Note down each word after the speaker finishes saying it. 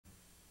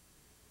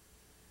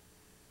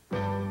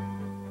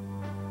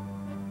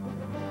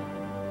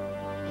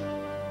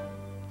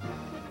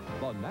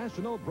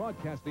National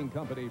Broadcasting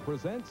Company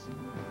presents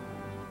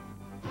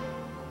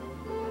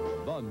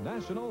the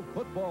National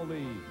Football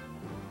League.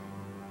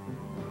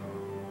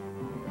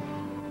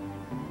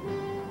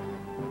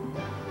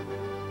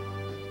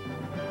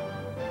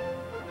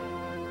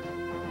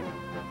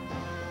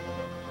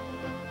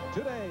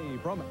 Today,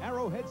 from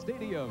Arrowhead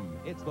Stadium,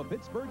 it's the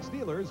Pittsburgh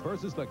Steelers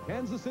versus the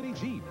Kansas City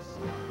Chiefs.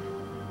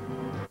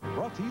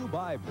 Brought to you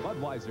by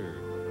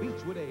Budweiser.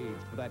 Beechwood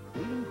aged for that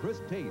clean,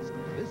 crisp taste.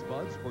 This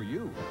Bud's for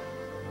you.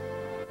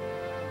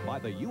 By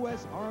the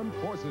U.S. Armed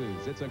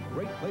Forces. It's a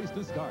great place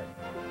to start.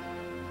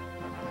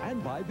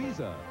 And by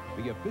Visa,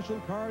 the official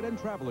card and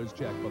traveler's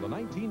check for the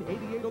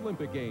 1988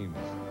 Olympic Games.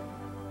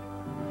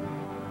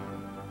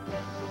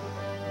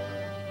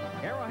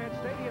 Arrowhead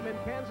Stadium in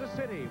Kansas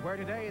City, where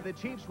today the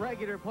Chiefs'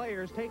 regular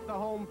players take the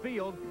home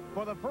field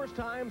for the first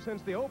time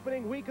since the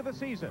opening week of the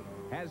season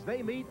as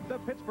they meet the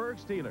Pittsburgh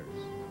Steelers.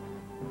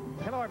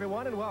 Hello,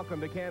 everyone, and welcome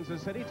to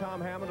Kansas City.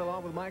 Tom Hammond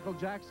along with Michael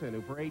Jackson,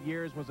 who for 8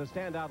 years was a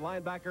standout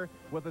linebacker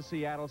with the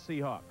Seattle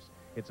Seahawks.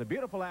 It's a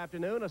beautiful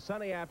afternoon, a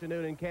sunny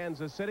afternoon in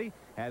Kansas City,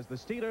 as the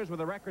Steelers,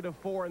 with a record of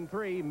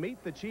 4-3,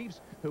 meet the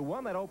Chiefs, who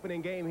won that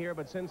opening game here,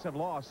 but since have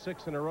lost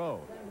 6 in a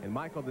row. And,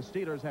 Michael, the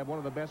Steelers have one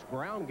of the best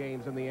ground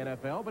games in the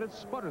NFL, but it's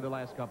sputtered the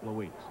last couple of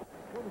weeks.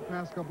 Over the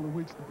past couple of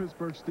weeks, the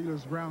Pittsburgh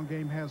Steelers' ground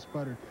game has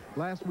sputtered.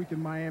 Last week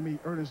in Miami,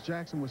 Ernest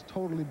Jackson was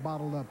totally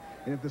bottled up.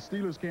 And if the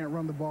Steelers can't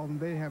run the ball, then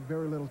they have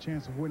very little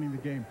chance of winning the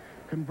game.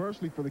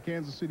 Conversely, for the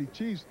Kansas City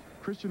Chiefs,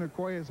 Christian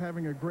Okoye is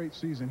having a great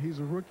season. He's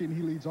a rookie, and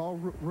he leads all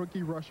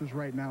rookie rushers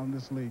right now in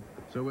this league.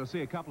 So we'll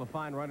see a couple of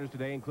fine runners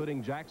today,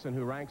 including Jackson,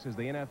 who ranks as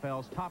the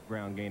NFL's top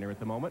ground gainer at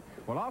the moment.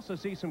 We'll also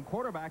see some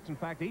quarterbacks. In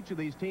fact, each of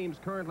these teams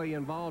currently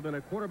involved in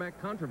a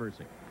quarterback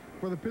controversy.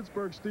 For the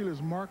Pittsburgh Steelers,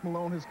 Mark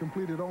Malone has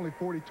completed only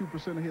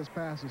 42% of his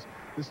passes.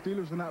 The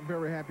Steelers are not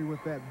very happy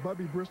with that.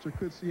 Bubby Brister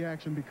could see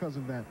action because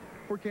of that.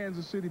 For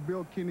Kansas City,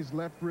 Bill Kinney's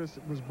left wrist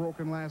was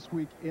broken last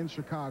week in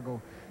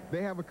Chicago.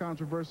 They have a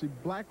controversy.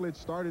 Blackledge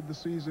started the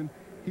season.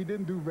 He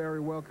didn't do very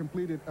well,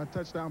 completed a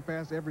touchdown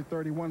pass every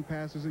 31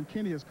 passes, and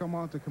Kinney has come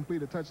on to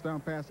complete a touchdown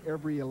pass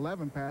every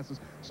 11 passes,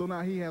 so now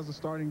he has a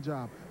starting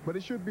job. But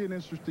it should be an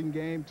interesting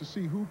game to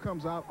see who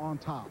comes out on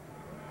top.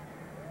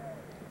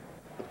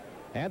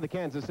 And the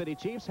Kansas City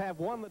Chiefs have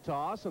won the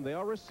toss, and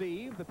they'll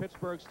receive. The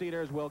Pittsburgh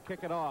Steelers will kick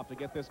it off to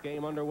get this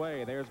game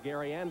underway. There's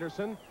Gary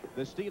Anderson,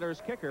 the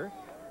Steelers kicker.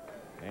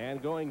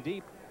 And going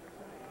deep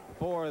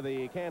for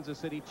the Kansas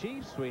City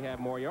Chiefs, we have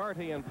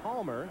Moriarty and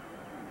Palmer,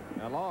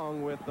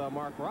 along with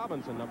Mark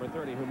Robinson, number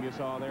 30, whom you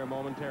saw there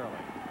momentarily.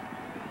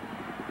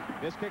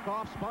 This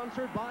kickoff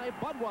sponsored by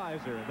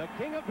Budweiser, the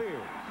king of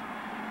beers.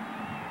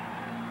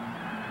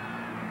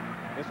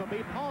 This will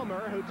be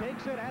Palmer, who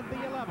takes it at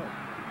the 11.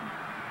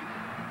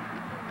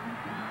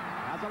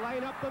 Has a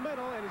lane up the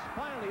middle and is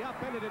finally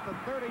upended at the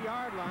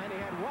 30-yard line. He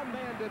had one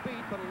man to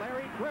beat, but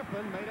Larry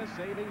Griffin made a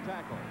saving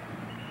tackle.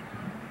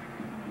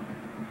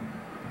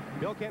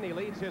 Bill Kinney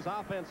leads his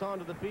offense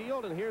onto the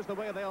field, and here's the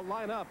way they'll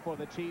line up for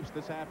the Chiefs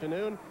this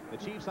afternoon. The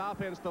Chiefs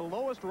offense, the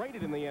lowest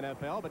rated in the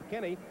NFL, but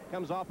Kinney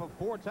comes off a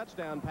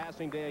 4-touchdown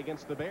passing day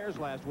against the Bears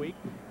last week.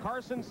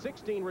 Carson,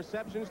 16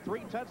 receptions,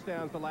 3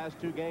 touchdowns the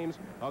last 2 games.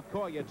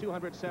 Okoye,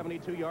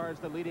 272 yards,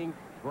 the leading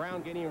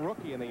ground-gaining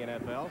rookie in the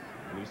NFL.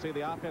 And you see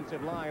the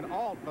offensive line.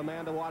 Alt, the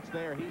man to watch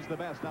there. He's the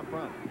best up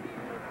front.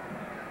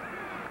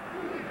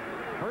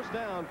 First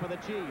down for the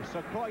Chiefs.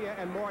 Okoye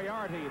and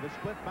Moriarty, the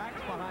split backs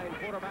behind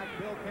quarterback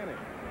Bill Kinney.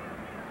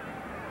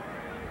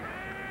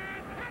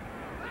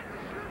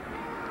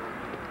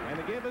 And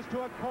the give is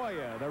to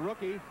Okoye. The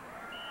rookie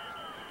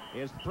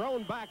is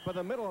thrown back by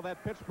the middle of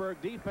that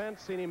Pittsburgh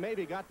defense, and he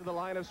maybe got to the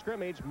line of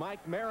scrimmage.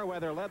 Mike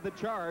Merriweather led the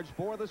charge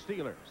for the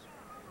Steelers.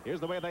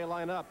 Here's the way they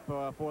line up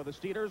for the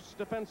Steelers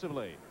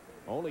defensively.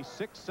 Only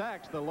 6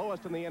 sacks, the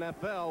lowest in the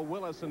NFL.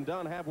 Willis and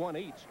Dunn have 1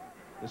 each.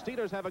 The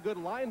Steelers have a good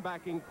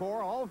linebacking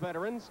core, all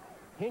veterans.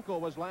 Hinkle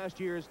was last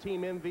year's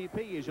team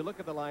MVP. As you look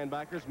at the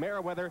linebackers,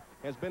 Merriweather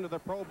has been to the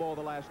Pro Bowl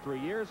the last 3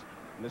 years.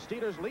 And the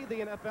Steelers lead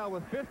the NFL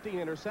with 15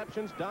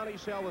 interceptions. Donnie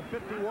Shell with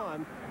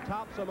 51,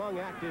 tops among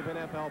active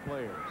NFL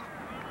players.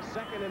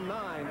 2nd and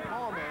 9,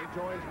 Palmer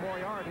joins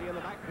Moriarty in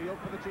the backfield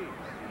for the Chiefs.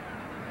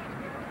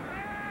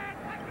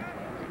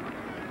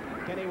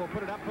 Kinney will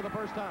put it up for the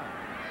first time.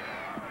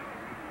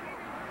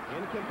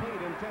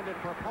 Incomplete, intended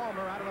for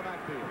Palmer out of the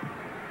backfield.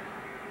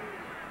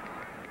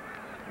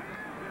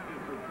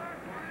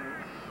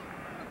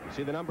 You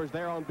see the numbers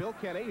there on Bill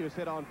Kinney, who's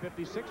hit on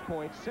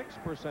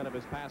 56.6% of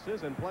his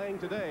passes, and playing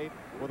today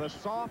with a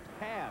soft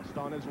cast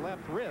on his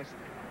left wrist,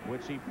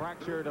 which he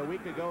fractured a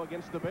week ago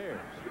against the Bears.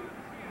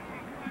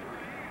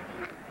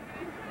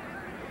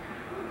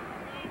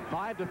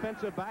 5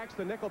 defensive backs,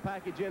 the nickel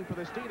package in for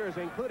the Steelers,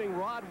 including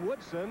Rod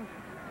Woodson,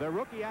 the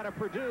rookie out of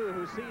Purdue,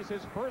 who sees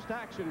his first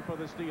action for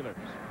the Steelers.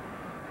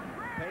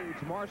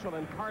 Page, Marshall,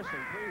 and Carson,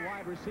 3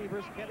 wide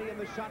receivers. Kinney in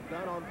the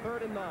shotgun on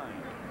 3rd and 9.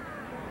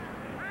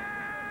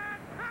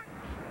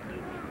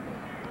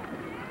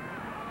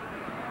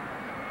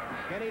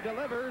 Kinney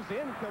delivers,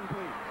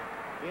 incomplete.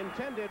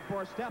 Intended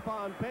for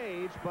Stephon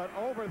Page, but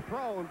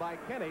overthrown by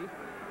Kinney.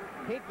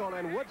 Hinkle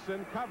and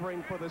Woodson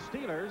covering for the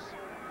Steelers.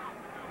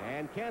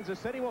 And Kansas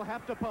City will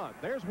have to punt.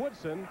 There's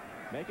Woodson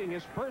making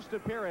his first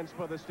appearance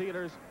for the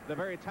Steelers, the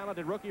very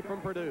talented rookie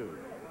from Purdue.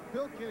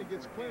 Bill Kinney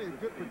gets plenty of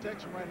good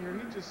protection right here.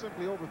 He just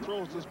simply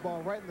overthrows this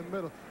ball right in the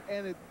middle.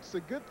 And it's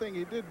a good thing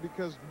he did,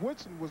 because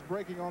Woodson was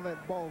breaking on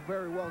that ball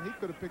very well. He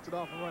could have picked it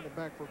off and run it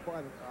back for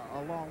quite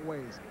a long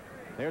ways.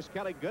 There's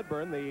Kelly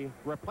Goodburn, the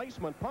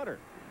replacement punter.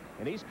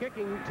 And he's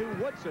kicking to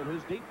Woodson,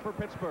 who's deep for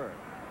Pittsburgh.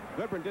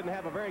 Goodburn didn't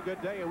have a very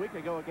good day a week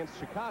ago against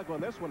Chicago,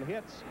 and this one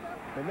hits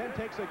and then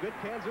takes a good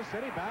Kansas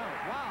City bounce.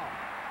 Wow.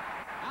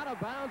 Out of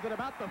bounds at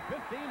about the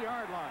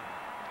 15-yard line.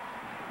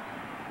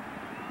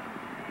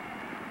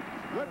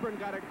 Goodburn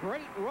got a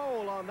great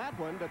roll on that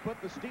one to put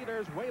the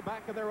Steelers way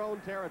back in their own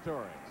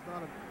territory. It's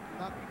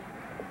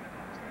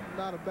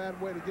not a bad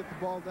way to get the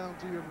ball down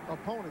to your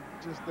opponent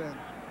just then.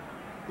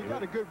 He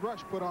got a good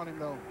rush put on him,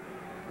 though.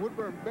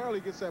 Woodburn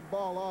barely gets that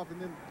ball off, and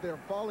then they're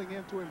falling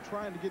into him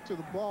trying to get to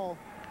the ball.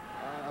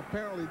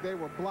 Apparently they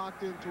were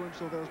blocked into him,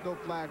 so there's no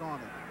flag on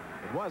it.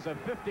 It was a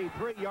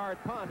 53-yard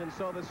punt, and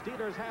so the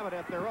Steelers have it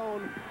at their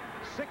own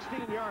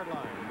 16-yard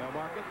line. They'll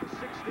mark it to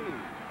 16.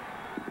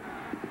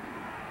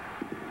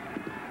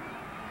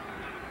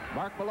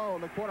 Mark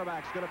Malone, the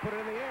quarterback's going to put it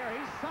in the air.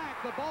 He's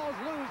sacked. The ball's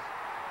loose.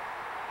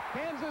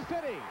 Kansas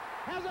City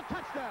has a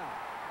touchdown.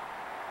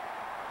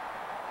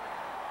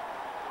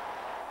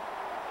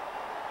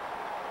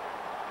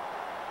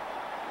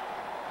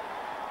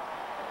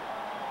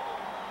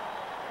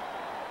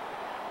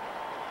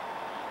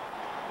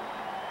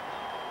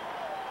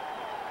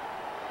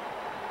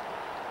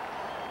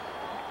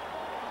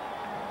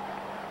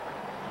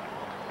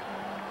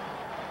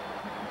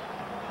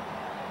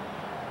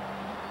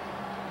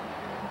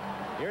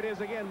 Here it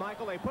is again,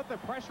 Michael. They put the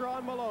pressure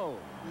on Malone.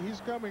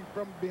 He's coming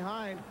from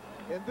behind,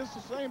 and the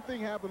same thing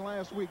happened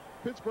last week.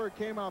 Pittsburgh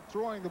came out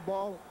throwing the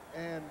ball,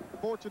 and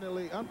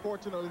unfortunately,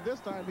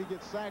 this time he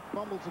gets sacked,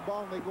 fumbles the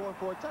ball, and they go in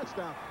for a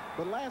touchdown.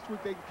 But last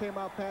week they came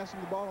out passing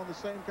the ball in the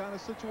same kind of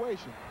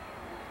situation.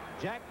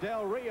 Jack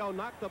Del Rio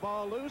knocked the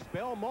ball loose.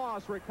 Bill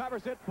Moss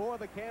recovers it for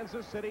the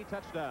Kansas City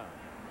touchdown.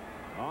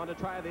 On to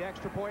try the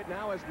extra point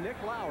now is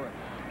Nick Lowry.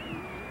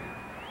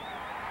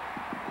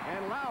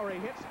 And Lowry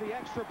hits the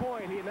extra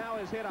point. He now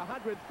has hit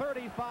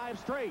 135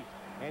 straight.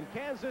 And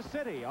Kansas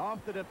City,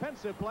 off the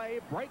defensive play,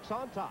 breaks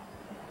on top.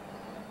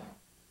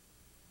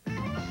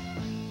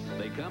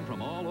 They come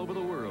from all over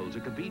the world to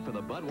compete for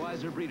the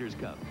Budweiser Breeders'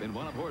 Cup in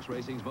one of horse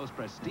racing's most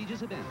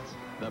prestigious events,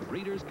 the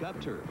Breeders' Cup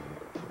Turf.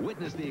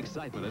 Witness the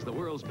excitement as the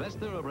world's best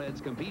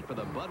thoroughbreds compete for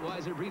the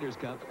Budweiser Breeders'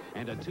 Cup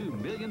and a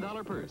 $2 million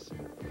purse.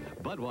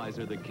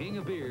 Budweiser, the king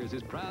of beers,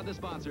 is proud to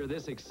sponsor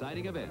this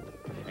exciting event.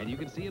 And you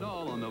can see it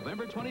all on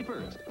November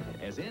 21st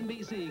as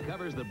NBC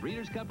covers the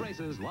Breeders' Cup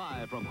races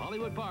live from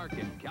Hollywood Park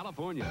in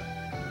California.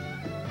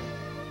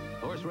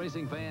 Horse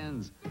racing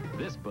fans,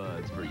 this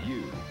Bud's for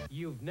you.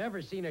 You've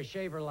never seen a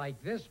shaver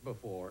like this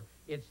before.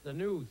 It's the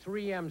new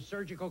 3M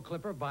surgical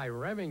clipper by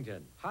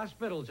Remington.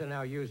 Hospitals are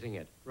now using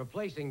it,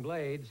 replacing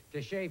blades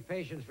to shave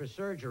patients for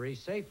surgery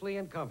safely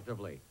and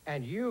comfortably.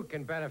 And you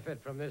can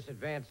benefit from this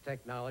advanced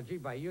technology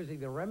by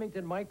using the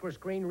Remington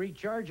Microscreen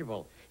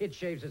Rechargeable. It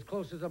shaves as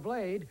close as a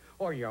blade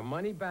or your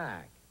money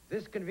back.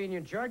 This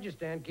convenient charger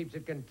stand keeps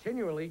it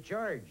continually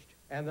charged.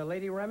 And the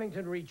Lady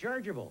Remington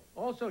Rechargeable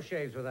also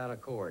shaves without a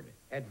cord.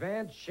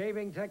 Advanced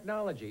shaving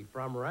technology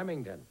from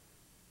Remington.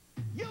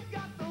 You've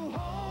got the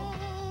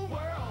whole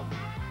world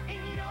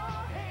in your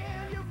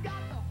hand. You've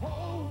got the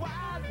whole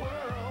wide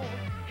world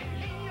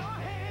in your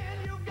hand.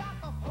 You've got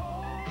the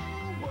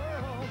whole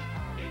world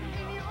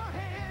in your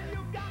hand.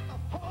 You've got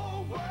the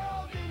whole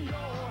world in your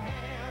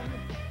hand.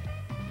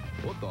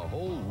 Put the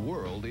whole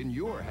world in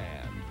your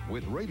hand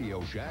with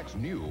Radio Shack's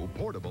new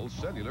portable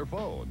cellular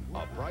phone.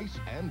 A price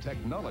and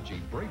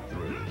technology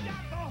breakthrough. You've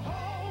got the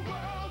whole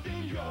world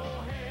in your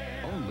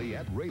hand. Only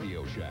at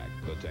Radio Shack,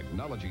 the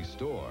technology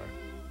store.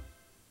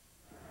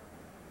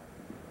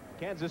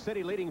 Kansas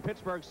City leading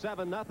Pittsburgh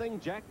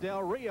 7-0. Jack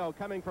Del Rio,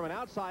 coming from an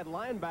outside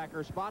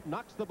linebacker spot,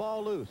 knocks the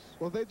ball loose.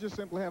 Well, they just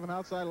simply have an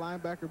outside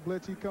linebacker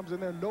blitz. He comes in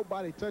there,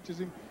 nobody touches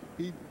him.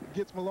 He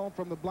gets Malone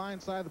from the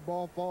blind side. The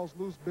ball falls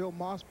loose. Bill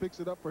Moss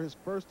picks it up for his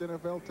first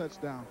NFL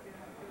touchdown.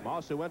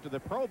 Moss, who went to the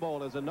Pro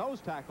Bowl as a nose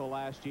tackle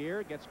last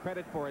year, gets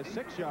credit for a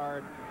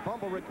 6-yard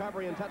fumble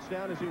recovery and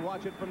touchdown as you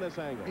watch it from this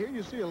angle. Here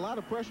you see a lot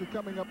of pressure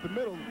coming up the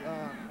middle.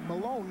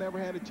 Malone never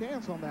had a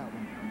chance on that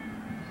one.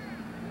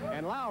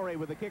 And Lowry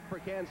with the kick for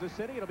Kansas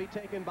City. It'll be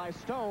taken by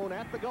Stone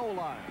at the goal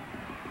line.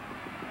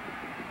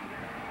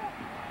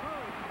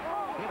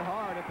 Hit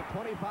hard at the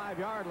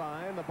 25-yard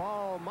line. The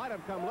ball might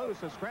have come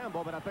loose, a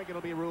scramble, but I think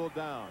it'll be ruled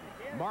down.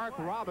 Mark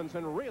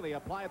Robinson really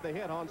applied the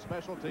hit on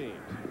special teams.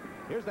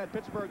 Here's that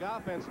Pittsburgh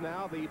offense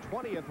now, the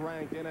 20th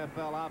ranked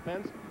NFL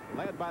offense,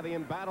 led by the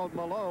embattled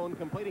Malone,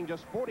 completing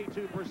just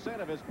 42%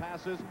 of his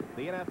passes,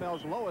 the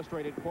NFL's lowest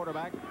rated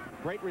quarterback.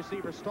 Great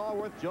receiver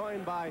Stallworth,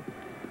 joined by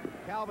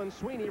Calvin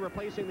Sweeney,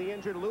 replacing the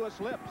injured Lewis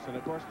Lips. And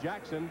of course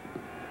Jackson,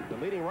 the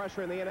leading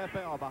rusher in the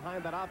NFL,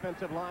 behind that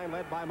offensive line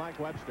led by Mike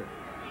Webster.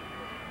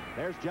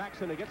 There's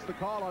Jackson who gets the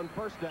call on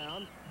first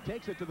down,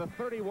 takes it to the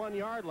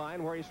 31-yard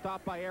line where he's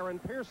stopped by Aaron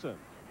Pearson.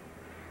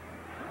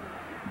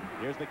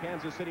 Here's the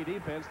Kansas City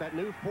defense. That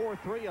new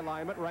 4-3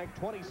 alignment ranked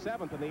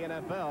 27th in the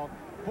NFL.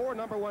 4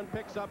 number 1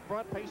 picks up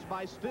front, paced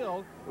by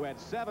Still, who had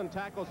 7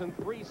 tackles and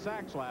 3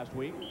 sacks last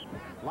week.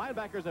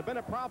 Linebackers have been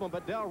a problem,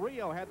 but Del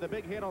Rio had the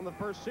big hit on the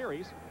first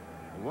series.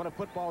 And one of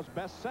football's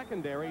best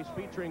secondaries,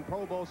 featuring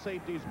Pro Bowl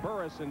safeties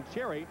Burris and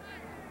Cherry.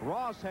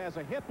 Ross has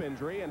a hip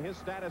injury and his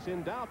status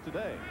in doubt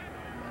today.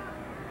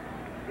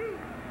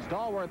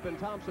 Stallworth and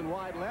Thompson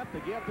wide left to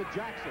give to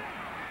Jackson.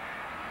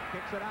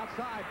 Kicks it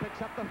outside,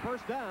 picks up the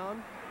first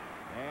down,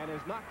 and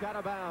is knocked out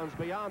of bounds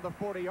beyond the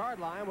 40-yard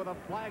line with a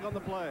flag on the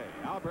play.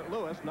 Albert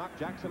Lewis knocked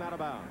Jackson out of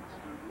bounds.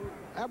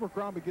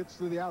 Abercrombie gets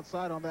to the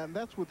outside on that, and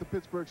that's what the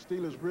Pittsburgh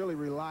Steelers really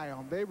rely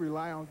on. They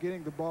rely on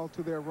getting the ball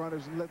to their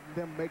runners and letting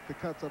them make the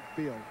cuts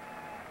upfield.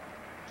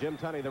 Jim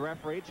Tunney, the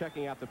referee,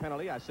 checking out the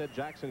penalty. I said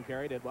Jackson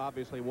carried. It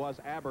obviously was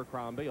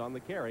Abercrombie on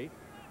the carry,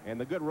 and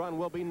the good run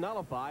will be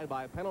nullified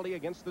by a penalty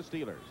against the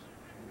Steelers.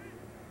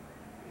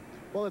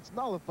 Well, it's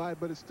nullified,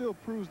 but it still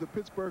proves that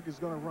Pittsburgh is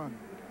going to run.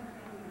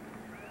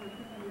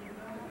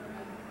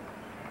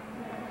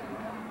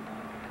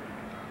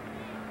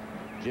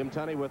 Jim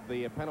Tunney with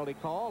the penalty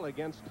call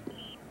against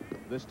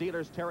the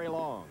Steelers' Terry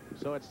Long.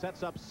 So it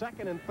sets up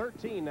 2nd and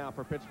 13 now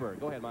for Pittsburgh.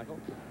 Go ahead, Michael.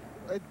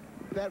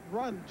 That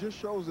run just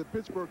shows that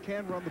Pittsburgh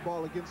can run the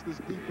ball against this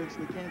defense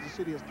that Kansas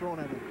City has thrown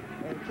at it.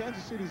 And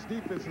Kansas City's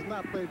defense has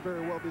not played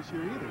very well this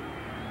year either.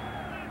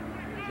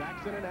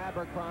 Jackson and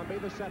Abercrombie,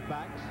 the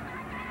setbacks.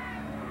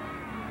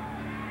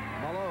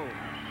 Malone.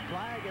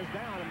 Flag is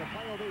down and the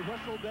play will be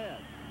whistled dead.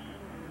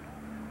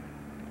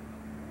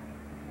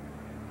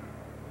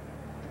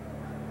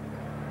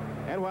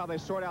 And while they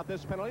sort out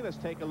this penalty, let's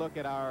take a look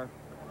at our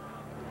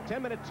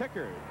 10-minute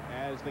ticker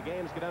as the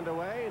games get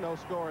underway. No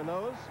score in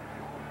those.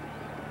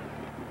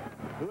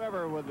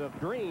 Whoever would have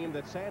dreamed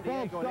that San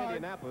Diego and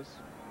Indianapolis.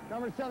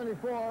 Number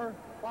 74,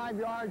 5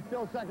 yards,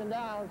 still 2nd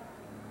down.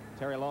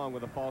 Terry Long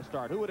with a false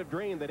start. Who would have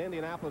dreamed that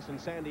Indianapolis and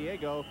San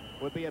Diego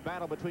would be a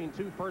battle between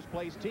 2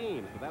 first-place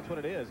teams? But that's what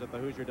it is at the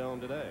Hoosier Dome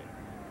today.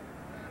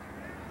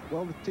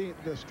 Well,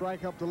 the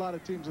strike helped a lot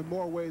of teams in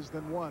more ways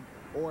than one,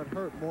 or it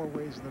hurt more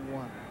ways than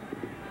one.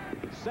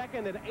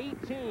 2nd and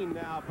 18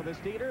 now for the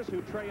Steelers,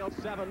 who trailed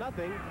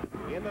 7-0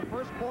 in the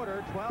first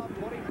quarter.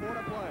 12:24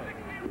 to play.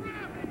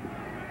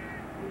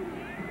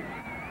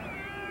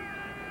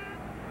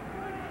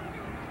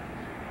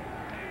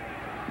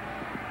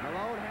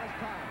 Malone has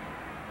time.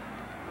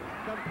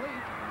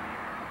 Complete.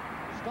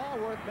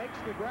 Stallworth makes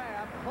the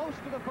grab close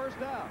to the first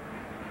down.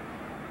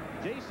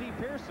 J.C.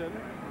 Pearson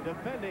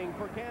defending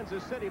for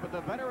Kansas City, but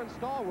the veteran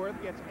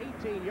Stallworth gets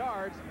 18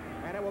 yards,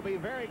 and it will be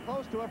very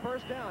close to a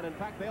first down. In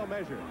fact, they'll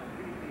measure.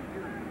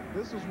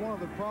 This is one of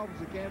the problems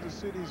that Kansas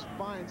City's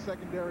fine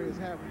secondary is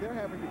having. They're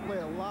having to play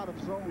a lot of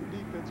zone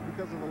defense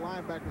because of the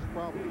linebackers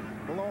problem.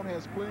 Malone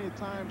has plenty of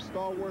time.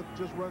 Stallworth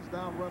just runs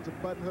down, runs a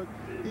button hook.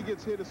 He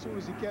gets hit as soon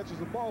as he catches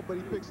the ball, but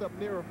he picks up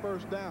near a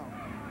first down.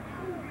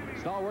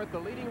 Stallworth, the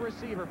leading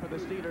receiver for the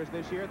Steelers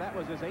this year. That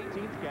was his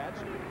 18th catch.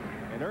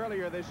 And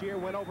earlier this year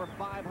went over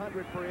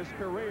 500 for his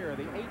career.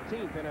 The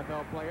 18th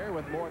NFL player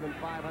with more than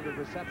 500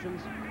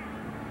 receptions.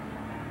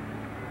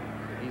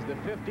 He's the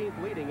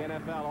 15th leading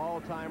NFL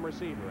all-time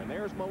receiver. And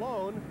there's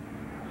Malone,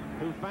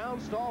 who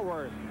found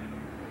Stallworth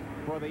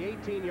for the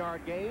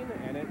 18-yard gain,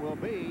 and it will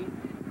be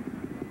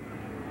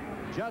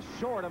just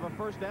short of a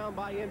first down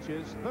by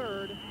inches.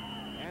 3rd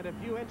and a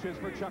few inches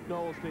for Chuck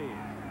Noll's team.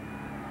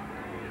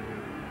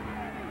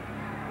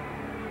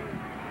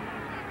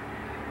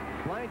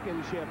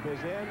 Blankenship is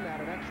in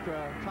at an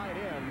extra tight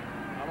end,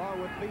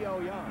 along with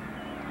Theo Young.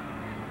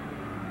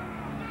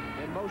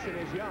 In motion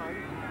is Young.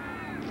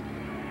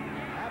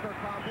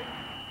 Abercrombie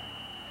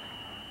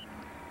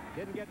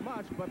didn't get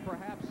much, but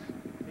perhaps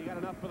he got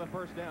enough for the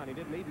first down. He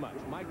didn't need much.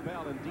 Mike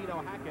Bell and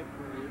Dino Hackett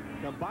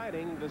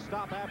combining to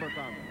stop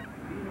Abercrombie.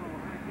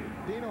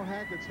 Dino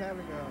Hackett's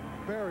having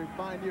a very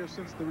fine year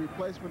since the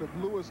replacement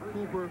of Lewis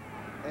Cooper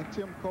and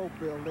Tim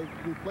Cofield. They've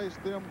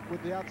replaced them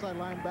with the outside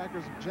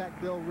linebackers of Jack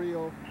Del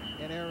Rio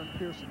and Aaron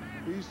Pearson.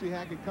 You see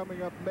Hackett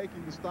coming up,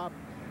 making the stop,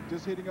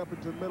 just hitting up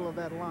into the middle of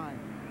that line.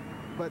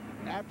 But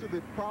after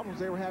the problems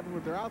they were having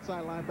with their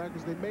outside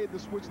linebackers, they made the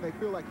switch, and they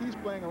feel like he's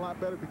playing a lot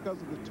better because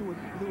of the 2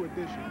 new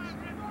additions.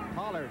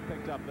 Pollard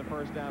picked up the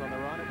first down on the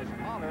run. It was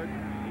Pollard.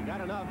 He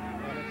got enough,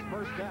 and it's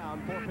first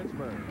down for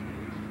Pittsburgh.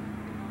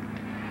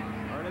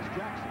 Ernest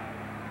Jackson.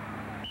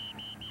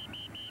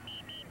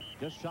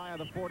 Just shy of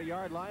the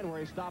 40-yard line, where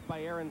he's stopped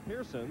by Aaron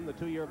Pearson, the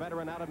 2-year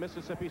veteran out of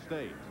Mississippi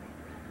State.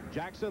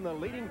 Jackson, the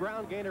leading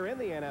ground gainer in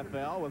the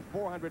NFL with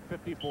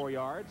 454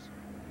 yards.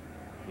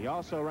 He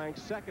also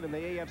ranks 2nd in the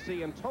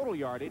AFC in total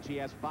yardage. He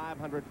has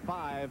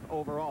 505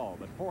 overall,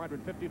 but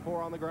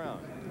 454 on the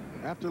ground.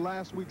 After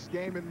last week's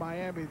game in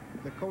Miami,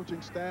 the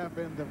coaching staff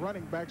and the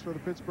running backs for the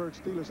Pittsburgh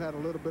Steelers had a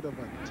little bit of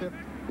a tip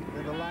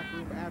in the locker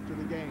room after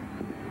the game.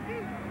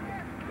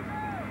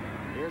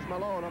 Here's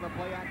Malone on the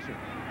play action.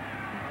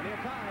 Plenty of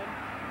time.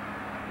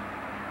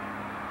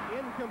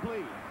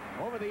 Incomplete.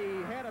 Over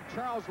the head of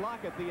Charles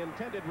Lockett, the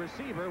intended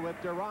receiver, with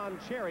Deron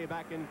Cherry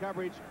back in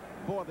coverage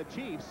for the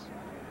Chiefs.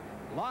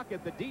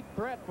 Lockett, the deep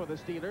threat for the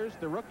Steelers,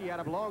 the rookie out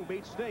of Long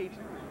Beach State,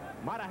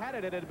 might have had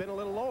it if it had been a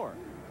little lower.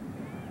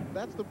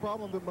 That's the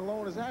problem that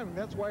Malone is having.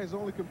 That's why he's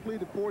only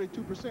completed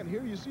 42%.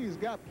 Here you see he's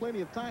got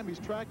plenty of time. He's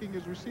tracking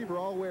his receiver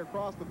all the way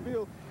across the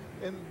field.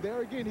 And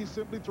there again, he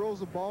simply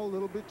throws the ball a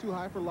little bit too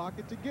high for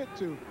Lockett to get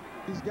to.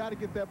 He's got to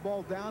get that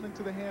ball down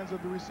into the hands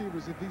of the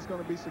receivers if he's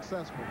going to be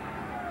successful.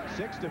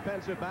 6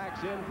 defensive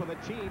backs in for the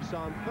Chiefs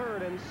on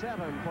 3rd and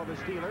 7 for the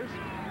Steelers.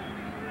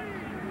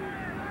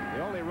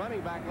 The only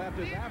running back left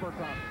is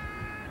Abercrombie.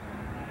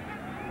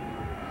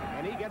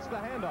 And he gets the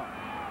handoff.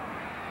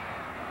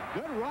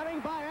 Good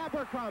running by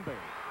Abercrombie.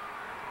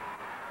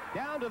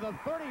 Down to the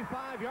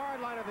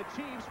 35-yard line of the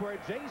Chiefs, where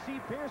J.C.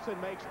 Pearson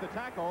makes the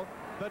tackle.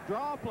 The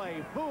draw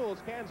play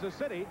fools Kansas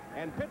City,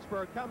 and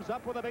Pittsburgh comes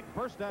up with a big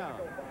first down.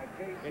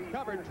 It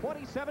covered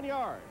 27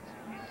 yards.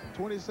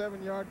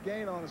 27-yard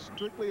gain on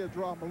strictly a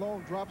draw.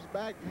 Malone drops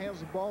back, hands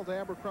the ball to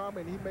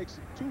Abercrombie, and he makes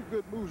 2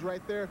 good moves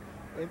right there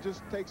and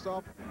just takes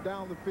off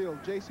down the field.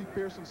 J.C.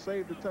 Pearson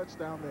saved the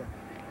touchdown there.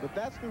 But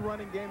that's the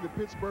running game that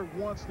Pittsburgh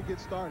wants to get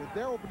started.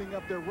 They're opening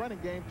up their running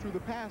game through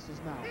the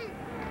passes now.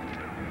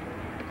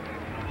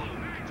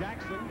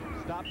 Jackson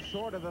stopped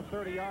short of the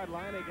 30-yard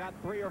line. He got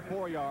 3 or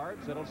 4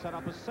 yards. It'll set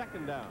up a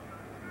second down.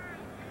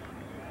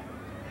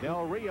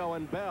 Del Rio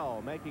and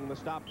Bell making the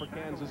stop for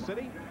Kansas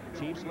City.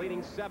 Chiefs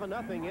leading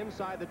 7-0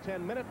 inside the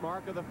 10-minute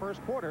mark of the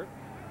first quarter.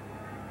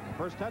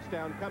 First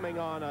touchdown coming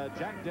on a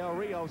Jack Del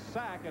Rio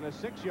sack and a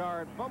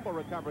 6-yard fumble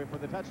recovery for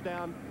the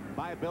touchdown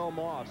by Bill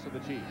Moss of the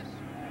Chiefs.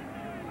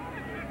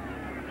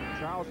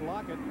 Charles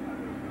Lockett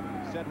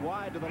set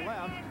wide to the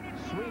left.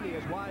 Sweeney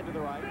is wide to the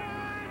right.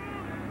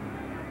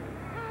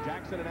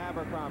 Jackson and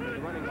Abercrombie,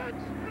 the running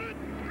backs.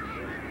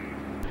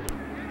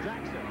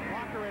 Jackson,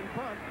 blocker in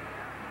front.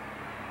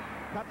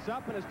 Cuts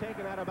up and is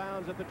taken out of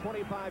bounds at the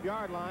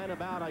 25-yard line,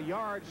 about a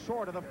yard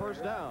short of the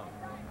first down.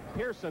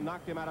 Pearson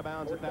knocked him out of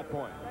bounds at that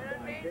point.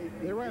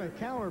 They ran a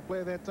counter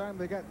play that time.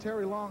 They got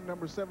Terry Long,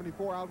 number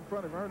 74, out in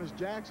front of Ernest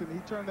Jackson. He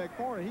turned that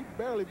corner. He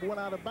barely went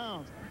out of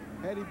bounds.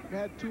 Had he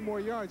had 2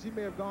 more yards, he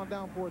may have gone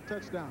down for a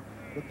touchdown.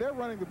 But they're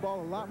running the ball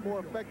a lot more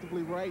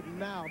effectively right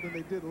now than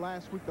they did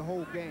last week the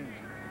whole game.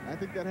 I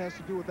think that has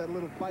to do with that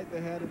little fight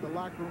they had in the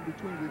locker room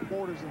between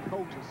reporters and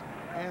coaches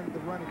and the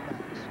running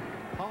backs.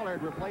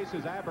 Pollard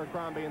replaces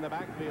Abercrombie in the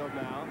backfield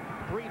now.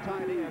 3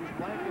 tight ends,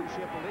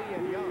 Blankenship, Lee,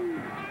 and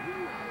Young.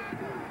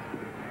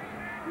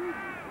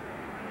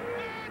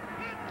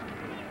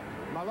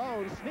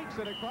 Malone sneaks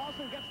it across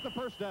and gets the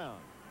first down.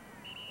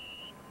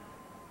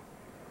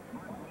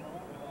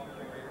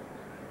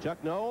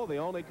 Chuck Noll, the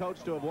only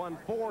coach to have won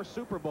 4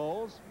 Super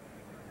Bowls,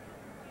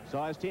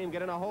 saw his team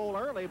get in a hole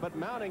early, but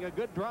mounting a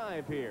good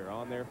drive here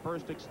on their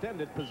first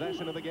extended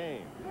possession of the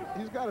game.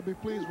 He's got to be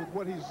pleased with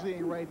what he's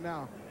seeing right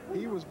now.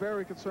 He was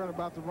very concerned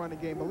about the running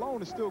game.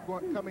 Malone is still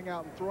coming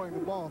out and throwing the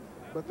ball,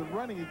 but the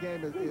running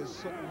game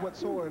is what's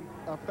so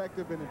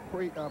effective and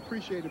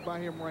appreciated by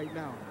him right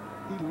now.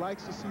 He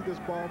likes to see this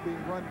ball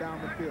being run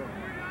down the field.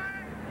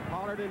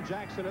 Pollard and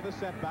Jackson are the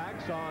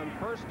setbacks on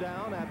first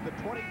down at the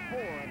 24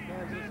 of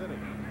Kansas City.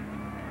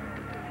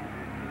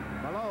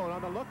 Malone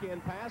on the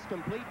look-in pass,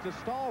 complete to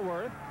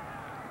Stallworth,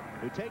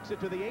 who takes it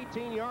to the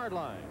 18-yard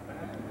line.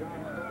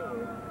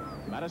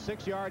 About a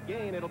 6-yard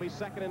gain. It'll be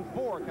 2nd and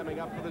 4 coming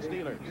up for the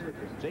Steelers.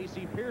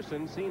 J.C.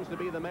 Pearson seems to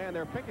be the man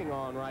they're picking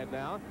on right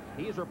now.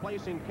 He's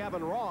replacing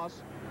Kevin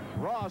Ross.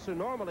 Ross, who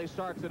normally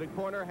starts at a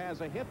corner,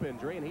 has a hip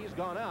injury, and he's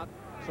gone out.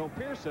 So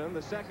Pearson,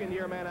 the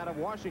second-year man out of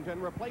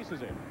Washington,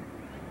 replaces him.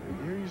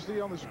 Here you see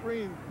on the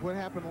screen what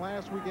happened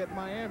last week at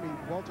Miami.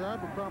 Walter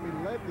Abercrombie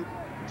led the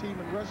team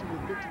in rushing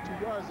with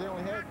 52 yards. They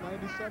only had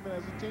 97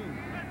 as a team.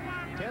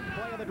 10th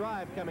play of the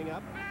drive coming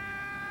up.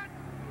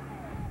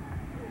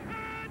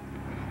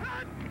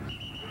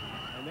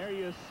 And there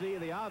you see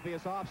the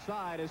obvious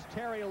offside as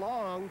Terry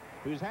Long,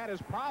 who's had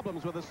his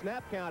problems with the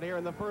snap count here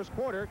in the first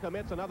quarter,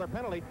 commits another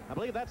penalty. I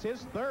believe that's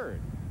his 3rd.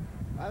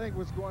 I think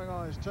what's going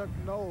on is Chuck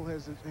Noll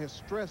has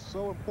stressed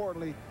so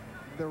importantly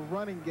the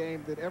running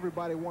game that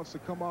everybody wants to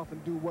come off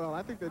and do well.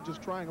 I think they're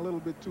just trying a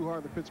little bit too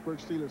hard, the Pittsburgh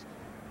Steelers.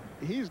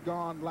 He's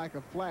gone like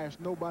a flash.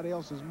 Nobody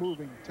else is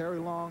moving. Terry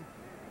Long,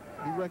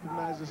 he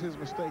recognizes his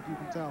mistake, you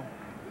can tell.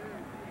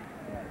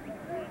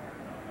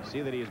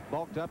 See that he's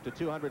bulked up to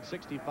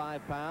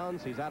 265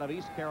 pounds. He's out of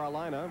East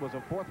Carolina, was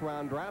a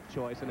 4th-round draft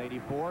choice in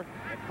 '84.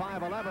 At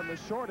 5'11", the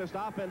shortest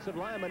offensive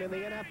lineman in the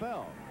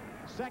NFL.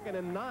 2nd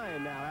and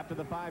 9 now after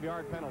the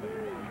 5-yard penalty.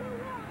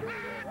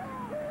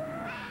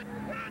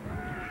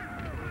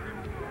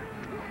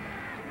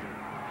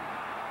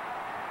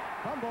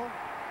 Fumble.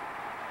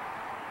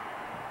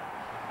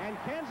 And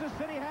Kansas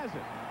City has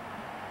it.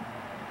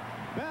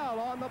 Bell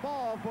on the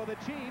ball for the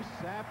Chiefs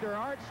after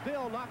Art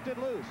Still knocked it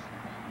loose.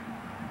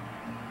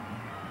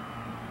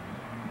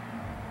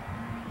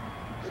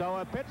 So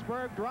a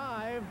Pittsburgh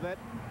drive that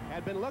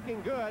had been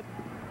looking good.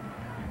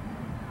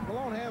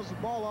 Malone hands the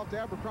ball off to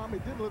Abercrombie.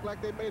 It didn't look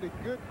like they made a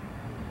good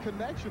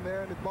connection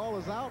there, and the ball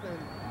is out, and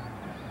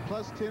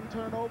plus 10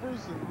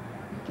 turnovers, and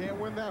Can't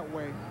win that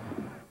way.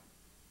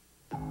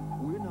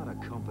 We're not a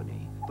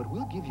company, but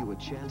we'll give you a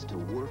chance to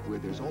work where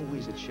there's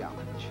always a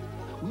challenge.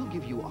 We'll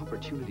give you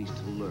opportunities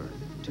to learn,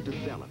 to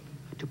develop,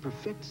 to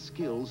perfect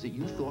skills that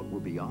you thought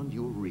were beyond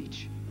your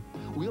reach.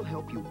 We'll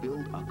help you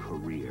build a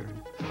career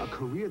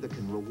that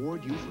can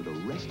reward you for the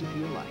rest of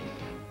your life.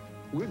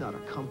 We're not a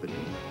company,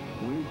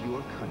 we're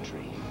your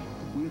country.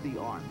 We're the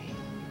Army,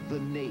 the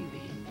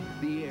Navy,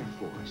 the Air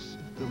Force,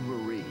 the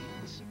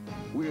Marines.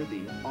 We're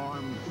the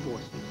Armed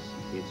Forces.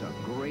 It's a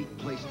great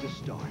place to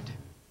start.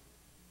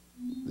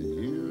 The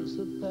years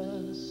have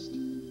passed,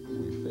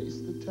 we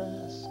face the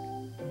task.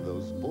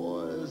 Those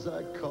boys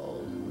I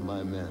called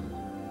my men.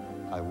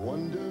 I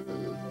wonder,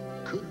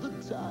 could the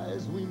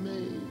ties we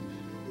made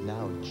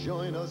now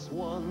join us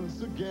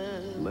once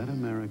again? Let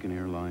American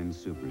Airlines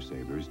Super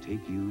Savers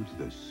take you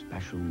to the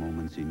special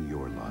moments in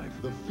your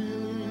life. The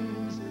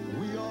feelings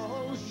we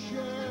all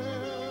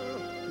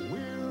share.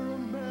 We're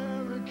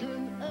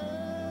American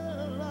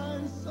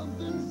Airlines,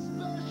 something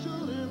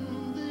special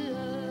in the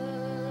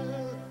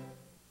air.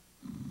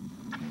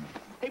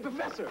 Hey,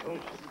 Professor,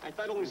 I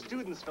thought only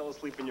students fell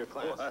asleep in your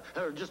class.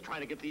 Just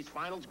trying to get these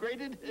finals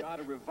graded? You ought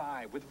to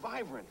revive with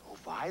Vivarin. Oh,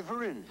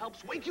 Vivarin.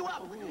 Helps wake you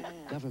up.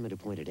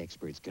 Government-appointed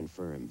experts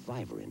confirm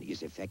Vivarin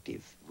is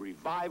effective.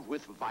 Revive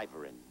with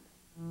Vivarin.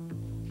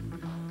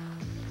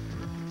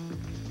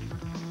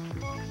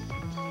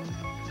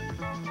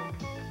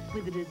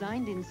 With the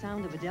designed-in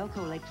sound of a Delco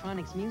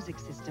Electronics music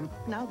system,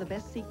 now the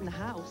best seat in the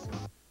house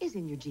is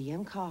in your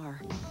GM car.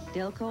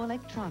 Delco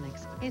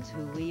Electronics, it's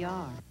who we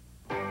are.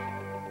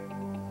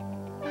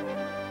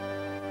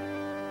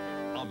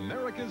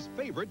 America's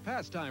favorite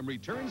pastime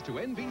returns to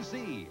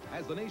NBC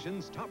as the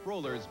nation's top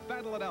rollers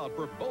battle it out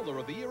for Bowler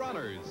of the Year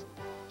honors.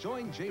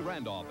 Join Jay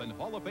Randolph and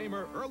Hall of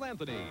Famer Earl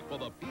Anthony for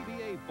the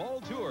PBA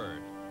Fall Tour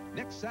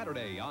next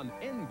Saturday on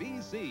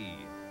NBC.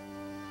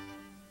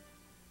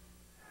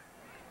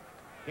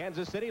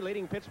 Kansas City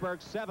leading Pittsburgh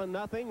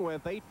 7-0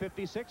 with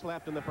 8:56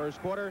 left in the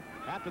first quarter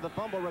after the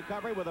fumble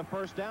recovery with a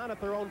first down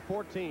at their own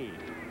 14.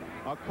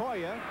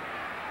 Okoye,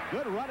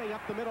 good running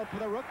up the middle for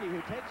the rookie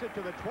who takes it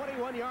to the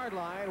 21-yard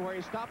line where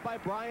he's stopped by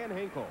Brian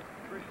Hinkle.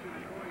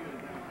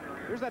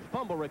 Here's that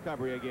fumble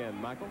recovery again,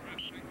 Michael.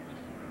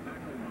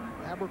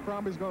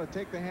 Abercrombie's going to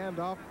take the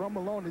handoff from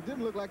Malone. It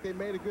didn't look like they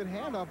made a good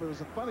handoff. It was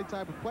a funny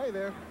type of play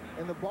there,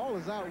 and the ball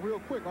is out real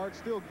quick. Art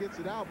still gets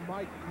it out.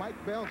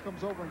 Mike Bell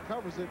comes over and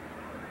covers it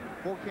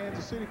for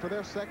Kansas City for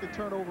their second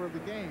turnover of the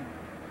game.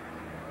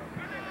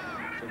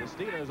 So the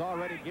Steelers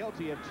already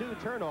guilty of 2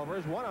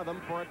 turnovers, one of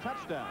them for a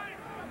touchdown.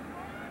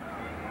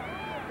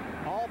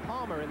 Paul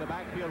Palmer in the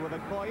backfield with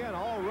Okoye, an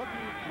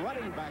all-rookie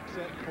running back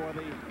set for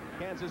the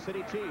Kansas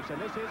City Chiefs.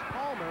 And this is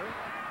Palmer,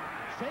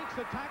 shakes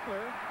the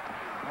tackler,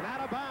 and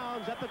out of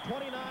bounds at the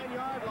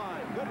 29-yard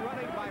line. Good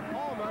running by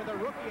Palmer, the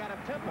rookie out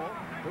of Temple,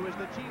 who is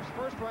the Chiefs'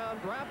 first-round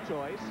draft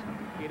choice.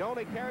 He'd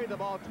only carried the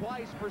ball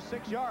twice for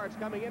 6 yards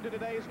coming into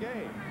today's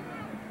game.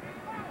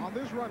 On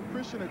this run,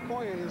 Christian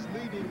Okoye is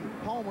leading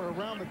Palmer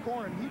around the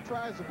corner, and he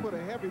tries to put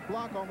a heavy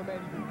block on the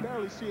man. You can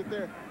barely see it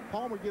there.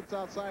 Palmer gets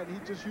outside, and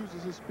he just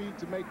uses his speed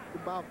to make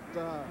about,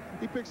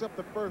 he picks up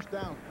the first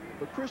down.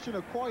 But Christian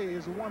Okoye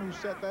is the one who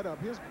set that up.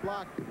 His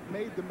block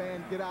made the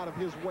man get out of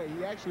his way.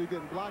 He actually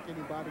didn't block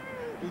anybody.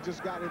 He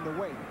just got in the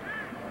way.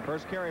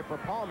 First carry for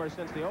Palmer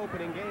since the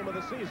opening game of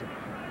the season.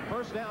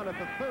 First down at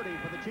the 30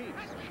 for the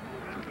Chiefs.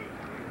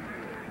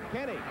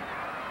 Kenny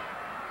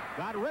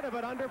got rid of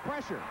it under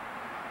pressure.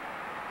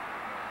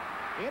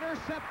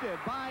 Intercepted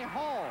by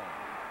Hall.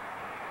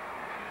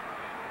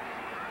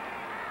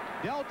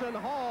 Delton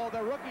Hall,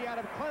 the rookie out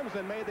of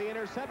Clemson, made the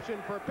interception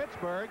for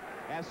Pittsburgh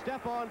as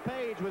Stephon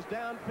Page was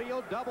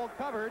downfield, double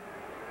covered.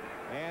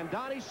 And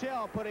Donnie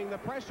Shell putting the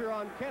pressure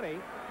on Kenny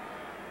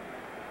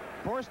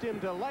forced him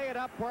to lay it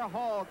up where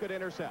Hall could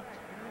intercept.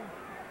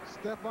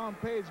 Stephon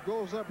Page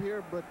goes up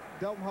here, but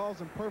Delton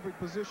Hall's in perfect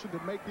position to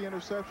make the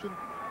interception,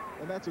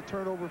 and that's a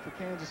turnover for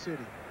Kansas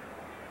City.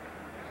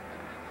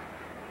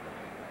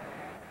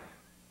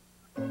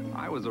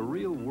 I was a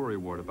real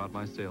worrywart about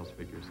my sales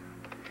figures.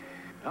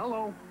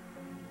 Hello.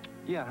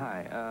 Yeah,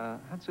 hi.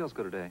 How'd sales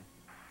go today?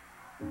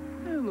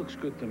 It looks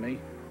good to me.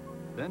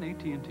 Then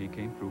AT&T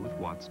came through with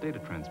Watts data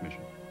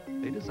transmission.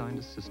 They designed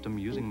a system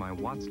using my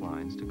Watts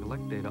lines to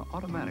collect data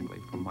automatically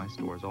from my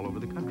stores all over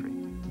the country.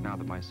 Now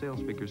that my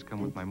sales figures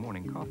come with my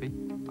morning coffee,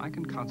 I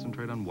can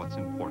concentrate on what's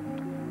important.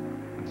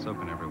 And so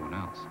can everyone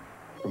else.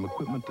 From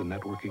equipment to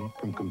networking,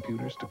 from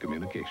computers to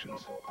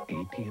communications,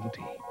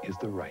 AT&T is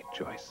the right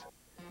choice.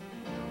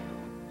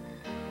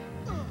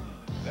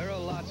 There are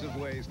lots of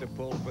ways to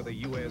pull for the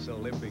U.S.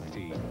 Olympic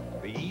team.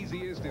 The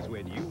easiest is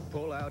when you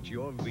pull out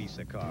your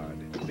Visa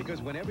card.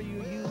 Because whenever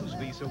you use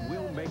Visa,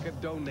 we'll make a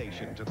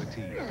donation to the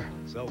team.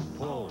 So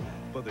pull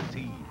for the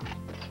team.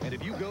 And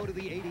if you go to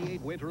the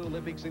 '88 Winter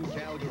Olympics in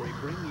Calgary,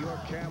 bring your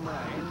camera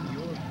and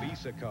your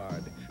Visa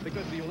card.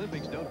 Because the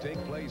Olympics don't take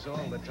place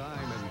all the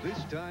time, and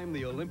this time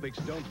the Olympics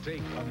don't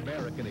take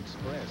American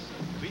Express.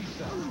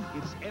 Visa,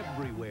 it's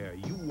everywhere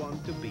you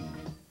want to be.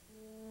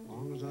 As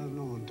long as I've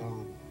known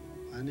Tom,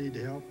 I need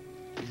help,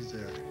 he's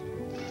there.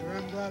 Sure,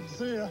 I'm glad to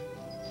see you.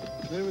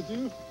 Play with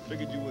you?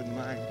 Figured you wouldn't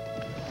mind.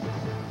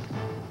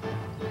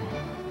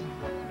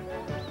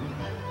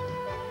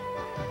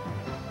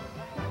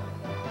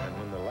 And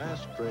when the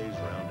last spray's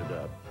rounded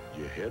up,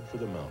 you head for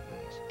the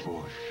mountains.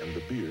 Bush. And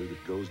the beer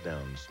that goes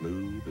down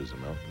smooth as a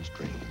mountain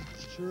stream.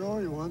 Sure owe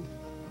you one.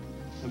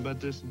 How about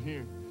this in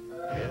here?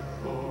 Head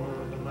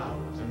for the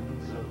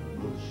mountains of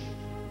Bush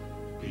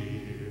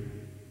beer.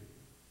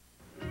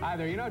 Hi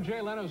there. You know,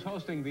 Jay Leno's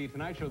hosting The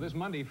Tonight Show this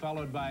Monday,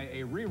 followed by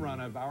a rerun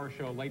of our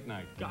show Late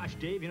Night. Gosh,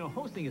 Dave, you know,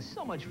 hosting is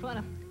so much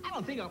fun. I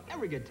don't think I'll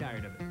ever get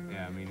tired of it.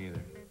 Yeah, me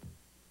neither.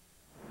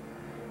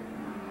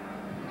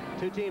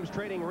 Two teams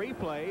trading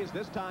replays.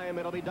 This time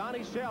it'll be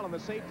Donnie Shell in the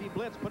safety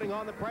blitz putting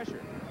on the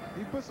pressure.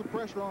 He puts the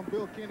pressure on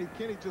Bill Kenny.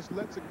 Kenny just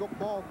lets the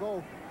ball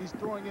go. He's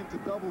throwing into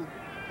double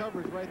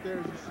coverage right there.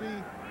 As you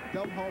see,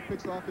 Delton Hall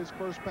picks off his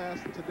first pass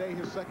today,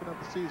 his second of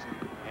the season.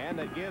 And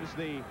that gives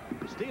the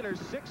Steelers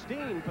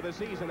 16 for the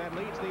season. That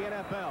leads the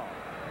NFL.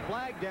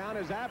 Flag down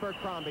as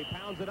Abercrombie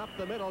pounds it up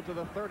the middle to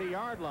the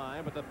 30-yard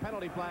line, but the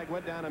penalty flag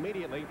went down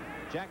immediately.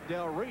 Jack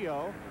Del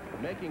Rio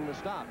making the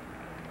stop.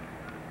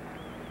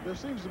 There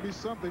seems to be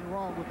something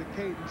wrong with the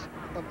cadence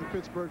of the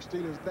Pittsburgh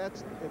Steelers.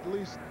 That's at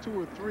least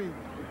 2 or 3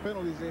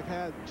 penalties they've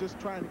had just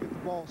trying to get the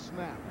ball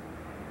snapped.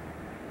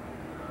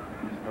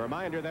 A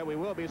reminder that we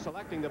will be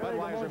selecting the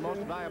Budweiser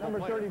Most Valuable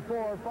Player. Number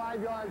 34,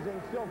 5 yards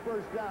and still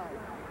first down.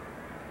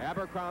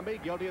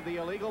 Abercrombie guilty of the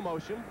illegal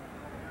motion.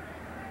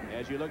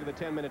 As you look at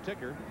the 10-minute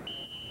ticker,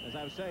 as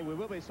I was saying, we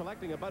will be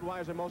selecting a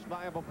Budweiser Most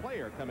Valuable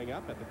Player coming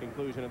up at the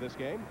conclusion of this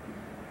game.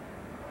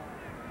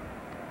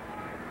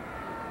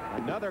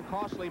 Another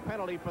costly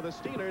penalty for the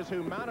Steelers,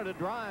 who mounted a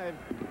drive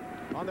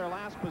on their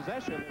last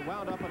possession and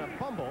wound up in a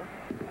fumble.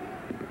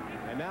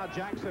 And now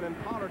Jackson and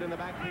Pollard in the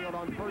backfield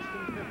on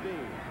 1st and 15.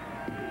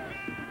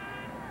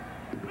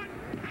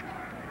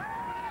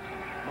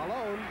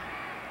 Malone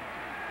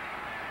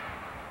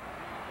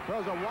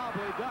throws a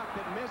wobbly duck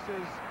that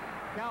misses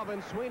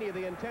Calvin Sweeney,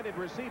 the intended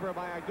receiver,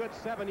 by a good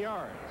 7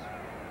 yards.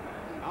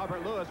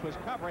 Albert Lewis was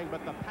covering,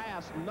 but the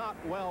pass not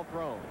well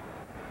thrown.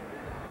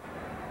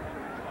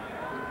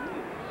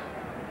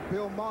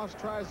 Bill Moss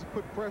tries to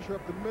put pressure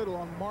up the middle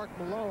on Mark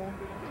Malone.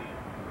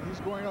 He's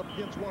going up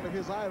against one of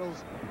his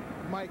idols,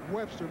 Mike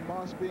Webster.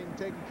 Moss being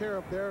taken care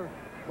of there.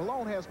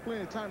 Malone has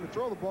plenty of time to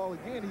throw the ball.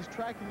 Again, he's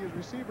tracking his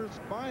receivers,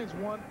 finds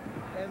one,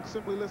 and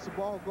simply lets the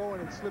ball go,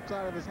 and it slips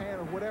out of his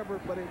hand or whatever,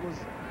 but it was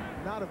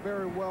not a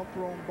very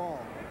well-thrown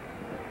ball.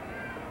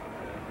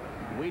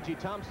 Weegee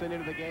Thompson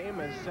into the game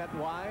is set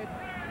wide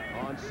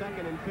on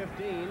 2nd and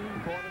 15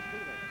 for the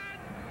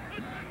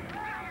Steelers.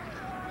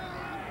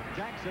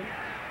 Jackson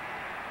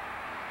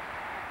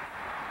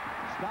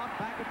stopped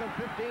back at the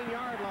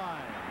 15-yard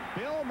line.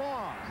 Bill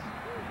Moss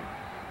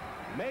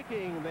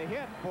making the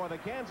hit for the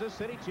Kansas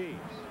City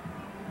Chiefs.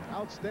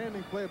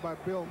 Outstanding play by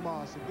Bill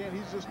Moss. Again,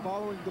 he's just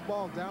following the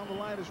ball down the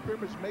line of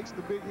scrimmage, makes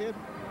the big hit,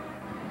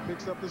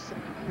 picks up the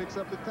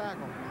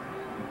tackle.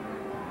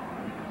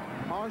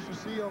 Moss, you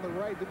see on the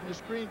right of your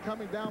screen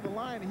coming down the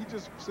line, he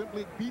just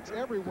simply beats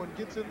everyone,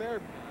 gets in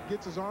there,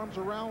 gets his arms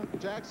around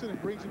Jackson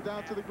and brings him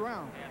down to the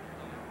ground.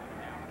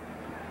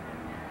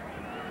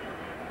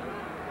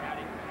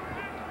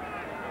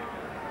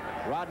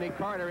 Rodney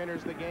Carter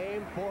enters the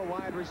game. 4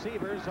 wide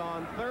receivers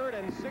on 3rd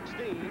and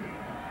 16.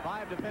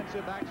 5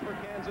 defensive backs for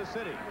Kansas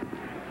City.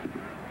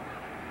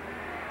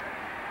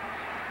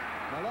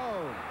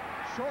 Malone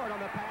short on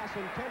the pass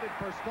intended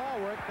for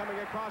Stallworth, coming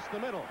across the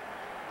middle.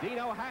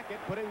 Dino Hackett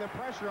putting the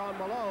pressure on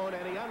Malone,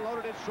 and he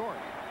unloaded it short.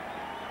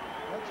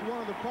 That's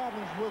one of the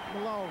problems with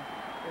Malone.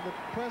 In the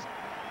press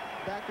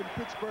back in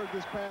Pittsburgh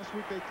this past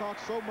week, they talked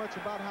so much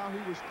about how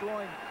he was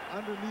throwing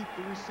underneath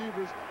the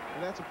receivers,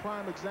 and that's a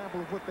prime example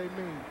of what they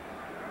mean.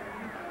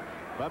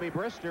 Bubby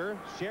Brister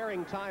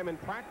sharing time in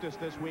practice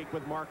this week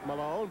with Mark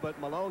Malone, but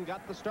Malone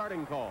got the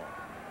starting call.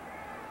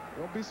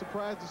 Don't be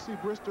surprised to see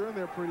Brister in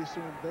there pretty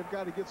soon. They've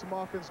got to get some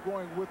offense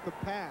going with the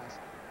pass.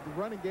 The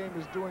running game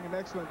is doing an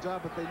excellent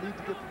job, but they need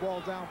to get the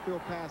ball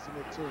downfield passing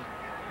it too.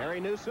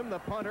 Harry Newsom, the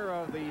punter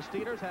of the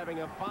Steelers,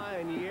 having a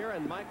fine year,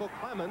 and Michael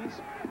Clemens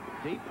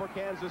deep for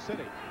Kansas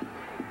City.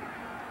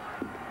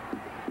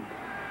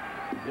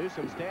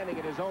 Newsom standing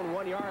at his own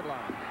 1-yard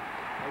line.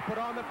 They put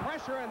on the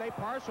pressure, and they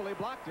partially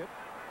blocked it.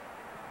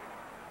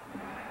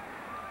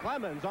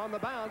 Clemens on the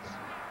bounce,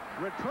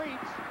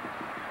 retreats,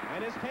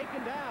 and is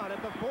taken down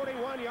at the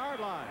 41-yard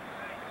line.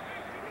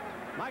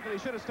 Michael, he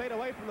should have stayed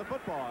away from the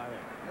football, I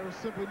think. There was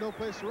simply no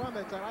place to run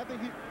that time. I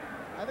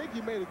think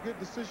he made a good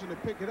decision to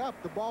pick it up.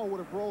 The ball would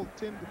have rolled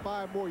 10 to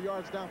 5 more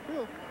yards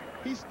downfield.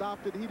 He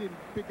stopped it. He didn't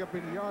pick up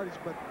any yardage,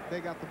 but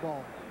they got the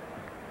ball.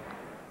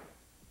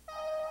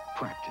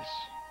 Practice.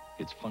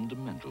 It's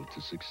fundamental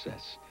to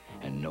success,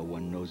 and no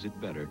one knows it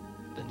better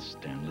than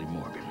Stanley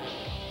Morgan.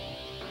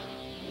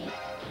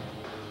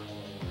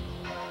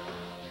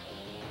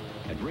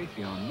 At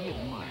Raytheon, we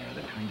admire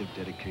the kind of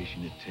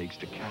dedication it takes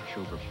to catch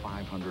over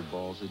 500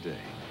 balls a day.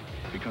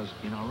 Because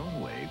in our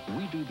own way,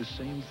 we do the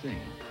same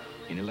thing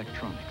in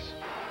electronics,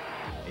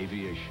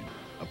 aviation,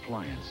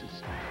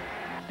 appliances,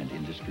 and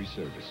industry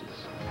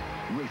services.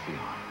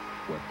 Raytheon,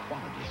 where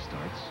quality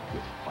starts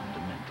with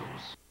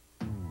fundamentals.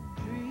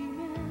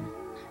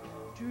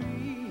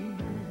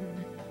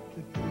 Dreaming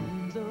the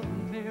dreams of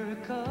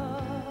America.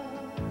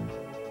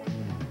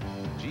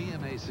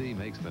 GMAC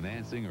makes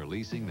financing or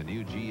leasing the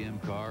new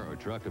GM car or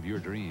truck of your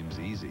dreams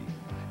easy.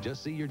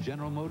 Just see your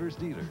General Motors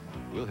dealer.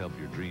 We'll help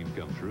your dream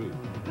come true.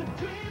 The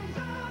dreams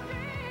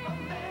of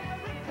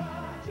America.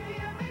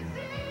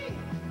 GMAC.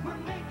 We're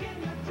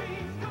making your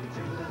dreams come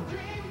true. The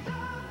dreams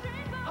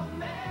of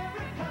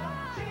America.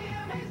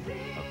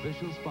 GMAC.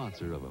 Official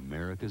sponsor of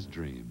America's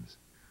Dreams.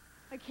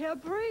 I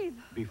can't breathe.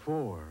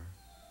 Before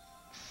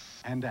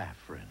and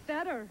Afrin.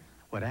 Better.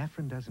 What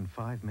Afrin does in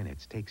 5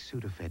 minutes takes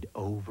Sudafed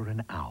over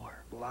an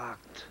hour.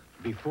 Blocked.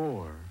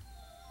 Before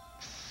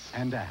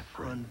and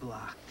Afrin.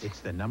 Unblocked.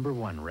 It's the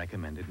 #1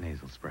 recommended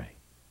nasal spray.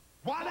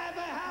 Whatever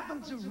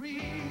happened to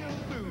real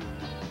food?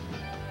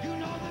 You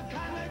know the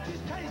kind that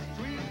just tastes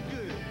real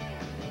good.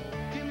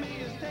 Give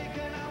me a steak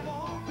and I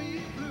won't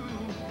be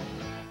blue.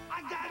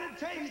 I got a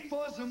taste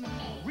for some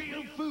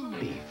real food.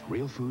 Beef,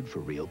 real food for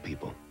real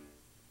people.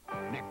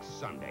 Next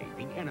Sunday,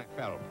 the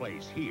NFL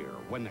plays here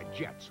when the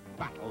Jets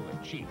battle the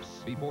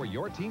Chiefs. Before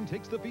your team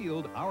takes the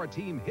field, our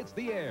team hits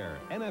the air.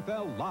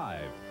 NFL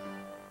Live.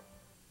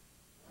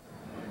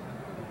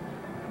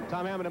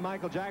 Tom Hammond and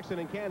Michael Jackson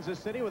in Kansas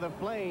City with a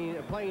plane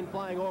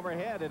flying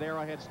overhead at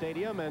Arrowhead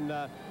Stadium,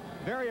 and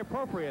very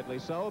appropriately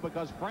so,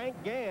 because Frank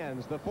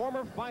Gans, the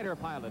former fighter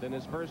pilot in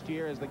his first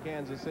year as the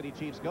Kansas City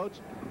Chiefs coach,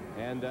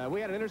 and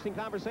we had an interesting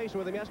conversation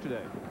with him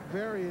yesterday.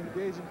 Very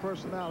engaging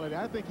personality.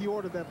 I think he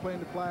ordered that plane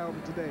to fly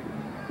over today.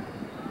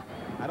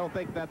 I don't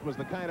think that was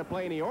the kind of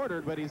plane he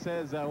ordered, but he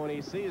says when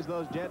he sees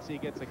those jets, he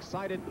gets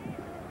excited.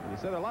 He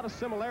said there are a lot of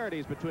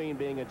similarities between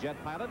being a jet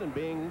pilot and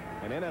being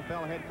an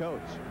NFL head coach.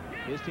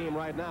 His team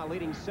right now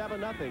leading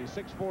 7-0,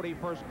 6:40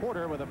 first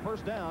quarter with a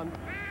first down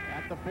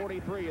at the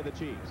 43 of the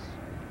Chiefs.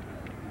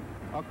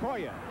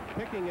 Okoye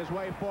picking his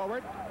way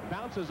forward,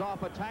 bounces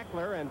off a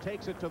tackler and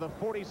takes it to the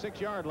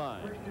 46-yard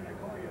line.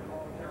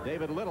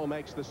 David Little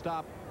makes the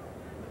stop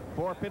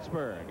for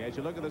Pittsburgh. As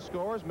you look at the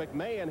scores,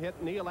 McMahon hit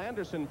Neil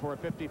Anderson for a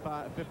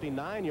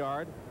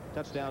 59-yard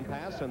touchdown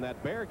pass in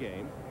that Bear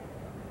game.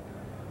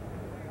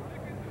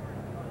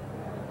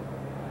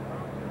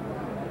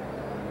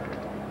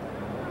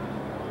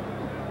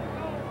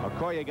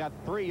 Okoye got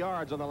 3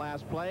 yards on the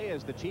last play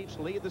as the Chiefs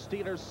lead the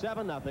Steelers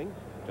 7-0.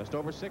 Just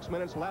over 6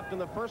 minutes left in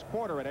the first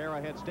quarter at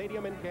Arrowhead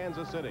Stadium in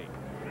Kansas City.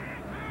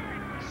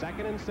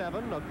 2nd and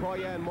 7,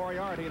 Okoye and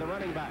Moriarty, the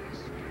running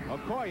backs.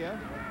 Okoye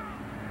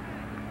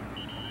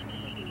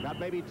got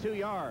maybe 2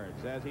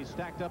 yards as he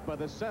stacked up by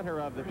the center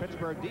of the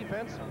Pittsburgh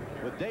defense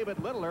with David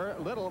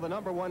Little, the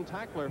 #1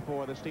 tackler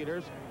for the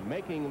Steelers,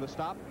 making the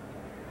stop.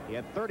 He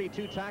had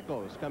 32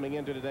 tackles coming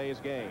into today's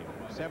game.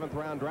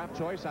 7th-round draft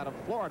choice out of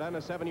Florida and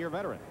a 7-year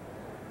veteran.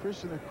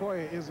 Christian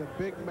Okoye is a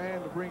big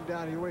man to bring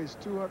down. He weighs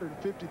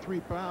 253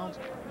 pounds,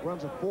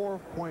 runs a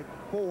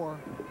 4.4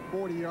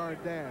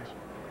 40-yard dash.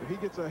 If he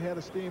gets a head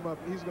of steam up,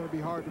 he's going to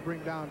be hard to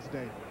bring down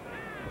today.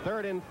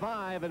 3rd and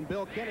 5, and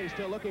Bill Kenny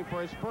still looking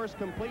for his first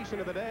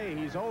completion of the day.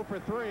 He's 0 for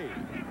 3.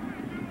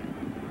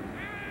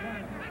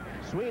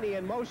 Sweeney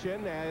in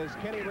motion as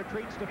Kenny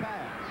retreats to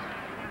pass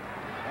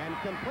and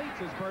completes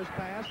his first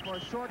pass for a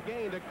short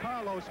gain to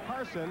Carlos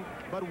Carson,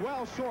 but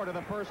well short of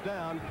the first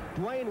down.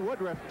 Dwayne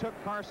Woodruff took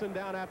Carson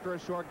down after a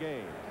short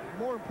gain.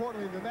 More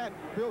importantly than that,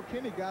 Bill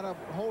Kenny got up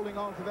holding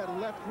on to that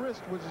left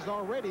wrist, which is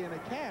already in a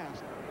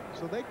cast.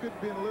 So they could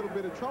be in a little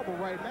bit of trouble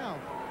right now.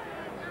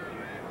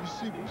 You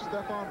see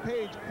Stephon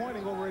Page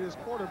pointing over at his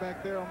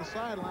quarterback there on the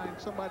sideline.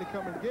 Somebody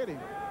come and get him.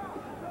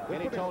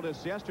 And he told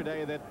us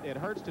yesterday that it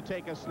hurts to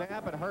take a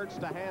snap, it hurts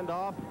to hand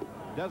off.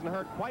 Doesn't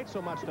hurt quite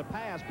so much to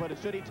pass, but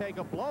should he take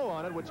a blow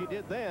on it, which he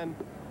did then,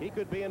 he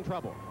could be in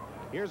trouble.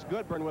 Here's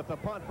Goodburn with the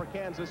punt for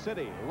Kansas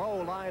City.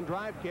 Low line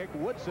drive kick.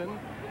 Woodson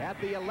at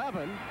the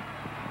 11.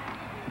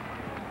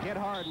 Hit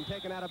hard and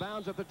taken out of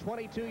bounds at the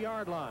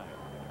 22-yard line.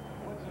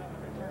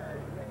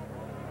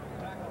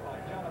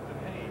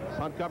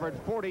 Punt covered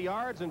 40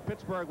 yards, and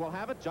Pittsburgh will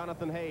have it.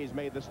 Jonathan Hayes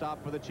made the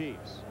stop for the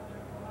Chiefs.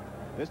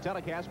 This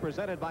telecast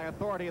presented by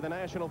authority of the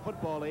National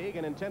Football League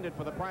and intended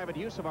for the private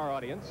use of our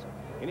audience.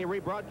 Any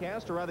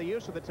rebroadcast or other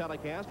use of the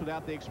telecast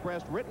without the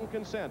expressed written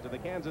consent of the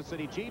Kansas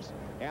City Chiefs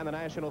and the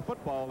National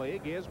Football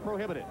League is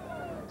prohibited.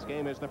 This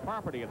game is the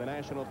property of the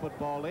National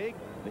Football League,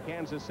 the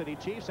Kansas City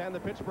Chiefs, and the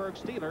Pittsburgh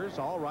Steelers,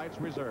 all rights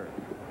reserved.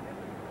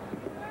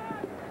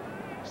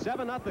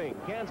 7-0,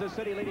 Kansas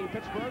City leading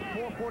Pittsburgh,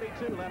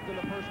 4:42 left in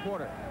the first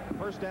quarter.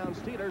 First down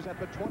Steelers at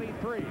the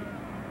 23.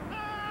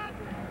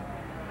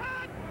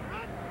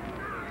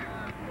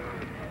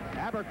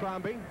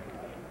 Abercrombie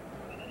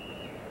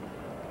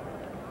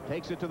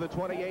takes it to the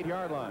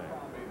 28-yard line.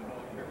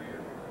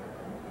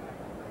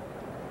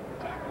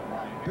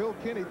 Bill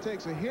Kenny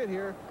takes a hit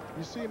here.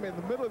 You see him in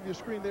the middle of your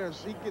screen there.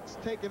 He gets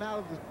taken out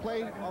of the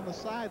play on the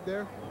side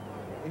there.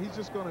 And he's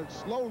just going to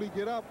slowly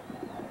get up.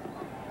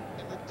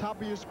 At the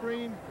top of your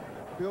screen,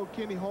 Bill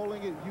Kenny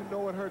holding it. You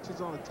know it hurts.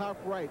 It's on the top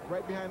right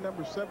behind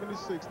number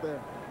 76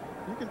 there.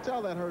 You can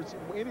tell that hurts.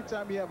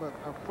 Anytime you have a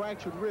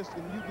fractured wrist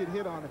and you get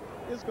hit on it,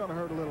 it's going to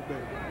hurt a little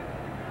bit.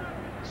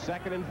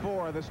 2nd and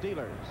 4, the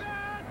Steelers.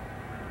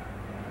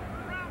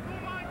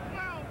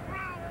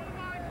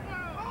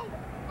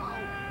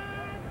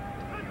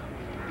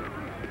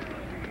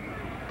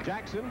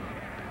 Jackson.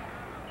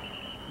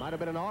 Might have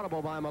been an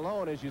audible by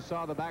Malone as you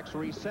saw the backs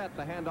reset.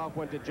 The handoff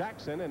went to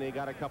Jackson, and he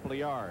got a couple of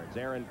yards.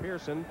 Aaron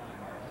Pearson,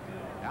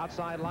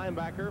 outside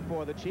linebacker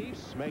for the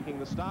Chiefs, making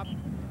the stop.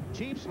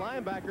 Chiefs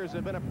linebackers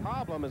have been a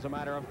problem, as a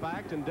matter of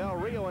fact, and Del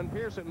Rio and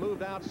Pearson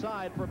moved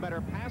outside for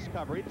better pass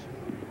coverage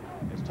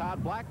as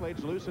Todd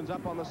Blackledge loosens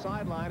up on the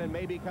sideline and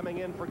may be coming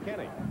in for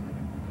Kenny.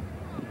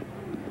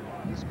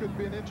 This could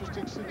be an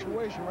interesting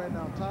situation right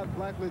now. Todd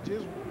Blackledge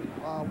is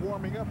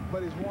warming up,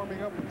 but he's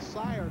warming up with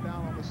Sire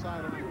down on the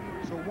sideline.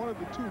 So one of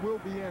the two will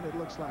be in, it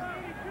looks like.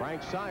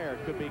 Frank Sire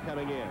could be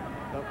coming in.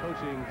 The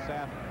coaching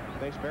staff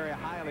thinks very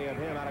highly of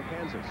him out of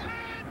Kansas.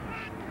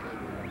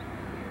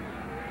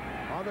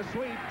 On the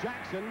sweep,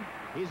 Jackson.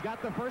 He's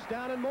got the first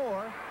down and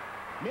more.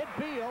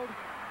 Midfield,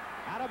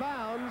 out of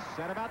bounds,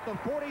 at about the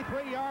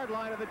 43-yard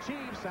line of the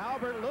Chiefs.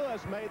 Albert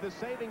Lewis made the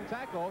saving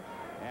tackle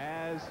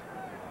as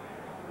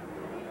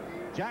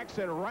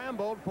Jackson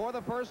rambled for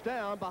the first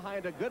down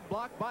behind a good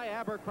block by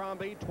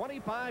Abercrombie,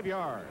 25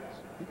 yards.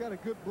 He got a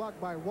good block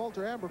by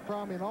Walter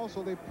Abercrombie, and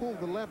also they pulled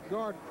the left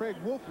guard, Craig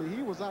Wolfley.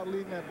 He was out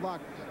leading that block,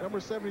 number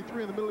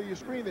 73 in the middle of your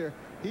screen there.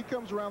 He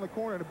comes around the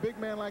corner, and a big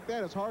man like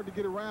that is hard to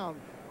get around.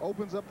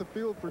 Opens up the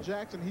field for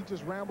Jackson. He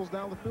just rambles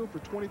down the field for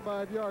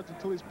 25 yards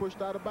until he's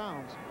pushed out of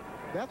bounds.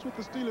 That's what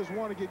the Steelers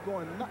want to get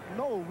going.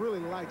 Noel really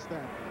likes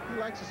that. He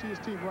likes to see his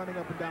team running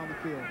up and down the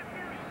field.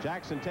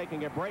 Jackson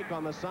taking a break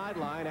on the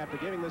sideline after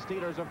giving the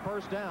Steelers a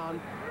first down.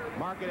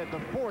 Mark it at the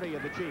 40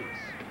 of the Chiefs.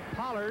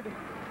 Pollard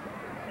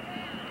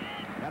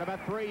got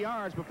about 3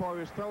 yards before he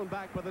was thrown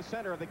back by the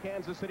center of the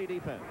Kansas City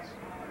defense.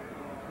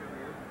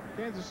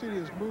 Kansas City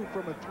has moved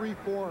from a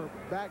 3-4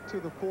 back to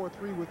the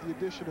 4-3 with the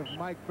addition of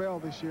Mike Bell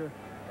this year,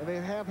 and they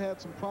have had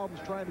some problems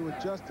trying to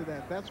adjust to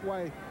that. That's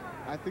why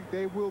I think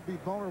they will be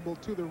vulnerable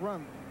to the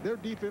run. Their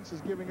defense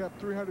is giving up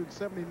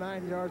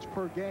 379 yards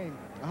per game,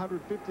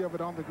 150 of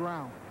it on the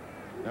ground.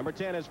 Number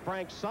 10 is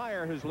Frank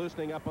Sire, who's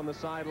loosening up on the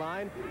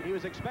sideline. He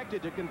was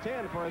expected to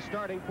contend for a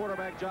starting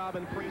quarterback job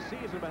in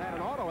preseason, but had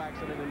an auto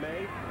accident in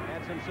May,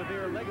 had some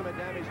severe ligament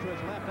damage to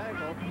his left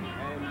ankle,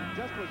 and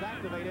just was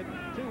activated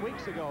 2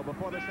 weeks ago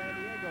before the San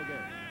Diego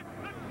game.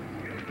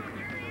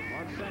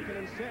 On 2nd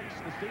and 6,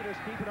 the Steelers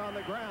keep it on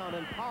the ground,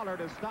 and Pollard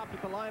is stopped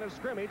at the line of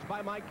scrimmage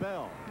by Mike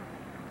Bell.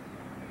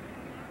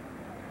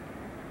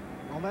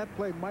 On that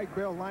play, Mike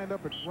Bell lined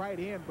up at right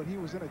end, but he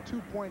was in a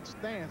 2-point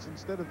stance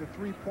instead of the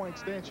 3-point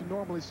stance you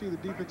normally see the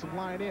defensive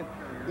line in.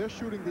 They're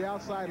shooting the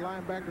outside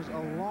linebackers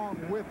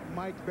along with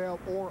Mike Bell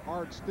or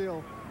Art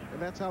Still,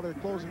 and that's how they're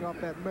closing off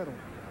that middle.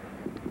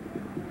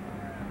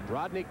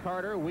 Rodney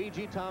Carter,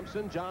 Weegee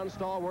Thompson, John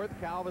Stallworth,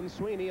 Calvin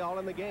Sweeney all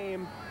in the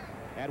game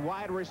at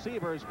wide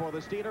receivers for the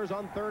Steelers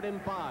on 3rd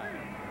and 5.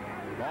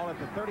 Ball at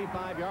the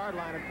 35-yard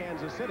line of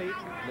Kansas City.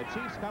 The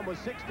Chiefs come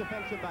with 6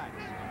 defensive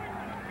backs.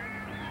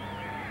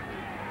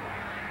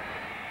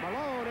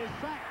 Malone is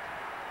sacked.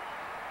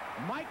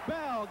 Mike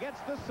Bell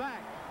gets the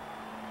sack.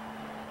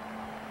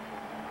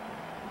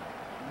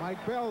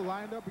 Mike Bell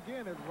lined up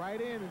again at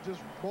right end and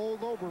just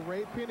bowled over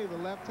Ray Penny, the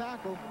left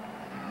tackle.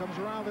 Comes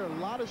around there. A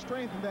lot of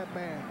strength in that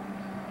man.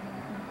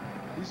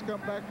 He's come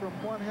back from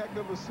one heck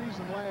of a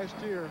season last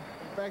year.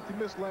 In fact, he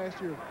missed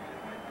last year.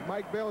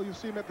 Mike Bell, you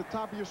see him at the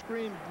top of your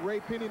screen.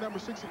 Ray Penny, number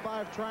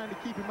 65, trying to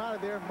keep him out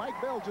of there. Mike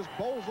Bell just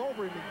bowls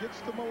over him and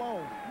gets to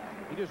Malone.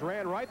 He just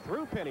ran right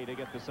through Penny to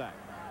get the sack.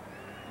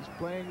 He's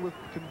playing with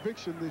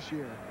conviction this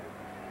year.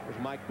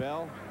 There's Mike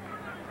Bell.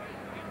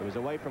 He was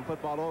away from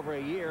football over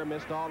a year,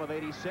 missed all of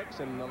 86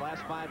 and the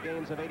last 5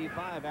 games of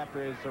 85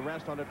 after his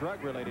arrest on a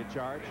drug-related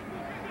charge.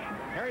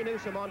 Harry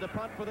Newsom on to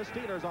punt for the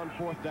Steelers on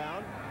 4th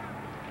down.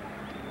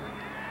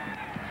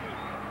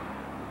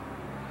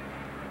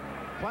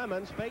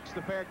 Clemens fakes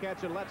the fair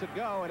catch and lets it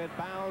go, and it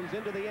bounds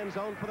into the end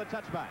zone for the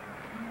touchback.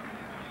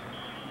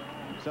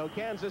 So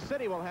Kansas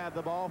City will have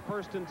the ball,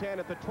 1st and 10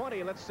 at the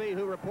 20. Let's see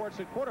who reports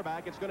at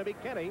quarterback. It's going to be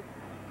Kenny.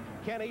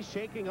 Kenny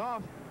shaking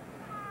off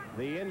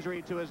the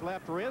injury to his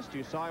left wrist.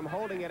 You saw him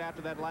holding it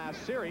after that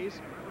last series.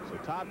 So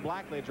Todd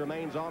Blackledge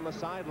remains on the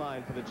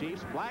sideline for the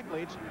Chiefs.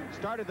 Blackledge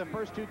started the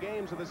first 2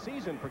 games of the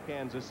season for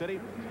Kansas City,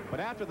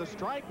 but after the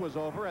strike was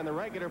over and the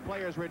regular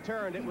players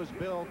returned, it was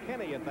Bill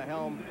Kenny at the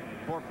helm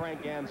for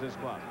Frank Ganz's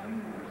club.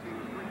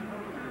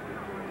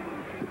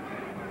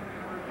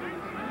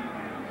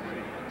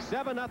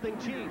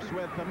 7-0 Chiefs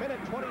with a minute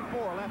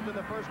 24 left in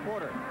the first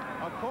quarter.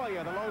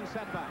 Okoye, the lone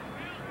setback.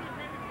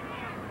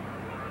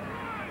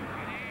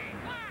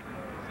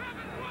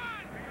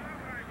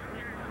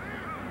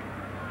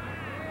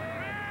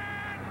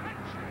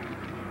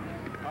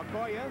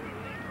 Okoye,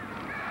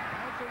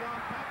 bouncing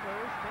off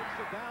tacklers, takes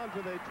it down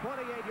to the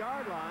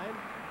 28-yard line.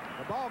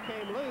 The ball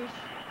came loose,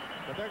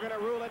 but they're going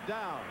to rule it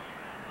down.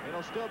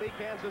 It'll still be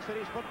Kansas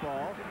City's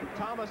football.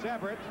 Thomas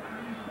Everett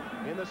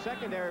in the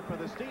secondary for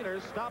the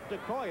Steelers stopped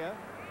Okoye.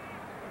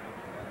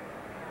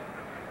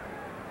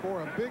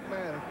 For a big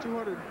man of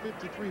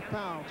 253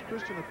 pounds,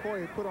 Christian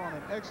Okoye put on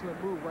an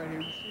excellent move right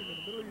here. You see him in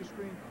the middle of your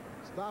screen,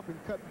 stop and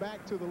cut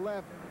back to the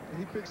left, and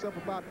he picks up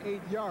about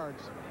 8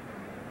 yards.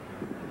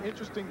 An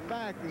interesting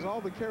fact is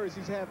all the carries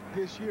he's had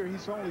this year,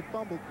 he's only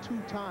fumbled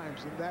 2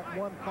 times, and that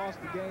one cost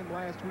the game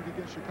last week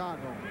against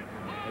Chicago.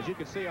 As you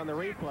can see on the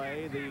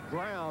replay, the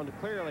ground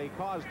clearly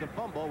caused the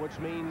fumble, which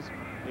means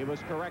it was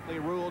correctly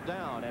ruled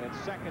down, and it's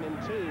 2nd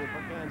and 2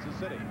 for Kansas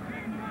City.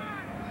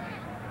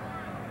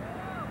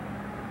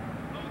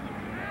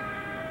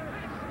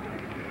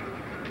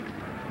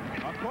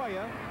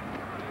 Okoye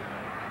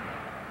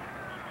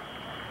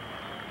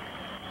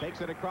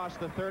takes it across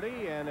the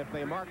 30, and if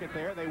they mark it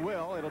there, they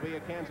will. It'll be a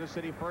Kansas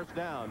City first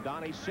down.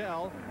 Donnie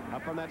Shell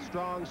up from that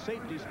strong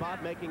safety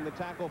spot making the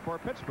tackle for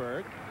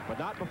Pittsburgh, but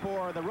not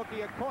before the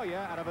rookie Okoye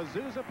out of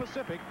Azusa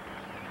Pacific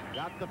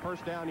got the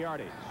first down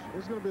yardage.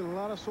 There's going to be a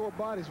lot of sore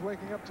bodies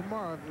waking up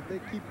tomorrow if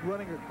they keep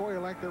running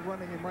Okoye like they're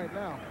running him right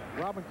now.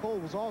 Robin Cole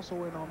was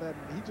also in on that,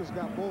 and he just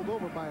got bowled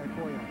over by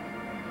Okoye.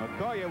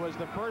 Okoye was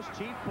the first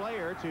Chief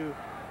player to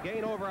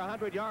gain over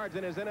 100 yards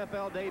in his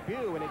NFL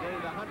debut, and he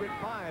gained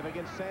 105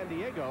 against San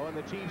Diego, and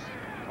the Chiefs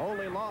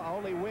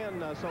only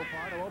win so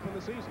far to open the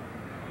season.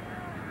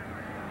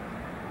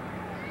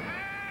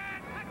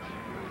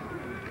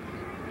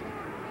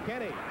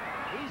 Kenny,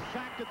 he's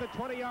sacked at the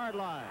 20-yard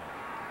line.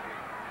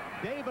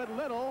 David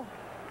Little,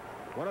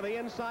 one of the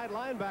inside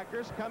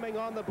linebackers, coming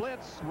on the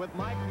blitz with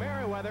Mike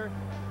Merriweather,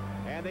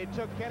 and they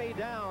took Kenny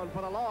down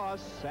for the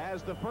loss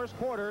as the first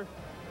quarter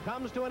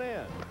comes to an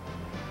end.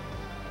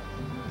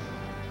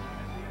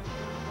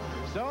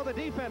 So the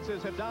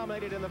defenses have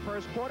dominated in the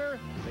first quarter.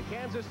 The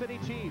Kansas City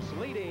Chiefs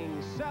leading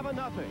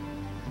 7-0.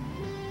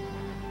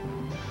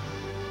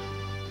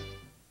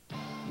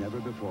 Never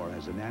before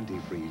has an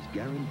antifreeze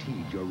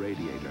guaranteed your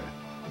radiator.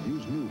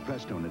 Use new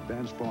Prestone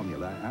Advanced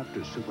Formula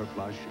after Super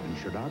Flush, and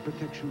should our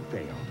protection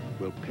fail,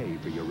 we'll pay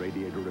for your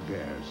radiator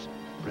repairs.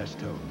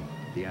 Prestone,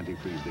 the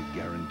antifreeze that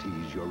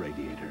guarantees your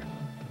radiator.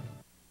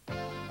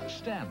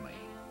 Stanley,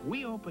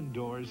 we open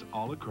doors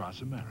all across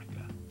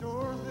America.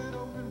 Doors that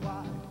open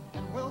wide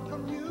and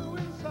welcome you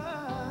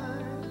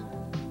inside.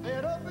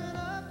 That open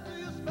up to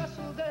your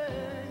special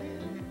day.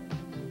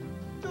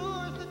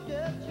 Doors that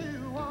get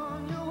you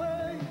on your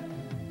way.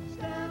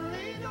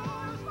 Stanley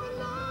doors for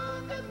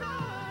London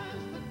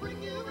nights that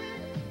bring you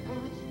in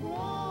when it's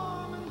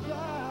warm and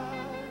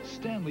dry.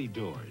 Stanley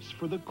doors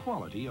for the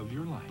quality of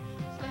your life.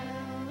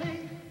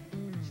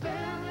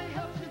 Stanley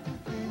helps you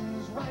do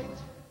things right.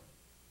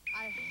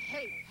 I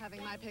hate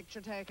having my picture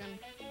taken.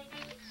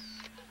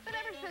 But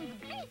ever since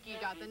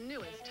Binky got the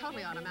newest,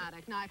 totally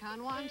automatic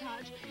Nikon One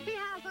Touch, he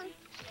hasn't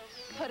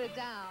put it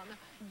down.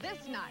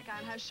 This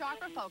Nikon has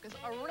sharper focus,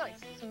 a really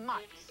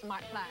smart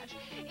flash,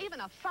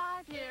 even a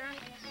 5-year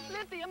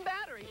lithium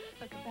battery.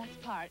 But the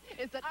best part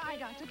is that I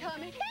got to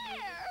come here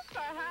for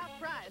half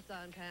price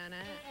on Pan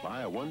Am.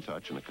 Buy a One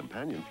Touch and a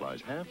companion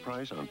flies half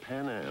price on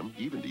Pan Am,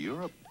 even to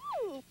Europe.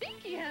 Ooh,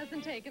 Binky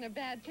hasn't taken a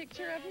bad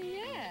picture of me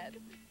yet.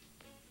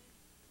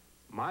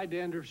 My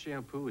dandruff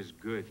shampoo is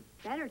good.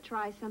 Better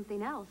try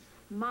something else.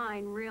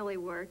 Mine really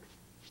works.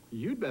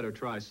 You'd better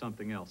try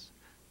something else,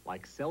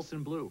 like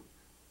Selsun Blue.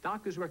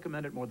 Doctors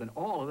recommend it more than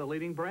all of the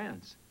leading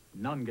brands.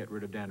 None get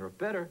rid of dandruff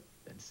better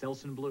than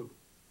Selsun Blue.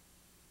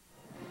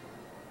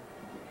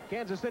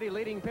 Kansas City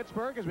leading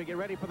Pittsburgh as we get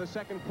ready for the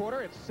second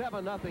quarter. It's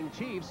 7-0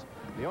 Chiefs.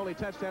 The only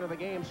touchdown of the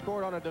game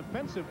scored on a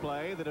defensive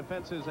play. The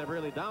defenses have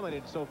really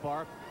dominated so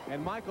far.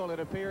 And Michael, it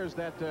appears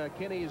that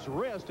Kenny's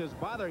wrist is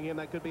bothering him.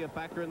 That could be a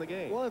factor in the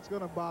game. Well, it's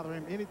going to bother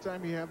him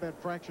anytime you have that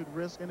fractured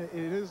wrist, and it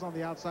is on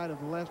the outside of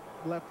the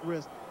left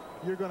wrist.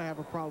 You're going to have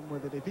a problem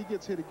with it. If he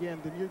gets hit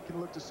again, then you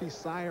can look to see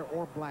Sire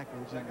or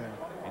Blackledge in there.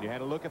 And you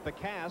had a look at the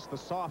cast, the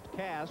soft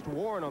cast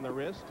worn on the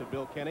wrist of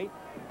Bill Kenny,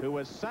 who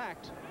was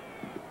sacked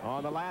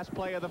on the last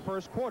play of the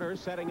first quarter,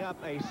 setting up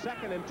a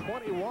 2nd and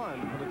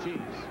 21 for the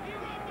Chiefs.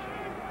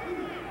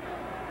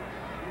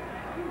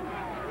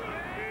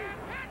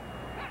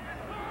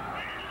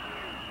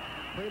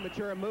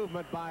 Premature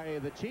movement by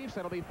the Chiefs.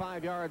 That'll be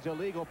 5 yards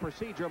illegal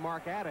procedure.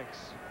 Mark Addix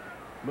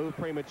moved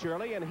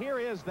prematurely. And here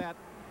is that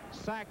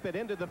sack that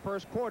ended the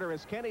first quarter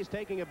as Kenny's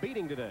taking a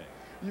beating today.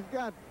 You've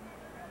got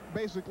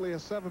basically a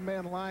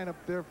 7-man line up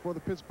there for the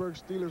Pittsburgh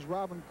Steelers.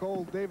 Robin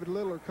Cole, David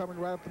Little are coming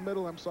right up the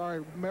middle. I'm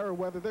sorry,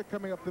 Merriweather, they're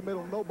coming up the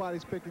middle.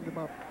 Nobody's picking them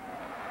up.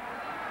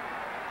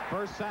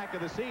 First sack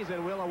of the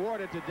season. We'll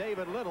award it to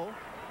David Little.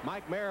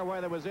 Mike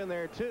Merriweather was in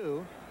there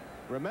too.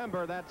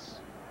 Remember, that's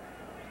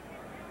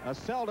a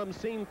seldom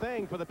seen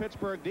thing for the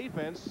Pittsburgh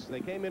defense.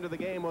 They came into the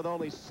game with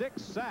only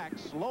 6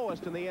 sacks,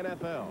 lowest in the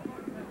NFL.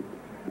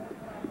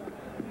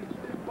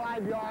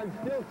 5 yards,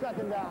 still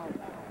 2nd down.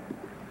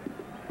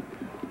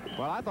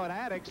 Well, I thought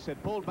Addix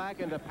had pulled back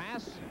into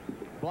pass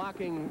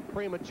blocking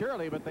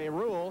prematurely, but they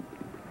rule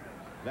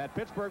that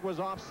Pittsburgh was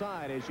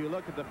offside. As you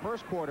look at the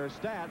first quarter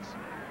stats,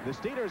 the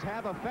Steelers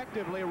have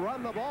effectively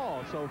run the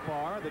ball so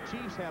far. The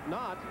Chiefs have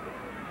not.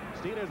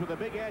 Steelers with a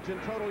big edge in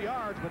total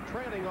yards, but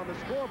trailing on the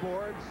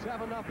scoreboard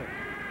 7-0.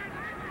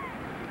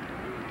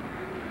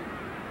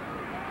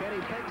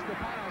 Kenny fakes the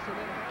pass and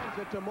then hands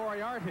it to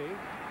Moriarty.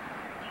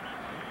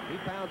 He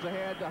pounds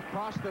ahead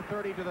across the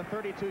 30 to the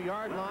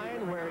 32-yard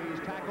line where he's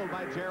tackled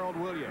by Gerald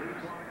Williams.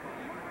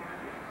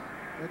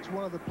 That's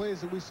one of the plays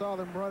that we saw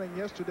them running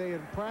yesterday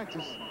in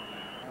practice.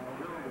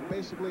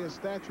 Basically a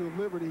Statue of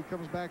Liberty. He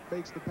comes back,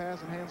 fakes the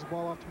pass, and hands the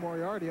ball off to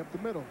Moriarty up the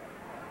middle.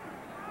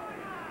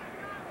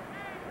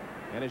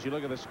 And as you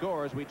look at the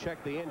scores, we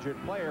check the injured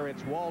player.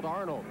 It's Walt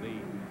Arnold,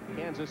 the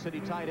Kansas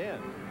City tight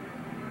end.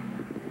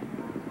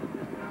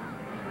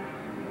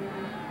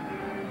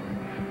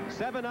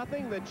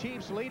 7-0, the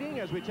Chiefs leading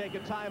as we take a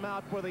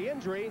timeout for the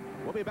injury.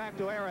 We'll be back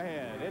to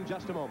Arrowhead in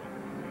just a moment.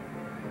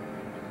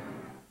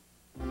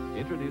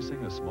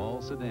 Introducing a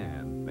small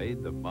sedan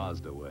made the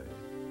Mazda way.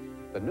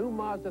 The new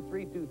Mazda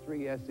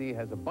 323 SE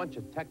has a bunch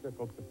of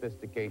technical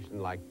sophistication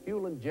like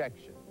fuel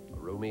injection, a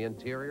roomy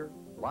interior,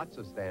 lots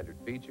of standard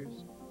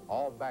features,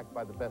 all backed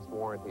by the best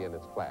warranty in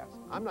its class.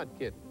 I'm not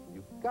kidding.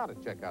 You've got to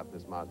check out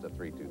this Mazda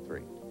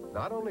 323.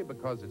 Not only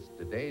because it's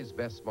today's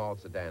best small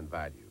sedan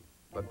value,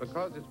 but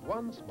because it's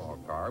one small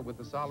car with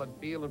the solid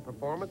feel and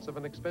performance of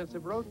an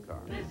expensive road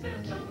car. This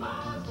is the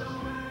Mazda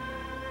way.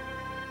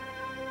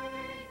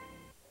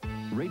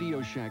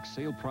 Radio Shack's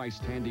sale price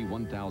Tandy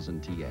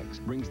 1000 TX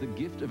brings the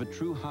gift of a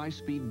true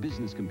high-speed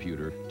business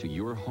computer to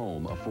your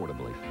home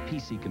affordably.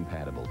 PC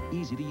compatible,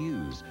 easy to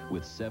use,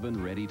 with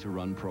 7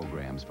 ready-to-run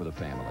programs for the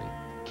family.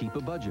 Keep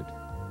a budget,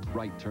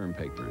 write term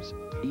papers,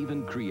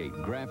 even create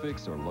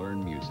graphics or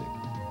learn music.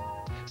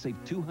 Save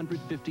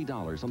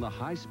 $250 on the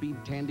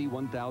high-speed Tandy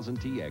 1000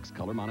 TX,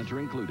 color monitor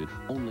included,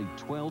 only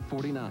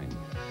 $1249.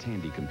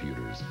 Tandy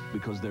Computers,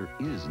 because there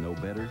is no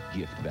better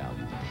gift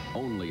value.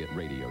 Only at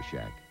Radio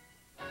Shack.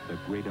 The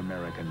Great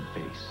American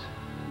Face.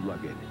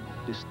 Rugged,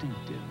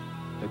 distinctive.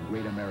 The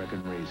Great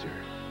American Razor.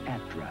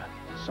 Atra.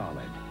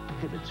 Solid.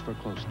 Pivots for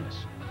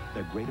closeness.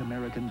 The Great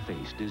American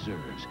Face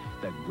deserves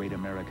the Great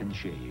American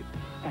Shave.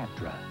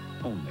 Atra.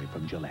 Only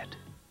from Gillette.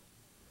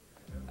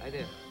 Hi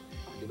there.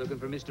 You looking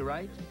for Mr.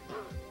 Wright?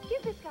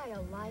 Give this guy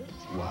a light.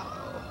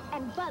 Wow.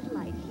 And Bud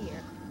Light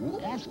here.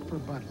 Ask for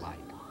Bud Light,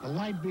 the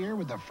light beer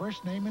with the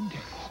first name and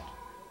taste.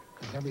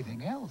 Because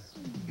everything else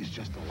is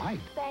just a light.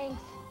 Thanks.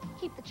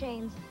 Keep the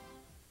change.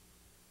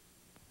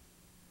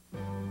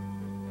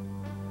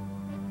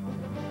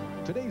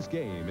 Today's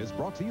game is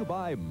brought to you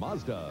by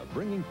Mazda,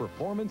 bringing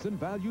performance and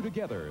value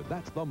together.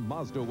 That's the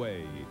Mazda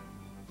way.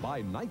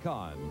 By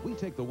Nikon, we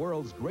take the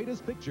world's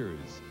greatest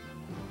pictures.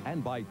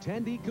 And by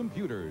Tandy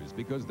Computers,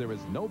 because there is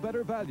no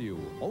better value,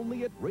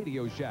 only at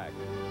Radio Shack.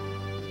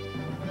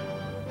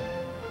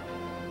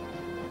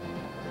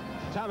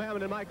 Tom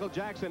Hammond and Michael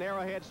Jackson,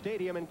 Arrowhead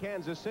Stadium in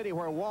Kansas City,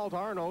 where Walt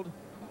Arnold,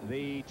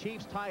 the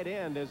Chiefs tight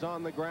end, is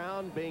on the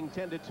ground being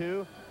tended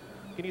to.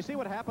 Can you see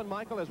what happened,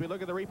 Michael, as we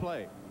look at the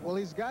replay? Well,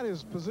 he's got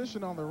his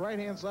position on the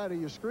right-hand side of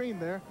your screen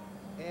there.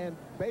 And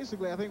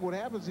basically, I think what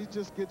happens, he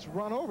just gets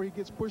run over. He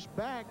gets pushed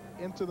back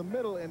into the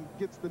middle and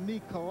gets the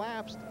knee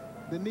collapsed,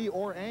 the knee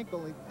or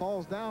ankle. He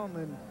falls down,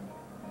 and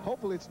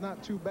hopefully it's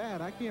not too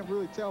bad. I can't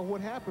really tell what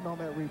happened on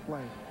that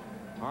replay.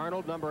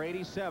 Arnold, number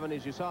 87,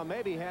 as you saw,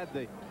 maybe had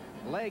the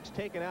legs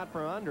taken out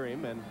from under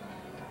him and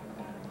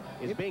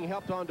is being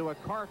helped onto a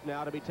cart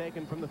now to be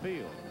taken from the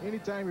field.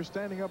 Anytime you're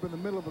standing up in the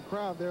middle of a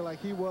crowd there like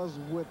he was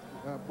with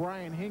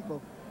Brian Hinkle,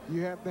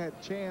 you have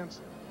that chance,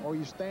 or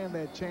you stand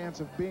that chance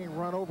of being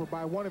run over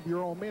by one of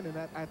your own men, and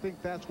I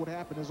think that's what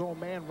happened. His own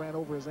man ran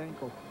over his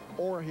ankle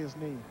or his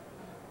knee.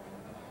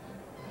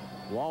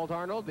 Walt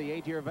Arnold, the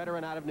 8-year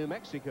veteran out of New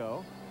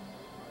Mexico.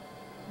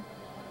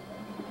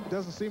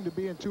 Doesn't seem to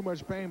be in too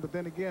much pain, but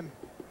then again,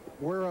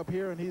 we're up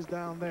here and he's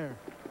down there.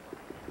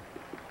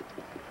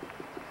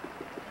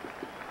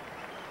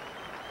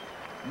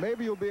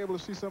 Maybe you'll be able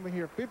to see something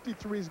here.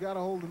 53's got a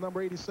hold of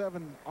number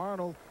 87,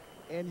 Arnold,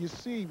 and you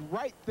see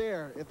right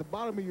there at the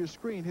bottom of your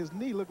screen, his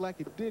knee looked like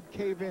it did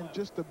cave in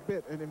just a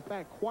bit, and in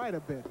fact, quite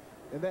a bit.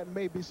 And that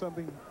may be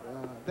something,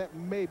 that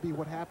may be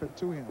what happened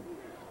to him.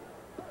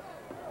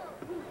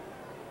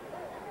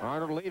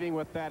 Arnold leaving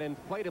with that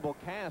inflatable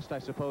cast, I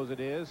suppose it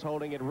is,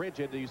 holding it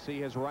rigid. You see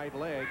his right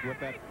leg with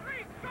that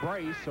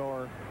brace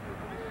or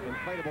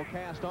inflatable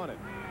cast on it.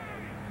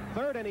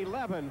 3rd and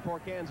 11 for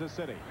Kansas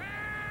City.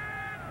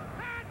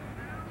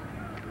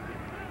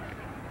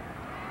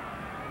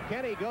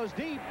 Kenny goes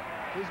deep.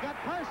 He's got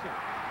Carson.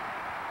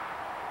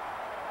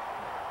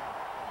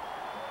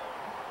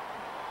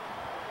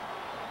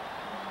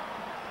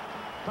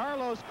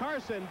 Carlos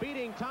Carson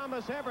beating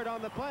Thomas Everett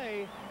on the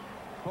play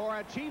for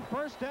a Chief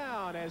first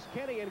down as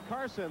Kenny and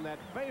Carson, that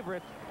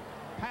favorite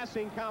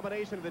passing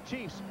combination of the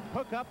Chiefs,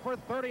 hook up for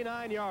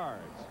 39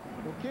 yards.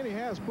 Well, Kenny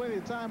has plenty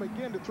of time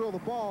again to throw the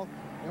ball.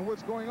 And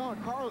what's going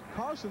on,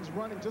 Carson's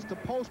running just a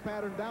post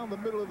pattern down the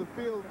middle of the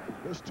field.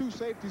 There's 2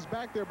 safeties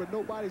back there, but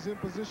nobody's in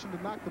position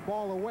to knock the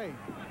ball away.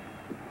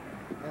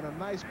 And a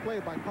nice play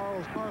by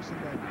Carlos Carson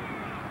there.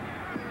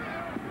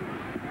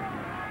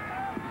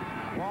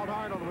 Walt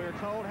Arnold, we're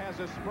told, has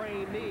a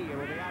sprained knee and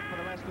will be out for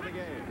the rest of the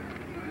game.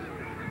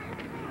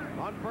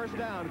 On first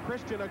down,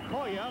 Christian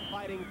Okoye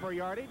fighting for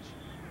yardage.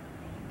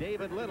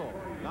 David Little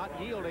not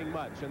yielding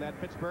much in that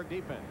Pittsburgh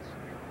defense.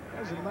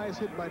 That was a nice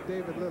hit by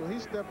David Little. He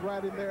stepped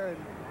right in there and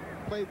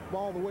played the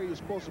ball the way you're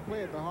supposed to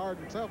play it, the hard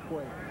and tough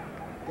way.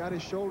 Got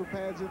his shoulder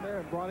pads in there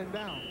and brought him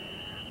down.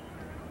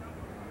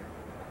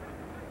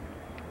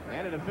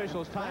 And an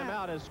official's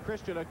timeout as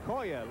Christian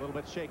Okoye a little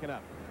bit shaken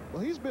up.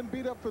 Well, he's been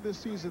beat up for this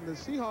season. The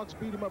Seahawks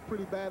beat him up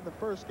pretty bad in the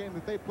first game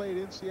that they played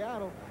in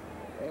Seattle.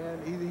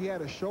 And he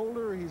had a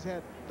shoulder, he's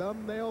had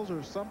thumbnails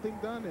or something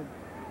done, and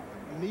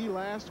knee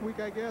last week,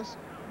 I guess.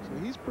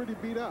 So he's pretty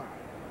beat up.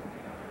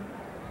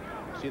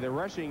 See the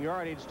rushing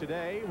yardage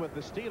today with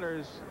the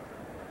Steelers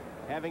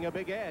having a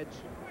big edge.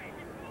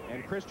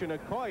 And Christian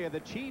Okoye, the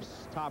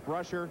Chiefs' top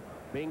rusher,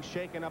 being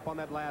shaken up on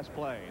that last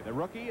play. The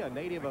rookie, a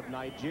native of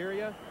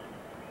Nigeria,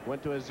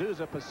 went to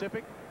Azusa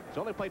Pacific. He's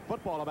only played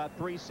football about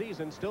 3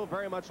 seasons, still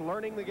very much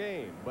learning the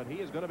game, but he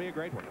is going to be a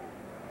great one.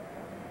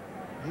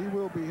 He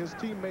will be. His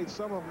teammates,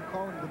 some of them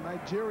call him the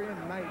Nigerian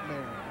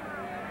Nightmare.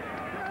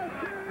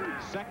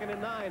 2nd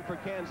and 9 for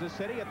Kansas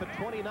City at the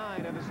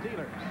 29 of the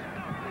Steelers.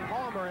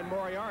 Palmer and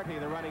Moriarty,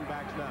 the running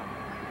backs now.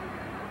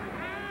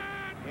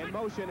 In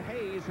motion,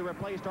 Hayes, who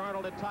replaced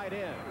Arnold at tight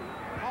end.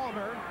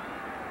 Palmer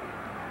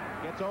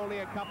gets only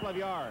a couple of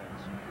yards.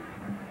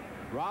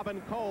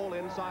 Robin Cole,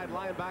 inside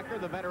linebacker,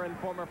 the veteran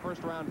former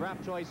first-round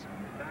draft choice,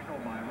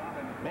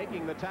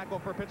 making the tackle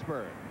for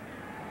Pittsburgh.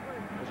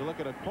 There's a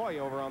look at Okoye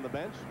over on the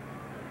bench.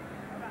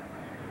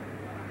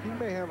 He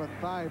may have a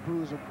thigh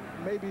bruise, or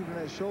maybe even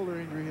that shoulder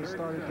injury has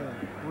started to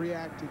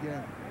react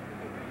again.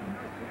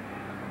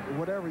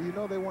 Whatever, you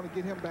know they want to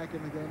get him back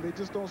in the game. They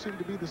just don't seem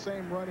to be the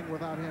same running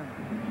without him.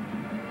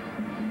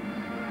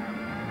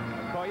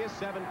 Okoye,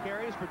 7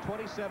 carries for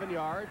 27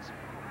 yards.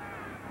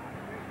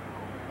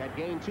 Had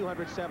gained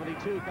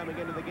 272 coming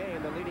into the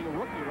game, the leading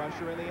rookie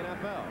rusher in the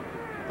NFL.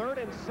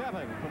 3rd and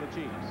 7 for the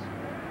Chiefs.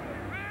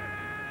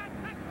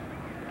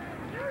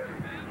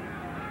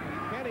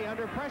 Kenny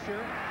under pressure,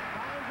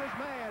 finds his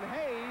man,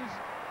 Hayes,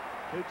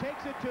 who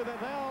takes it to the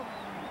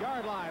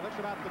 12-yard line. Looks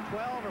about the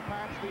 12 or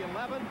perhaps the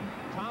 11.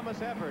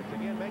 Thomas Everett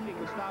again making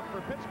the stop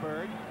for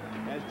Pittsburgh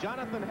as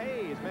Jonathan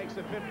Hayes makes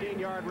a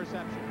 15-yard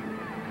reception.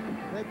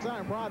 That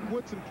time, Rod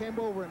Woodson came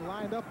over and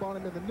lined up on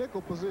him in the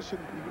nickel position.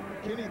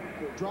 Kenny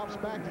drops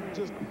back and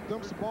just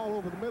dumps the ball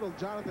over the middle.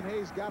 Jonathan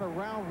Hayes got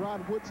around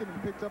Rod Woodson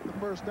and picked up the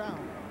first down.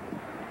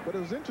 But it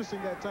was interesting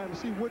that time to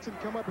see Woodson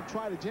come up and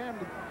try to jam.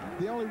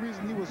 The only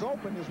reason he was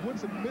open is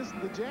Woodson missed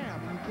the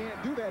jam. You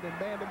can't do that in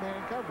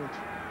man-to-man coverage.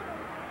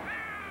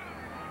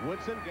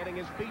 Woodson getting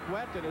his feet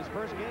wet in his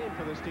first game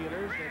for the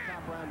Steelers, their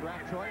top-round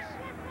draft choice.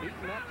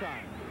 Beaten that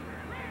time.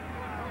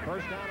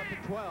 First down at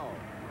the 12.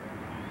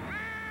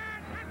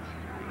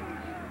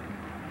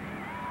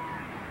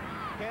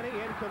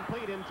 Kenny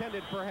incomplete,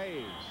 intended for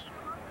Hayes.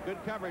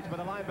 Good coverage by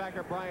the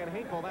linebacker Brian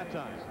Hinkle that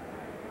time.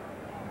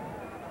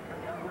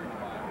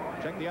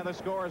 Check the other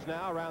scores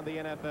now around the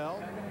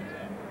NFL.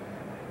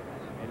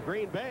 In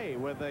Green Bay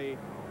with a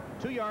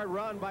 2-yard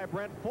run by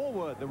Brent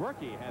Fullwood. The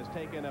rookie has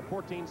taken a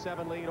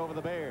 14-7 lead over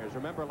the Bears.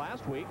 Remember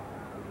last week,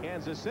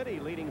 Kansas City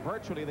leading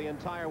virtually the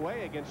entire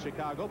way against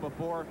Chicago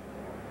before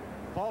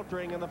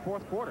faltering in the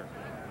 4th quarter.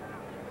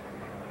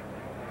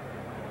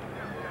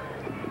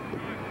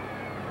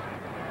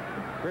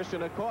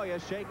 Christian Okoye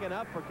shaken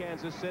up for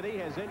Kansas City,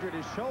 has injured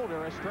his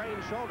shoulder, a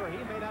strained shoulder.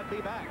 He may not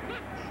be back.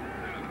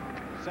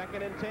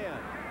 2nd and 10.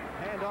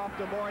 Hand off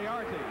to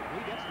Moriarty.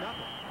 He gets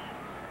nothing.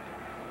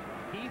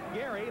 Keith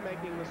Gary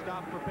making the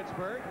stop for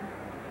Pittsburgh.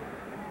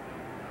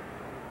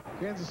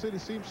 Kansas City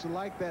seems to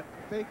like that,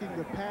 faking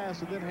the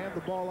pass and then hand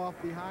the ball off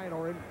behind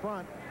or in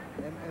front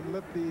and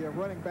let the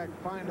running back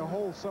find a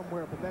hole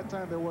somewhere. But that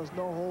time there was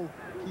no hole.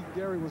 Keith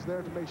Gary was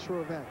there to make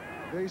sure of that.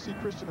 There you see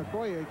Christian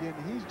Okoye again.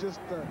 He's just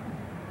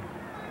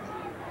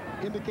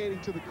indicating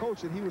to the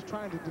coach that he was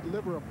trying to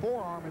deliver a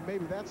forearm, and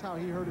maybe that's how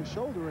he hurt his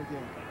shoulder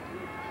again.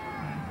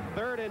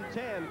 3rd and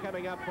 10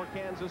 coming up for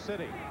Kansas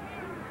City.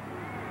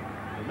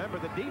 Remember,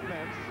 the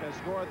defense has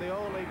scored the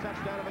only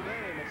touchdown of the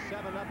game. It's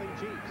 7-0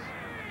 Chiefs.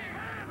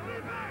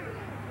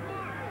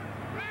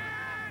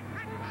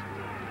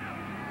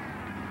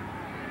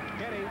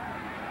 Kenny,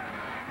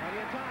 plenty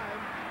of time.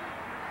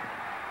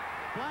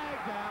 Flag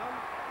down.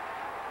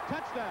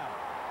 Touchdown.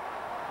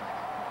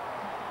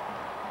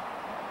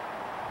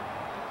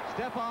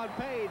 Stephon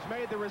Page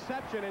made the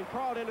reception and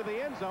crawled into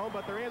the end zone,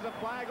 but there is a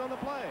flag on the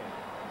play.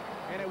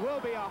 And it will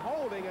be a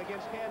holding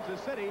against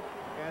Kansas City,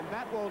 and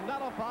that will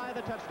nullify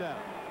the touchdown.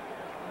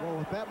 Well,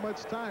 with that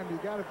much time, you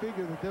got to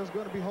figure that there's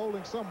going to be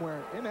holding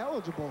somewhere.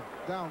 Ineligible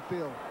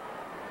downfield.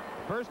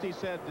 First he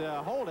said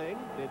holding,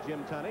 did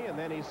Jim Tunney, and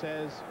then he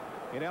says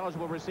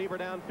ineligible receiver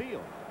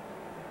downfield.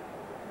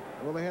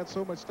 Well, they had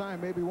so much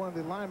time. Maybe one of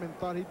the linemen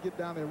thought he'd get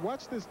down there.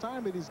 Watch this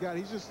time that he's got.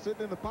 He's just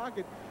sitting in the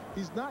pocket.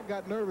 He's not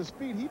got nervous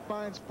feet. He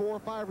finds 4 or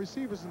 5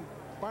 receivers and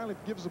finally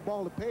gives the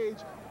ball to Page,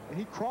 and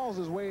he crawls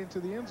his way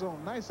into the end zone.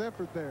 Nice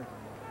effort there.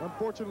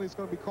 Unfortunately, it's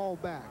going to be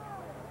called back.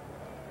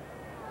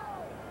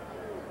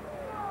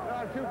 There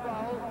are 2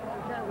 fouls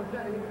in Kansas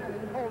City.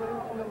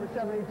 Holding number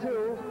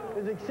 72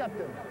 is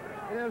accepted.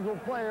 An eligible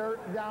player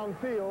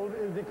downfield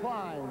is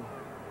declined.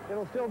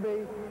 It'll still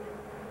be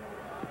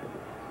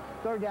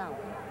 3rd down.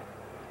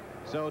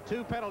 So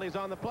 2 penalties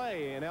on the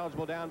play,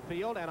 ineligible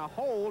downfield, and a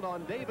hold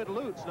on David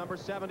Lutz, number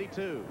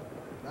 72.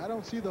 I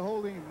don't see the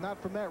holding,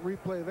 not from that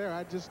replay there.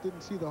 I just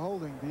didn't see the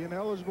holding. The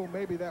ineligible,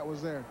 maybe that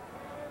was there.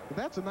 But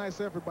that's a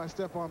nice effort by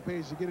Stephon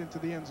Page to get into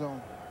the end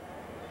zone.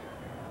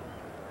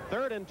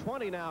 3rd and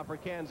 20 now for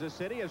Kansas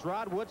City as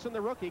Rod Woodson,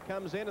 the rookie,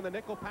 comes in the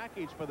nickel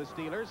package for the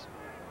Steelers.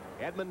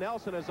 Edmund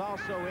Nelson is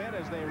also in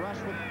as they rush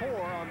with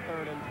 4 on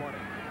 3rd and 20.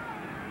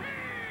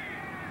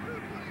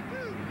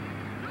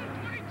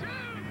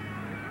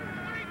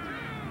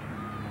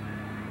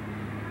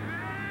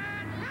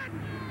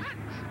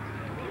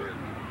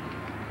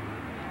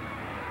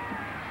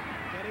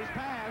 Kenny's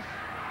pass.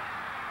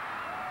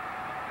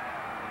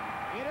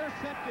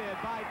 Intercepted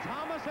by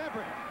Thomas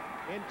Everett.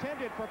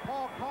 Intended for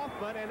Paul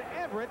Kaufman, and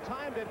Everett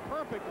timed it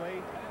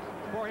perfectly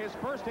for his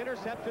first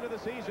interception of the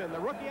season. The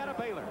rookie out of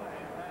Baylor.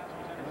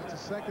 That's a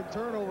second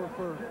turnover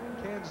for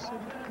Kansas City.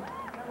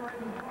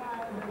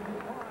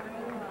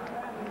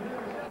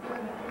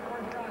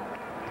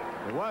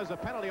 There was a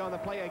penalty on the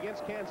play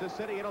against Kansas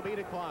City. It'll be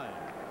declined.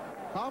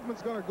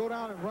 Kaufman's going to go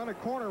down and run a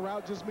corner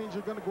route. Just means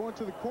you're going to go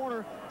into the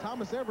corner.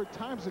 Thomas Everett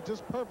times it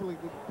just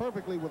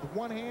perfectly with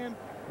one hand,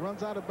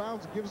 runs out of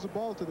bounds, and gives the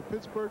ball to the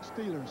Pittsburgh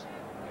Steelers.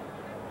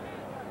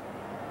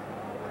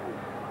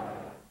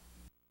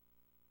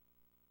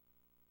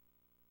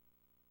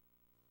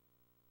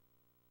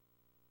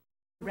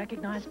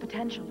 Recognize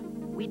potential.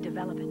 We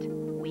develop it.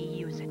 We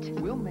use it.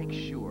 We'll make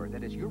sure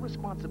that as your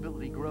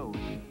responsibility grows,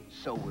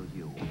 so will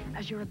you.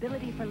 As your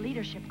ability for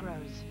leadership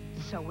grows,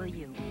 so will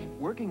you.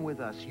 Working with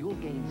us, you'll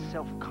gain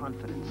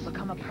self-confidence.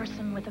 Become a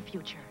person with a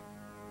future.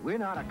 We're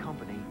not a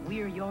company.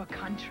 We're your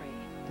country.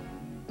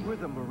 We're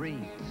the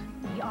Marines.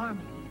 The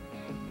Army.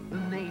 The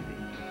Navy.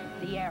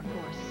 The Air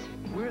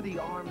Force. We're the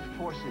armed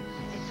forces.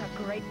 It's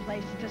a great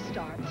place to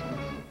start.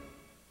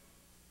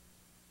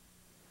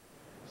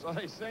 So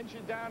they sent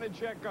you down to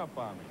check up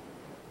on me.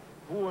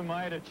 Who am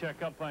I to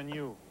check up on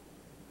you?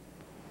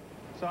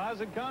 So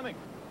how's it coming?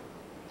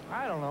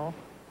 I don't know.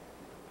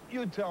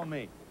 You tell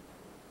me.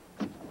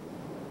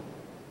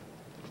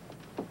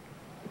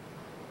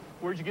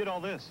 Where'd you get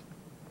all this?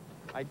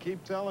 I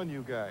keep telling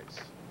you guys,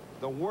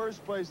 the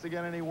worst place to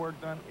get any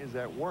work done is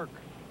at work.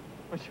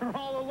 But you're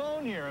all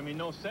alone here. I mean,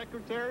 no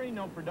secretary,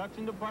 no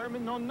production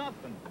department, no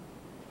nothing.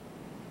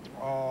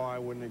 Oh, I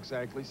wouldn't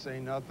exactly say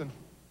nothing.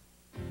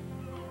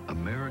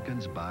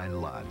 Americans buy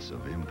lots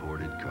of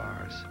imported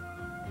cars.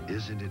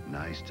 Isn't it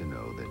nice to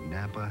know that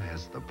Napa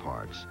has the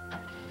parts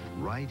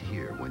right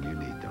here when you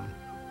need them?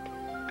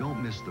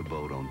 Don't miss the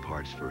boat on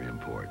parts for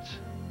imports.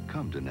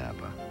 Come to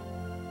Napa.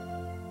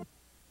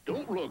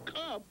 Don't look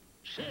up,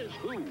 says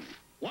who?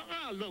 Well,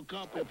 I'll look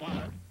up if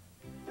I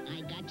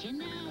got you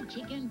now,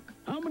 chicken.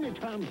 How many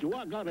times do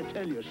I gotta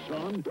tell you,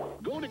 son?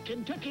 Go to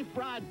Kentucky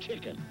Fried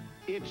Chicken.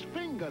 It's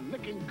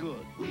finger-licking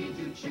good. We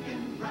do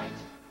chicken right.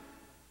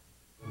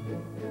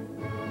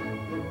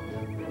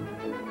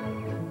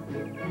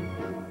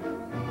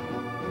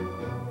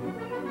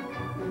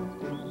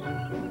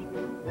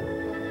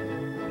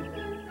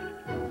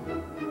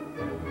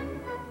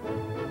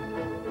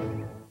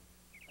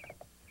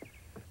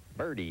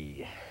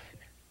 Birdie.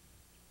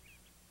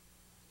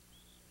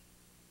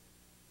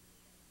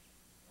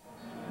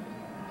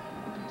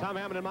 Tom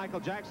Hammond and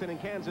Michael Jackson in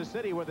Kansas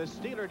City, where the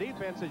Steeler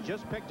defense has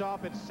just picked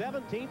off its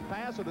 17th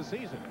pass of the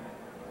season.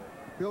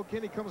 Bill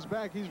Kinney comes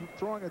back. He's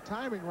throwing a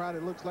timing route.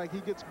 It looks like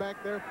he gets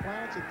back there,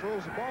 plants, and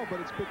throws the ball, but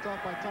it's picked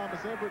off by Thomas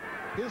Everett,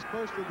 his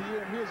first of the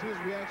year, and here's his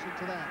reaction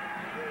to that.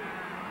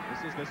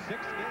 This is the 6th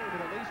game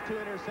with at least 2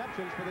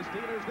 interceptions for the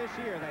Steelers this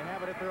year. They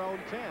have it at their own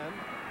 10.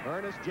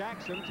 Ernest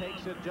Jackson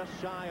takes it just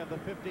shy of the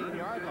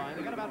 15-yard line.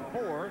 They got about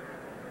 4.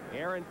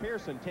 Aaron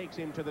Pearson takes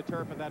him to the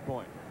turf at that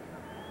point.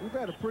 We've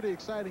had a pretty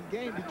exciting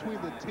game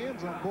between the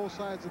 10s on both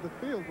sides of the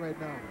field right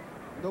now.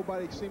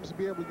 Nobody seems to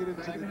be able to get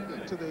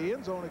into the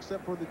end zone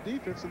except for the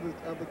defense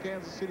of the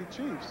Kansas City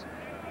Chiefs.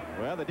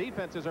 Well, the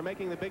defenses are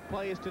making the big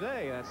plays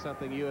today. That's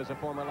something you as a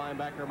former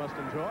linebacker must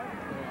enjoy.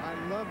 I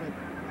love it.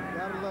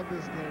 Gotta love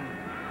this game.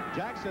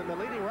 Jackson, the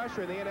leading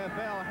rusher in the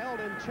NFL, held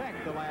in check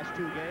the last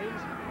 2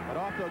 games, but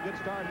off to a good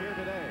start here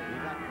today. He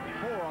got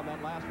 4 on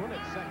that last one.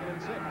 It's 2nd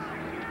and 6.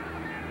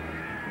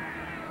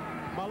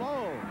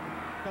 Malone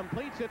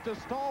completes it to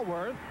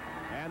Stallworth,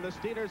 and the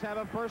Steelers have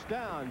a first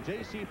down.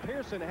 J.C.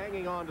 Pearson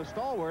hanging on to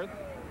Stallworth,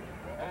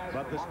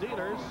 but the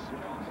Steelers,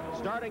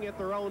 starting at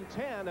their own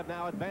 10, have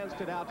now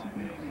advanced it out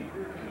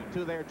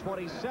to their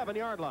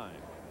 27-yard line.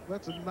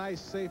 That's a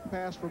nice, safe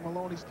pass for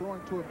Malone. He's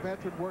throwing to a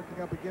veteran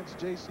working up against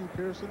J.C.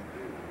 Pearson,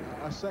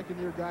 a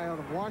second-year guy out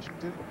of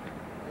Washington,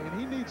 and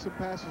he needs some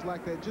passes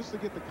like that just to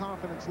get the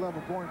confidence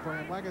level going for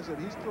him. Like I said,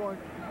 he's throwing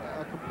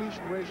a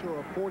completion ratio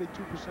of 42%,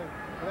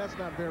 and that's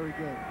not very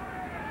good.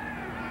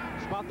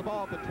 Spot the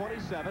ball at the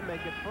 27,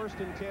 make it 1st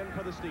and 10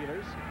 for the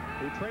Steelers,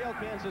 who trail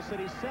Kansas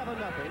City 7-0.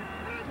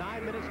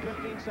 9 minutes,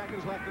 15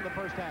 seconds left in the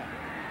first half.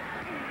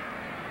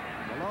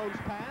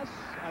 Malone's pass,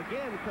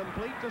 again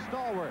complete to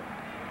Stallworth.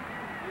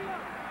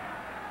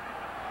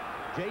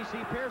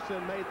 J.C.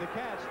 Pearson made the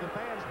catch. The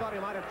fans thought he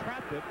might have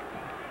trapped it.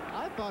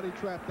 I thought he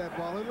trapped that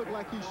ball. It looked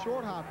like he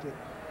short-hopped it.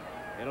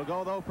 It'll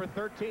go, though, for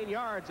 13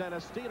 yards and a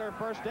Steeler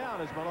first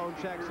down as Malone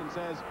checks and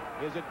says,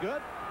 is it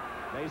good?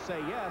 They say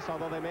yes,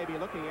 although they may be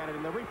looking at it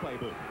in the replay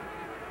booth.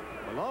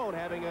 Malone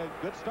having a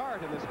good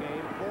start in this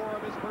game, 4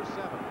 of his first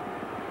 7.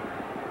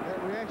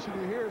 That reaction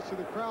you hear is to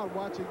the crowd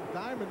watching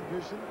Diamond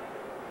Vision.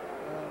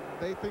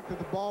 They think that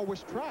the ball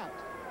was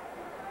trapped.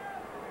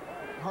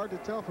 Hard to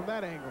tell from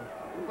that angle.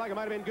 Looked like it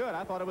might have been good.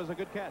 I thought it was a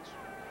good catch.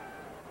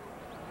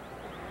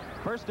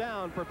 First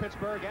down for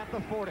Pittsburgh at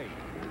the 40.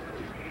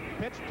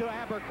 Pitch to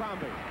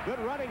Abercrombie. Good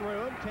running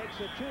room. Takes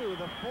it to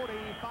the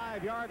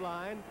 45-yard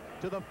line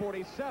to the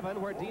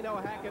 47, where Dino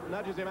Hackett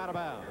nudges him out of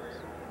bounds.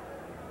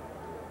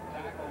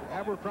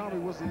 Abercrombie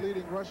was the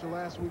leading rusher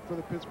last week for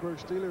the Pittsburgh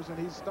Steelers, and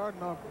he's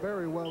starting off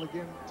very well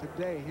again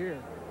today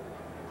here.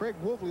 Craig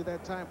Wolfley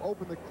that time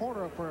opened the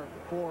corner up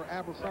for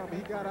Abercrombie.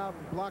 He got out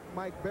and blocked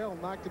Mike Bell,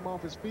 knocked him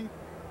off his feet,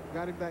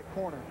 got him that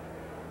corner.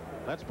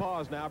 Let's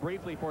pause now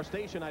briefly for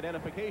station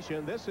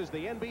identification. This is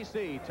the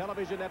NBC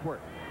Television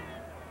Network.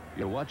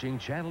 You're watching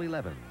Channel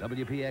 11,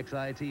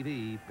 WPXI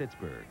TV,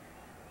 Pittsburgh.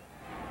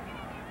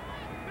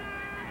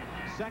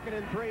 2nd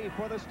and 3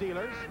 for the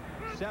Steelers.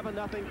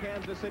 7-0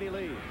 Kansas City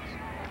leads.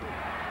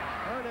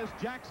 Ernest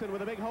Jackson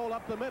with a big hole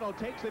up the middle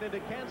takes it into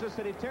Kansas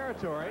City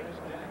territory.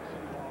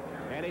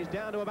 And he's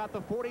down to about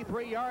the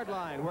 43-yard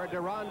line, where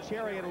Deron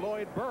Cherry and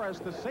Lloyd Burris,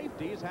 the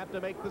safeties, have to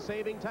make the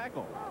saving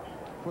tackle.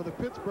 For the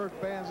Pittsburgh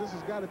fans, this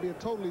has got to be a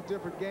totally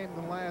different game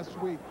than last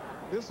week.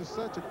 This is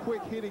such a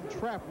quick hitting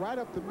trap right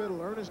up the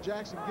middle. Ernest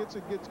Jackson gets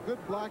it, gets good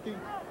blocking,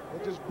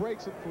 and just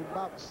breaks it for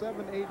about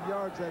 7-8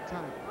 yards that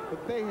time.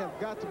 But they have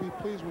got to be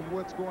pleased with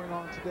what's going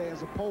on today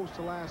as opposed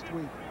to last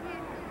week.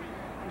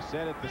 We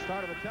said at the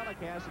start of the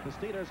telecast that the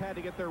Steelers had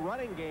to get their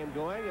running game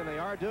going, and they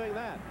are doing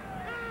that.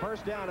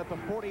 First down at the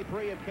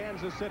 43 of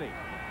Kansas City.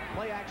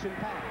 Play action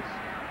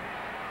pass.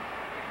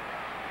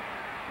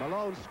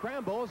 Malone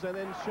scrambles and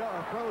then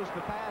throws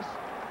the pass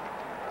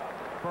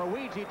for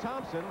Ouija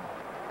Thompson,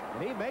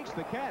 and he makes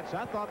the catch.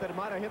 I thought that it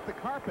might have hit the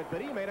carpet, but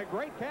he made a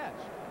great catch.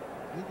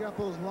 He got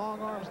those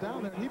long arms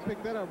down there, and he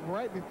picked that up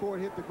right before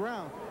it hit the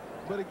ground.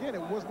 But again,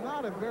 it was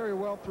not a very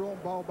well thrown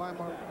ball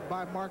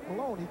by Mark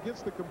Malone. He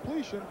gets the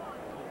completion,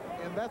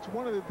 and that's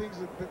one of the things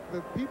that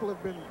the people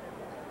have been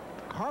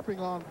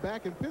harping on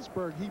back in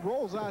Pittsburgh. He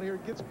rolls out here,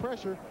 gets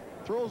pressure,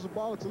 throws the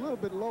ball. It's a little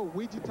bit low.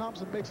 Ouija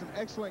Thompson makes an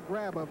excellent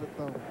grab of it,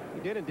 though.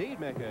 He did indeed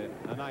make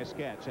a nice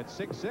catch. At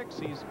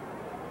 6'6", he's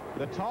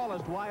the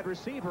tallest wide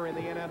receiver in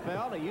the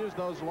NFL. He used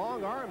those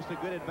long arms to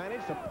good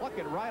advantage to pluck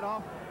it right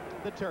off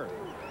the turf.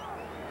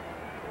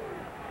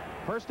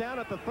 First down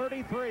at the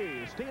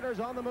 33.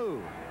 Steelers on the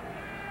move.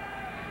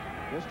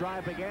 This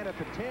drive began at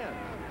the 10.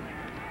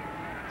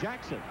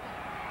 Jackson.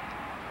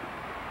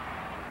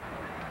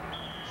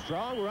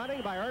 Strong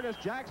running by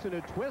Ernest Jackson,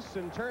 who twists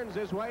and turns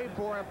his way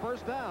for a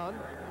first down.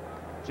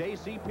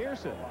 J.C.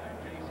 Pearson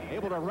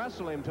able to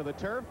wrestle him to the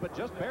turf, but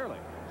just barely.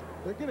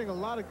 They're getting a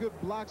lot of good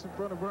blocks in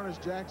front of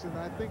Ernest Jackson.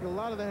 I think a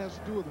lot of that has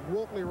to do with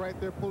Wolfley right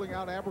there pulling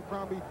out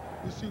Abercrombie.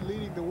 You see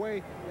leading the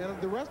way, and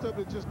the rest of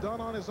it just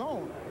done on his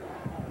own.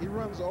 He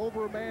runs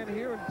over a man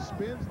here and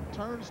spins,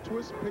 turns,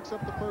 twists, and picks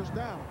up the first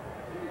down.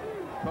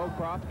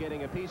 Cocroft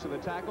getting a piece of the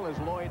tackle is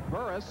Lloyd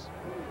Burris,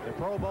 the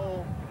Pro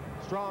Bowl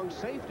strong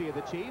safety of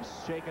the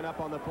Chiefs, shaken up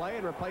on the play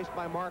and replaced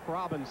by Mark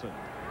Robinson.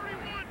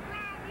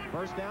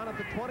 First down at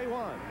the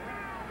 21.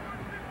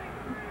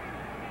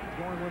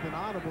 Going with an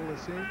audible, it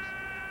seems.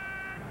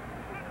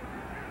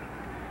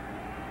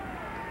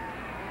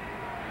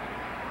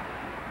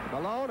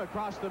 Malone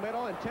across the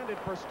middle, intended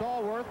for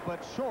Stallworth,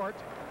 but short.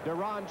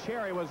 Deron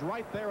Cherry was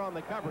right there on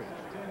the coverage.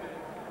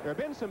 There have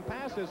been some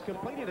passes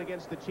completed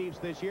against the Chiefs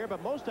this year,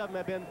 but most of them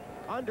have been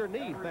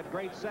underneath. That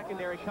great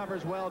secondary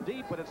covers well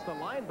deep, but it's the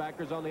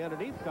linebackers on the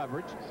underneath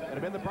coverage that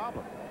have been the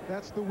problem.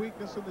 That's the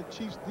weakness of the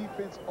Chiefs'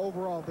 defense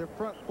overall. Their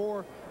front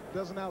four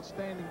does an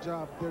outstanding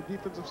job. Their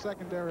defensive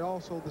secondary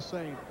also the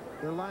same.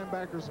 Their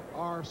linebackers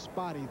are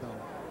spotty,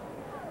 though.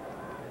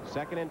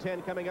 2nd and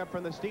 10 coming up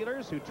from the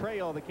Steelers, who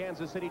trail the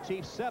Kansas City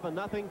Chiefs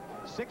 7-0.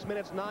 6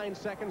 minutes, 9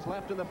 seconds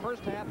left in the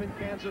first half in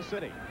Kansas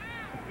City.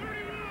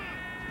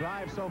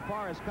 Drive so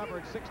far has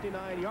covered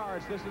 69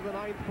 yards. This is the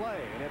 9th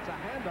play, and it's a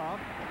handoff.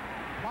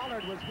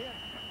 Pollard was hit.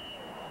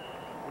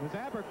 It was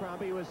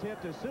Abercrombie who was hit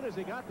as soon as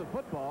he got the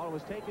football and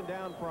was taken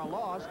down for a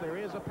loss. There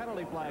is a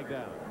penalty flag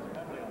down.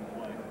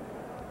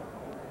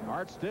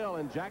 Art Still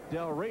and Jack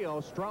Del Rio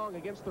strong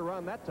against the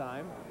run that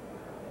time.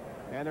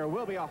 And there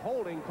will be a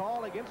holding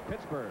call against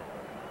Pittsburgh.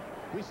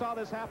 We saw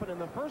this happen in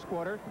the first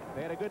quarter.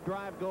 They had a good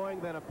drive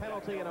going, then a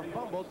penalty and a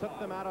fumble took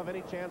them out of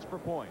any chance for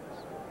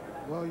points.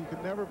 Well, you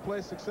can never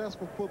play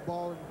successful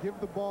football and give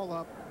the ball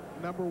up,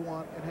 number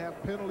one, and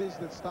have penalties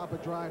that stop a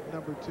drive,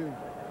 number two.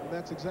 And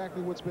that's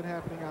exactly what's been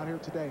happening out here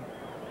today.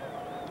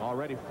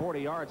 Already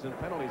 40 yards in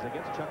penalties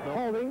against Chuck Noll.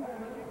 Holding,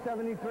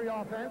 73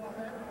 offense,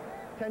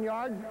 10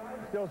 yards,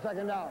 still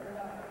second down.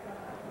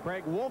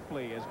 Craig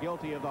Wolfley is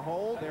guilty of the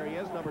hold. There he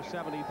is, number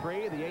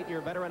 73, the 8-year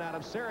veteran out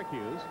of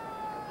Syracuse.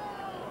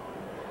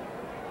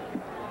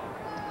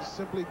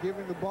 Simply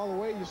giving the ball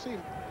away. You see,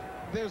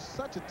 there's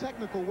such a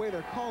technical way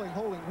they're calling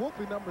holding.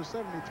 Wolfie, number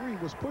 73,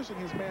 was pushing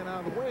his man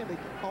out of the way, and they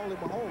called him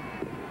a hold.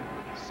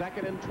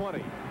 2nd and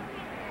 20.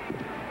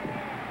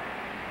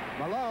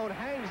 Malone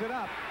hangs it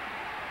up.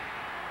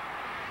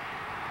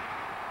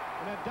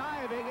 And a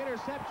diving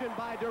interception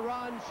by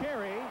Duron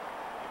Cherry.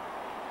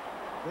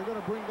 They're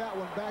going to bring that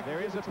one back.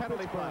 There is a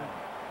penalty flag.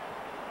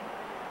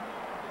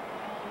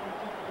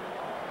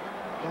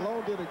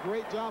 Malone did a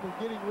great job of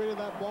getting rid of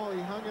that ball.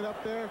 He hung it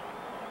up there,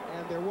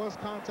 and there was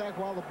contact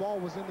while the ball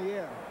was in the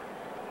air.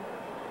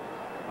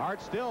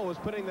 Art Still was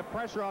putting the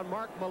pressure on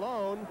Mark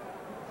Malone.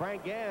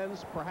 Frank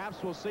Gans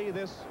perhaps will see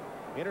this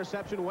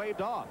interception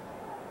waved off.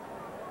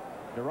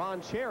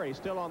 Duron Cherry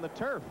still on the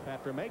turf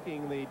after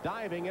making the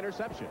diving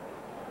interception.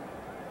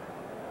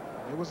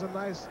 It was a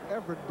nice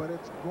effort, but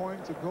it's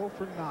going to go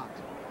for naught.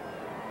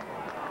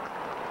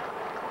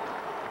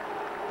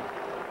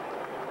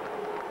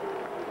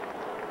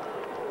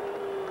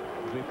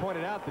 As we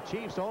pointed out, the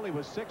Chiefs only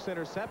with 6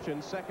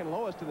 interceptions, second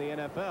lowest in the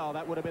NFL.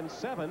 That would have been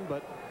 7,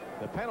 but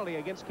the penalty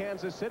against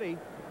Kansas City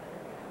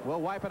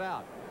will wipe it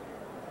out.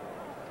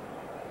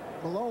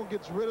 Malone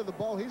gets rid of the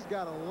ball. He's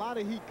got a lot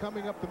of heat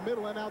coming up the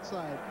middle and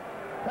outside.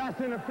 Pass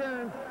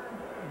interference,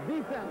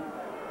 defense,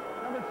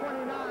 number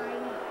 29,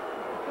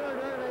 third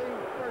early,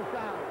 first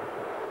down.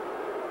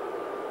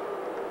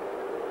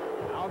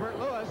 Albert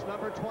Lewis,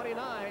 number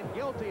 29,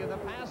 guilty of the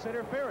pass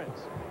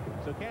interference.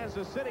 So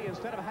Kansas City,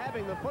 instead of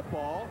having the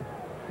football,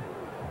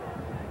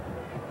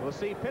 will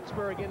see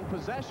Pittsburgh in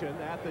possession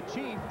at the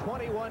Chief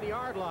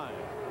 21-yard line.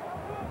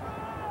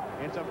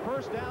 It's a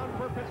first down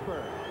for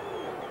Pittsburgh.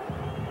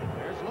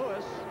 There's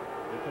Lewis,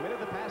 who committed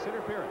the pass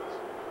interference.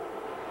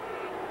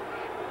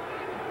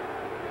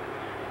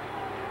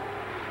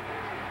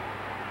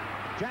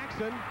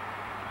 Jackson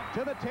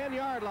to the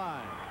 10-yard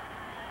line.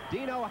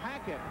 Dino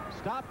Hackett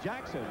stopped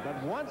Jackson,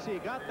 but once he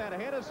got that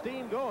head of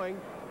steam going,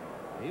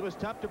 he was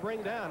tough to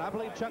bring down. I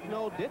believe Chuck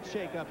Noll did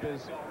shake up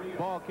his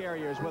ball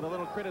carriers with a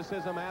little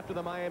criticism after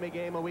the Miami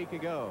game a week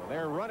ago.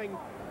 They're running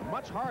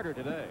much harder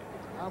today.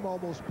 I'm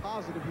almost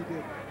positive he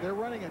did. They're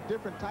running a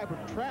different type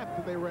of trap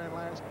than they ran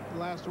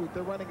last week.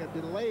 They're running a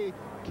delay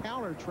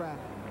counter trap,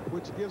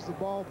 which gives the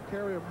ball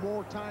carrier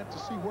more time to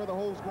see where the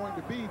hole's going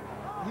to be.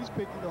 He's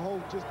picking the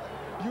hole just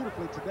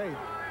beautifully today.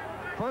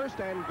 First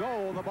and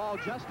goal, the ball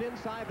just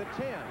inside the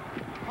 10.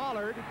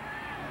 Pollard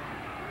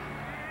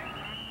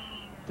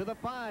to the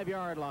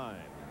 5-yard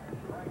line.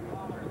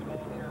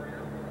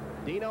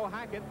 Dino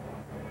Hackett,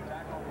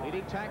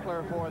 leading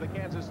tackler for the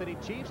Kansas City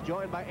Chiefs,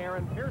 joined by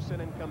Aaron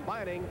Pearson and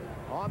combining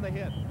on the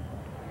hit.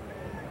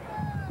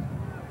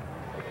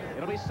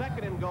 It'll be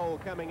 2nd and goal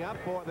coming up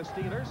for the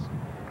Steelers.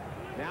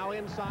 Now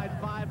inside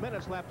 5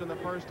 minutes left in the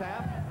first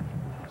half.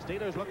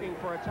 Steelers looking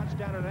for a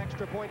touchdown and an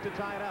extra point to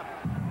tie it up.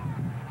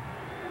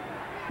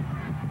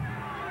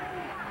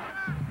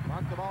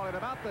 Mark the ball at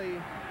about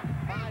the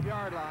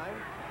 5-yard line.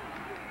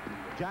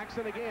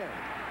 Jackson again.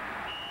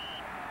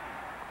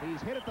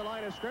 He's hit at the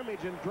line of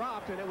scrimmage and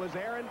dropped, and it was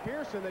Aaron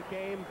Pearson that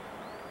came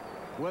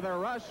with a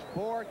rush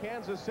for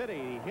Kansas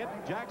City. He hit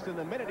Jackson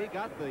the minute he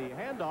got the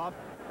handoff,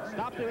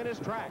 stopped him in his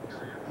tracks.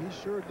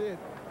 He sure did.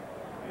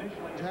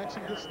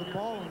 Jackson gets the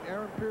ball, and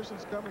Aaron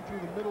Pearson's coming through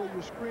the middle of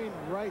your screen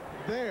right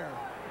there.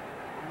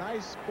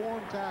 Nice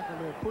form tackle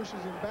there,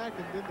 pushes him back,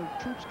 and then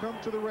the troops come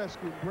to the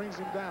rescue and brings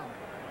him down.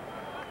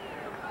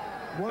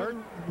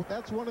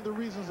 That's one of the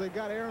reasons they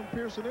got Aaron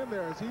Pearson in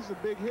there, as he's a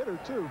big hitter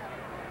too,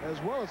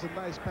 as well as a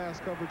nice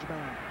pass coverage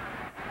man.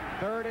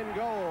 3rd and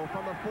goal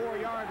from the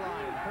 4-yard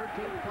line.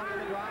 13-20 in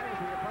the drive as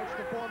we approach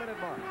the 4-minute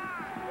mark.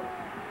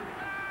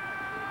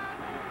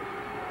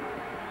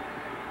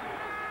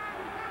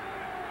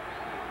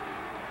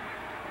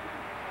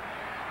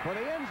 For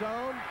the end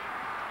zone.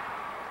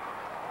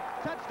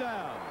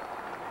 Touchdown.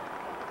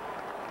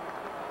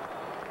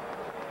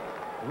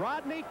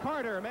 Rodney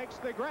Carter makes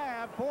the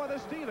grab for the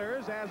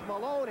Steelers as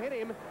Malone hit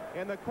him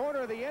in the corner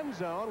of the end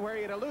zone where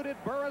he had eluded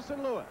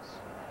Burrison Lewis.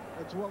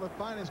 It's one of the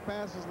finest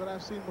passes that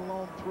I've seen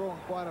Malone throw in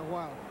quite a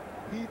while.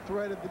 He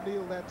threaded the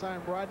needle that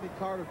time. Rodney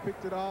Carter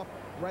picked it off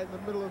right in the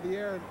middle of the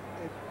air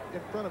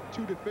in front of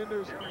 2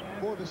 defenders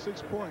for the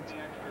 6 points.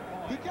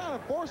 He kind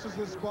of forces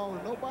this ball,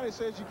 and nobody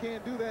says you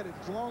can't do that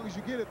as long as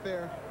you get it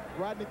there.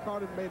 Rodney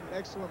Carter made an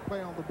excellent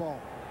play on the ball.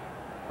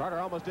 Carter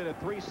almost did a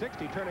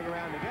 360 turning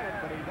around to get it,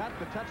 but he got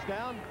the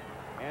touchdown,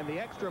 and the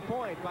extra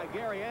point by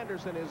Gary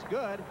Anderson is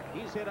good.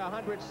 He's hit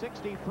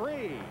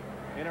 163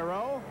 in a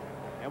row,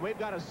 and we've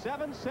got a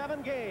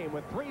 7-7 game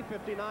with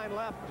 3:59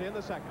 left in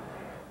the second.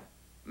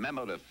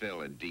 Memo to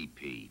Phil and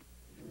DP.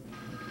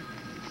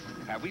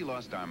 Have we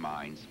lost our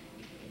minds?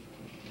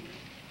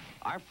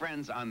 Our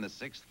friends on the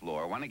 6th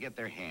floor want to get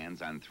their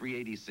hands on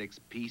 386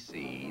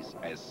 PCs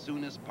as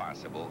soon as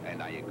possible,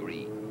 and I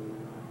agree.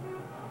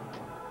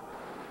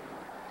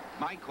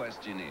 My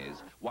question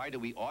is, why do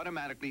we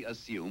automatically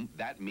assume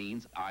that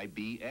means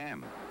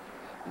IBM?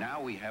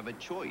 Now we have a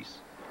choice.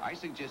 I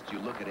suggest you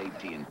look at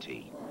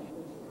AT&T.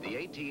 The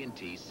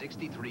AT&T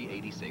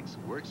 6386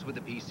 works with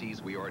the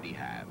PCs we already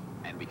have,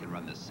 and we can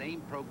run the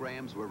same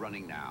programs we're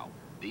running now.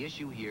 The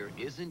issue here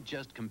isn't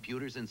just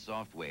computers and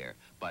software,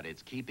 but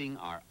it's keeping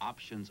our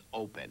options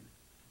open,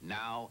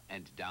 now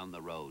and down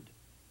the road.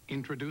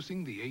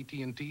 Introducing the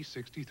AT&T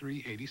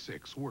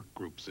 6386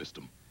 workgroup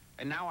system.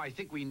 And now I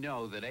think we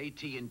know that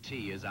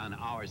AT&T is on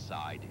our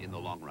side in the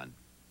long run.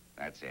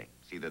 That's it.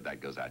 See that that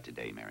goes out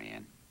today,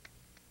 Marianne.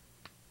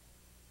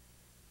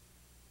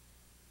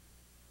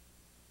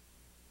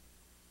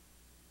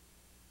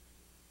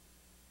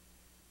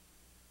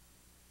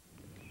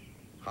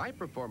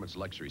 High-performance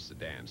luxury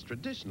sedans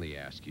traditionally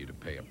ask you to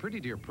pay a pretty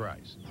dear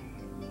price.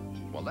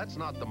 Well, that's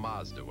not the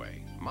Mazda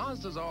way.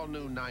 Mazda's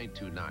all-new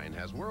 929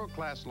 has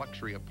world-class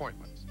luxury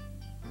appointments.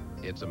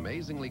 It's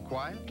amazingly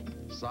quiet,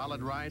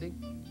 solid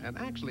riding, and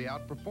actually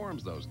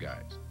outperforms those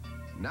guys.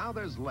 Now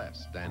there's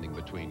less standing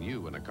between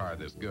you and a car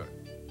this good.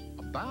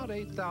 About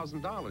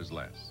 $8,000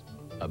 less.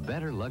 A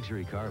better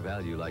luxury car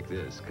value like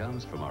this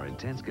comes from our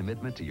intense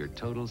commitment to your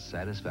total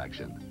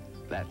satisfaction.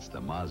 That's the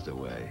Mazda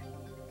way.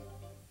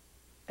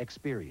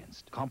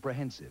 Experienced,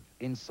 comprehensive,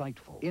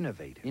 insightful,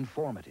 innovative,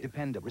 informative,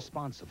 dependable,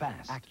 responsive,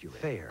 fast, accurate,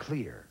 fair,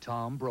 clear.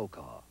 Tom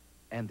Brokaw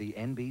and the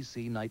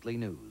NBC Nightly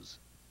News.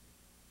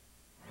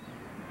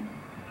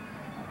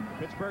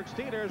 Pittsburgh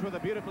Steelers, with a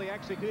beautifully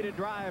executed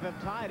drive,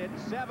 have tied it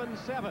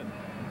 7-7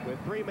 with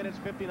 3 minutes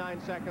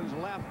 59 seconds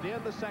left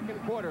in the second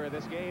quarter of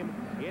this game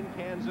in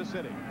Kansas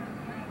City.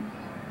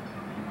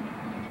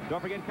 Don't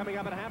forget, coming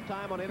up at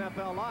halftime on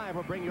NFL Live,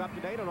 we'll bring you up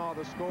to date on all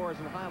the scores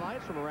and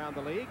highlights from around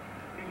the league.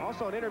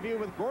 Also an interview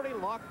with Gordy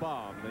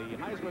Lockbaum, the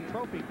Heisman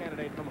Trophy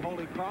candidate from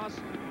Holy Cross.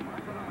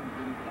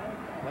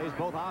 Plays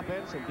both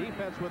offense and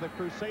defense with the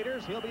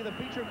Crusaders. He'll be the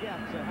featured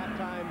guest at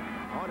halftime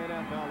on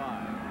NFL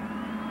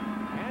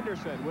Live.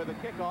 Anderson with a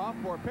kickoff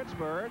for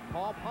Pittsburgh.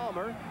 Paul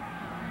Palmer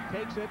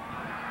takes it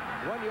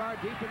 1 yard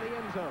deep in the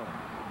end zone.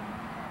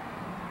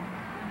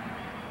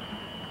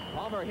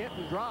 Palmer hit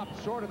and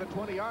dropped short of the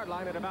 20-yard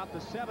line at about the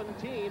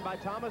 17 by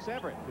Thomas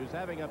Everett, who's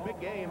having a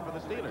big game for the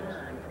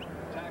Steelers.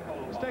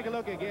 Let's take a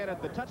look again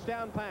at the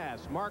touchdown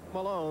pass. Mark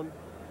Malone.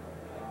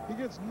 He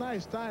gets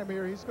nice time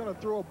here. He's going to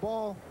throw a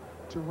ball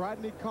to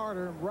Rodney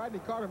Carter, and Rodney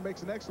Carter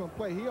makes an excellent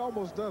play. He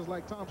almost does,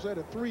 like Tom said,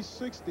 a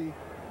 360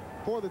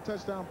 for the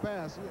touchdown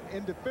pass.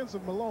 In defense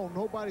of Malone,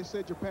 nobody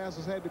said your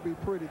passes had to be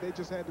pretty. They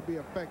just had to be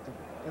effective,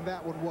 and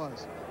that one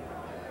was.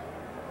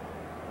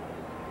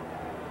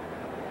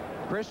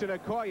 Christian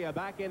Okoye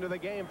back into the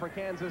game for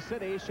Kansas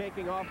City,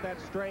 shaking off that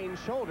strained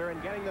shoulder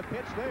and getting the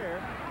pitch there.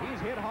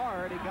 He's hit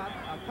hard. He got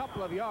a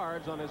couple of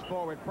yards on his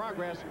forward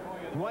progress.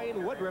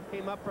 Dwayne Woodruff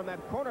came up from that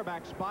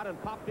cornerback spot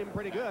and popped him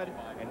pretty good,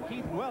 and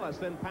Keith Willis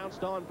then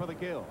pounced on for the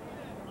kill.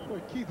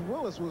 Boy, Keith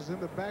Willis was in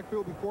the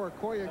backfield before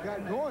Okoye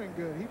got going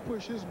good. He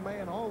pushed his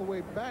man all the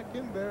way back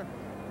in there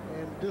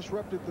and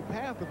disrupted the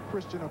path of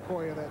Christian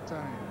Okoye that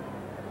time.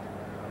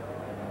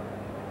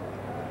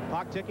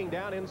 Clock ticking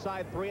down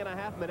inside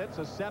 3.5 minutes,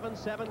 a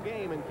 7-7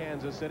 game in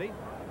Kansas City.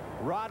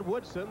 Rod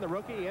Woodson, the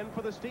rookie, in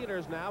for the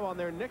Steelers now on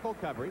their nickel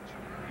coverage.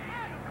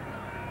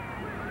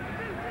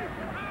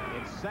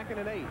 It's 2nd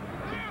and 8.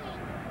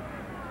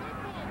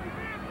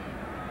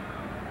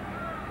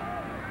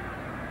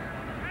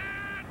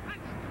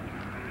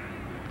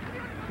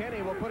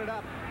 Kenny will put it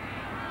up.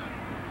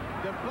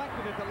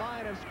 Deflected at the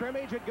line of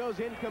scrimmage. It goes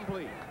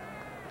incomplete.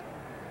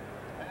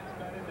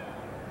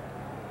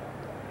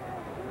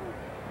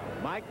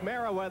 Mike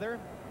Merriweather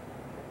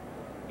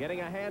getting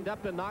a hand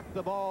up to knock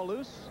the ball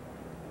loose.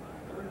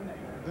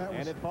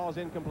 And it falls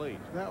incomplete.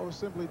 That was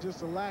simply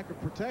just a lack of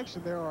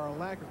protection there, or a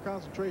lack of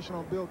concentration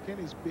on Bill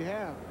Kenny's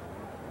behalf.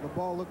 The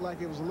ball looked like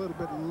it was a little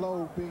bit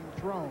low being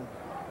thrown.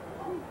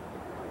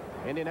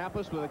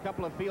 Indianapolis with a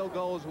couple of field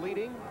goals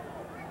leading.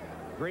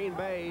 Green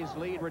Bay's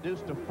lead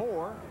reduced to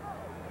 4.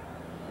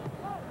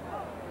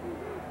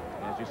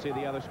 As you see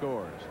the other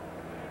scores.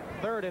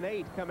 3rd and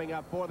 8 coming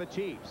up for the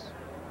Chiefs.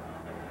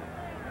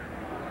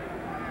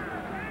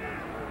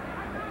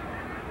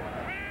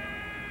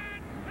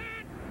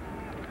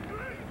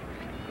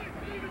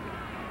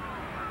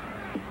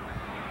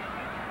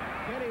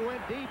 Kenny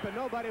went deep and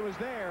nobody was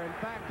there. In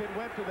fact, it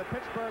went to the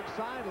Pittsburgh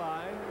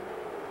sideline.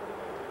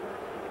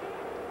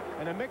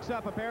 And a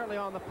mix-up apparently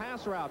on the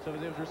pass routes of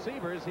his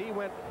receivers. He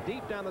went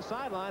deep down the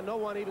sideline, no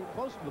one even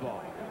close to the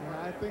ball.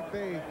 Yeah, I think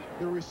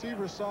the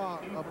receivers saw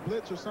a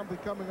blitz or something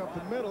coming up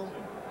the middle,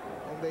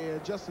 and they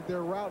adjusted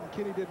their route, and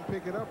Kenny didn't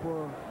pick it up,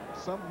 or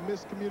some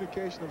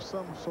miscommunication of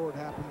some sort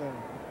happened there.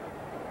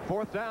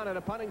 4th down and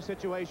a punting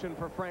situation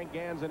for Frank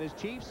Gans and his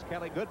Chiefs.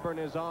 Kelly Goodburn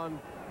is on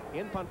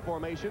in punt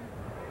formation.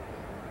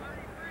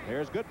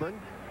 There's Goodburn.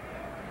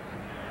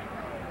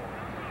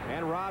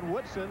 And Rod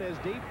Woodson is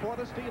deep for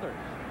the Steelers.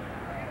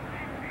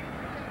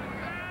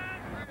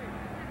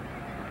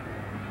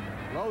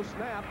 Low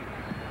snap.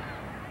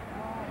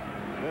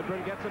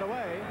 Goodburn gets it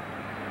away.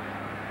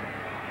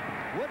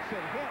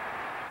 Woodson hit.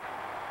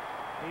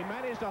 He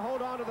managed to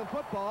hold on to the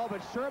football,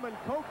 but Sherman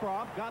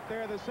Cockcroft got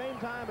there the same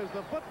time as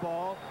the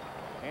football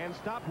and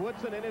stopped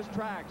Woodson in his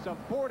tracks. A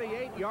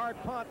 48-yard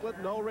punt with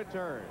no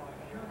return.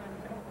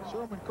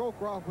 Sherman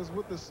Cockcroft was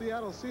with the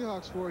Seattle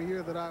Seahawks for a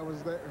year that I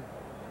was there.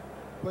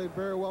 Played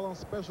very well on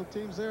special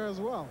teams there as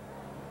well.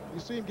 You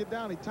see him get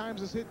down. He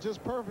times his hit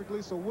just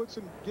perfectly, so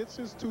Woodson gets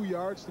his 2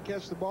 yards to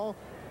catch the ball.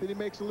 Then he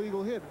makes a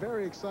legal hit.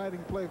 Very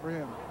exciting play for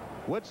him.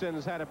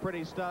 Woodson's had a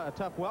pretty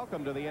tough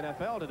welcome to the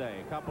NFL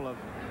today. A couple of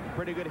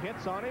pretty good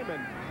hits on him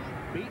and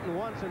beaten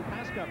once in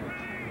pass coverage.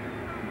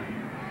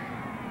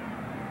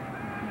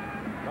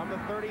 From the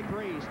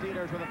 33,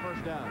 Steelers with a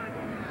first down.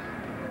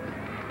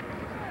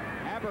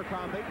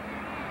 Abercrombie.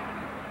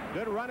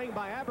 Good running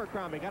by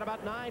Abercrombie. Got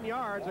about 9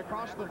 yards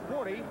across the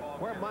 40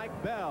 where Mike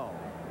Bell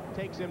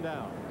takes him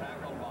down.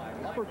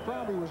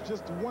 Abercrombie was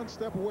just 1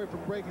 step away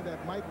from breaking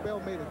that. Mike Bell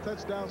made a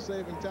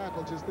touchdown-saving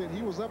tackle just then.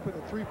 He was up in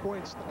a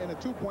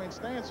 2-point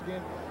stance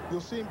again.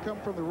 You'll see him come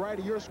from the right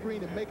of your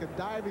screen and make a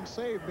diving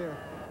save there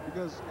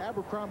because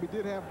Abercrombie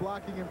did have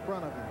blocking in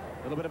front of him.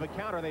 A little bit of a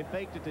counter. They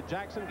faked it to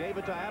Jackson, gave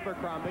it to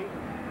Abercrombie.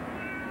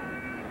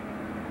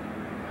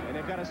 And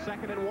they've got a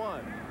 2nd and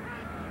 1.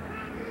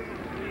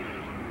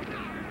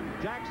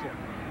 Jackson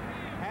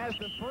has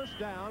the first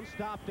down,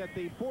 stopped at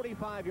the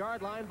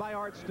 45-yard line by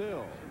Art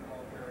Still.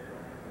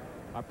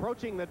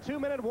 Approaching the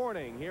 2-minute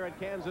warning here at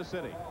Kansas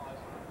City.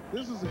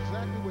 This is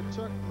exactly what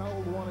Chuck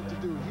Noll wanted to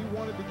do. He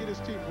wanted to get his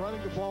team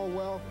running the ball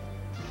well,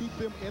 keep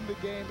them in the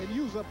game, and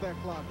use up that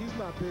clock. He's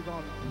not big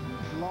on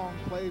long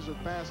plays or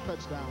fast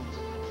touchdowns.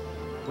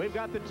 We've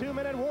got the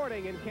 2-minute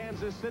warning in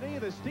Kansas City.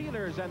 The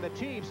Steelers and the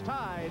Chiefs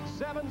tied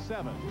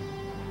 7-7.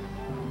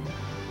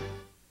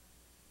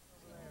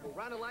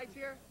 Round of lights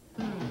here?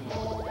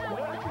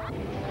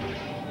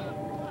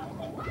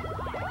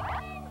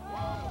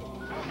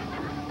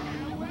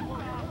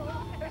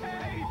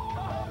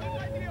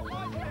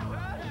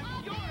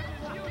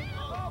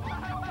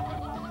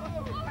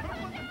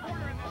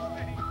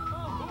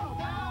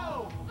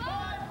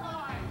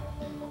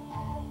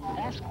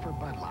 Ask for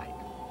Bud Light.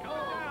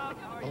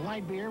 The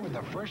light beer with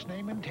the first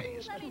name and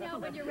taste. Let me know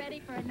when you're ready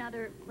for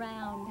another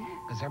round.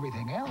 Because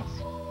everything else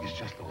is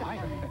just a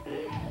light.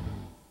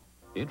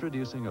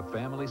 Introducing a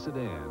family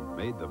sedan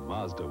made the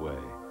Mazda way.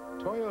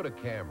 Toyota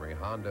Camry,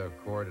 Honda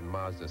Accord, and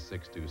Mazda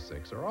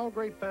 626 are all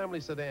great family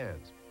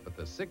sedans, but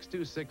the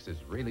 626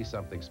 is really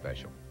something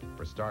special.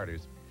 For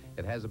starters,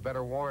 it has a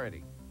better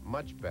warranty,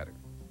 much better.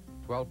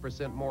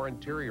 12% more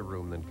interior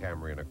room than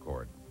Camry and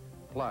Accord.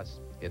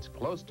 Plus, it's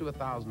close to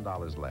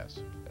 $1,000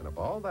 less. And if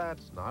all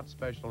that's not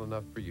special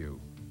enough for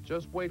you,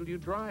 just wait till you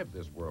drive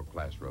this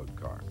world-class road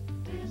car.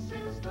 This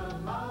is the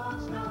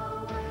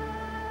Mazda way.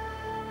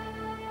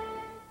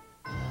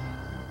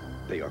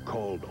 They are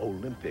called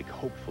Olympic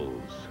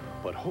hopefuls,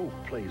 but hope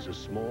plays a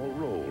small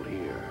role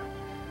here.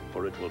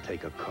 For it will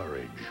take a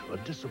courage, a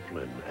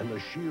discipline, and a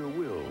sheer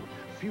will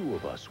few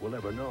of us will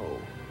ever know.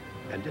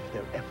 And if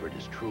their effort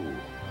is true,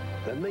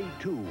 then they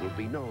too will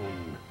be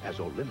known as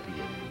Olympians.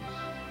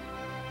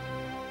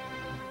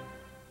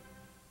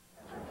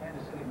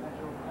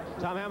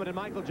 Tom Hammond and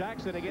Michael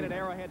Jackson again at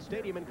Arrowhead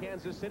Stadium in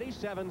Kansas City.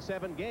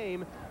 7-7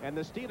 game, and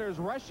the Steelers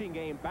rushing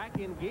game back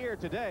in gear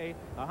today.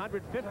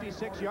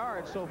 156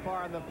 yards so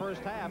far in the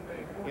first half.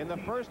 In the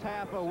first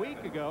half a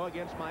week ago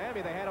against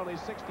Miami, they had only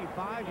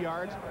 65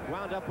 yards,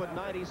 wound up with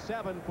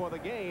 97 for the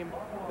game.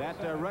 That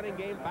running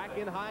game back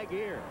in high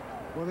gear.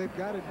 Well, they've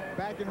got it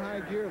back in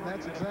high gear, and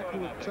that's exactly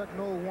what Chuck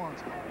Noll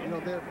wants. You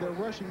know, their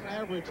rushing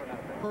average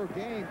per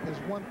game is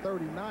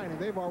 139, and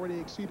they've already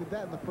exceeded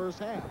that in the first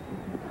half.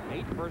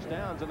 8 first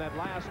downs in that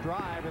last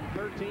drive and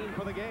 13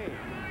 for the game.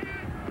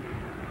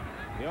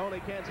 The only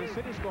Kansas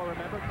City score,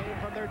 remember, came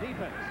from their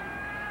defense.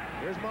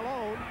 Here's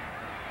Malone.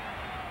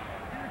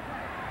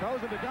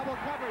 Throws into double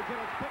coverage, and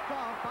it's picked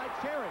off by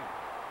Cherry.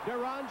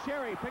 Deron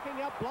Cherry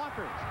picking up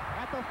blockers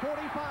at the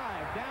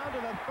 45, down to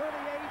the 38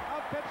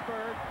 of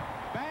Pittsburgh.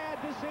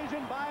 Bad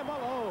decision by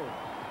Malone.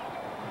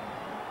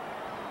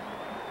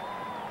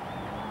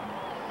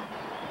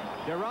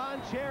 Deron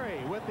Cherry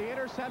with the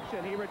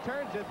interception. He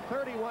returns it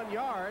 31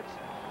 yards.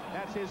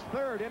 That's his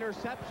 3rd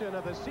interception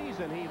of the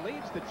season. He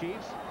leads the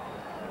Chiefs.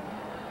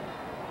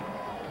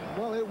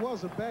 Well, it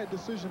was a bad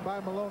decision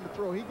by Malone to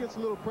throw. He gets a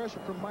little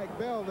pressure from Mike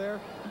Bell there.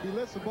 He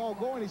lets the ball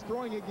go, and he's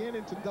throwing again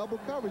into double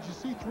coverage. You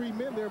see 3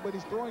 men there, but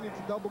he's throwing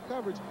into double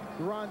coverage.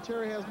 Deron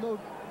Cherry has no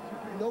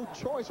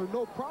choice or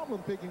no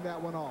problem picking that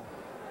one off.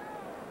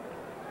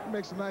 He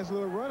makes a nice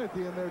little run at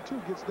the end there, too.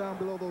 Gets down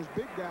below those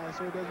big guys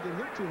so he doesn't get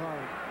hit too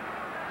hard.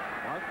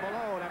 Mark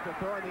Malone after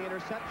throwing the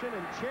interception,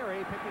 and Cherry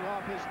picking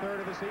off his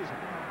 3rd of the season.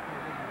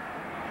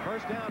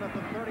 First down at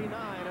the 39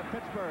 of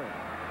Pittsburgh.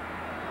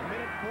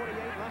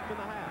 1:48 left in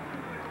the half.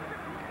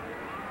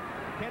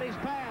 Kenny's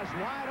pass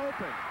wide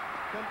open.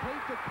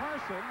 Complete to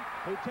Carson,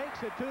 who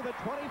takes it to the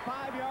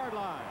 25-yard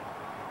line.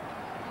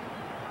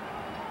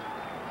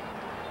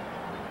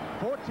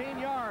 14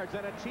 yards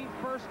and a Chief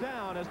first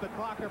down as the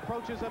clock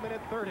approaches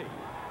 1:30.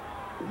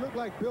 It looked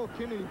like Bill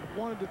Kennedy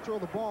wanted to throw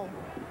the ball.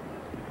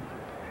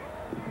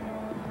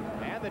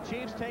 And the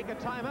Chiefs take a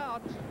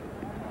timeout.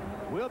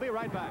 We'll be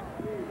right back.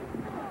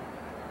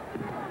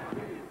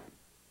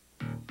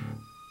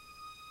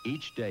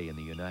 Each day in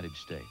the United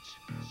States,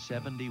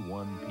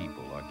 71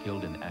 people are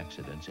killed in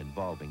accidents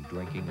involving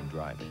drinking and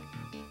driving.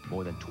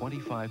 More than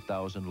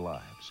 25,000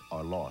 lives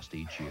are lost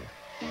each year.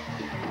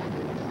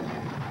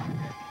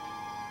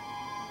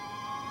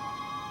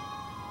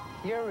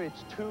 Here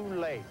it's too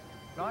late,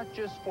 not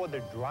just for the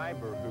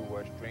driver who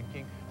was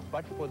drinking,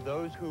 but for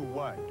those who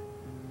weren't.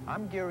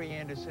 I'm Gary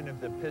Anderson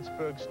of the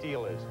Pittsburgh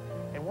Steelers,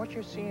 and what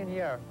you're seeing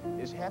here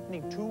is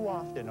happening too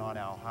often on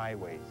our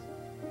highways.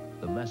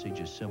 The message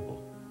is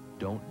simple.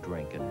 Don't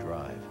drink and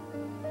drive.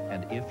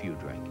 And if you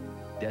drink,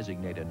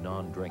 designate a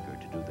non-drinker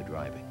to do the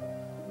driving.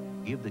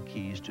 Give the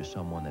keys to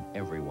someone that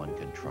everyone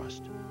can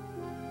trust.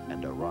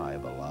 And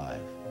arrive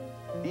alive.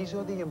 These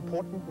are the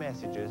important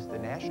messages the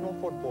National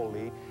Football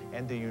League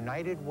and the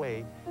United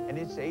Way and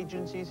its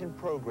agencies and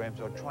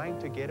programs are trying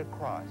to get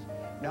across.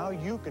 Now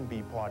you can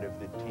be part of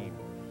the team.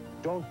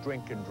 Don't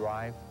drink and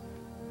drive.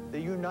 The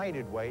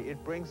United Way,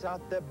 it brings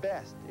out the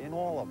best in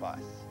all of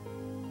us.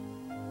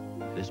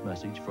 This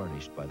message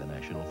furnished by the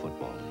National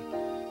Football League.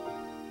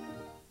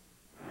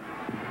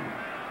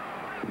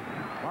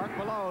 Mark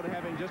Malone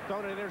having just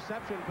thrown an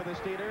interception for the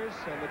Steelers,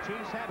 and the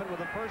Chiefs have it with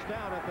a first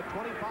down at the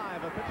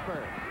 25 of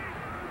Pittsburgh.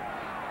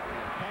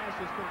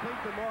 Pass is complete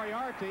to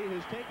Moriarty,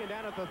 who's taken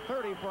down at the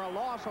 30 for a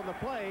loss on the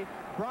play.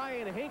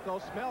 Brian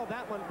Hinkle smelled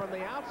that one from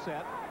the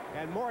outset,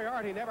 and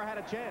Moriarty never had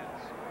a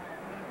chance.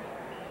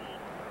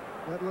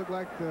 That looked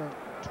like the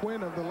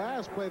twin of the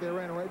last play they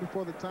ran right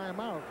before the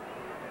timeout.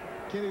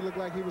 Kenny looked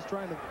like he was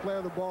trying to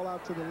flare the ball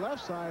out to the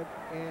left side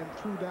and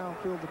threw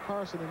downfield to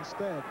Carson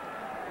instead.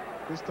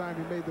 This time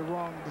he made the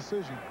wrong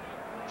decision.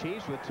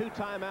 Chiefs with 2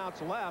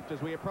 timeouts left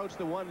as we approach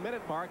the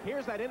 1-minute mark.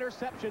 Here's that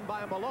interception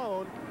by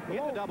Malone.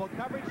 Into double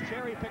coverage.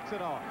 Cherry picks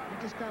it off.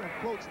 He just kind of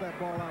floats that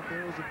ball out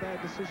there. It was a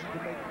bad decision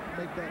to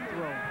make that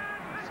throw.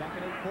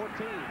 2nd and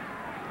 14.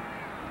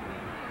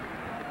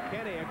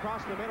 Kenny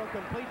across the middle,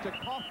 complete to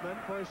Kaufman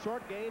for a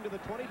short gain to the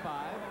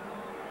 25.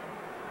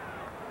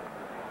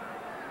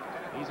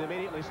 He's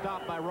immediately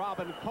stopped by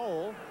Robin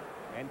Cole,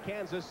 and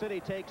Kansas City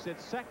takes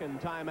its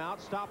 2nd timeout,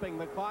 stopping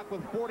the clock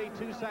with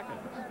 42 seconds.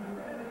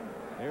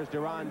 There's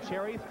Deron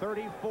Cherry,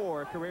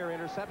 34 career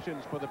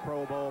interceptions for the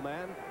Pro Bowl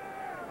man,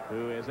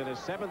 who is in his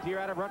 7th year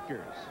out of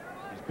Rutgers.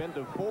 He's been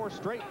to 4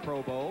 straight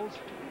Pro Bowls.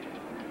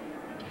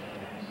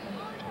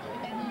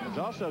 He's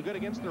also good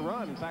against the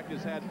run. In fact,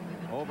 he's had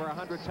over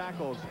 100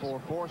 tackles for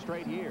 4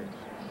 straight years.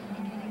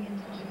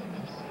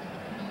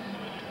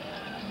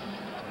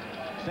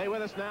 Stay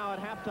with us now at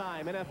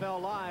halftime. NFL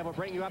Live will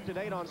bring you up to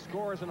date on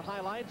scores and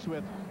highlights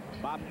with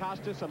Bob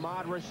Costas,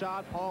 Ahmad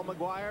Rashad, Paul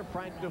McGuire,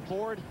 Frank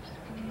DeFord,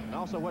 and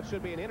also what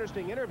should be an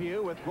interesting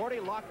interview with Gordy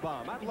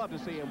Lockbaum. I'd love to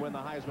see him win the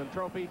Heisman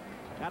Trophy.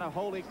 At a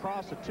Holy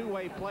Cross, a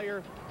 2-way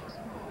player.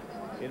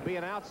 It'd be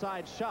an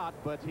outside shot,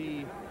 but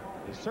he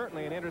is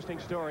certainly an interesting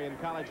story in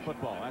college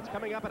football. That's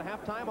coming up at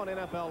halftime on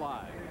NFL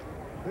Live.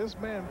 This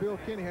man, Bill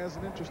Kenny, has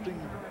an interesting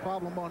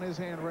problem on his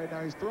hand right now.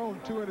 He's thrown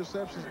 2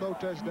 interceptions, no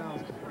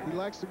touchdowns. He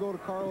likes to go to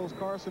Carlos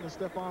Carson and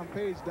Stephon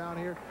Page down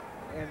here.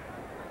 And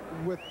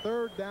with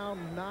 3rd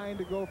down, 9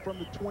 to go from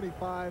the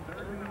 25,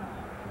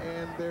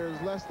 and there's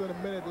less than a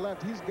minute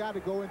left, he's got to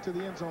go into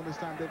the end zone this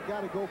time. They've got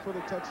to go for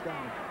the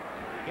touchdown.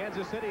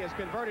 Kansas City has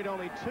converted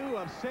only 2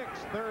 of 6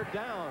 3rd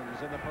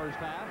downs in the first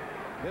half.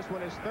 This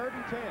one is 3rd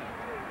and 10.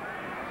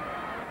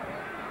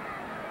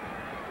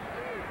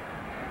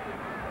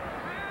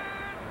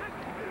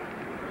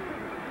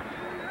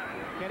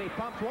 Kenny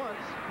pumps once,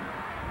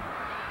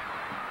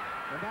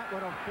 and that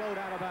one will float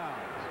out of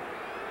bounds.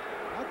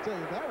 I'll tell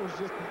you, that was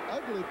just an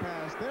ugly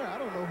pass there. I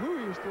don't know who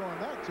he was throwing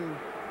that to.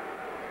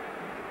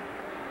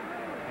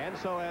 And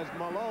so as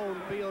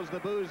Malone feels the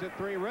boos at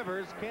Three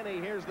Rivers,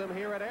 Kenny hears them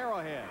here at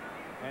Arrowhead.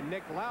 And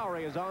Nick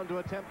Lowry is on to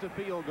attempt a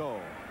field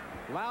goal.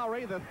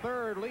 Lowry, the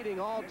 3rd leading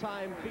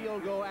all-time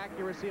field goal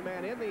accuracy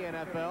man in the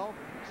NFL,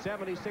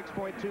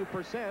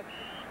 76.2%.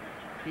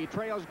 He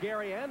trails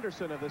Gary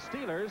Anderson of the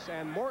Steelers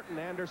and Morton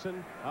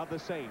Anderson of the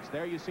Saints.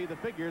 There you see the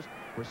figures.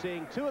 We're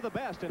seeing 2 of the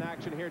best in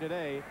action here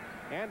today.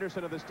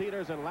 Anderson of the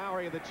Steelers and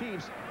Lowry of the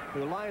Chiefs,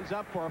 who lines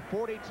up for a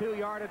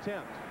 42-yard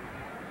attempt.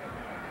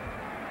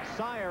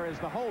 Sire is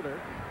the holder.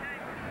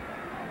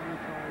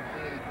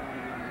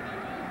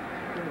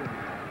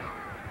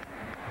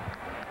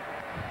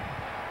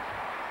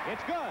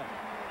 It's good.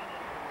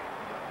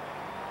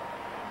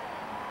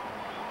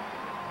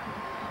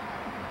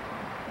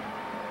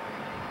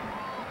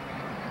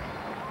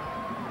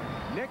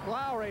 Nick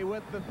Lowry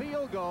with the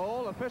field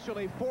goal,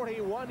 officially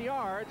 41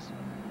 yards,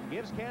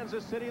 gives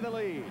Kansas City the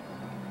lead.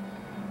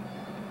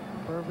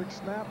 Perfect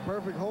snap,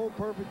 perfect hold,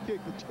 perfect kick.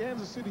 The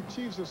Kansas City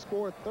Chiefs have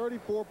scored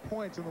 34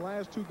 points in the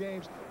last 2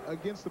 games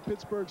against the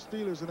Pittsburgh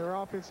Steelers, and their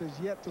offense has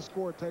yet to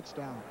score a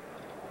touchdown.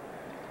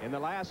 In the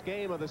last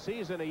game of the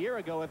season a year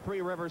ago at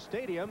Three Rivers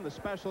Stadium, the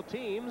special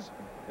teams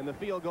and the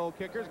field goal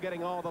kickers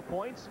getting all the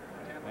points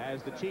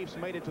as the Chiefs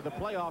made it to the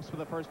playoffs for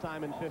the first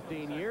time in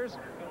 15 years.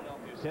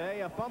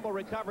 Today, a fumble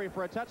recovery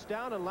for a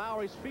touchdown, and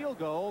Lowry's field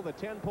goal, the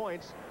 10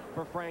 points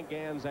for Frank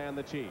Gans and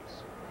the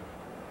Chiefs.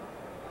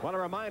 Well, a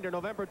reminder,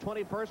 November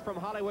 21st from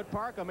Hollywood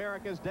Park,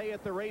 America's Day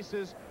at the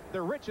Races,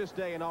 the richest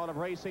day in all of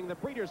racing, the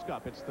Breeders'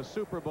 Cup. It's the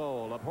Super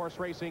Bowl of horse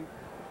racing.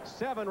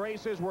 7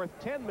 races worth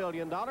 $10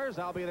 million.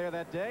 I'll be there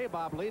that day.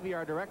 Bob Levy,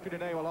 our director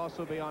today, will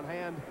also be on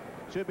hand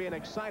Should be an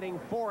exciting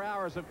 4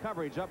 hours of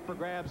coverage up for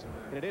grabs.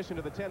 In addition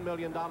to the $10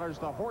 million,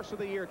 the Horse of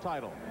the Year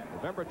title.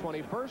 November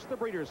 21st, the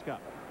Breeders' Cup.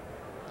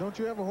 Don't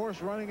you have a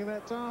horse running in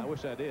that, Tom? I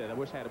wish I did. I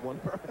wish I had one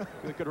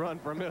that could run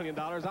for $1 million.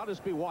 I'll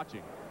just be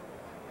watching.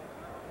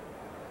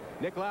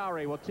 Nick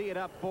Lowry will tee it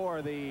up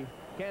for the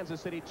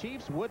Kansas City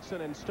Chiefs.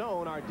 Woodson and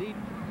Stone are deep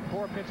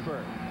for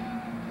Pittsburgh.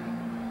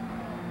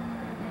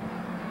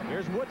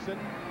 Here's Woodson.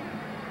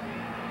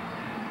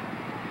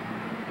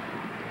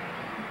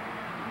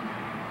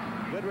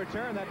 Good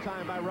return that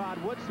time by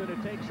Rod Woodson,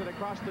 who takes it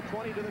across the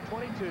 20 to the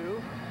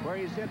 22, where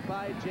he's hit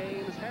by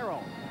James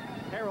Harrell.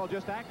 Harrell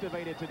just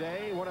activated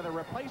today, one of the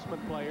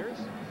replacement players,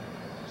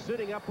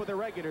 suiting up with the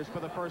regulars for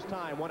the first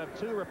time. One of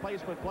 2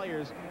 replacement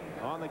players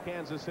on the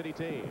Kansas City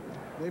team.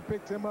 They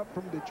picked him up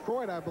from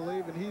Detroit, I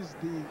believe, and he's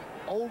the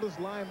oldest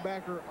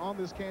linebacker on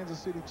this Kansas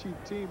City Chief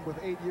team with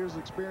 8 years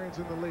experience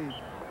in the league.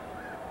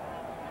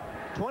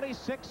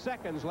 26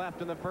 seconds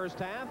left in the first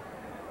half.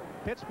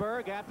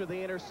 Pittsburgh, after the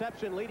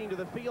interception leading to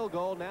the field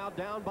goal, now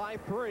down by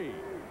 3.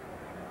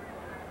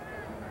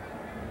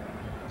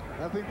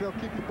 I think they'll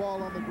keep the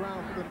ball on the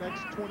ground for the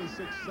next 26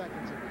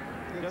 seconds.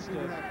 Let's see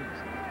what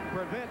happens.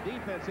 Prevent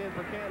defense in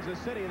for Kansas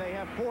City. They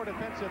have 4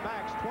 defensive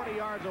backs 20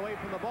 yards away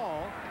from the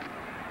ball.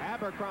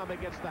 Abercrombie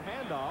gets the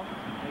handoff.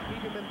 They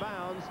keep him in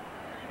bounds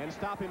and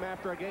stop him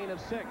after a gain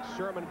of 6.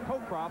 Sherman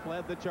Cockcroft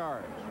led the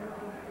charge.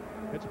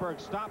 Pittsburgh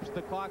stops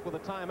the clock with a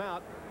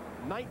timeout.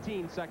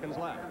 19 seconds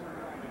left.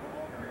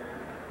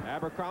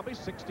 Abercrombie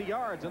 60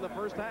 yards in the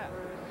first half.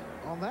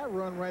 On that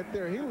run right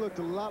there, he looked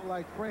a lot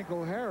like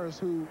Franco Harris,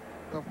 who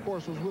of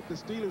course was with the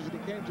Steelers and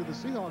he came to the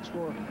Seahawks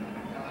for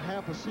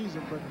half a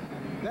season. But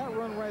that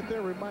run right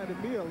there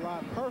reminded me a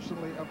lot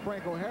personally of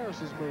Franco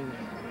Harris's move.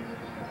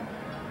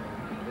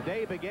 The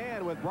day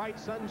began with bright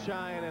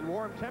sunshine and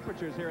warm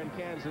temperatures here in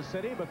Kansas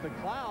City, but the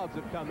clouds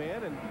have come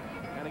in and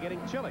kind of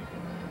getting chilly.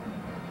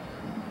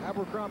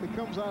 Abercrombie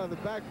comes out of the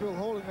backfield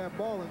holding that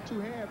ball in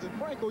 2 hands, and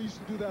Franco used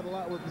to do that a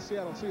lot with the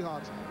Seattle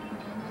Seahawks.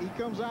 He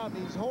comes out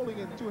and he's holding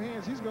it in 2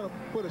 hands. He's going to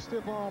put a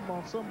stiff arm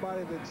on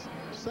somebody that's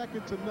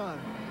second to none.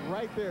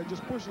 Right there,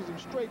 just pushes him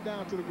straight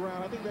down to the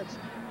ground. I think that's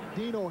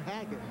Dino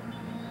Hackett.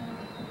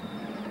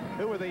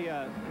 Who were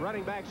the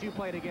running backs you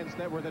played against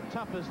that were the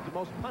toughest, the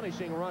most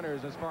punishing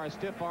runners as far as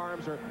stiff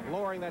arms or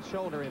lowering that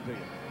shoulder into you?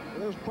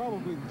 There's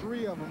probably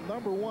 3 of them.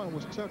 Number 1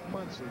 was Chuck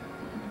Muncie.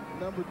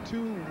 Number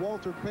 2,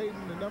 Walter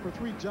Payton, and number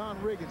 3, John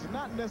Riggins.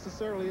 Not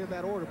necessarily in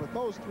that order, but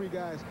those 3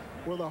 guys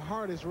were the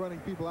hardest running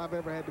people I've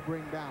ever had to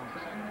bring down.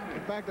 In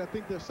fact, I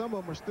think that some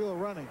of them are still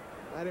running.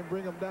 I didn't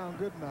bring them down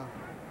good enough.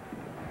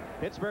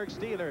 Pittsburgh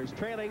Steelers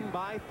trailing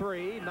by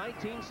 3,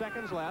 19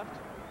 seconds left.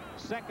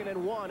 2nd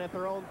and 1 at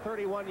their own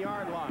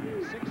 31-yard line.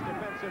 6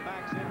 defensive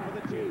backs in for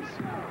the Chiefs.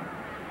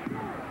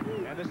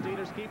 And the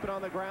Steelers keep it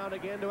on the ground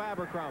again to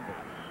Abercrombie.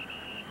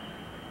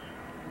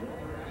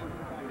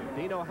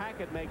 Dino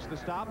Hackett makes the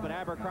stop, but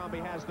Abercrombie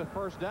has the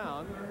first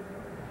down.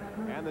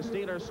 And the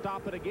Steelers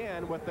stop it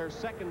again with their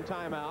 2nd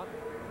timeout.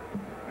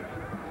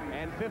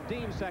 And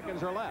 15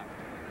 seconds are left.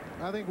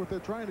 I think what they're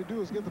trying to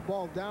do is get the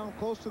ball down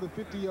close to the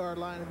 50-yard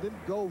line and then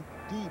go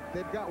deep.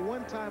 They've got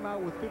 1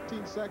 timeout with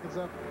 15 seconds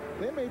left.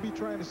 They may be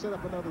trying to set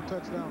up another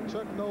touchdown.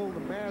 Chuck Noll, the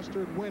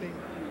master at winning.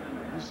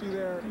 You see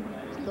there,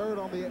 3rd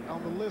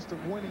on the list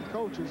of winning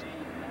coaches.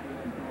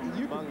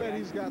 You can bet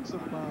he's got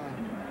some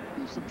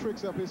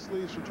tricks up his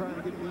sleeves for trying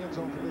to get in the end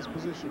zone from this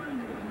position.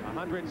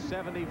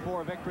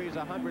 174 victories,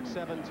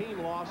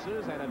 117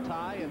 losses, and a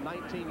tie in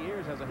 19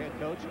 years as a head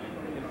coach.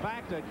 In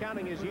fact,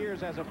 counting his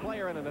years as a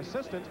player and an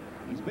assistant,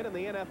 he's been in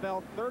the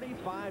NFL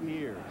 35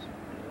 years.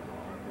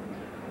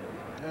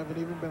 Haven't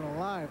even been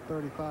alive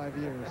 35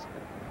 years.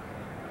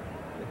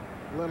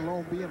 Let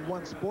alone be in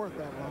one sport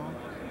that long.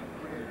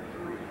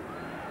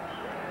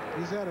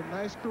 He's had a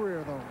nice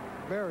career, though.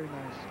 Very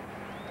nice.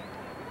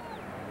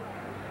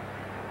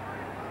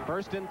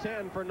 1st and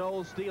 10 for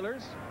Knowles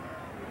Steelers.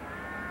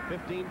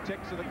 15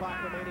 ticks of the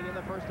clock remaining in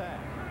the first half.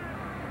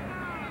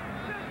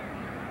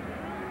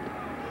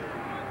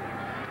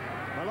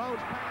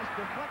 Malone's pass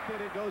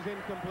deflected. It goes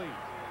incomplete.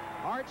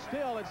 Art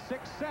Still at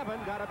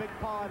 6'7", got a big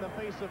paw in the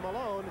face of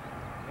Malone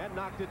and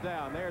knocked it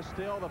down. There's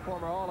Still, the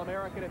former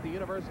All-American at the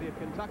University of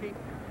Kentucky.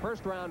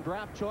 1st-round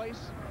draft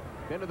choice.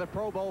 Been to the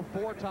Pro Bowl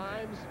 4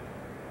 times.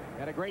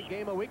 Had a great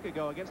game a week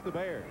ago against the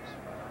Bears.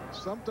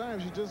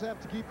 Sometimes you just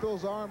have to keep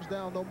those arms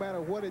down no matter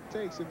what it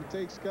takes. If it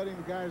takes cutting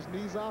the guy's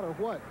knees out or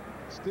what.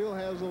 Still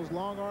has those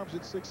long arms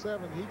at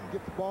 6'7". He can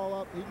get the ball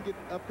up. He can get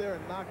up there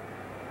and knock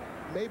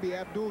maybe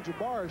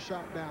Abdul-Jabbar's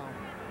shot down.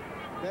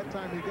 That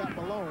time he got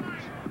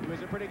Malone's. He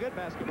was a pretty good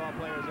basketball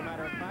player, as a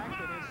matter of fact,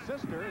 and his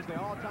sister is the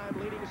all-time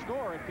leading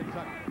scorer at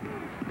Kentucky.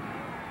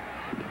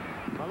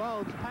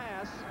 Malone's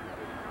pass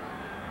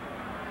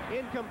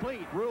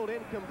incomplete, ruled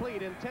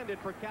incomplete, intended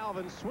for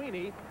Calvin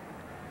Sweeney,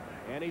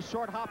 and he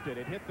short-hopped it.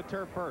 It hit the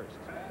turf first.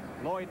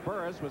 Lloyd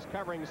Burris was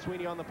covering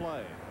Sweeney on the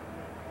play.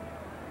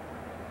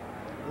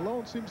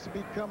 Malone seems to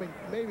be coming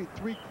maybe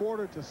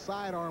 3/4 to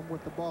sidearm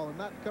with the ball and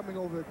not coming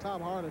over the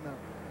top hard enough.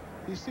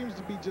 He seems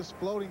to be just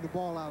floating the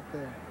ball out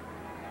there.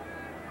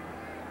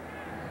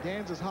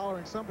 Gans is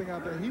hollering something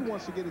out there. He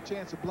wants to get a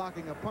chance of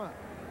blocking a punt.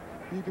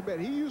 You can bet.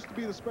 He used to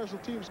be the special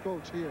teams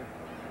coach here.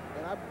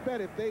 And I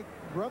bet if they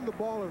run the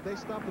ball or if they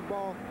stop the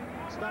ball,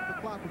 stop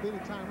the clock with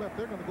any time left,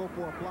 they're going to go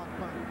for a block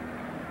punt.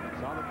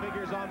 Saw the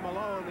figures on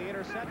Malone, the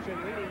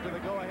interception leading to the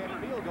go-ahead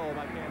field goal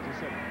by Kansas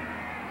City.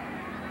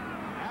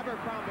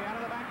 Abercrombie out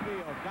of the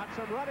backfield. Got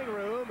some running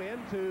room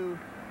into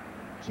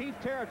Chief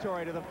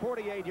territory to the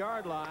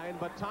 48-yard line,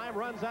 but time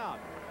runs out.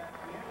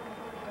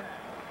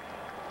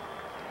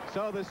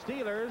 So the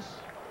Steelers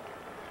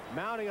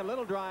mounting a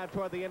little drive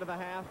toward the end of the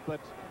half, but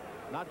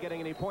not getting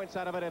any points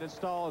out of it, and it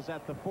stalls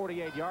at the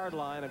 48-yard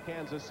line of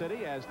Kansas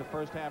City as the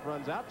first half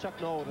runs out. Chuck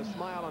Noll with a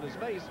smile on his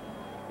face.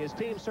 His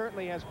team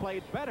certainly has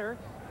played better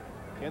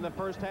in the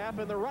first half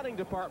in the running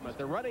department.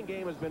 The running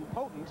game has been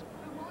potent,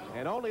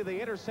 and only the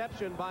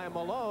interception by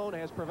Malone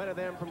has prevented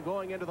them from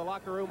going into the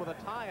locker room with a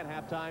tie at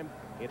halftime.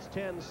 It's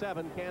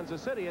 10-7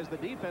 Kansas City as the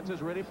defense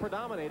is really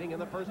predominating in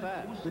the first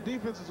half. The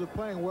defenses are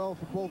playing well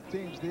for both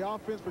teams. The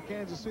offense for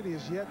Kansas City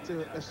has yet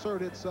to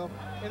assert itself.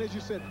 And as you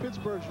said,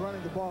 Pittsburgh's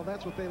running the ball.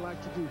 That's what they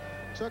like to do.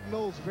 Chuck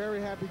Noll's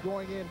very happy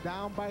going in,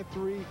 down by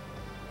 3.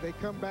 They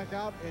come back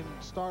out and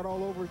start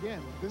all over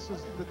again. This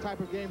is the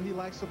type of game he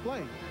likes to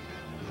play.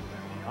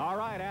 All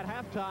right, at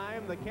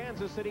halftime, the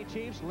Kansas City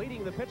Chiefs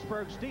leading the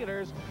Pittsburgh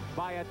Steelers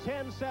by a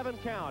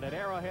 10-7 count at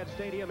Arrowhead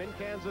Stadium in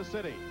Kansas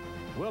City.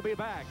 We'll be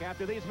back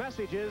after these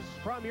messages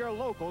from your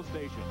local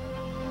station.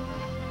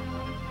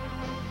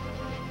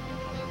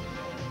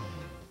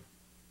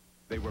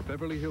 They were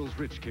Beverly Hills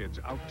rich kids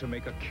out to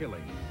make a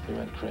killing. They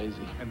went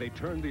crazy. And they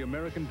turned the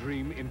American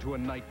dream into a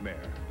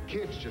nightmare.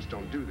 Kids just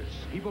don't do this.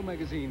 People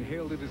magazine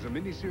hailed it as a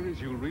miniseries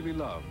you'll really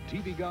love.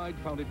 TV Guide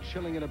found it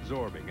chilling and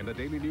absorbing, and the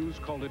Daily News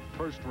called it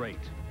first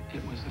rate.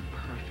 It was the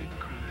perfect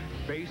crime.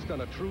 Based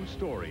on a true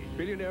story.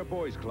 Billionaire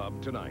Boys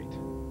Club tonight.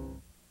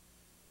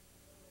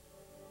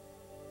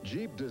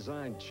 Jeep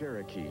designed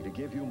Cherokee to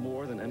give you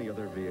more than any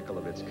other vehicle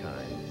of its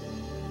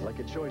kind. Like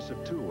a choice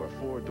of 2 or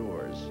 4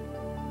 doors.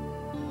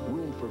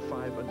 Room for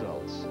 5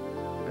 adults.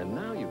 And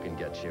now you can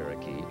get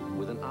Cherokee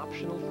with an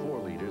optional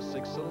 4-liter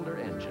 6-cylinder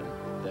engine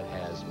that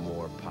has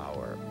more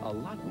power, a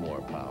lot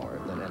more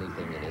power than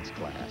anything in its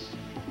class.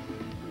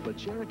 But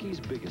Cherokee's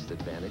biggest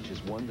advantage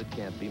is one that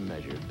can't be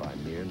measured by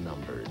mere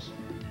numbers.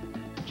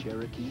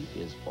 Cherokee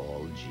is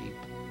all Jeep.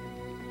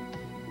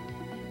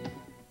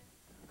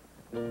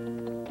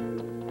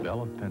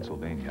 Bell of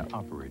Pennsylvania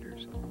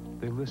operators.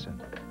 They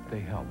listen, they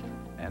help,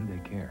 and they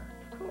care.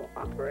 Oh,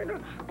 operator,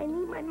 I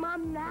need my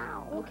mom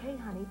now. Okay,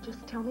 honey,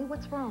 just tell me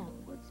what's wrong.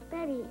 It's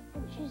Betty,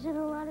 and she's in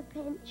a lot of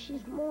pain.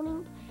 She's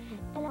moaning,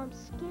 and I'm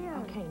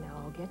scared. Okay,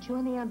 now I'll get you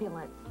in the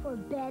ambulance. For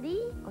Betty?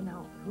 Oh,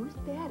 now, who's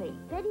Betty?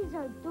 Betty's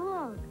our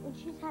dog, and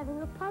she's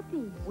having a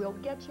puppy. We'll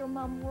get your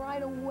mom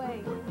right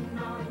away.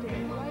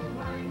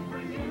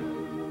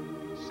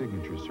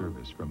 Signature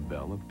service from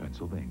Bell of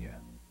Pennsylvania.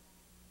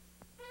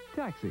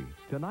 Taxi,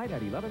 tonight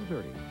at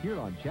 11:30, here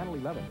on Channel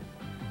 11.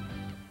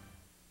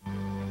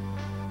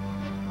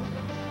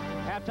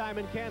 Halftime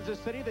in Kansas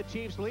City, the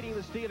Chiefs leading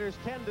the Steelers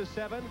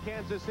 10-7.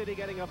 Kansas City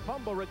getting a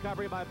fumble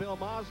recovery by Bill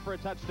Moss for a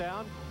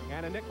touchdown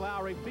and a Nick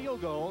Lowry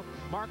field goal.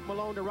 Mark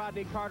Malone to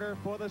Rodney Carter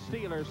for the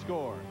Steelers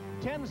score.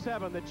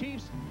 10-7, the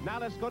Chiefs. Now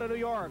let's go to New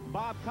York.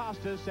 Bob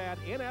Costas at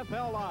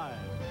NFL Live.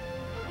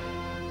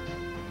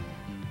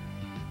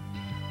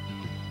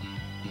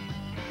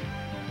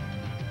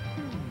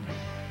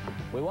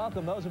 We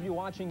welcome those of you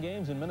watching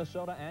games in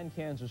Minnesota and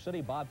Kansas City.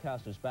 Bob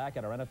Costas back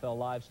at our NFL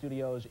Live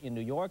studios in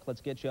New York.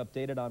 Let's get you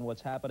updated on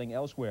what's happening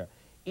elsewhere.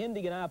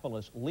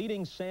 Indianapolis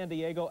leading San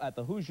Diego at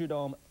the Hoosier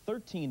Dome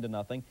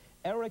 13-0.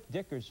 Eric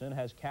Dickerson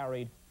has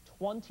carried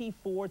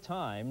 24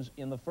 times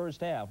in the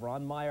first half.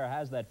 Ron Meyer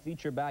has that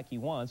feature back he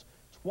wants.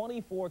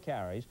 24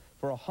 carries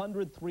for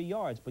 103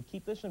 yards. But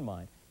keep this in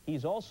mind.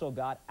 He's also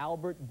got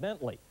Albert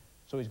Bentley.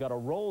 So he's got a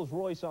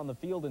Rolls-Royce on the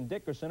field in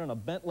Dickerson and a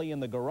Bentley in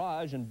the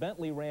garage, and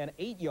Bentley ran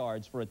 8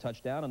 yards for a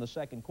touchdown in the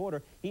second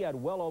quarter. He had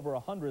well over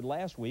 100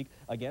 last week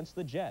against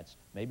the Jets.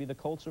 Maybe the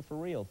Colts are for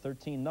real.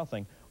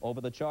 13-0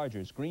 over the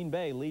Chargers. Green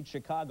Bay leads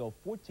Chicago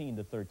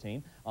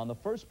 14-13. On the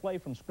first play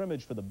from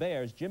scrimmage for the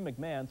Bears, Jim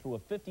McMahon threw a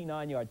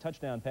 59-yard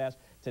touchdown pass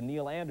to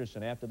Neil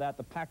Anderson. After that,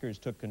 the Packers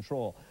took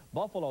control.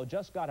 Buffalo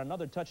just got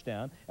another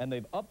touchdown, and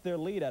they've upped their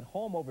lead at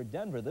home over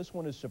Denver. This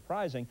one is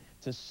surprising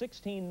to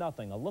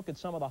 16-0. A look at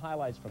some of the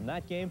highlights from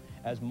that game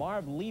as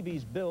Marv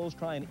Levy's Bills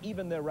try and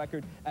even their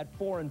record at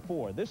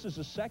 4-4. This is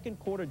a second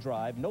quarter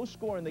drive. No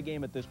score in the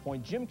game at this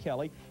point. Jim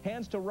Kelly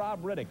hands to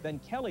Rob Riddick. Then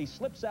Kelly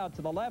slips out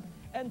to the left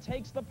and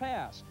takes the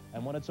pass.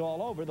 And when it's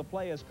all over, the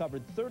play has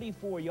covered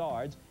 34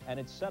 yards, and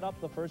it's set up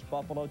the first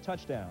Buffalo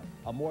touchdown.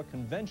 A more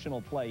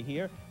conventional play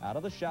here. Out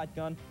of the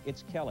shotgun,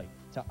 it's Kelly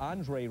to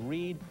Andre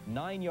Reed,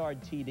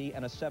 9-yard TD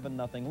and a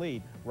 7-0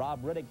 lead.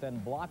 Rob Riddick then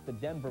blocked the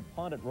Denver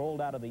punt. It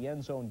rolled out of the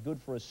end zone,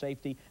 good for a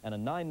safety, and a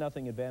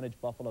 9-0 advantage.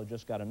 Buffalo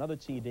just got another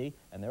TD,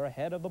 and they're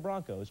ahead of the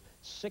Broncos,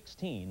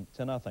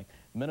 16-0.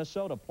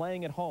 Minnesota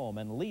playing at home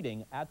and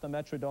leading at the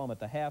Metrodome at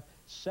the half,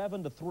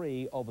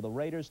 7-3 over the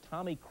Raiders.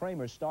 Tommy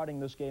Kramer starting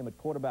this game at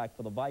quarterback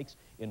for the Vikes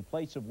in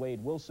place of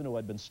Wade Wilson, who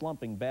had been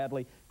slumping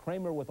badly.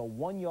 Kramer with a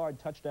 1-yard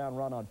touchdown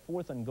run on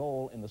 4th and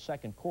goal in the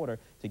second quarter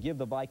to give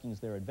the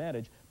Vikings their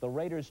advantage. The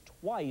Raiders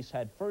twice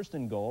had 1st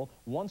and goal.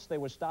 Once they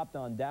were stopped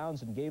on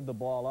downs and gave the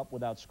ball up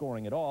without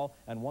scoring at all,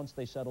 and once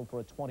they settled for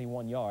a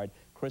 21-yard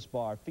Chris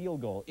Barr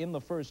field goal. In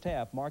the first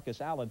half,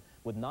 Marcus Allen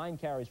with 9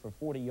 carries for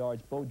 40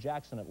 yards. Bo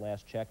Jackson at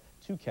last check,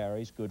 2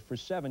 carries, good for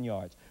 7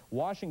 yards.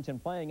 Washington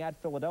playing at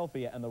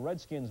Philadelphia, and the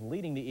Redskins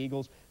leading the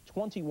Eagles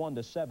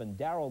 21-7.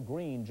 Darrell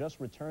Green just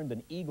returned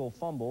an Eagle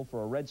fumble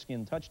for a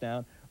Redskin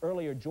touchdown.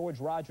 Earlier, George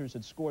Rogers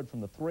had scored from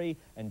the 3,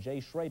 and Jay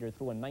Schrader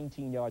threw a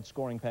 19-yard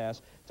scoring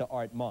pass to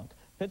Art Monk.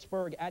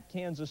 Pittsburgh at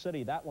Kansas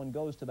City. That one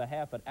goes to the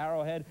half at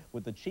Arrowhead,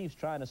 with the Chiefs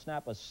trying to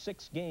snap a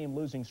 6-game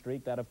losing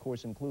streak. That, of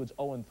course, includes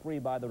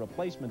 0-3 by the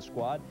replacement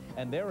squad,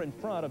 and they're in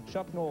front of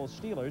Chuck Noll's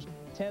Steelers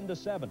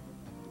 10-7.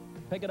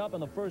 Pick it up in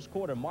the first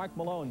quarter. Mark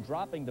Malone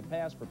dropping to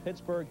pass for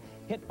Pittsburgh,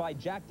 hit by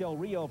Jack Del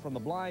Rio from the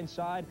blind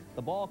side.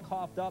 The ball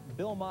coughed up.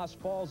 Bill Moss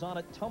falls on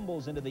it,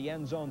 tumbles into the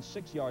end zone,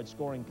 6-yard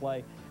scoring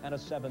play, and a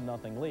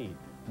 7-0 lead.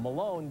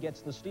 Malone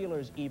gets the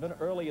Steelers even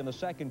early in the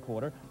second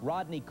quarter.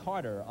 Rodney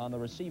Carter on the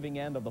receiving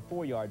end of the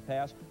 4-yard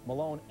pass.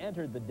 Malone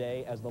entered the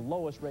day as the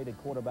lowest-rated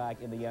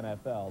quarterback in the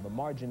NFL. The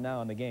margin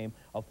now in the game,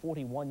 a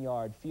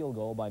 41-yard field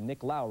goal by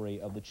Nick Lowry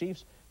of the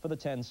Chiefs for the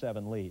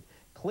 10-7 lead.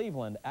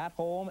 Cleveland at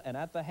home and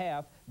at the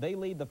half, they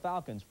lead the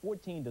Falcons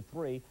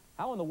 14-3.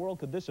 How in the world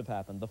could this have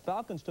happened? The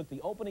Falcons took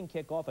the opening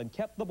kickoff and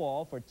kept the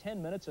ball for 10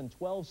 minutes and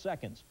 12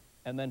 seconds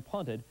and then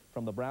punted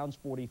from the Browns'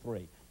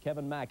 43.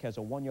 Kevin Mack has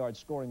a 1-yard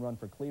scoring run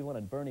for Cleveland,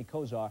 and Bernie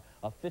Kosar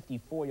a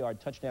 54-yard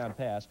touchdown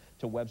pass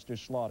to Webster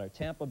Slaughter.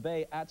 Tampa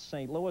Bay at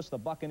St. Louis, the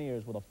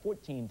Buccaneers with a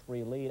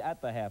 14-3 lead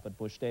at the half at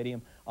Busch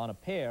Stadium on a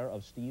pair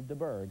of Steve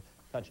DeBerg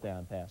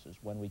touchdown passes.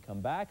 When we come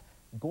back,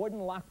 Gordon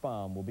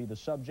Lockbaum will be the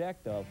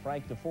subject of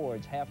Frank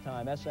DeFord's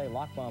halftime essay.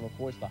 Lockbaum, of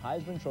course, the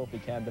Heisman Trophy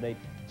candidate,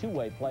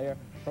 two-way player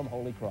from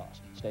Holy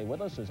Cross. Stay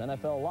with us as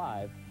NFL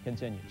Live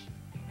continues.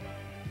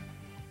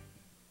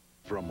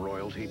 From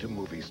royalty to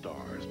movie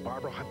stars,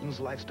 Barbara Hutton's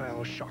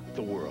lifestyle shocked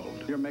the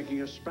world. You're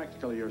making a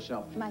spectacle of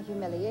yourself. My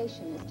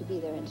humiliation is to be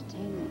their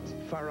entertainment.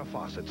 Farrah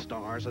Fawcett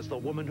stars as the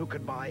woman who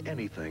could buy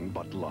anything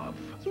but love.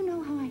 You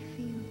know how I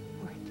feel?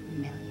 Worth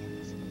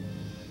millions.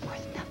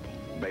 Worth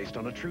nothing. Based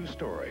on a true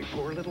story,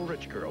 Poor Little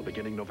Rich Girl,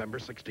 beginning November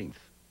 16th.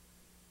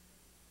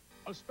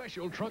 A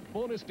special Truck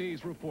Bonus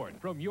Days report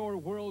from your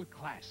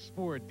world-class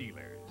Ford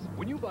dealers.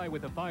 When you buy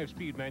with a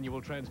 5-speed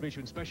manual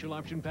transmission special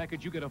option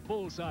package, you get a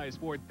full-size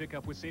Ford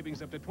pickup with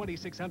savings up to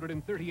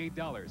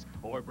 $2,638,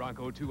 or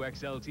Bronco 2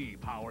 XLT,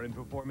 power and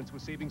performance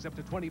with savings up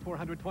to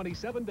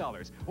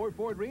 $2,427, or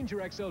Ford Ranger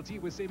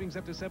XLT with savings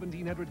up to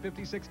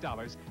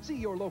 $1,756. See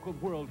your local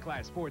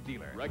world-class Ford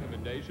dealer.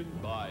 Recommendation,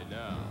 buy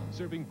now.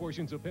 Serving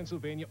portions of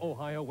Pennsylvania,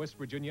 Ohio, West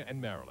Virginia,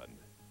 and Maryland.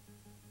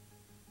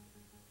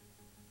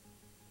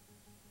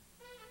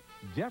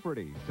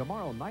 Jeopardy!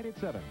 Tomorrow night at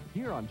 7,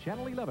 here on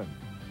Channel 11.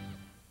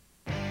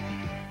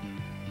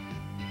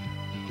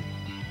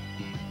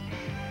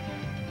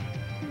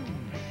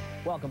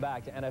 Welcome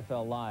back to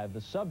NFL Live. The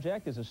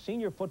subject is a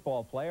senior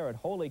football player at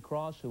Holy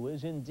Cross who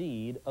is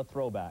indeed a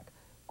throwback.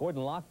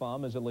 Gordon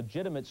Lockbaum is a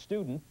legitimate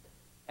student,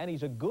 and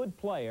he's a good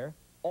player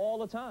all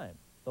the time.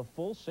 The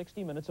full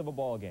 60 minutes of a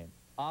ball game,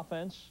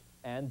 offense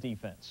and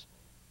defense.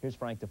 Here's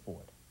Frank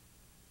DeFord.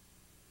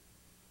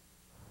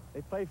 They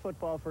play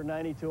football for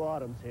 92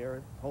 autumns here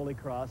at Holy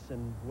Cross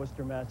in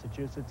Worcester,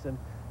 Massachusetts. And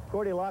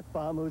Gordy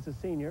Lockbaum, who's a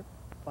senior,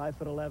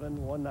 5'11",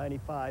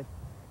 195,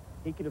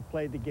 he could have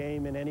played the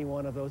game in any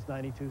one of those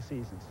 92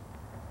 seasons.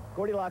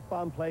 Gordy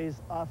Lockbaum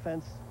plays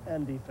offense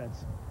and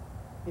defense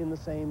in the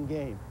same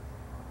game.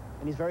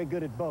 And he's very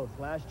good at both.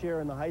 Last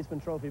year in the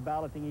Heisman Trophy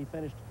balloting, he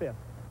finished 5th,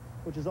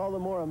 which is all the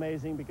more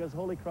amazing because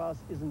Holy Cross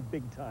isn't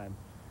big time.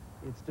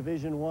 It's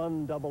Division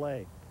I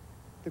AA.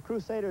 The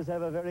Crusaders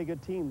have a very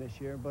good team this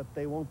year, but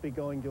they won't be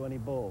going to any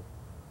bowl.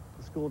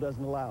 The school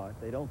doesn't allow it.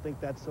 They don't think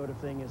that sort of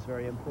thing is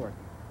very important.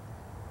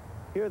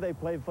 Here they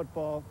play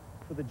football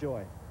for the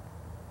joy,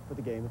 for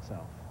the game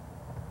itself.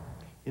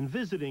 In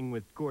visiting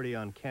with Gordy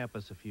on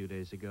campus a few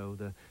days ago,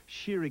 the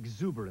sheer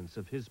exuberance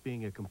of his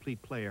being a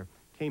complete player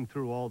came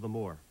through all the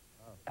more.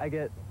 I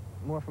get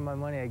more for my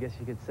money, I guess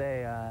you could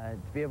say.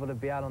 To be able to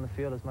be out on the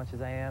field as much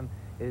as I am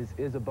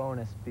is a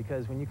bonus,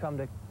 because when you come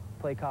to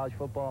play college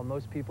football,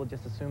 most people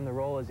just assume the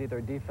role as either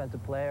a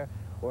defensive player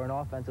or an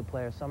offensive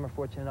player. Some are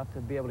fortunate enough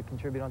to be able to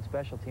contribute on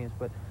special teams,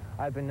 but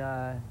I've been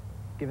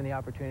given the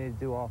opportunity to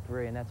do all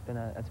three, and that's been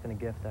a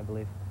gift, I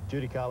believe.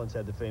 Judy Collins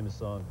had the famous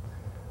song,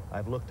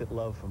 "I've looked at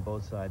love from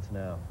both sides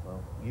now."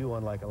 Well, you,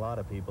 unlike a lot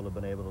of people, have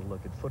been able to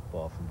look at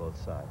football from both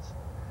sides.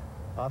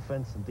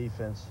 Offense and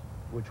defense,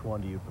 which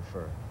one do you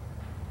prefer?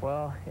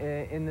 Well,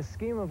 in the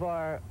scheme of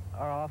our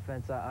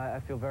offense, I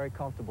feel very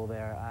comfortable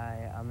there.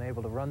 I'm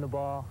able to run the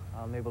ball.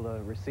 I'm able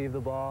to receive the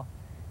ball.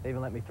 They even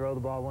let me throw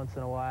the ball once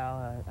in a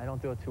while. I don't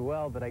do it too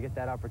well, but I get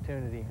that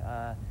opportunity.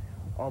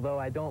 Although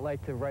I don't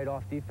like to write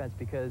off defense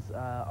because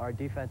our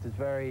defense is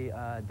very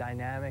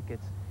dynamic.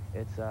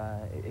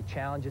 It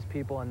challenges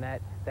people, and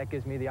that that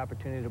gives me the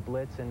opportunity to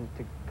blitz and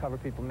to cover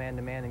people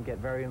man-to-man and get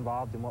very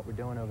involved in what we're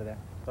doing over there.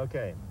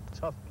 Okay,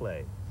 tough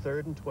play.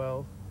 3rd and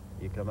 12.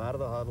 You come out of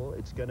the huddle.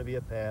 It's going to be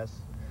a pass.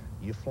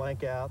 You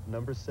flank out,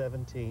 number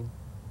 17.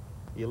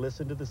 You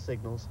listen to the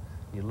signals.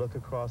 You look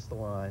across the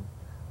line,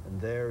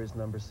 and there is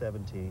number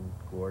 17,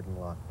 Gordon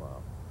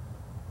Lockbaum.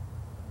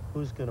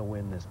 Who's going to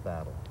win this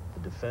battle, the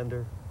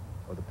defender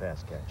or the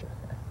pass catcher?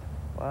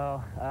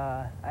 Well,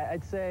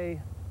 I'd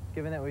say,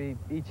 given that we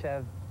each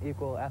have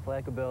equal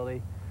athletic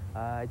ability,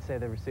 I'd say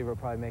the receiver will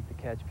probably make the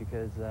catch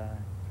because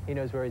he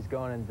knows where he's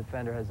going and the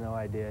defender has no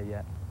idea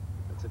yet.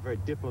 That's a very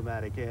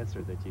diplomatic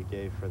answer that you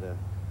gave for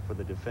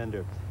the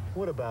defender.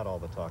 What about all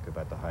the talk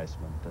about the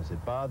Heisman? Does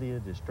it bother you,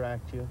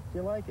 distract you? Do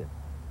you like it?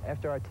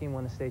 After our team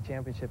won the state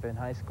championship in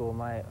high school,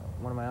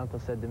 one of my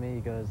uncles said to me,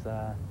 he goes,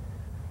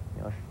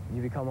 you know, if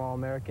you become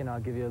All-American,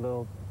 I'll give you a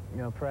little,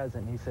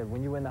 present. He said,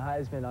 when you win the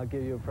Heisman, I'll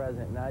give you a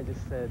present. And I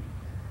just said,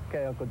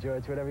 okay, Uncle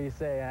George, whatever you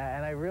say.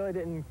 And I really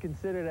didn't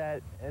consider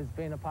that as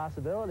being a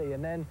possibility.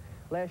 And then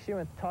last year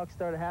when talk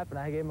started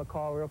happening, I gave him a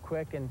call real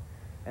quick, and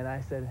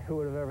I said, who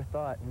would have ever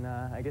thought? And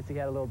I guess he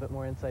had a little bit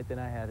more insight than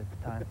I had at the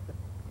time.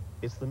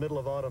 It's the middle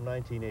of autumn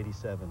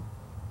 1987.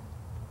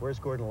 Where's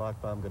Gordon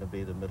Lockbaum going to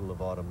be the middle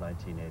of autumn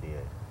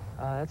 1988?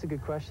 That's a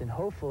good question.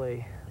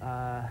 Hopefully,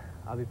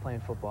 I'll be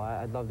playing football.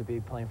 I'd love to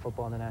be playing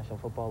football in the National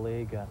Football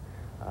League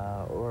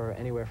or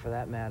anywhere for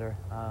that matter.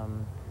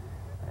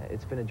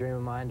 It's been a dream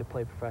of mine to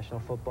play professional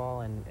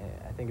football, and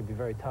I think it'd be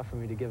very tough for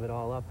me to give it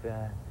all up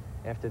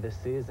after this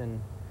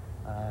season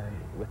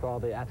with all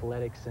the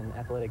athletics and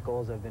athletic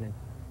goals I've been,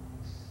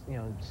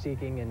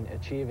 seeking and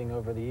achieving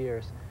over the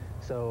years.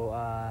 So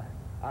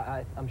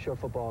I'm sure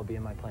football will be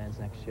in my plans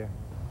next year.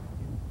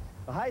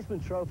 The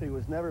Heisman Trophy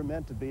was never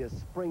meant to be a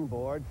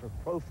springboard for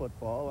pro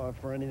football or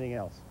for anything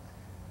else.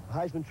 The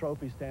Heisman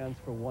Trophy stands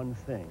for one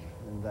thing,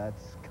 and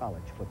that's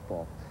college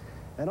football.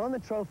 And on the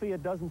trophy,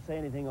 it doesn't say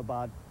anything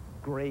about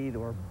grade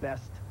or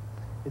best.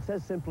 It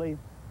says simply,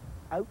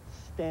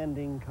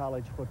 outstanding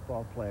college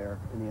football player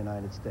in the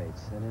United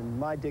States. And in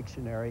my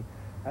dictionary,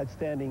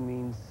 outstanding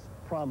means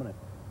prominent,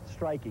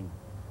 striking,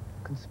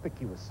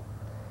 conspicuous.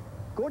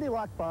 Gordy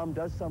Lockbaum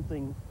does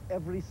something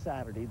every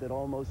Saturday that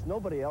almost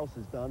nobody else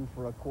has done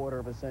for a quarter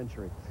of a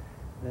century.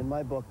 And in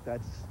my book,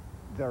 that's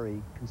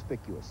very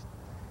conspicuous.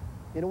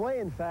 In a way,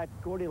 in fact,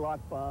 Gordy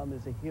Lockbaum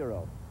is a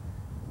hero.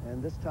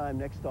 And this time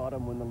next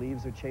autumn, when the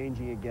leaves are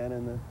changing again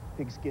and the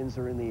pigskins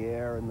are in the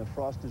air and the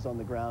frost is on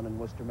the ground in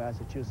Worcester,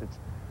 Massachusetts,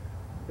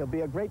 there'll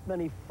be a great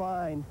many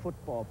fine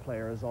football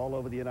players all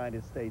over the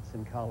United States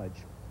in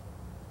college.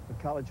 But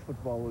college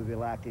football will be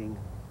lacking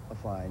a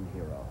fine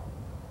hero.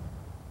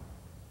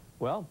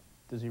 Well,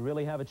 does he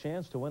really have a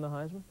chance to win the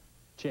Heisman?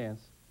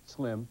 Chance.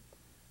 Slim.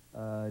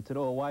 It's a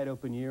wide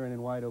open year, and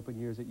in wide open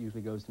years it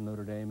usually goes to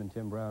Notre Dame, and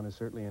Tim Brown is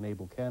certainly an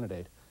able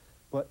candidate.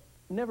 But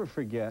never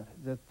forget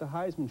that the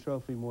Heisman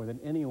Trophy, more than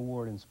any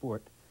award in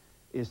sport,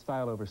 is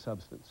style over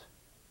substance.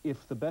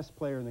 If the best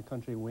player in the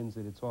country wins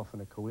it, it's often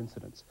a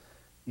coincidence.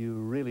 You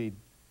really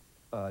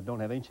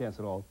don't have any chance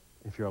at all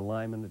if you're a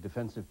lineman, a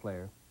defensive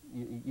player.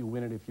 You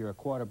win it if you're a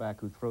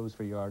quarterback who throws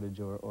for yardage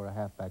or a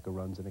halfback who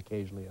runs and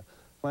occasionally a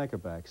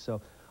flanker back.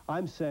 So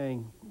I'm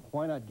saying,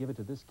 why not give it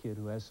to this kid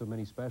who has so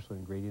many special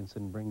ingredients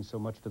and brings so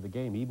much to the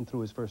game, even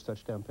through his first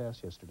touchdown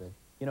pass yesterday?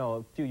 You know,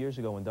 a few years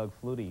ago when Doug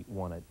Flutie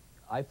won it,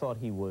 I thought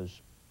he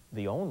was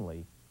the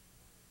only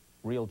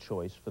real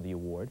choice for the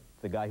award,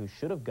 the guy who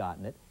should have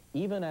gotten it,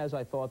 even as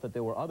I thought that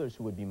there were others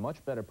who would be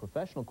much better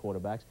professional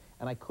quarterbacks,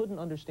 and I couldn't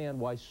understand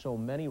why so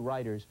many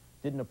writers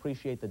didn't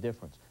appreciate the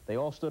difference. They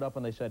all stood up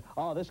and they said,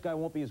 oh, this guy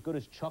won't be as good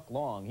as Chuck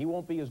Long. He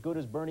won't be as good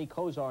as Bernie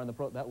Kosar in the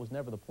pro. That was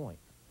never the point.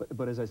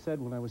 But as I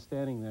said when I was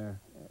standing there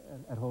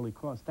at Holy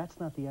Cross, that's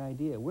not the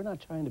idea. We're not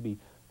trying to be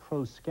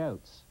pro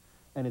scouts.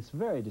 And it's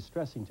very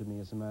distressing to me,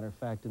 as a matter of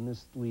fact, and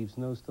this leaves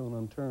no stone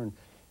unturned,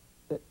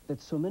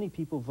 that so many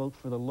people vote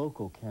for the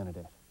local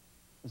candidate.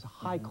 There's a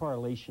high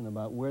correlation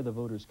about where the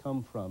voters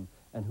come from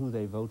and who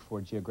they vote for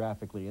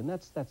geographically, and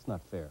that's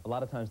not fair. A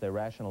lot of times they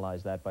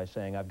rationalize that by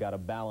saying, I've got to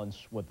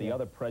balance what the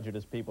other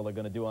prejudiced people are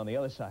going to do on the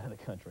other side of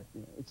the country.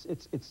 Yeah,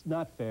 it's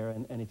not fair,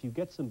 and if you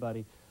get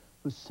somebody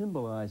who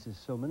symbolizes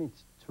so many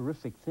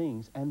terrific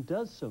things and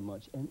does so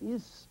much and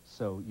is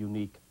so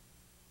unique,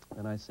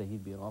 then I say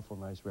he'd be an awful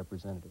nice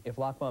representative. If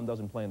Lockbaum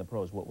doesn't play in the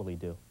pros, what will he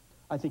do?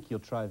 I think he'll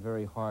try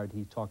very hard.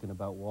 He's talking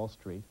about Wall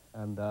Street,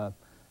 and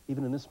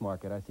even in this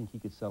market, I think he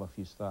could sell a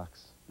few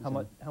stocks. How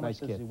much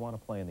does he want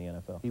to play in the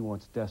NFL? He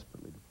wants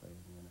desperately to play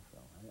in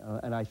the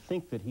NFL. And I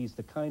think that he's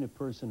the kind of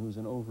person who's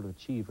an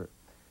overachiever.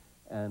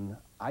 And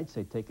I'd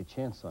say take a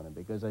chance on him,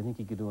 because I think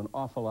he could do an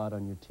awful lot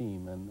on your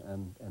team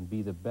and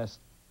be the best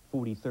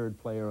 43rd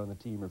player on the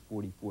team or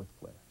 44th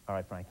player. All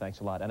right, Frank, thanks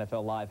a lot.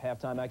 NFL Live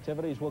halftime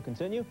activities will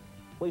continue.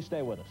 Please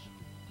stay with us.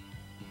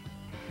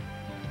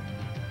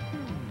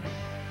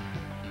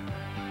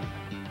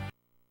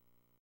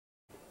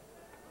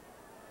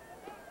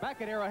 Back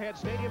at Arrowhead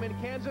Stadium in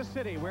Kansas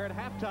City, we're at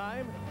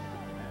halftime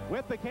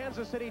with the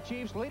Kansas City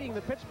Chiefs leading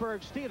the Pittsburgh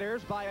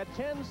Steelers by a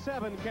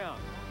 10-7 count.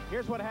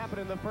 Here's what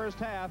happened in the first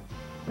half.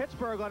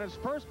 Pittsburgh on its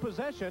first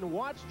possession.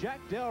 Watch Jack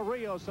Del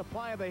Rio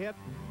supply the hit.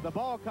 The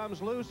ball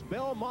comes loose.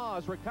 Bill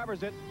Maas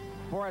recovers it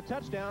for a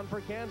touchdown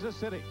for Kansas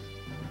City.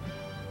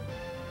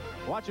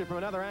 Watch it from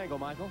another angle,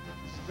 Michael.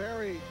 It's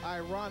very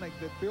ironic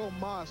that Bill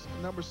Maas,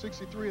 number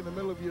 63 in the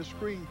middle of your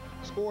screen,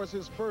 scores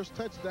his first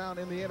touchdown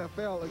in the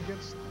NFL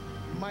against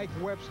Mike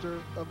Webster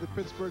of the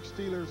Pittsburgh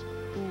Steelers,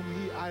 whom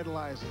he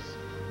idolizes.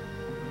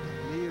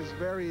 He is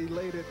very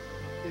elated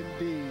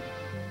indeed.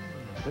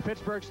 The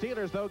Pittsburgh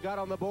Steelers, though, got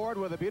on the board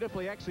with a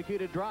beautifully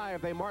executed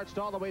drive. They marched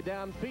all the way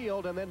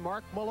downfield, and then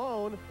Mark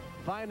Malone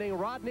finding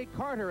Rodney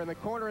Carter in the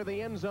corner of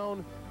the end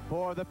zone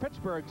for the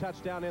Pittsburgh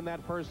touchdown in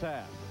that first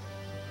half.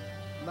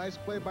 Nice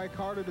play by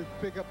Carter to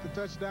pick up the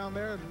touchdown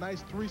there.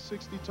 Nice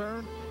 360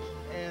 turn.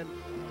 And,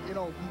 you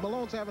know,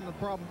 Malone's having a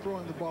problem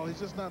throwing the ball. He's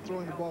just not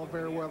throwing the ball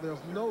very well. There's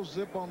no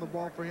zip on the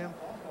ball for him.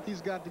 He's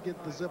got to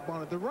get the zip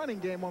on it. The running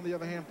game, on the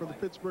other hand, for the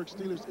Pittsburgh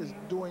Steelers is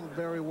doing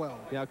very well.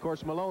 Yeah, of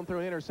course, Malone threw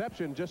an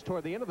interception just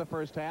toward the end of the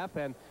first half,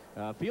 and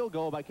a field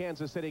goal by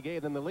Kansas City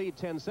gave them the lead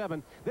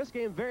 10-7. This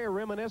game very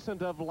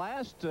reminiscent of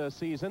last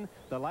season,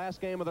 the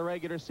last game of the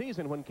regular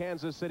season, when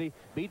Kansas City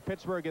beat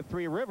Pittsburgh at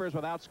Three Rivers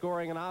without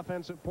scoring an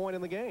offensive point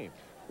in the game.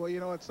 Well, you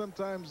know,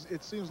 sometimes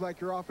it seems like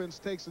your offense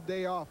takes a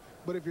day off,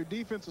 but if your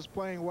defense is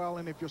playing well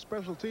and if your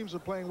special teams are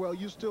playing well,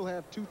 you still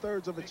have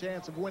 2/3 of a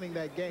chance of winning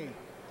that game.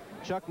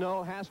 Chuck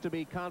Noll has to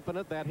be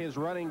confident that his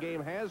running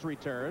game has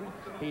returned.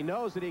 He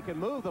knows that he can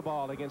move the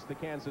ball against the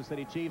Kansas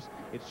City Chiefs.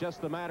 It's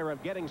just a matter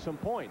of getting some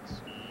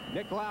points.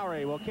 Nick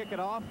Lowry will kick it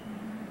off.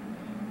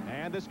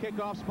 And this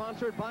kickoff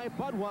sponsored by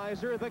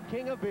Budweiser, the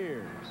king of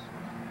beers.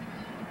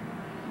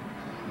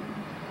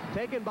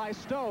 Taken by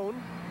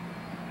Stone.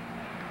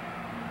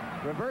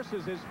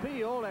 Reverses his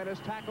field and is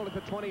tackled at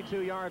the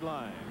 22-yard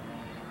line.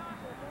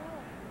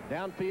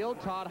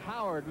 Downfield, Todd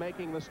Howard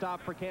making the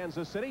stop for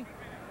Kansas City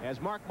as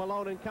Mark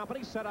Malone and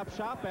company set up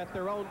shop at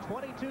their own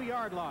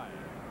 22-yard line.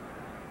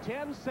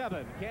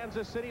 10-7,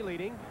 Kansas City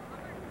leading,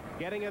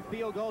 getting a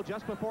field goal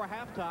just before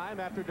halftime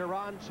after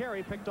Deron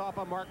Cherry picked off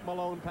a Mark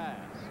Malone pass.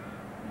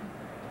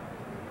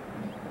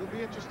 It'll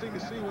be interesting to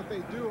see what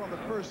they do on the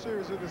first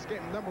series of this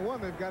game. Number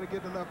one, they've got to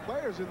get enough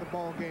players in the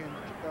ball game,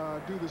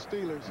 do the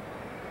Steelers.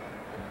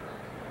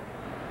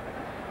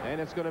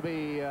 And it's going to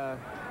be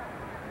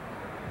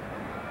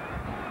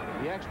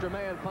the extra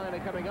man finally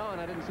coming on.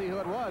 I didn't see who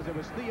it was. It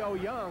was Theo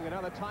Young,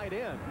 another tight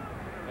end.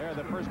 There are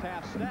the first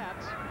half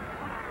stats,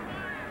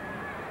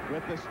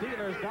 with the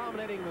Steelers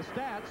dominating the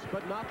stats,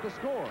 but not the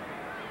score.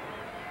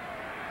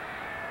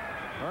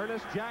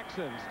 Ernest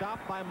Jackson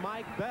stopped by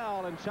Mike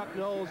Bell and Chuck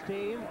Noll's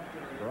team.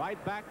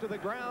 Right back to the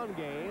ground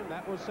game.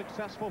 That was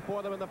successful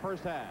for them in the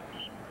first half.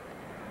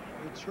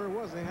 It sure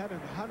was. They had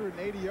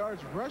 180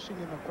 yards rushing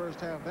in the first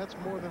half. That's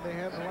more than they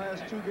had in the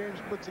last two games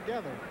put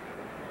together.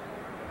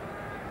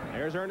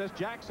 There's Ernest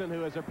Jackson,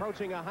 who is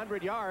approaching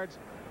 100 yards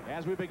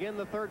as we begin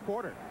the third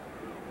quarter.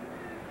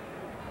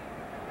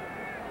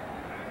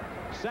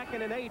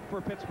 2nd and 8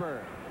 for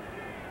Pittsburgh.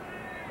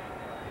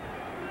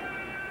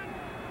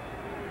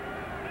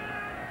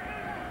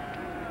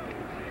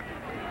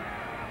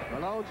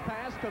 Malone's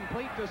pass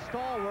complete to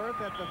Stallworth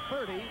at the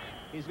 30.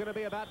 He's going to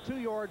be about 2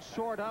 yards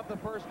short of the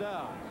first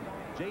down.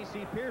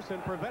 J.C.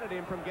 Pearson prevented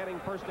him from getting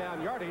first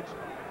down yardage,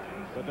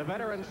 but the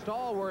veteran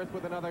Stallworth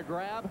with another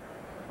grab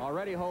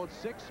already holds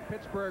 6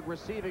 Pittsburgh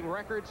receiving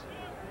records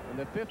and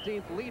the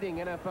 15th leading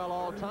NFL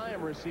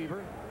all-time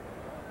receiver.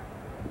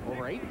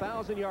 Over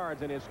 8,000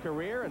 yards in his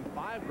career and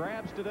 5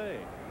 grabs today.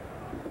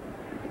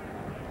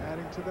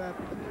 Adding to that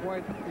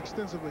quite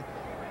extensively.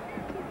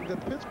 The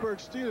Pittsburgh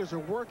Steelers are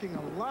working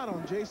a lot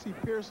on J.C.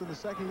 Pearson, the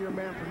second-year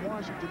man from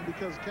Washington,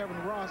 because Kevin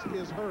Ross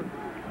is hurt.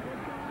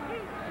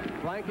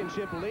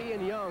 Blankenship, Lee,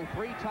 and Young,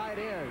 3 tight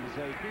ends.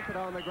 They keep it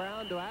on the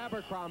ground to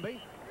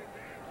Abercrombie,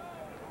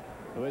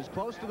 who is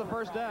close to the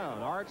first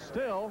down. Art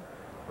Still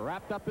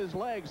wrapped up his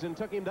legs and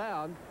took him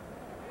down.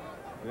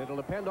 And it'll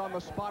depend on the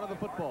spot of the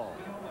football.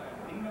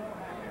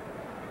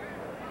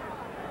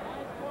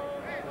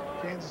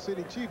 Kansas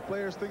City Chief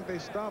players think they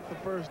stopped the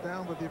first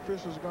down, but the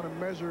officials are going to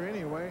measure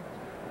anyway,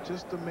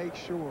 just to make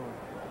sure.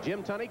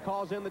 Jim Tunney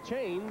calls in the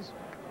chains.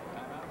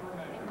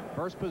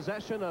 First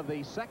possession of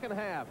the second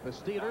half. The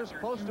Steelers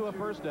close to a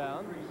first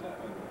down.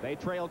 They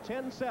trail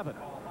 10-7.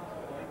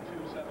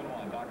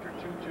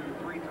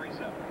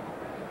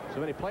 So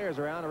many players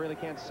around, I really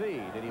can't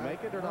see. Did he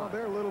make it or not?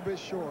 They're a little bit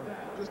short,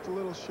 just a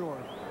little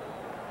short.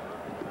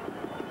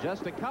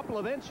 Just a couple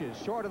of inches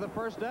short of the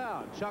first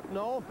down. Chuck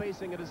Noll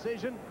facing a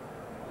decision.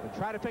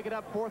 Try to pick it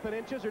up 4th and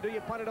inches, or do you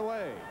punt it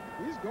away?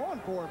 He's going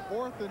for it.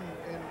 4th and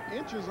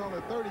inches on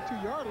the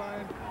 32-yard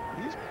line.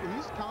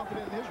 He's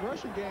confident in his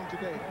rushing game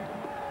today.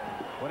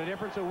 What a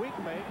difference a week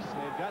makes.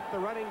 They've got the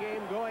running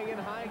game going in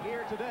high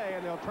gear today,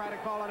 and they'll try to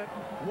call on it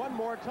one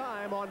more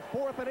time on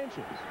 4th and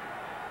inches.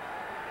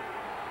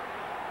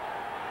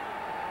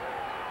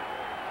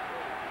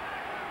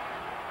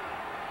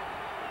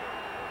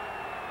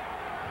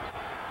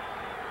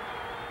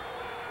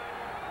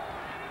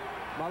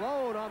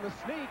 Malone on the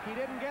sneak. He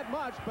didn't get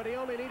much, but he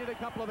only needed a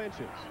couple of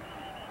inches.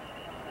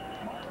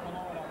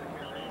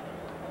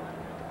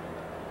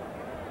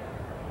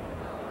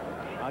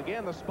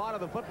 Again, the spot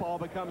of the football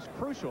becomes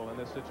crucial in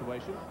this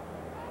situation.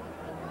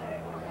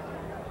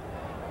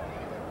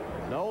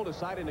 Noel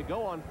deciding to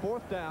go on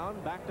 4th down,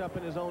 backed up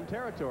in his own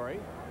territory.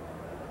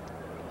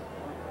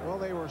 Well,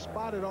 they were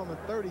spotted on the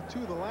 32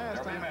 the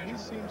last time. He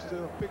seems to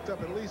have picked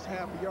up at least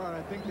half a yard.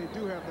 I think they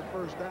do have the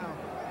first down.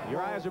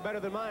 Your eyes are better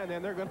than mine,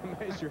 then. They're going to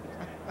measure it.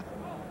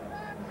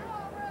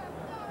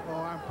 Oh,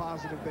 I'm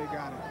positive they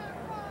got it.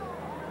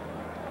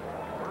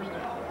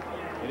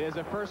 It is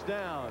a first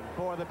down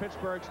for the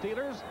Pittsburgh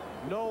Steelers.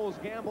 Noel's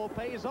gamble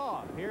pays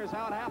off. Here's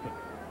how it happened.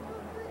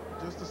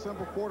 Just a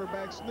simple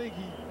quarterback sneak.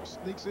 He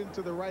sneaks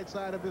into the right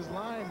side of his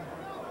line.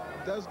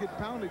 Does get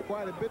pounded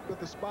quite a bit,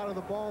 but the spot of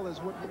the ball is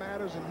what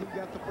matters, and he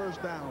got the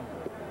first down.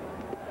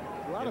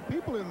 A lot of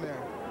people in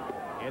there.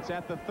 It's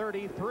at the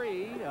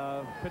 33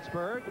 of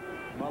Pittsburgh.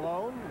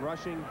 Malone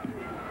rushing.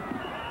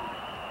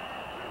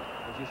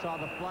 As you saw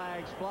the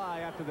flags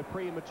fly after the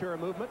premature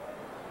movement.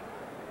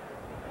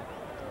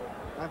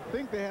 I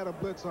think they had a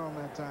blitz on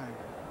that time.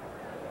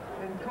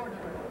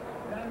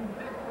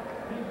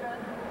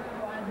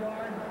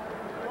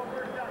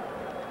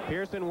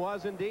 Pearson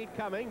was indeed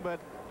coming, but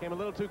came a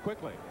little too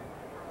quickly.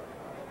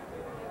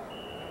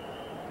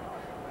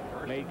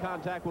 Made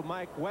contact with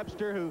Mike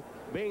Webster, who,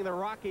 being the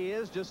rock he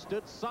is, just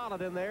stood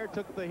solid in there,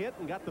 took the hit,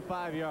 and got the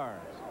 5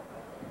 yards.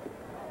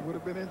 Would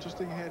have been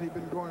interesting had he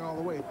been going all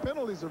the way.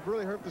 Penalties have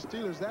really hurt the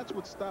Steelers. That's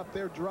what stopped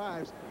their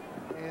drives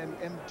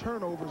and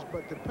turnovers,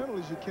 but the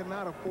penalties you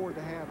cannot afford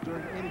to have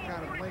during any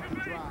kind of lengthy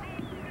drive.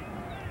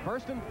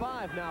 1st and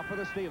 5 now for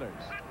the Steelers.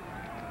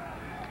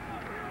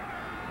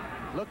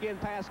 Look-in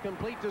pass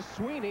complete to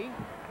Sweeney.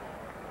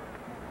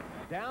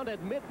 Down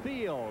at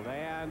midfield,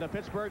 and a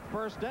Pittsburgh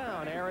first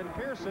down. Aaron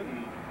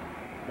Pearson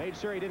made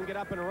sure he didn't get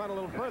up and run a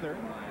little further.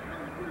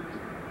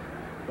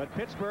 But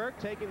Pittsburgh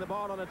taking the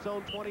ball on its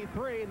own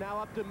 23, now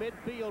up to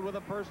midfield with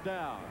a first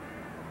down.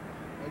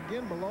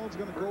 Again, Malone's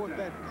going to go with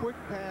that quick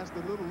pass,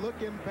 the little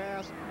look-in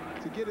pass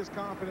to get his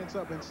confidence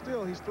up. And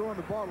still, he's throwing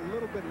the ball a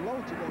little bit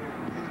low today.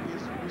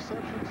 His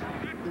receptions,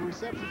 the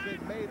receptions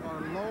they've made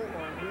are low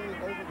or really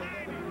over the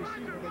head of the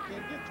receiver. They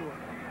can't get to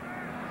him.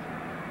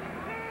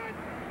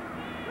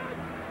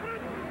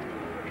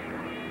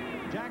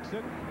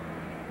 Jackson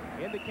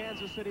into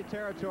Kansas City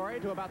territory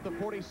to about the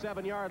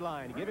 47-yard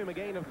line. Give him a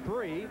gain of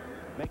 3.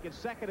 Make it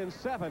 2nd and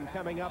 7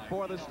 coming up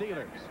for the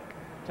Steelers.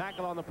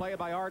 Tackle on the play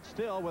by Art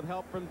Still with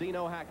help from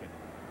Dino Hackett.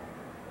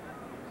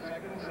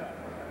 2nd and 7.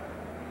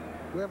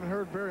 We haven't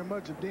heard very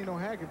much of Dino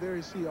Hackett. There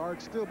you see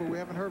Art Still, but we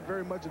haven't heard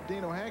very much of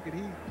Dino Hackett.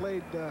 He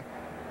played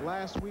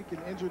last week and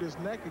injured his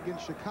neck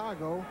against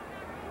Chicago.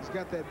 He's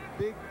got that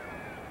big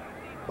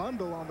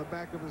bundle on the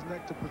back of his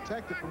neck to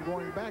protect it from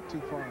going back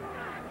too far.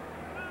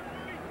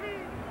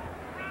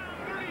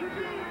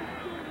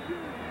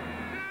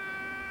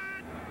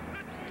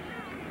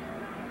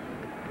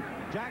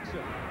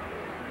 Jackson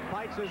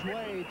fights his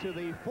way to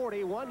the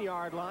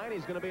 41-yard line.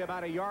 He's going to be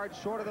about a yard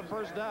short of the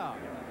first down.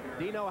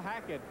 Dino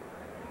Hackett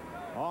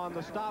on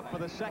the stop for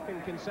the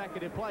 2nd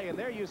consecutive play. And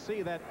there you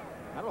see that,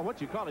 I don't know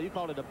what you call it. You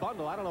called it a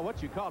bundle. I don't know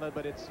what you call it,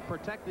 but it's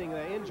protecting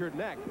the injured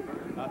neck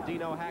of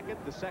Dino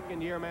Hackett, the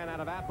 2nd-year man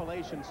out of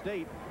Appalachian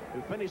State,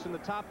 who finished in the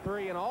top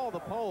 3 in all the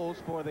polls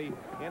for the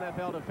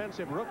NFL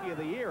Defensive Rookie of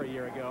the Year a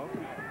year ago.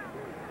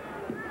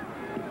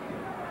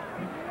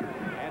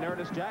 And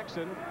Ernest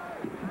Jackson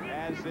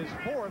has his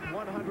 4th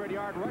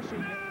 100-yard rushing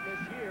game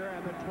this year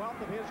and the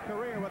 12th of his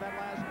career with that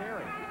last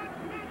carry.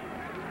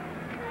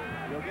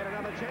 He'll get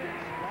another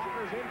chance.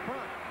 Walker's in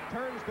front,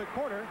 turns the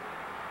corner,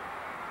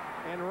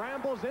 and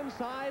rambles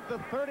inside the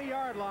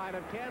 30-yard line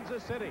of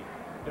Kansas City.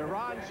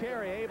 Deron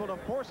Cherry able to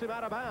force him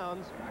out of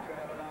bounds.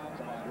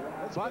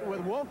 But with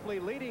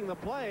Wolfley leading the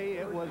play,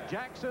 it was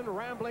Jackson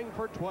rambling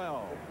for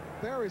 12.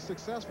 Very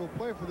successful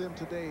play for them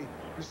today.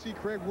 You see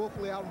Craig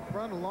Wolfley out in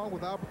front along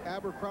with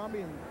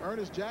Abercrombie, and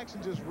Ernest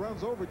Jackson just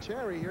runs over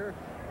Cherry here.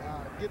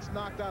 Gets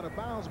knocked out of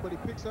bounds, but he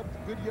picks up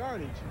good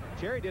yardage.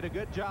 Cherry did a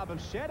good job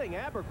of shedding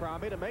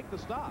Abercrombie to make the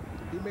stop.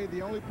 He made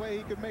the only play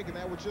he could make, and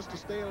that was just to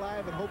stay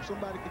alive and hope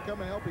somebody could come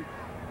and help him.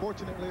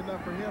 Fortunately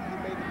enough for him,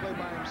 he made the play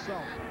by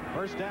himself.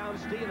 First down,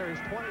 Steelers,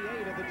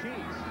 28 of the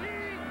Chiefs.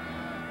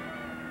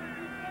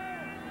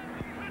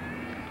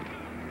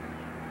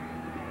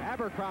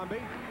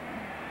 Abercrombie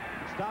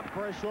stopped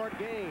for a short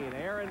gain.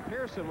 Aaron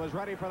Pearson was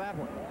ready for that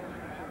one.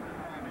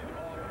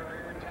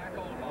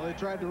 Well, they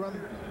tried to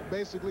run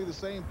basically the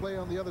same play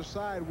on the other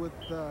side with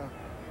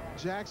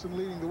Jackson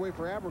leading the way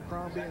for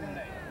Abercrombie,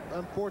 and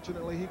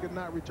unfortunately he could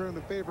not return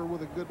the favor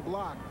with a good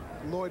block.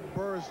 Lloyd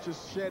Burris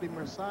just shed him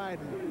aside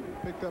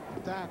and picked up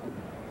the tackle.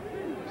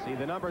 See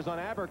the numbers on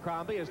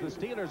Abercrombie as the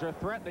Steelers are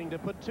threatening to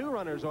put 2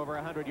 runners over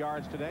 100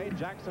 yards today.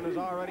 Jackson has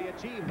already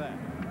achieved that.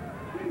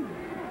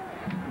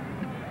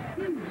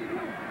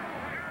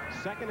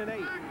 2nd and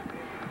 8.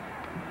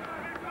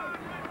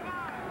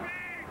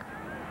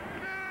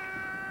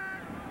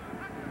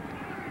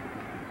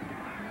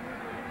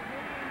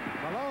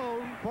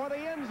 Malone for the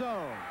end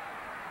zone.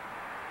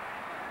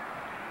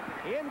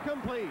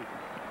 Incomplete.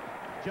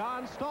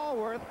 John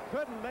Stallworth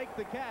couldn't make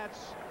the catch.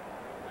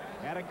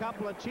 Had a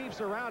couple of Chiefs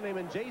around him,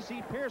 and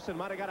J.C. Pearson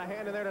might have got a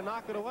hand in there to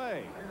knock it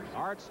away.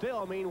 Art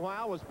Still,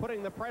 meanwhile, was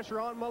putting the pressure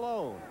on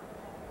Malone.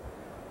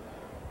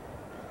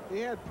 He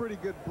had pretty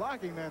good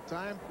blocking that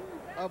time.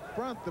 Up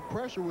front, the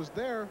pressure was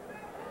there.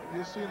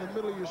 You'll see in the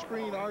middle of your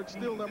screen, Art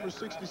Still, number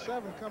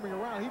 67, coming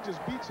around. He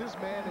just beats his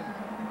man,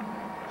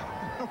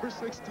 and number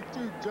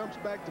 62 jumps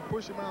back to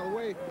push him out of the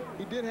way.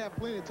 He did have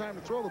plenty of time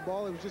to throw the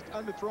ball. It was just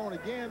underthrown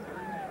again,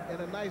 and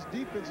a nice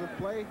defensive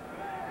play.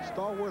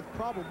 Stallworth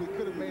probably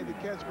could have made the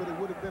catch, but it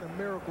would have been a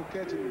miracle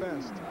catch at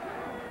best.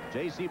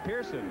 J.C.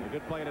 Pearson, a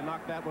good play to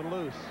knock that one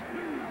loose.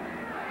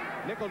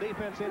 Nickel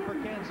defense in for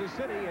Kansas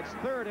City. It's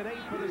 3rd and 8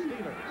 for the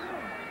Steelers.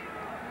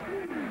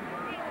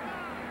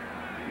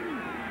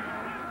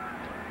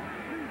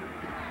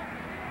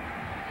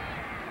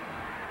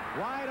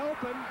 Wide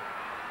open.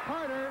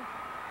 Carter.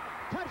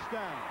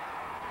 Touchdown.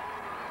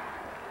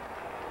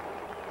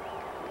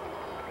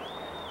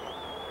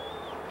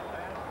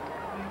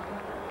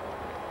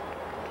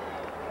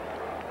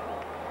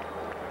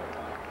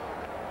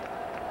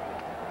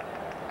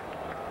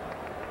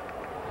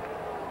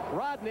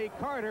 Rodney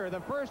Carter,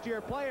 the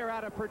first-year player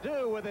out of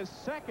Purdue, with his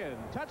 2nd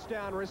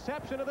touchdown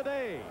reception of the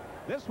day.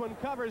 This one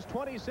covers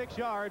 26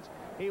 yards.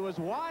 He was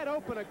wide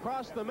open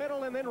across the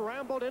middle and then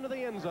rambled into the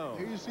end zone.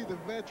 Here you see the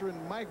veteran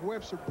Mike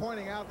Webster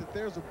pointing out that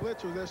there's a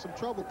blitzer. There's some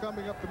trouble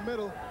coming up the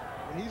middle,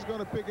 and he's going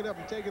to pick it up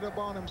and take it up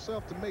on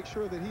himself to make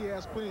sure that he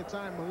has plenty of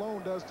time.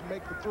 Malone does to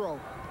make the throw.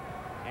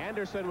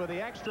 Anderson with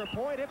the extra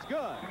point. It's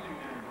good.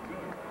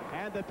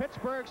 And the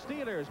Pittsburgh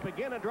Steelers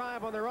begin a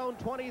drive on their own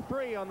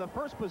 23 on the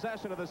first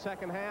possession of the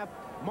second half.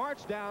 March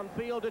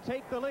downfield to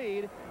take the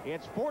lead.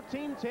 It's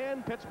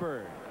 14-10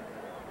 Pittsburgh.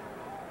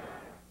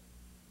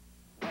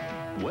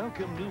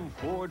 Welcome new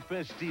Ford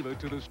Festiva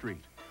to the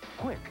street.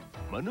 Quick,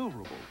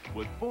 maneuverable,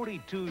 with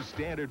 42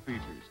 standard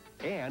features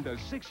and a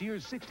 6-year,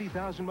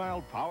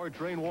 60,000-mile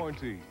powertrain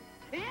warranty.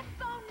 It's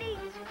so neat,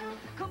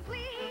 complete,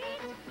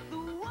 the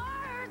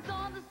words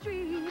on the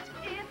street.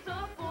 It's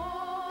a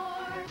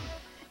Ford,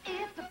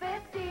 it's a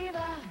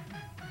Festiva,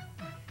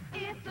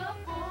 it's a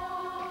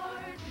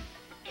Ford,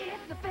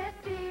 it's a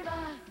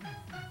Festiva.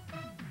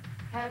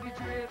 Have you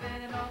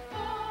driven a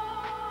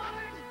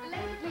Ford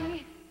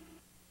lately?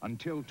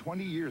 Until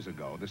 20 years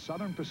ago, the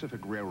Southern Pacific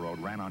Railroad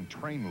ran on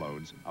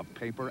trainloads of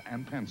paper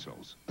and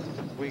pencils.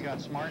 We got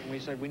smart and we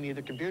said we need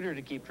a computer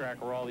to keep track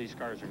of where all these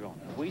cars are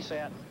going. We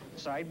sat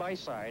side by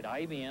side,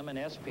 IBM and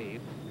SP,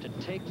 to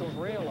take those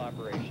rail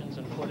operations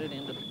and put it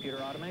into computer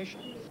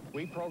automation.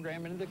 We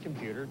program into the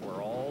computer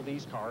where all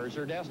these cars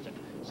are destined.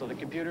 So the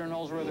computer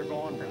knows where they're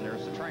going, and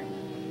there's the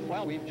train.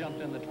 Well, we've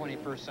jumped in the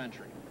 21st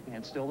century. And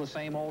it's still the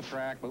same old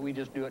track, but we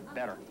just do it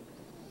better.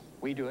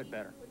 We do it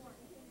better.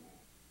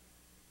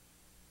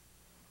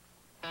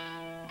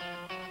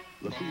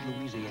 Lafitte,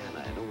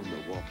 Louisiana and Old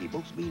Milwaukee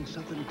both mean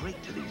something great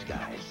to these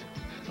guys.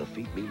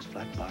 Lafitte means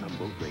flat-bottom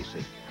boat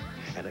racing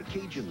and a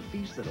Cajun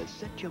feast that'll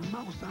set your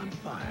mouth on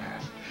fire.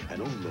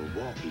 And Old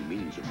Milwaukee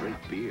means a great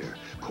beer,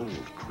 cold,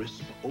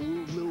 crisp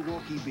Old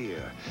Milwaukee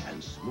beer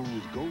and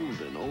smooth,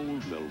 golden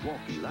Old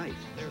Milwaukee Light.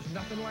 There's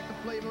nothing like the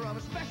flavor of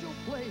a special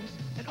place,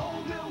 an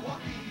Old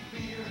Milwaukee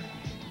beer.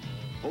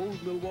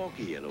 Old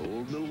Milwaukee and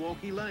Old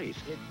Milwaukee Light.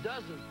 It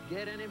doesn't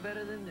get any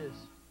better than this.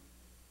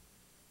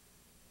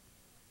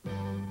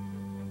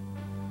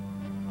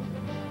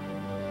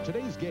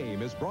 Today's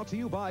game is brought to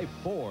you by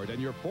Ford and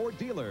your Ford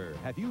dealer.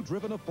 Have you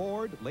driven a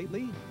Ford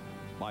lately?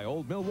 By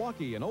Old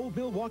Milwaukee and Old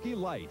Milwaukee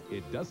Light.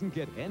 It doesn't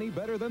get any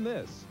better than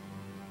this.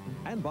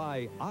 And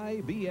by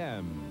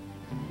IBM.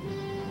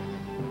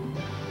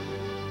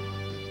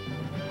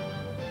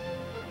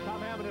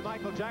 Tom Hammond and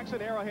Michael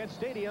Jackson, Arrowhead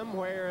Stadium,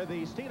 where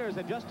the Steelers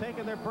had just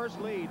taken their first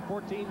lead,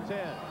 14-10.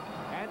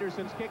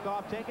 Anderson's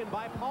kickoff taken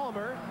by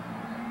Palmer.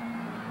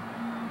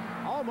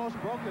 Almost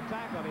broke the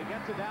tackle. He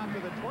gets it down to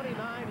the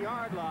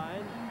 29-yard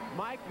line.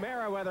 Mike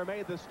Merriweather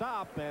made the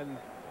stop, and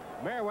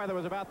Merriweather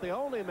was about the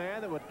only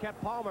man that would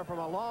kept Palmer from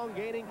a long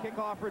gaining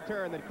kickoff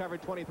return that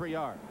covered 23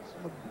 yards.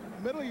 In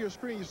the middle of your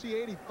screen, you see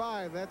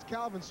 85. That's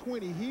Calvin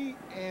Sweeney. He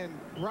and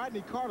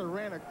Rodney Carter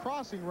ran a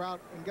crossing route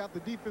and got the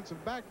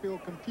defensive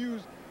backfield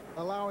confused,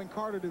 allowing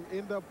Carter to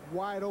end up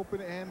wide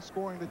open and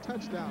scoring the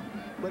touchdown.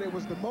 But it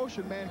was the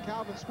motion man,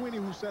 Calvin Sweeney,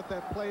 who set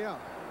that play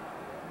up.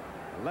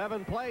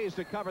 11 plays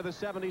to cover the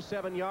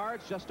 77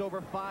 yards, just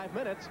over 5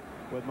 minutes,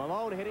 with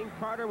Malone hitting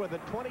Carter with a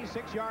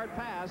 26-yard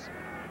pass,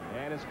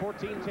 and it's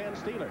 14-10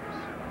 Steelers.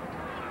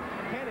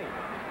 Kenny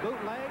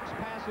bootlegs,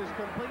 passes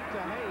complete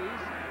to Hayes.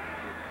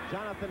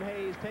 Jonathan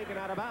Hayes taken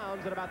out of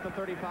bounds at about the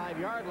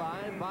 35-yard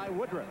line by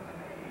Woodruff.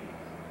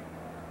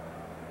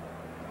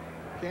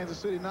 Kansas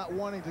City not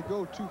wanting to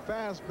go too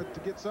fast, but to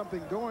get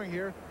something going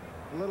here.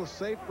 A little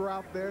safe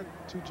route there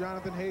to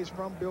Jonathan Hayes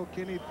from Bill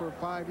Kenny for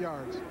 5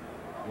 yards.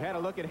 You had a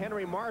look at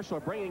Henry Marshall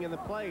bringing in the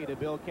play to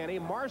Bill Kenny.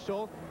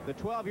 Marshall, the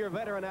 12-year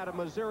veteran out of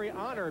Missouri,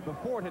 honored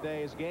before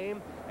today's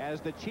game as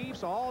the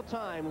Chiefs'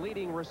 all-time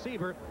leading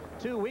receiver.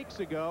 2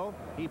 weeks ago,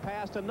 he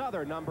passed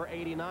another number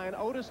 89,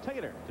 Otis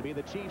Taylor, to be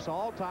the Chiefs'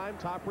 all-time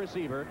top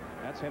receiver.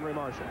 That's Henry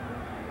Marshall.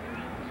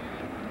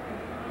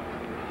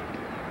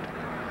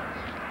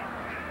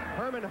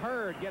 Herman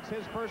Hurd gets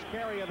his first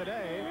carry of the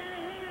day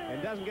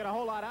and doesn't get a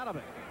whole lot out of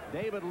it.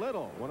 David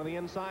Little, one of the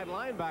inside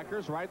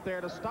linebackers, right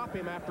there to stop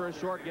him after a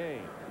short gain.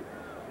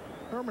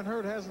 Herman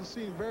Hurd hasn't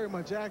seen very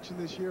much action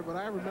this year, but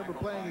I remember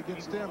playing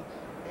against him,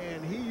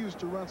 and he used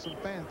to run some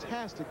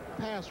fantastic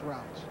pass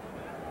routes.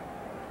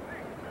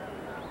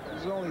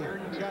 He's only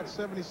got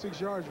 76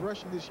 yards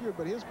rushing this year,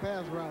 but his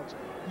pass routes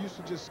used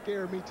to just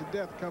scare me to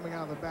death coming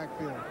out of the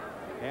backfield.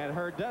 And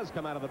Hurd does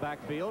come out of the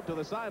backfield to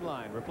the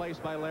sideline,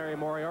 replaced by Larry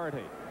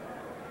Moriarty.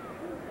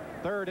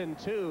 3rd and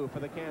 2 for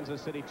the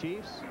Kansas City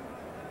Chiefs.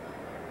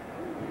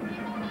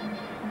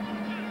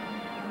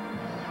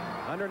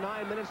 Under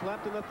 9 minutes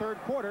left in the 3rd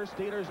quarter.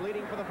 Steelers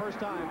leading for the first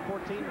time,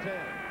 14-10.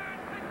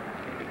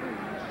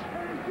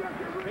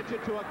 Pitch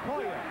it to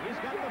Okoye. He's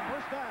got the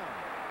first down.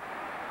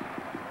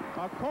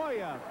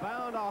 Okoye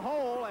found a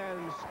hole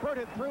and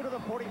spurted through to the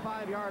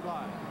 45-yard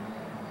line.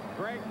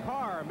 Greg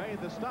Carr made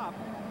the stop.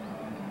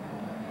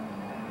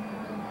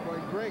 Boy,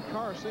 Greg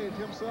Carr saved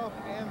himself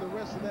and the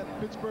rest of that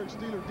Pittsburgh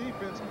Steelers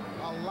defense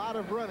a lot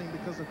of running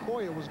because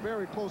Okoye was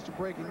very close to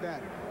breaking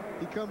that.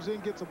 He comes in,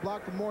 gets a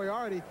block from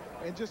Moriarty,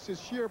 and just his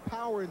sheer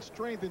power and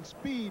strength and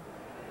speed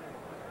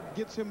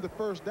gets him the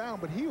first down,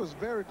 but he was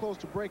very close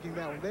to breaking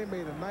that one. They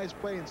made a nice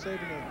play and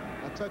saving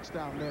a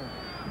touchdown there.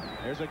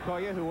 There's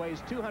Okoye, who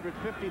weighs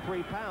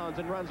 253 pounds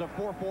and runs a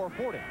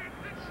 4.440.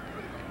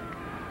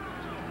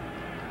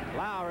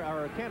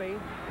 Kenny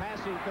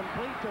passing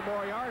complete to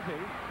Moriarty.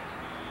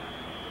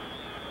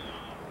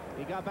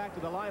 He got back to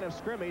the line of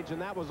scrimmage,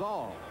 and that was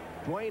all.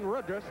 Dwayne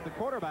Woodruff, the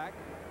quarterback,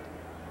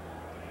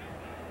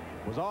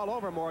 was all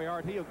over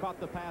Moriarty, who caught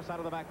the pass out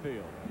of the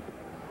backfield.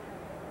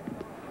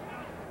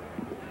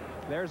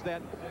 There's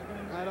that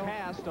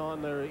cast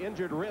on the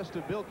injured wrist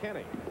of Bill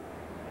Kenny.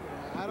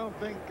 I don't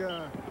think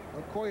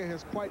Okoye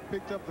has quite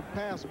picked up the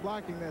pass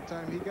blocking that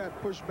time. He got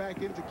pushed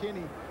back into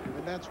Kenny,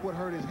 and that's what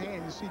hurt his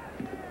hand. You see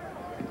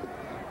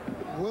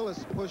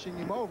Willis pushing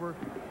him over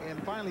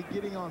and finally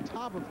getting on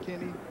top of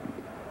Kenny.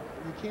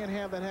 You can't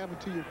have that happen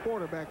to your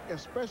quarterback,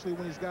 especially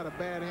when he's got a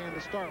bad hand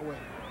to start with.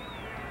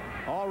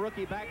 All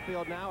rookie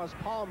backfield now as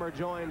Palmer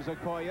joins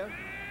Okoye.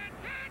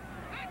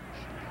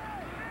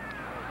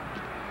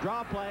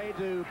 Draw play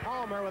to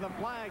Palmer with a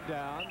flag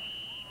down.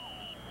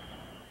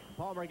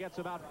 Palmer gets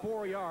about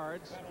 4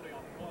 yards.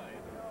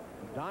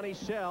 Donnie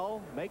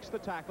Shell makes the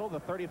tackle, the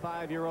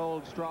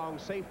 35-year-old strong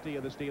safety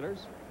of the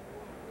Steelers.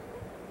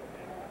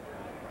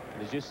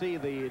 As you see,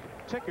 the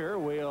ticker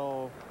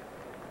will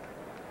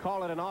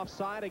call it an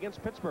offside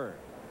against Pittsburgh.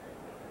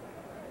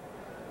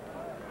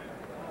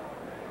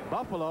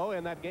 Buffalo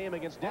in that game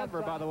against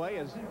Denver, by the way,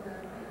 is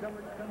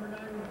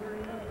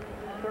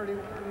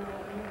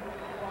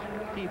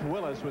Keith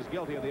Willis was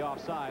guilty of the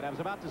offside. I was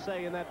about to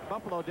say, in that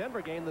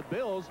Buffalo-Denver game, the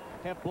Bills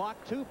have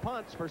blocked 2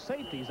 punts for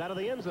safeties out of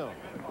the end zone.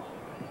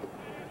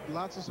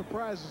 Lots of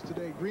surprises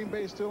today. Green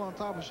Bay still on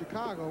top of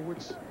Chicago,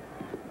 which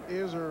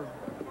is or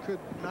could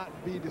not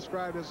be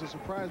described as a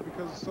surprise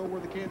because so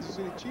were the Kansas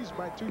City Chiefs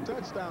by 2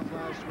 touchdowns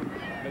last week.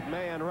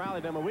 McMahon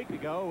rallied them a week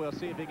ago. We'll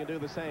see if he can do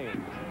the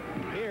same.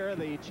 Here,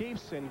 the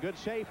Chiefs in good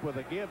shape with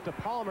a give to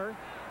Palmer.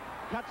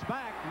 Cuts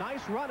back.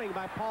 Nice running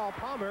by Paul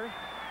Palmer.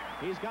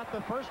 He's got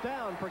the first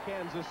down for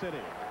Kansas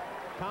City.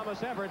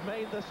 Thomas Everett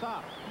made the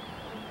stop.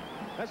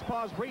 Let's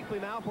pause briefly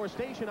now for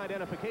station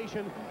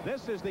identification.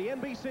 This is the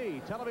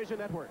NBC Television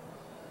Network.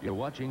 You're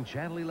watching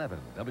Channel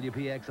 11,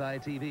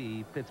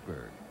 WPXI-TV,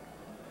 Pittsburgh.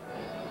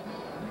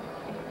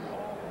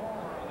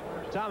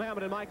 Tom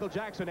Hammond and Michael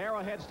Jackson,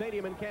 Arrowhead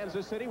Stadium in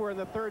Kansas City. We're in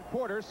the 3rd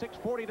quarter,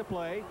 6:40 to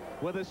play,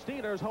 with the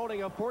Steelers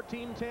holding a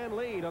 14-10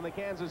 lead on the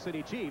Kansas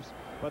City Chiefs.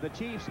 But the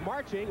Chiefs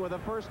marching with a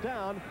first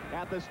down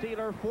at the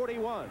Steeler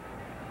 41.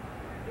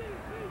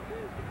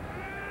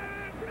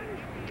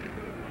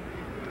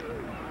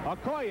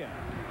 Okoye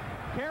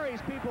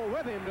carries people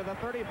with him to the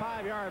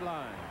 35-yard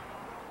line.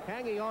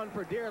 Hanging on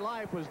for dear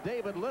life was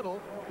David Little,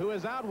 who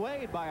is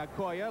outweighed by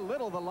Okoye.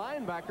 Little, the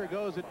linebacker,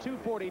 goes at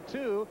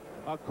 242.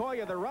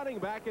 Okoye, the running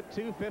back, at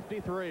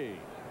 253.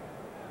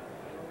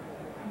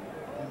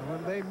 And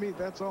when they meet,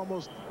 that's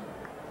almost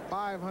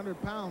 500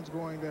 pounds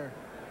going there.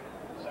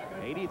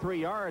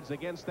 83 yards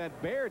against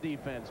that Bear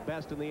defense,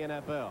 best in the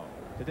NFL.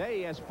 Today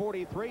he has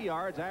 43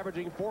 yards,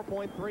 averaging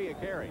 4.3 a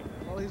carry.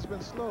 Well, he's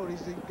been slowed.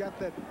 He's got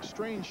that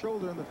strained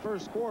shoulder in the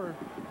 1st quarter,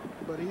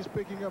 but he's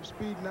picking up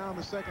speed now in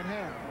the 2nd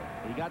half.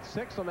 He got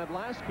 6 on that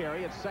last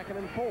carry. It's 2nd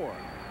and 4.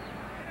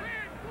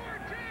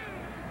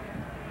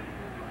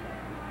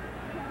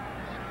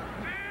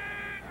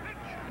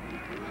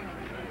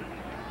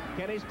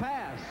 Kenny's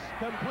pass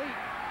complete.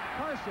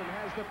 Carson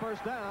has the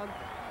first down,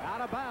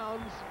 out of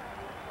bounds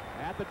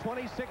at the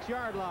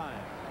 26-yard line.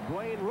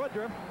 Dwayne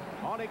Woodruff,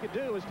 all he could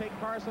do was take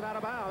Carson out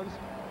of bounds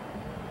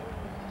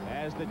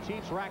as the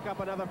Chiefs rack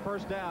up another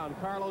first down.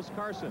 Carlos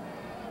Carson.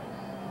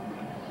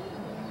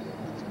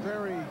 It's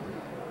very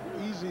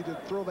easy to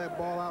throw that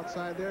ball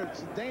outside there.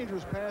 It's a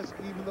dangerous pass,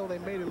 even though they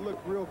made it look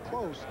real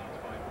close.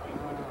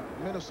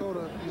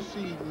 Minnesota, you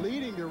see,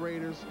 leading the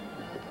Raiders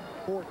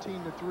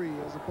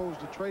 14-3 as opposed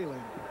to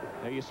trailing.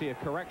 There you see a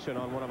correction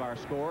on one of our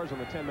scores on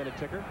the 10-minute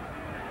ticker.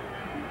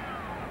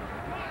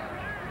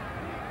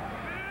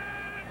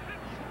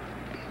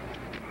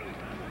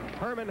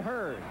 Herman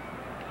Hurd.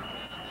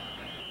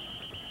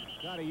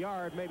 Got a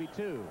yard, maybe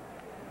two.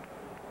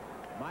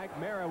 Mike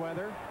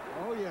Merriweather.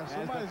 Oh, yeah,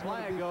 somebody's as the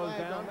flag going to be goes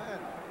flagged down. on that.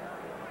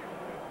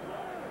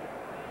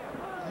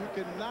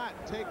 You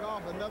cannot take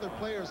off another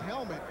player's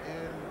helmet,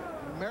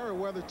 and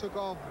Merriweather took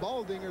off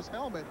Baldinger's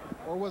helmet,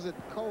 or was it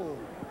Cole?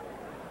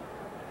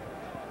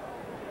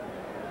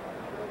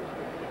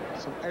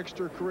 Some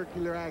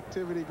extracurricular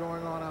activity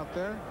going on out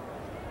there.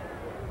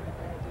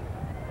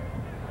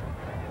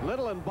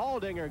 Little and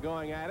Baldinger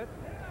going at it.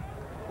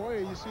 Boy,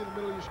 you see in the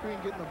middle of your screen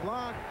getting the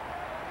block.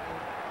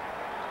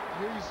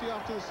 Here you see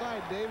off to the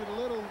side, David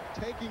Little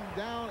taking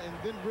down and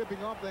then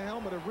ripping off the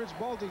helmet of Rich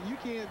Baldinger. You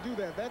can't do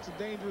that. That's a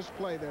dangerous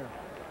play there.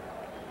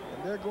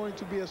 And they're going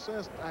to be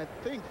assessed, I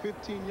think,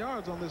 15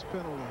 yards on this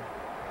penalty.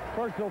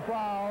 Personal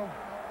foul,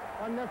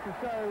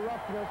 unnecessary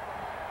roughness,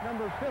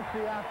 number 50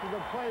 after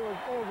the play was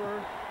over,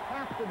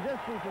 half the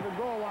distance of the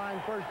goal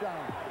line, first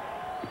down.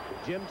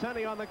 Jim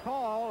Tunney on the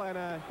call, and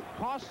a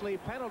costly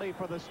penalty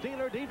for the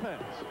Steeler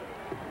defense.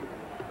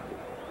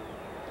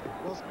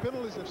 Well,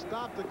 penalties have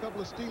stopped a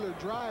couple of Steeler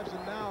drives,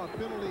 and now a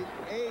penalty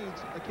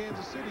aids a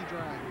Kansas City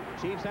drive.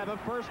 Chiefs have a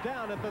first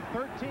down at the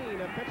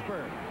 13 of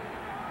Pittsburgh.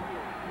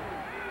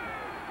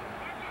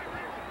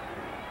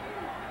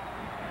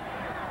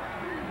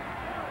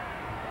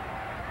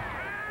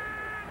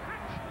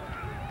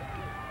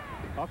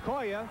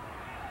 Okoye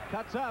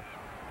cuts up.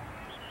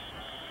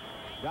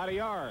 Got a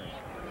yard.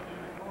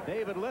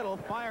 David Little,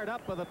 fired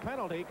up with a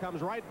penalty,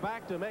 comes right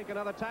back to make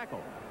another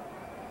tackle.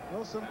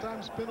 Well,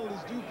 sometimes penalties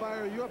do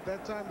fire you up.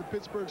 That time the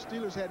Pittsburgh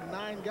Steelers had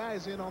 9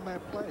 guys in on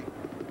that play.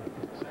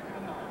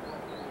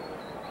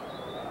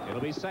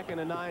 It'll be 2nd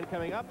and 9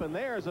 coming up, and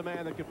there's a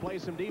man that could play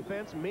some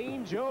defense.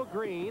 Mean Joe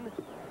Green,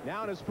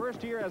 now in his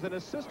first year as an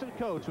assistant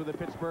coach with the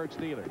Pittsburgh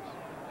Steelers.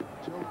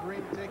 Joe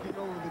Green taking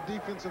over the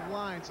defensive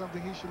line,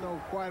 something he should know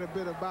quite a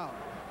bit about.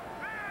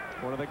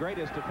 One of the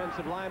greatest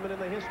defensive linemen in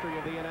the history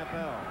of the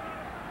NFL.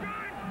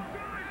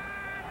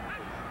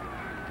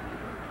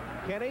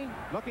 Kenny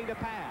looking to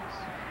pass.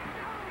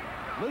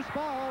 Loose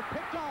ball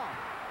picked off.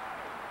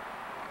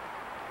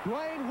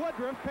 Dwayne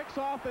Woodruff picks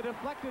off the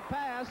deflected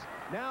pass.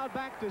 Now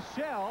back to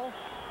Shell.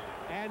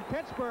 And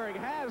Pittsburgh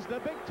has the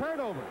big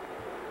turnover.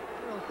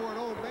 You know, for an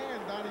old man,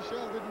 Donnie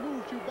Shell didn't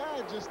move too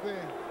bad just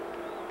then.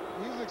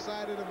 He's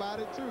excited about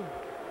it, too.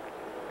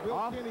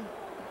 Bill Kenny.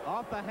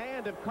 Off the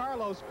hand of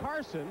Carlos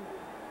Carson.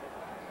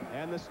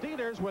 And the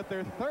Steelers with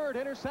their 3rd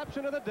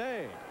interception of the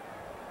day.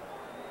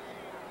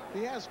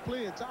 He has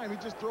plenty of time. He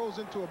just throws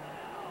into a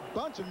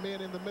bunch of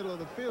men in the middle of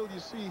the field. You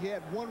see he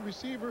had 1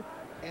 receiver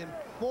and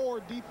 4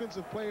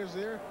 defensive players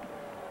there.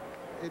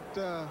 It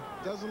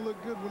doesn't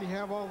look good when you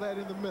have all that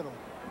in the middle.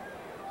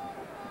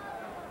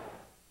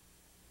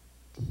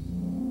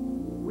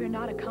 We're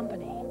not a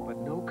company. But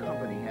no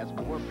company has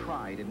more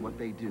pride in what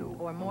they do.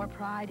 Or more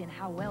pride in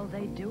how well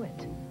they do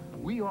it.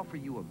 We offer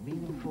you a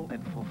meaningful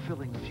and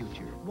fulfilling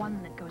future.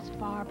 One that goes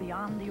far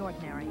beyond the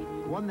ordinary.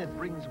 One that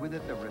brings with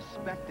it the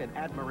respect and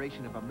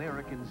admiration of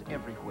Americans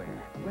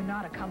everywhere. We're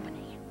not a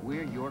company.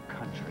 We're your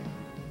country.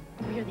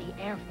 We're the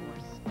Air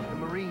Force. The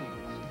Marines.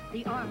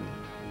 The Army.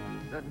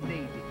 The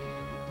Navy.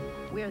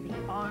 We're the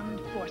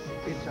Armed Forces.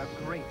 It's a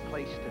great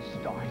place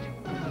to start.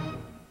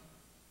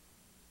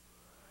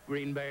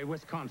 Green Bay,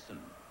 Wisconsin,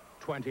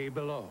 20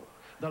 below.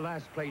 The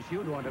last place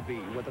you'd want to be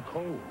with the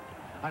cold.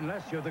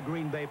 Unless you're the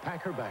Green Bay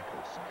Packer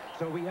backers.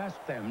 So we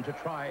asked them to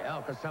try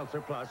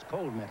Alka-Seltzer Plus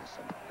cold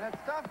medicine. That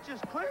stuff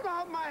just cleared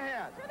out my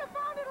head. Should have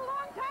found it a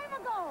long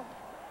time ago.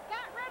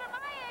 Got rid of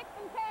my aches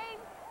and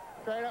pains.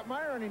 Straight up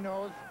my runny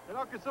nose. And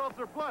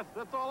Alka-Seltzer Plus,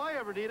 that's all I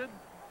ever needed.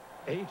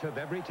 8 of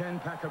every 10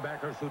 Packer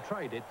backers who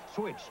tried it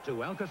switched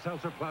to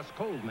Alka-Seltzer Plus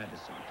cold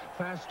medicine.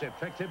 Fast,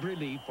 effective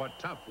relief for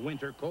tough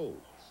winter colds.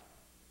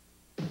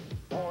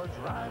 Ford's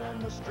riding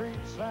the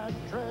streets and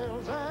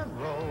trails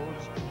and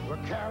roads.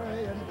 We're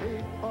carrying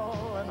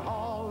people and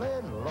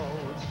hauling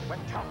loads. When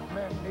tough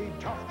men need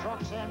tough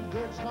trucks and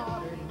goods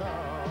not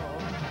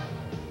enough.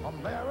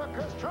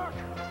 America's truck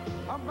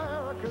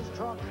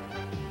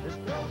is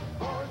built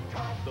for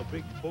tough. The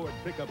big Ford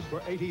pickups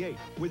for '88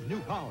 with new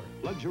power,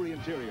 luxury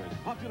interiors,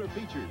 popular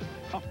features,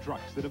 tough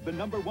trucks that have been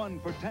 #1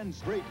 for 10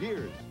 straight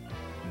years.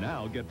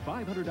 Now get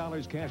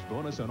 $500 cash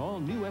bonus on all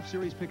new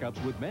F-Series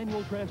pickups with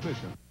manual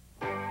transmission.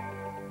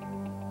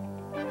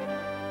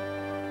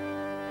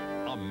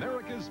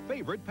 America's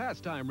favorite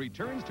pastime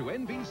returns to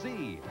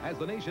NBC as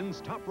the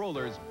nation's top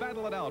rollers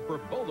battle it out for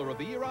Bowler of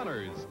the Year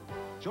honors.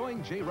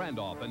 Join Jay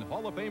Randolph and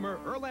Hall of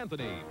Famer Earl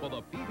Anthony for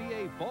the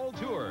PBA Fall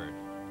Tour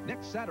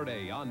next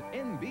Saturday on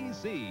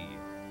NBC.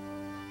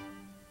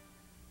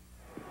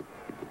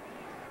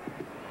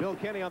 Bill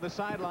Kenny on the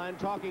sideline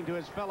talking to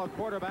his fellow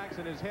quarterbacks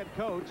and his head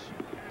coach.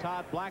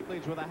 Todd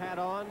Blackledge with a hat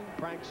on.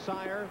 Frank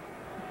Sire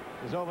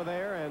is over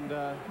there, and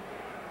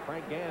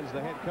Frank Gans,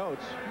 the head coach,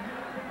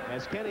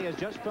 as Kenny has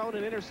just thrown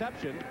an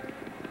interception.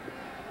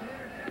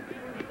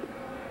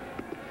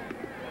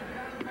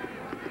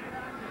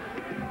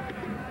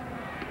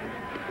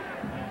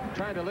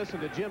 Trying to listen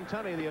to Jim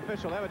Tunney, the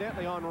official.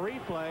 Evidently on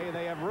replay,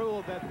 they have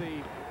ruled that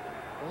the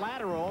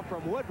lateral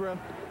from Woodruff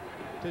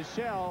to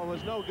Shell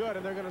was no good,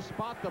 and they're going to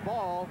spot the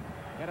ball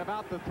at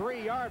about the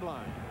 3-yard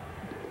line.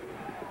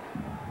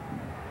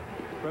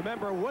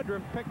 Remember,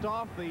 Woodruff picked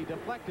off the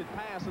deflected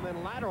pass and then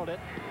lateraled it.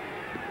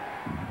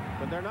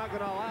 But they're not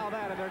going to allow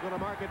that, and they're going to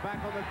mark it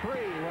back on the 3,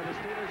 where the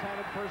Steelers have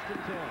it 1st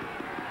and 10.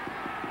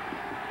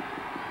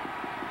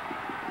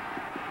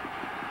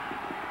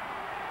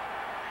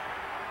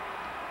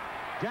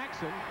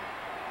 Jackson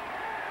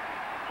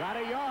got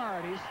a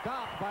yard. He's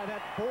stopped by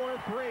that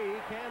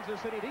 4-3 Kansas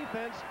City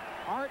defense.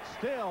 Art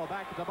Still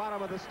back at the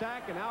bottom of the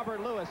stack, and Albert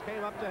Lewis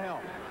came up to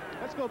help.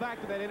 Let's go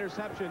back to that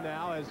interception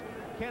now as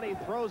Kenny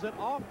throws it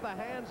off the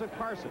hands of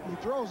Carson. He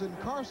throws it, and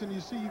Carson,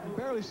 you can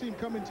barely see him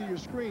come into your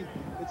screen.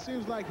 It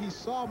seems like he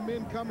saw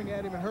men coming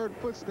at him and heard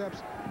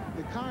footsteps.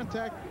 The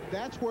contact,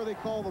 that's where they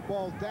call the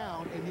ball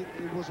down, and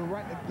it was the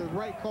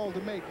right call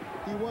to make.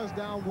 He was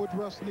down.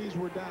 Woodruff's knees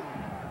were down.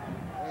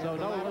 And so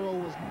the lateral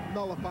was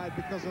nullified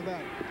because of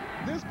that.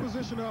 This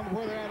position on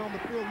where they're at on the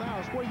field now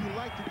is where you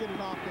like to get an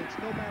offense,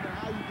 no matter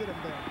how you get them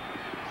there.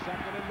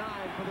 2nd and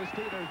 9 for the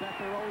Steelers at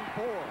their own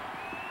 4.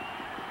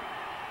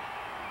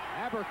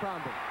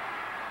 Abercrombie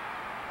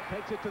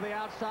takes it to the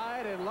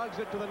outside and lugs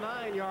it to the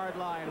 9-yard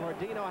line where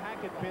Dino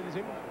Hackett pins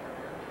him.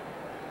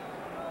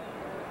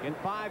 In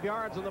 5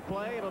 yards on the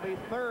play, it'll be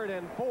 3rd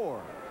and 4.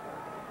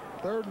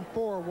 3rd and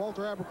 4.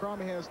 Walter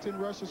Abercrombie has 10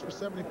 rushes for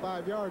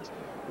 75 yards.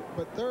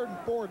 But 3rd and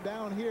 4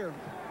 down here,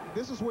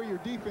 this is where your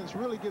defense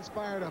really gets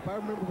fired up. I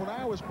remember when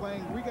I was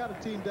playing, we got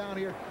a team down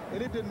here, and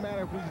it didn't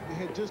matter if we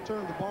had just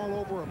turned the ball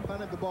over or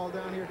punted the ball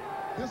down here.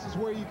 This is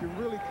where you can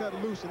really cut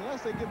loose.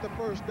 Unless they get the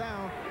 1st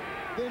down,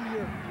 then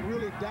you're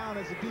really down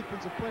as a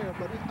defensive player.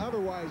 But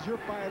otherwise, you're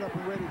fired up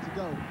and ready to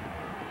go.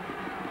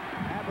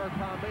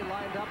 Abercrombie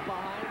lined up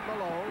behind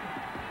Malone.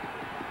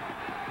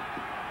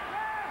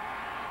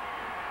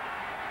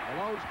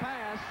 Malone's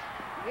pass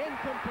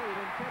incomplete,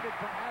 intended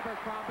for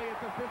Abercrombie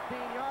at the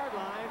 15-yard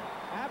line.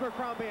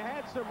 Abercrombie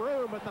had some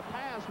room, but the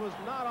pass was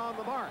not on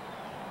the mark.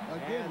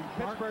 Again,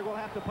 and Pittsburgh will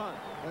have to punt.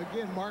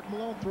 Again, Mark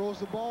Malone throws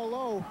the ball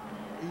low.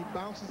 He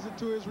bounces it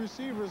to his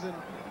receivers, and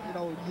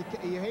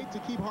you hate to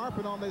keep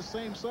harping on this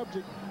same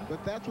subject,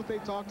 but that's what they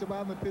talked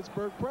about in the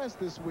Pittsburgh press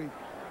this week.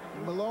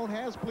 Malone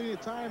has plenty of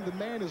time. The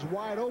man is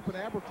wide open.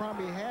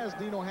 Abercrombie has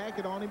Dino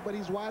Hackett on him, but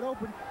he's wide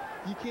open.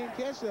 You can't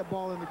catch that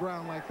ball in the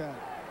ground like that.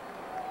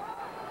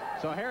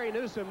 So Harry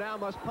Newsome now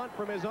must punt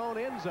from his own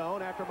end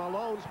zone after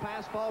Malone's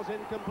pass falls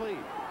incomplete.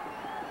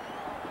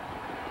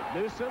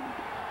 Newsome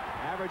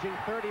averaging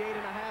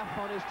 38.5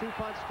 on his 2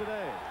 punts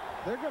today.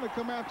 They're going to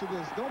come after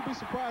this. Don't be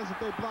surprised if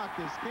they block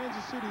this.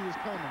 Kansas City is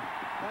coming.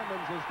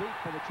 Clemens is deep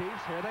for the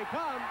Chiefs. Here they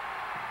come.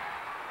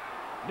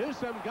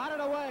 Newsome got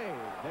it away.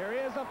 There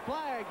is a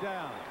flag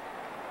down.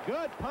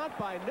 Good punt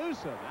by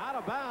Newsome. Out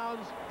of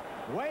bounds.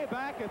 Way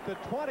back at the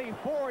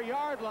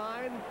 24-yard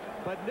line,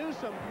 but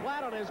Newsome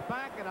flat on his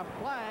back and a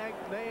flag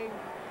laying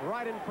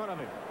right in front of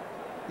him.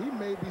 He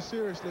may be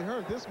seriously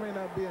hurt. This may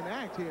not be an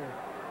act here.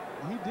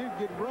 He did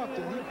get roughed,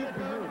 and he could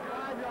be hurt.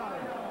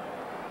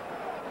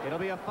 It'll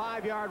be a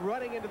 5-yard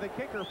running into the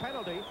kicker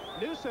penalty.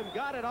 Newsome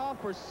got it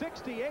off for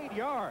 68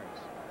 yards.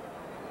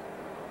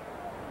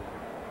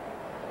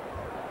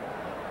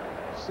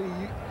 See,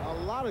 a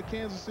lot of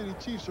Kansas City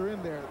Chiefs are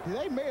in there.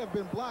 They may have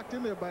been blocked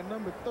in there by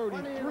number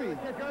 33.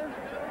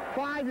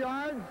 5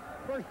 yards,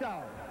 1st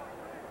down.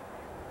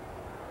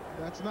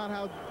 That's not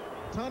how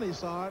Tunney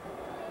saw it.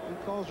 He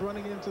calls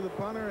running into the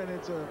punter, and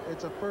it's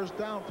a 1st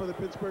down for the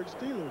Pittsburgh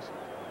Steelers.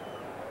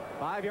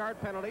 5-yard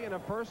penalty and a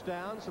 1st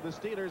down, so the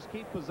Steelers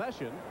keep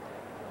possession.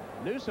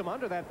 Newsome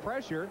under that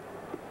pressure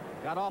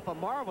got off a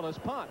marvelous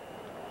punt.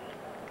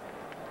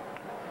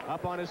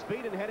 Up on his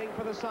feet and heading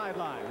for the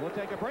sideline. We'll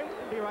take a break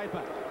and be right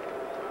back.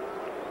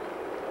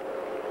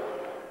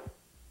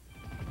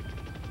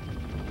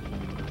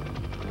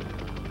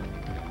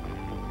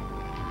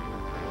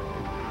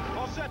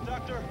 All set,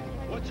 Doctor.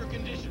 What's your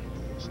condition?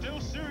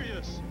 Still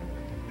serious.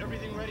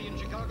 Everything ready in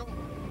Chicago?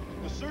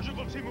 The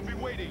surgical team will be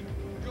waiting.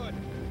 Good.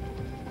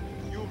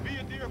 You will be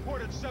at the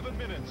airport in 7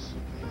 minutes.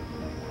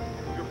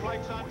 Your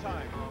flight's on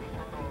time.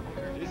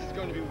 This is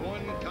going to be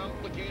one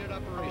complicated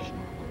operation.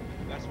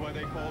 That's why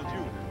they called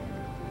you.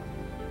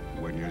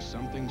 When you're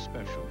something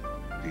special,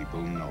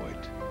 people know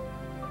it.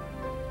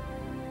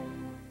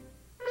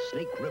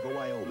 Snake River,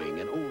 Wyoming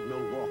and Old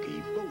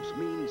Milwaukee both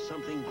mean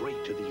something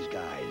great to these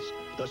guys.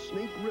 The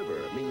Snake River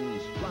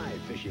means fly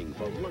fishing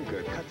for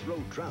lunker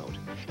cutthroat trout.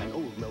 And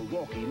Old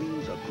Milwaukee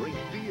means a great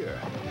beer.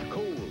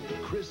 Cold,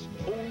 crisp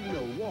Old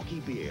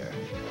Milwaukee beer.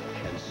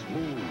 And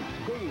smooth,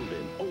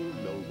 golden Old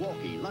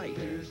Milwaukee Light.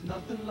 There's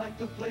nothing like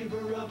the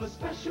flavor of a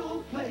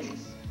special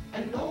place.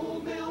 An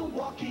Old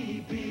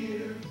Milwaukee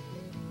beer.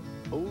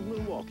 Old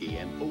Milwaukee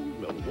and Old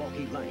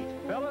Milwaukee Light.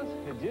 Fellas,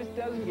 it just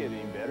doesn't get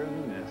any better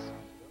than this.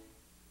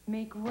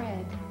 Make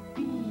red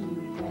be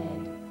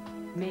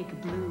red.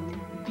 Make blue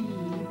be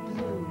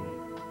blue.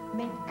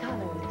 Make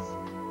colors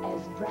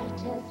as bright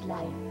as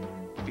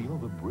life. Feel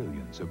the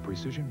brilliance of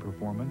Precision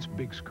Performance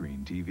Big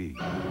Screen TV,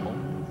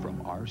 only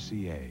from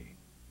RCA.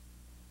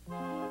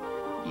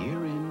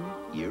 Year in,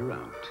 year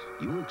out,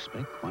 you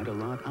expect quite a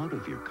lot out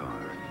of your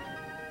car.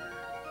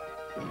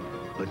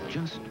 But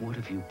just what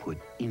have you put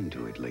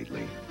into it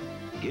lately?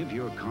 Give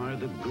your car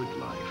the good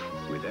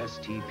life with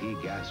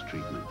STP gas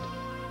treatment.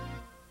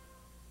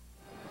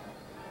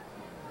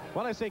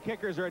 Well, I say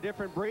kickers are a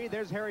different breed.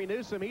 There's Harry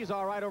Newsom. He's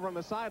all right over on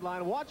the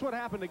sideline. Watch what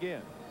happened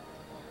again.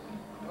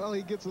 Well,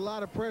 he gets a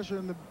lot of pressure,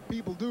 and the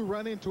people do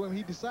run into him.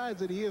 He decides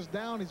that he is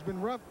down. He's been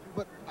rough,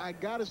 but I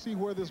got to see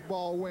where this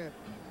ball went.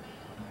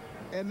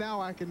 And now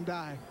I can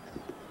die.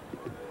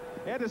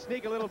 He had to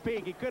sneak a little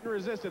peek. He couldn't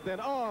resist it then.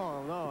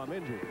 Oh, no, I'm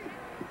injured.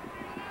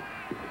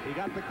 He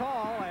got the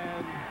call,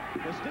 and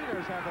the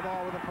Steelers have the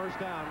ball with a first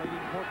down, leading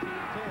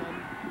 14-10,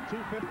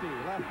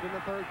 2:50 left in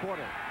the third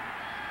quarter.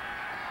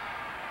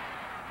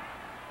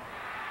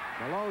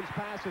 Malone's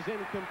pass is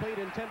incomplete,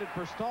 intended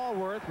for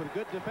Stallworth, with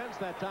good defense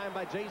that time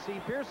by J.C.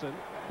 Pearson,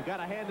 who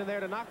got a hand in there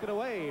to knock it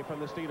away from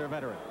the Steeler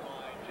veteran.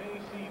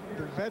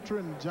 The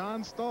veteran,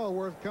 John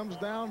Stallworth, comes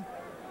down,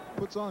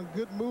 puts on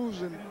good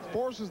moves, and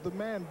forces the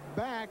man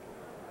back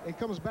and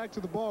comes back to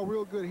the ball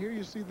real good. Here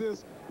you see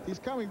this. He's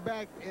coming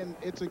back, and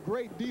it's a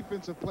great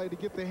defensive play to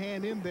get the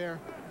hand in there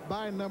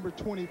by number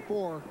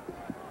 24,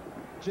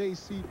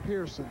 J.C.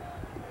 Pearson.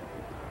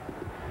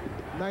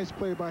 Nice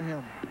play by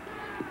him.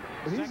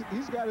 But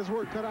he's got his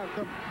work cut out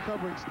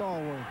covering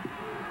Stallworth.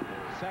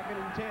 2nd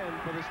and 10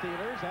 for the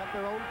Steelers at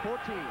their own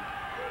 14.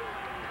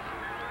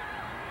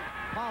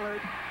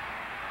 Pollard,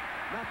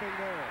 nothing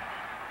there.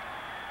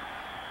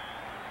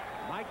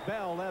 Mike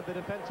Bell led the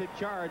defensive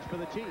charge for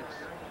the Chiefs.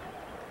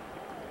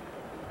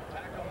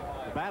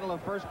 The battle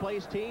of first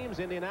place teams,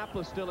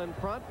 Indianapolis still in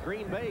front.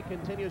 Green Bay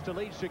continues to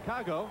lead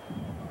Chicago.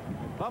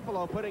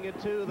 Buffalo putting it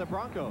to the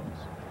Broncos.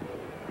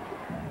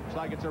 Looks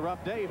like it's a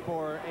rough day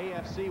for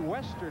AFC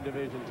Western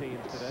Division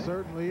teams today.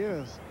 Certainly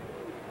is.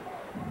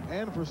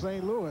 And for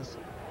St. Louis.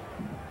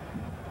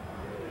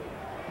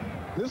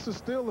 This is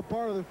still the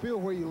part of the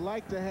field where you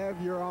like to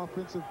have your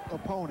offensive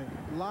opponent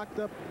locked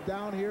up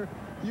down here.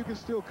 You can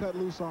still cut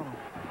loose on them.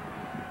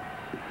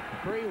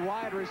 3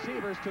 wide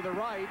receivers to the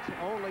right,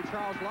 only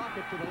Charles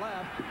Lockett to the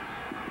left.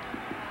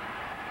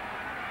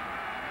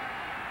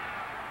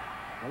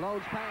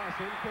 Malone's pass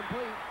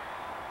incomplete.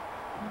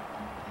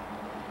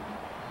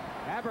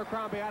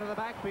 Abercrombie out of the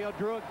backfield,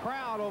 drew a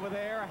crowd over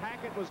there.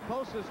 Hackett was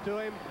closest to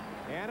him,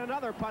 and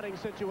another punting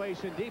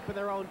situation deep in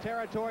their own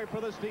territory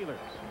for the Steelers.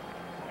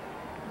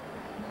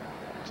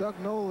 Chuck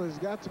Noll has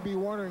got to be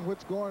wondering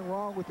what's going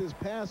wrong with his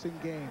passing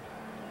game.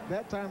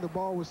 That time the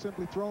ball was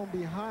simply thrown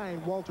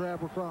behind Walter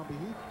Abercrombie.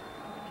 He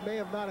may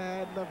have not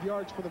had enough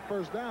yards for the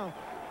first down,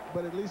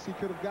 but at least he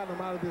could have gotten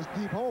him out of this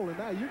deep hole. And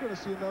now you're going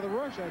to see another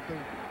rush, I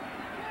think.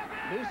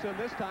 Newsom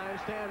this time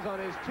stands on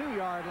his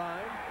 2-yard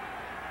line.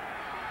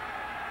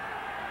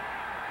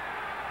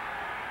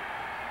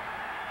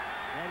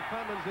 And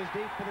Clemens is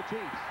deep for the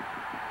Chiefs.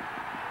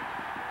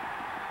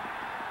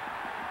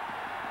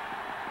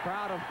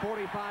 Crowd of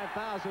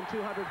 45,249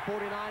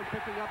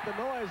 picking up the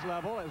noise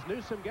level as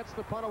Newsom gets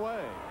the punt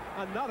away.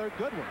 Another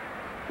good one.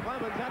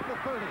 Clemens at the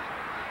 30.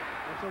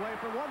 It's away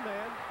from one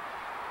man.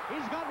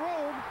 He's got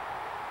room.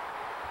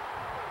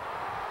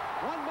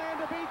 One man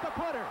to beat the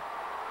punter.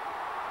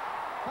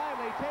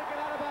 Finally taken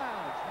out of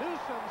bounds.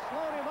 Newsom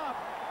slowed him up,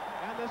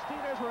 and the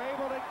Steelers were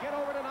able to get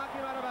over to knock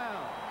him out of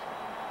bounds.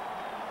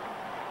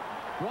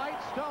 Dwight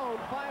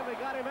Stone finally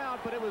got him out,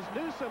 but it was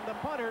Newsom, the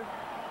punter,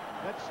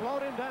 that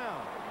slowed him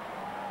down.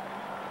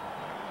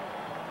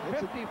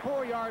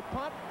 54-yard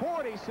punt,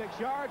 46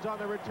 yards on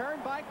the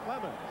return by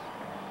Clemens.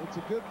 It's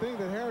a good thing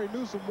that Harry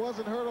Newsom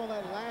wasn't hurt on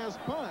that last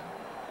punt.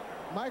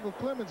 Michael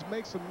Clemens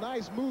makes some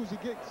nice moves. He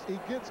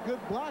gets good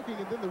blocking,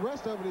 and then the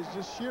rest of it is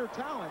just sheer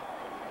talent.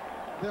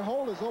 The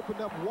hole is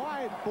opened up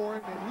wide for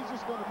him, and he's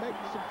just going to make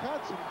some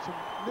cuts and some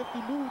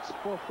nifty moves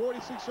for a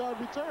 46-yard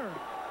return.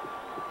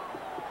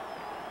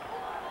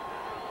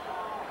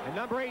 And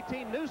number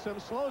 18, Newsom,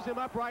 slows him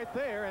up right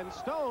there, and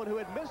Stone, who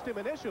had missed him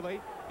initially,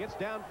 gets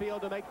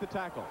downfield to make the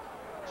tackle.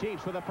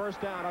 Chiefs with a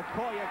first down.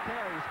 Okoye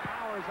carries,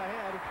 powers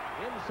ahead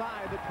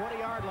inside the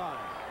 20-yard line.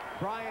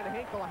 Brian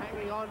Hinkle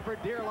hanging on for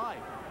dear life.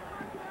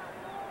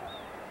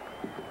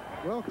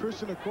 Well,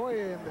 Christian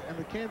Okoye and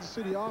the Kansas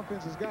City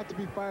offense has got to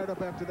be fired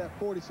up after that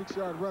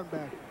 46-yard run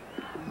back.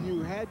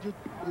 You had your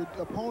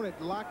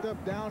opponent locked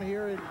up down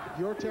here in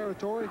your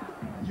territory.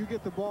 You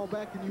get the ball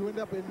back and you end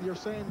up in your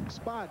same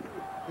spot.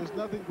 There's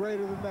nothing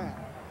greater than that.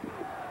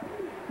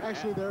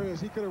 Actually, there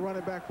is. He could have run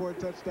it back for a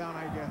touchdown,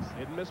 I guess.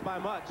 Didn't miss by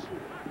much.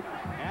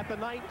 At the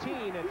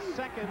 19, it's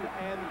 2nd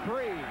and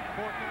 3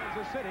 for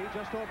Kansas City.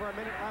 Just over a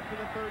minute left in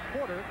the third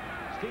quarter.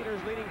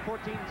 Steelers leading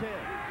 14-10.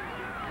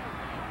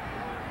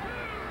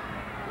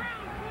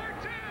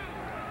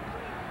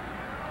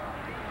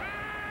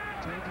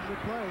 Changes the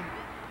play.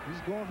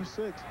 He's going for 6.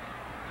 On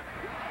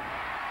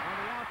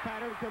the out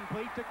pattern,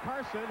 complete to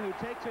Carson, who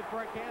takes it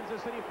for a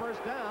Kansas City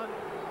first down.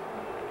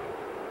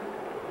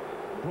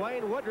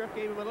 Dwayne Woodruff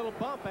gave him a little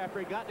bump after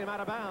he got him out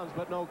of bounds,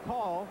 but no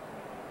call.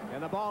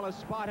 And the ball is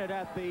spotted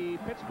at the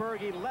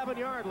Pittsburgh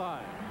 11-yard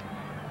line.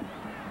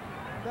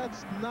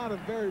 That's not a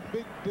very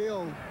big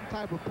deal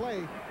type of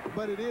play,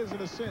 but it is in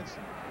a sense.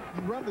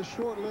 you run the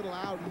short little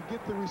out, you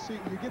get the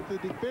receiver, you get the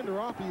defender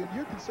off you, and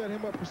you can set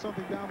him up for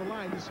something down the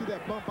line. You see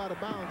that bump out of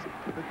bounds.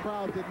 The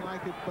crowd didn't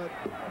like it, but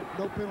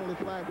no penalty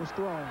flag was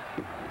thrown.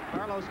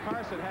 Carlos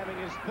Carson having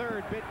his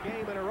third big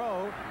game in a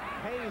row.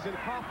 Hayes and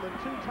Kaufman,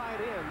 2 tight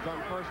ends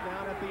on first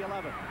down at the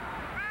 11.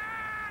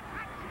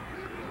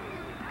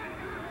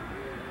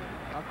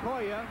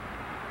 Okoye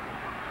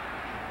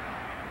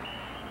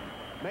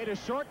made a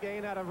short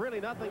gain out of really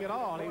nothing at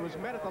all. He was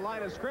met at the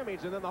line of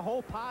scrimmage, and then the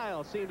whole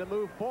pile seemed to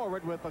move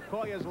forward with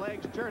Okoye's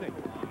legs turning.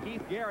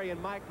 Keith Gary and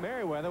Mike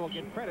Merriweather will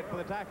get credit for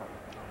the tackle.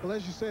 Well,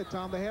 as you said,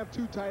 Tom, they have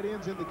 2 tight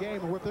ends in the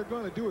game, and what they're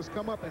going to do is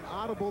come up and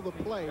audible the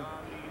play.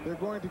 They're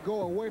going to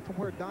go away from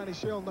where Donnie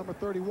Shell, number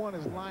 31,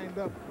 is lined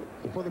up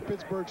for the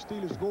Pittsburgh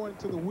Steelers, going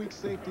to the weak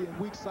safety and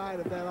weak side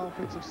of that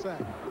offensive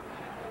set.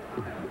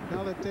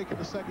 Now they're taking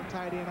the second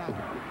tight end out.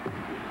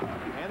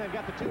 And they've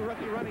got the 2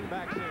 rookie running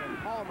backs in,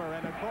 Palmer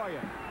and Okoye.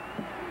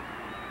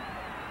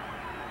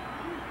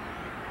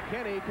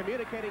 Kenny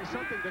communicating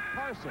something to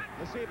Carson.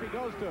 Let's see if he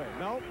goes to it.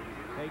 Nope.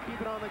 They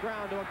keep it on the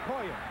ground to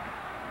Okoye.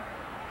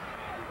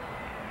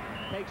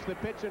 Takes the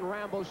pitch and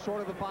rambles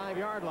short of the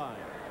 5-yard line.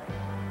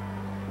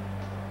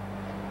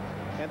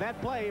 And that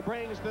play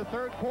brings the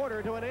third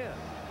quarter to an end.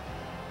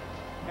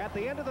 At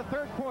the end of the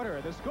third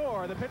quarter, the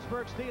score, the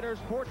Pittsburgh Steelers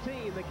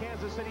 14, the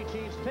Kansas City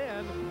Chiefs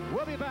 10.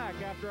 We'll be back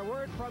after a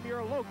word from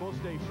your local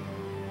station.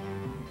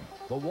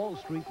 The Wall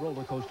Street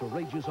roller coaster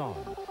rages on.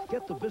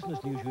 Get the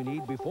business news you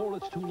need before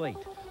it's too late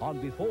on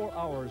Before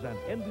Hours and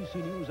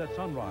NBC News at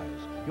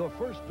Sunrise, your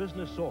first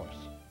business source.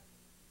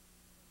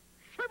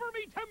 Shiver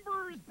me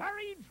timbers,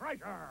 buried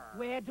treasure.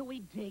 Where do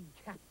we dig,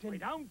 Captain? We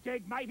don't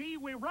dig, matey.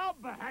 We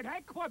rub at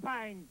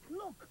Equibank.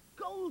 Look,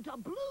 gold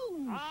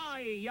doubloons.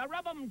 Aye, you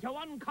rub 'em to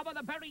uncover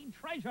the buried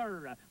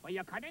treasure, where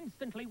you can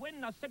instantly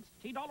win a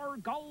 $60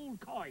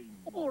 gold coin.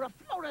 Or a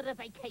Florida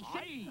vacation.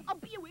 Aye. A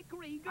Buick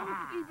Regal.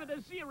 Even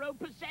a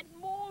 0%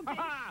 mortgage.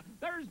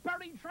 There's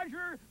buried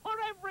treasure for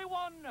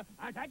everyone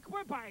at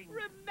Equibank.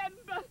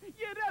 Remember,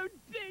 you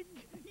don't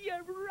dig, you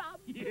rub.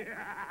 Yeah.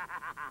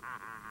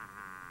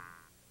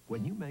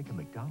 When you make a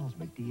McDonald's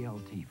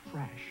McDLT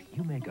fresh,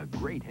 you make a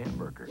great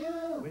hamburger.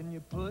 When you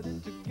put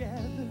it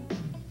together,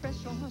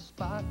 fresh on the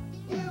spot,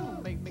 you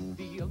make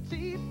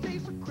McDLT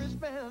taste so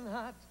crisp and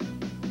hot.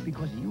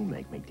 Because you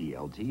make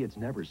McDLT, it's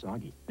never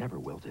soggy, never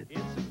wilted.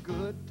 It's a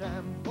good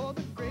time for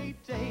the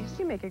great taste.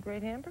 You make a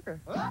great hamburger.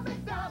 Oh,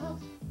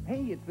 McDonald's.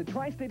 Hey, it's the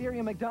Tri-State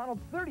Area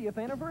McDonald's 30th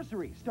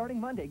anniversary. Starting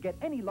Monday, get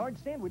any large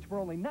sandwich for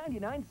only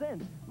 99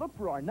 cents. Look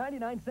for our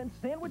 99-cent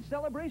sandwich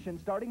celebration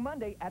starting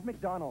Monday at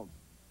McDonald's.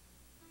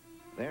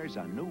 There's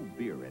a new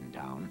beer in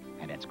town,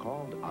 and it's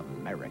called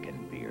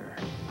American beer.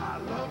 I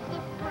love the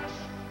fresh,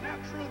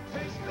 natural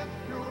taste that's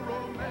pure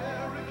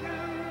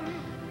American.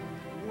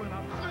 When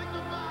I think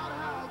about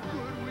how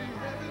good we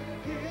have it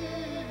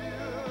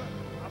here,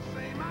 I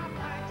say my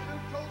thanks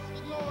and toast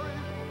the glory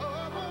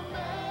of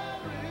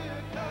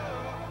America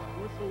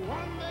with the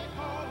one they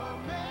call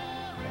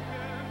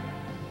American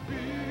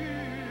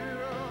beer.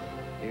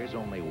 There's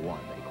only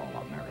one they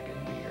call American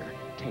beer.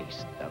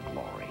 Taste the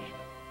glory.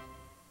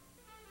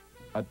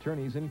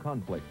 Attorneys in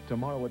Conflict,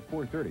 tomorrow at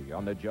 4:30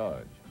 on The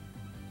Judge.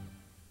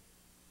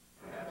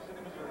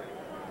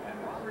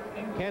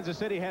 Kansas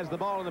City has the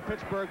ball in the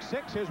Pittsburgh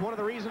 6. Here's one of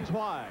the reasons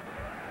why.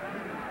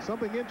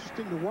 Something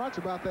interesting to watch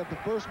about that, the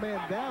first man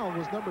down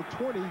was number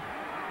 20,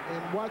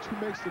 and watch who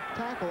makes the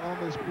tackle on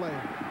this play.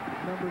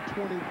 Number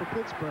 20 for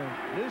Pittsburgh.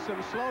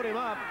 Newsom slowed him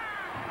up.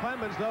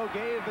 Clemens, though,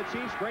 gave the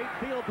Chiefs great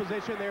field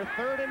position. They're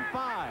 3rd and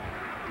 5.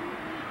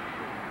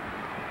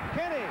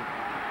 Kenny,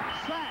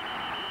 sack.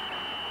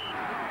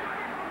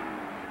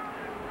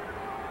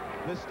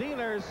 The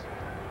Steelers,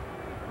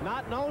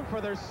 not known for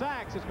their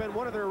sacks. It's been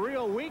one of their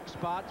real weak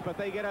spots, but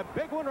they get a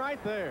big one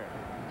right there.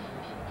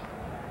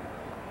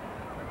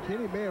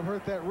 Kenny may have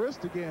hurt that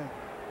wrist again.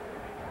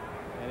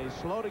 And he's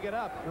slow to get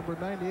up. Number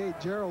 98,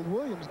 Gerald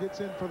Williams, gets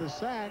in for the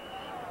sack.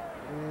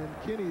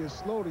 And Kenny is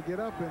slow to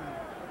get up and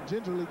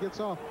gingerly gets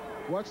off.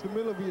 Watch the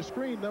middle of your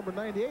screen. Number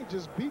 98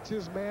 just beats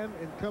his man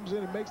and comes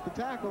in and makes the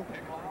tackle.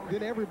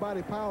 Then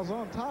everybody piles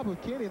on top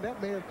of Kenny, and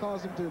that may have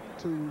caused him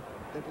to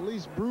at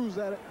least bruise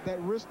that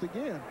wrist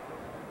again.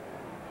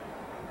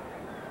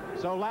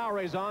 So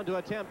Lowry's on to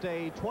attempt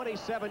a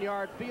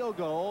 27-yard field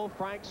goal.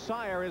 Frank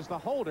Sire is the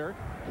holder.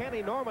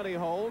 Kenny normally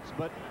holds,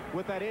 but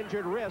with that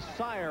injured wrist,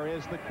 Sire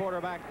is the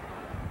quarterback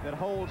that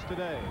holds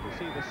today. You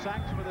see the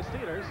sacks for the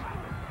Steelers.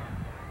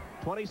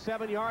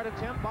 27-yard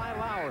attempt by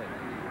Lowry.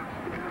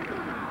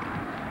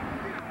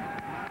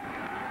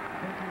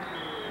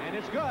 And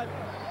it's good.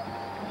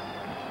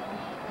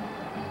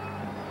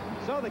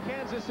 So the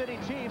Kansas City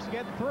Chiefs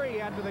get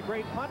 3 after the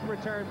great punt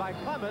return by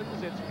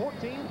Clemens. It's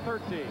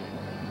 14-13.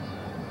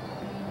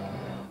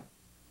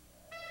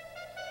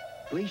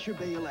 Glacier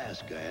Bay,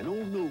 Alaska, and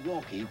Old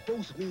Milwaukee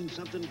both mean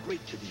something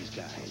great to these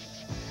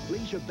guys.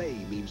 Glacier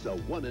Bay means the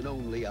one and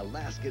only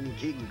Alaskan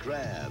king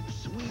crab.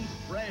 Sweet,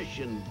 fresh,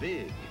 and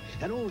big.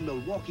 And Old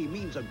Milwaukee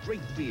means a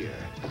great beer.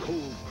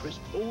 Cold,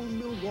 crisp Old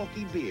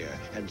Milwaukee beer.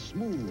 And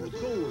smooth,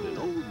 golden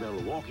Old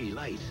Milwaukee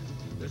Light.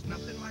 There's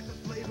nothing like the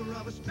flavor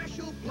of a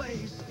special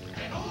place.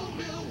 An Old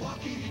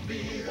Milwaukee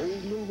beer.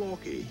 Old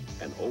Milwaukee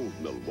and Old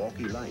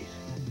Milwaukee Light.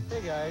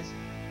 Hey, guys.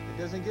 It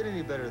doesn't get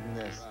any better than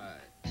this.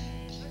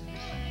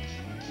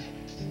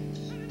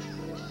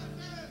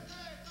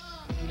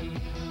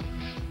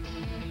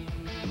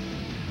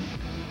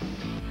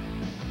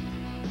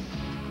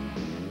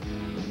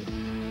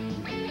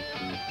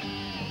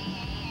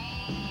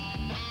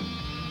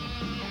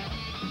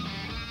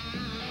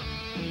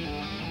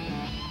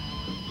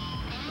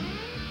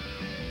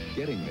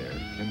 Getting there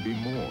can be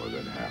more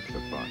than half the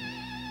fun.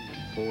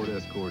 Ford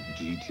Escort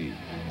GT.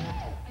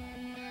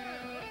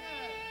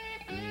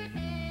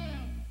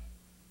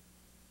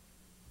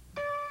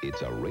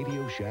 It's a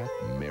Radio Shack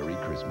Merry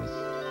Christmas.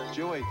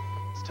 Joey,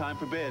 it's time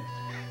for bed.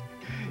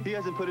 He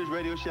hasn't put his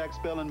Radio Shack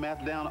spelling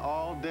math down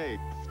all day.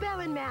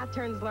 Spelling math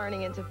turns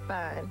learning into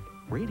fun.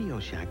 Radio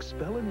Shack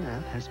Spell and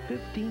Math has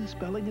 15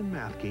 spelling and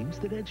math games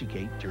that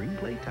educate during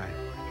playtime.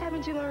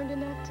 Haven't you learned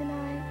enough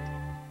tonight?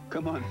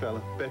 Come on,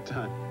 fella,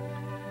 bedtime.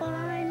 Well,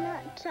 I'm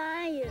not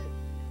tired.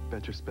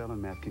 Bet your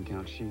spelling math can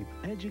count sheep.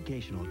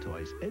 Educational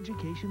toys,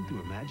 education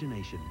through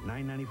imagination.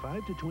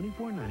 $9.95 to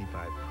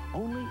 $24.95.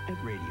 Only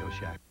at Radio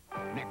Shack.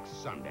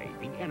 Next Sunday,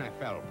 the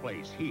NFL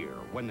plays here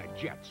when the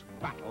Jets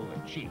battle the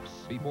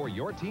Chiefs. Before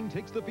your team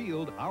takes the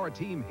field, our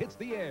team hits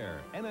the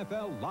air.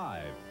 NFL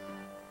Live.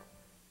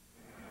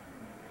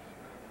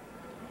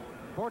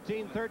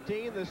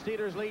 14-13, the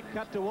Steelers lead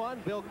cut to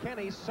 1. Bill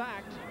Kenny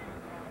sacked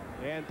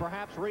and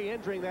perhaps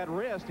re-injuring that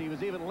wrist. He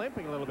was even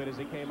limping a little bit as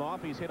he came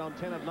off. He's hit on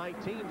 10 of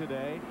 19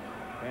 today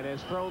and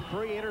has thrown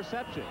 3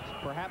 interceptions.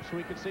 Perhaps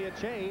we could see a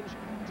change.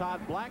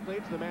 Todd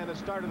Blackledge, the man that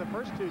started the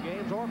first 2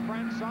 games, or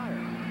Frank Sire.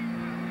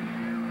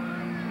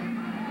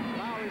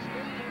 Lowry's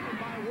taken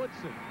by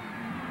Woodson.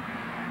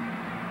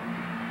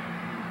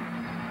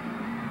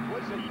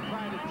 Woodson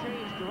tried to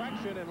change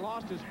direction and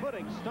lost his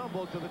footing,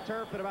 stumbled to the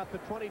turf at about the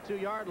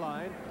 22-yard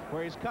line,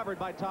 where he's covered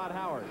by Todd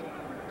Howard.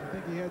 I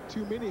think he had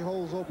too many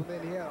holes open.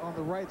 Then he had on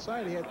the right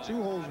side, he had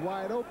 2 holes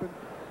wide open,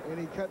 and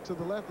he cut to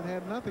the left and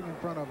had nothing in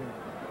front of him.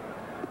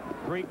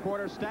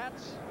 3-quarter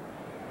stats.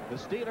 The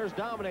Steelers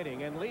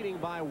dominating and leading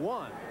by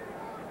 1.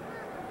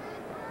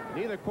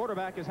 Neither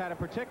quarterback has had a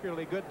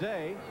particularly good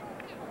day,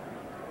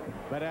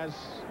 but as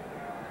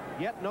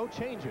yet no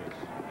changes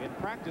in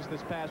practice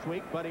this past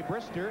week. Bubby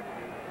Brister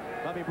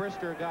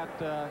got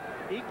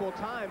equal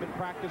time in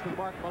practice with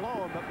Mark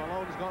Malone, but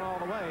Malone's gone all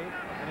the way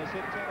and has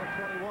hit 10 of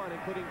 21,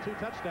 including 2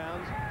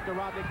 touchdowns to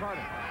Rodney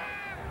Carter.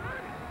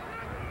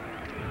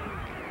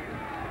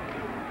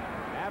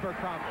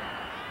 Abercrombie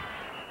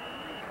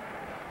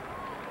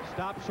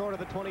stopped short of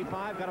the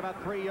 25, got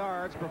about 3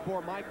 yards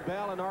before Mike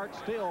Bell and Art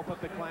Still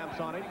put the clamps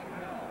on him.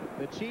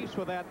 The Chiefs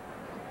with that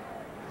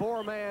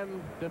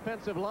 4-man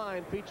defensive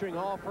line featuring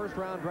all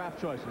first-round draft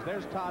choices.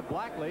 There's Todd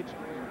Blackledge,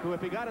 who,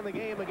 if he got in the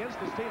game against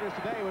the Steelers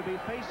today, would be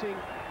facing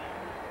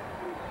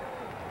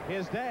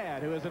his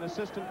dad, who is an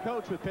assistant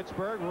coach with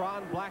Pittsburgh.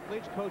 Ron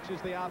Blackledge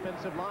coaches the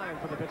offensive line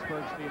for the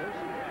Pittsburgh Steelers.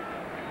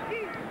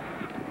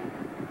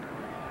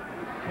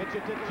 Pitch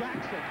it to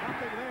Jackson.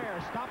 Nothing there.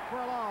 Stopped for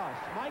a loss.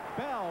 Mike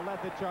Bell led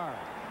the charge.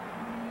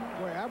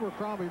 Boy,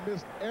 Abercrombie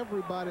missed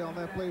everybody on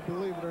that play,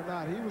 believe it or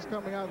not. He was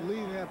coming out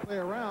leading that play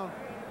around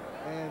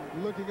and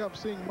looking up,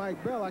 seeing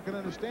Mike Bell. I can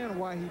understand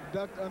why he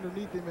ducked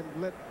underneath him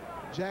and let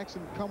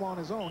Jackson come on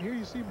his own. Here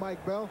you see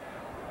Mike Bell.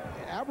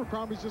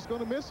 Abercrombie's just going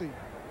to miss him.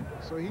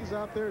 So he's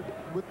out there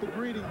with the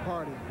greeting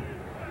party.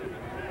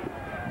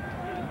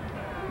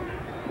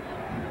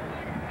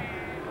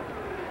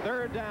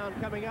 Third down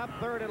coming up,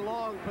 3rd and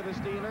long for the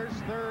Steelers,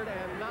 3rd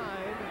and 9.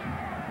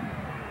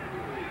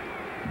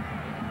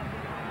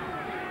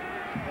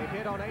 They've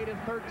hit on 8 of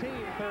 13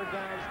 third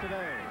downs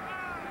today.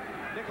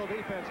 Nickel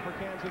defense for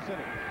Kansas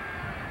City.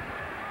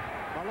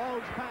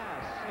 Malone's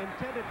pass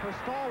intended for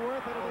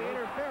Stallworth. It'll be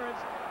interference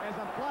as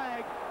a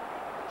flag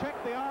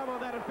checked the arm on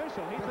that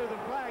official. He threw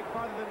the flag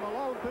farther than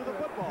Malone threw the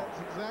football.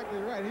 That's exactly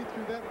right. He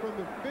threw that from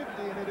the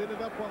 50 and it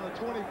ended up on the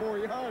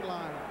 24-yard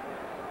line.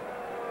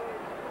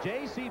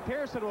 J.C.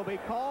 Pearson will be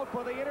called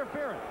for the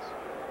interference.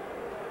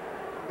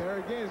 There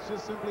again, it's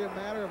just simply a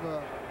matter of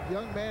a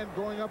young man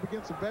going up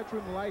against a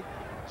veteran like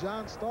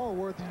John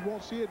Stallworth. You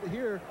won't see it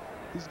here.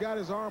 He's got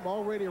his arm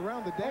already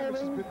around. The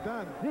damage has been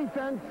done.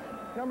 Defense,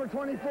 number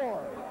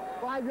 24.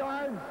 5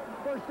 yards,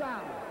 first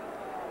down.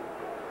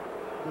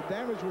 The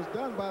damage was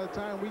done by the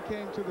time we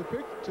came to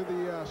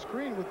the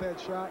screen with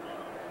that shot,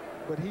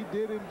 but he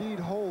did indeed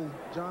hold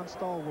John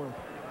Stallworth.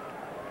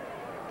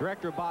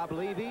 Director Bob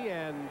Levy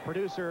and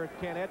producer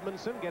Ken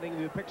Edmondson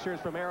getting the pictures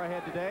from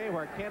Arrowhead today,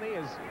 where Kenny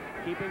is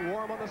keeping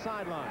warm on the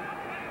sideline.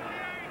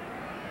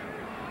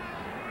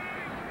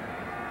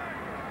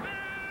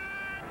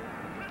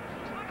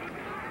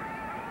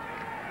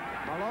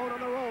 Malone on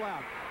the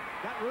rollout.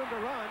 Got room to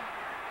run.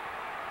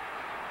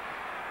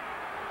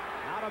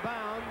 Out of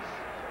bounds.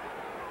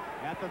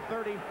 at the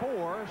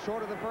 34,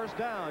 short of the first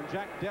down.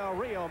 Jack Del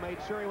Rio made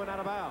sure he went out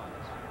of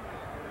bounds.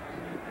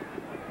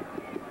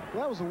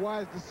 That was a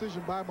wise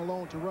decision by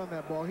Malone to run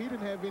that ball. He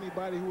didn't have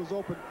anybody who was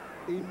open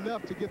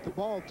enough to get the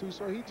ball to,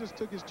 so he just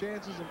took his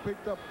chances and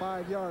picked up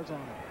 5 yards on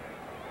it.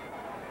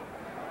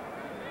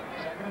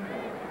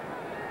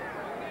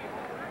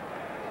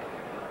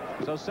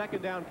 So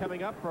second down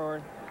coming up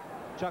for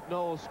Chuck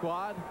Noll's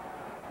squad.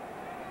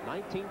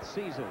 19th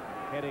season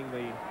heading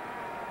the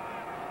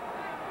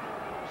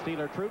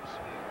Steeler troops.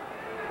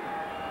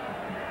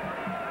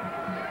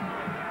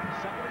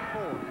 2nd and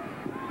 4.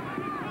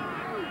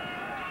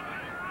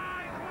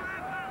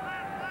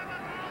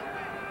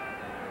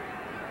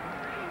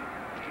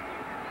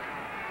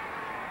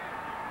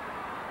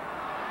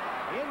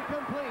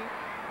 Incomplete.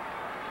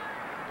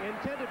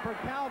 Intended for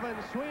Calvin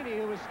Sweeney,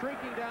 who was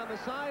streaking down the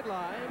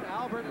sideline.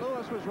 Albert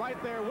Lewis was right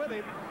there with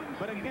him,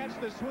 but a catch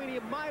that Sweeney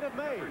might have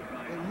made.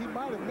 And he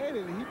might have made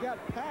it. He got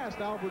past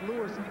Albert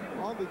Lewis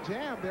on the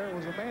jam there. It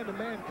was a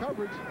man-to-man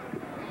coverage.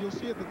 You'll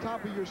see at the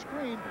top of your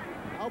screen,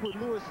 Albert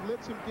Lewis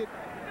lets him get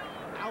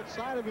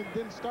outside of him,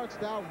 then starts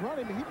to outrun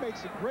him. He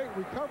makes a great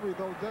recovery,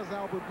 though, does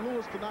Albert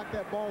Lewis, to knock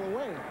that ball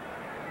away.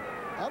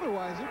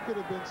 Otherwise, it could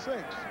have been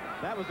 6.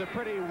 That was a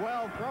pretty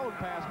well-thrown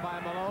pass by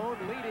Malone,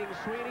 leading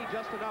Sweeney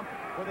just enough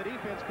where the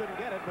defense couldn't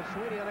get it, but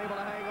Sweeney unable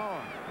to hang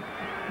on.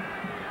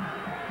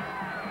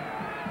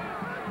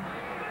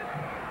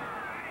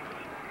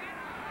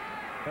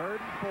 Third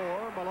and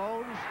 4.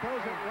 Malone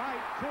throws it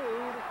right to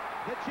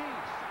the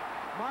Chiefs.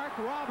 Mark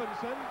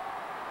Robinson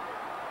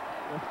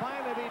will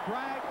finally be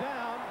dragged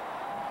down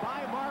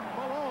by Mark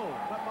Malone,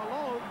 but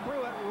Malone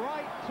threw it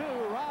right to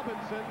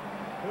Robinson,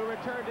 who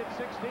returned it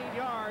 16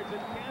 yards,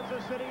 and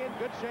Kansas City in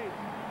good shape.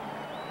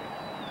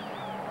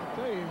 I'll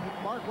tell you,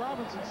 Mark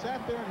Robinson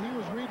sat there and he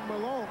was reading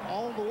Malone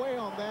all the way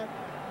on that.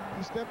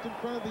 He stepped in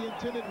front of the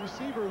intended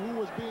receiver, who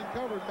was being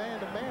covered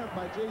man-to-man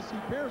by J.C.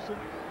 Pearson,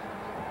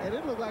 and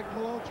it looked like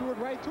Malone threw it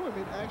right to him.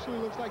 It actually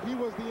looks like he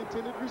was the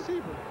intended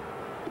receiver.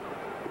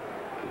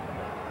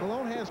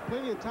 Malone has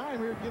plenty of time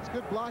here, gets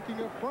good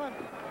blocking up front.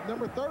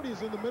 Number 30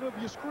 is in the middle of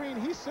your screen.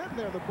 He's sitting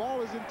there. The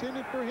ball is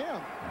intended for him.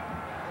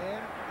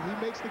 And he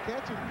makes the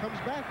catch and comes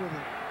back with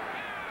it.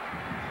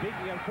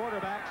 Speaking of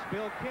quarterbacks,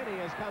 Bill Kinney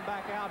has come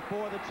back out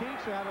for the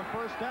Chiefs, who have a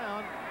first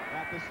down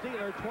at the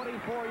Steeler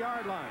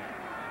 24-yard line.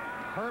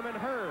 Herman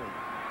Hurd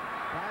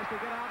tries to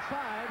get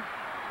outside.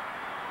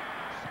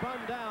 Spun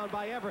down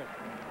by Everett.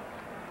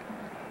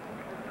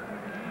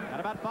 Got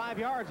about 5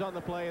 yards on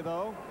the play,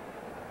 though.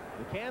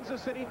 The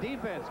Kansas City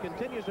defense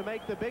continues to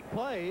make the big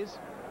plays.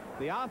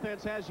 The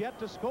offense has yet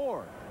to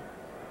score.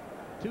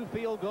 2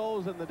 field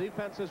goals, and the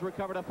defense has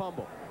recovered a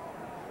fumble.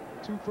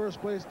 2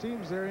 first-place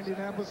teams there,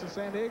 Indianapolis and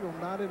San Diego,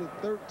 knotted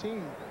at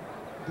 13.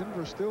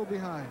 Denver still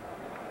behind.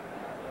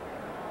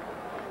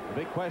 The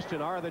big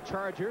question, are the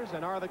Chargers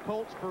and are the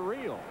Colts for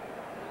real?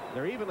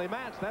 They're evenly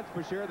matched, that's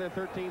for sure. They're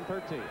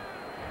 13-13.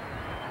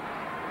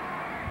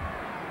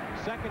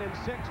 2nd and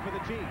 6 for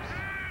the Chiefs.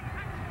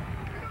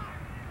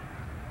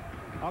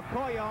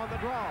 Okoye on the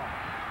draw.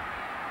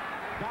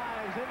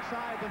 Dives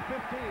inside the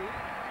 15.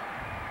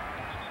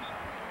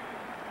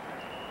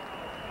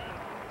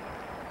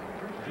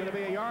 It's going to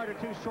be a yard or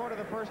 2 short of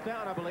the first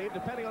down, I believe,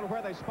 depending on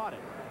where they spot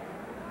it.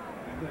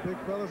 The big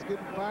fella's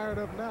getting fired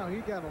up now.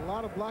 He got a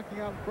lot of blocking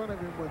out in front of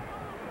him with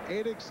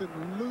Adix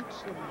and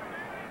Lutz and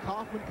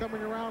Kaufman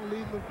coming around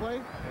leading the play.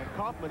 And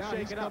Kaufman now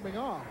shaking he's coming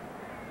off.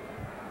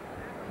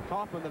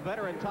 Kaufman, the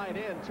veteran tight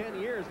end, 10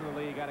 years in the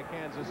league out of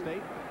Kansas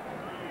State.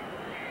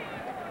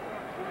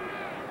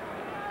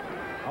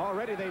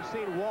 Already they've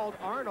seen Walt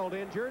Arnold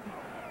injured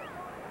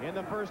in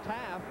the first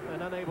half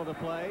and unable to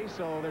play,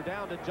 so they're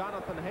down to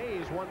Jonathan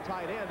Hayes, one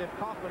tight end, if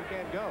Kaufman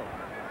can't go.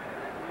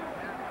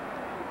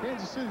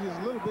 Kansas City is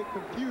a little bit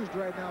confused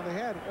right now. They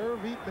had Irv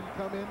Eatman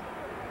come in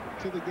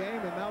to the game,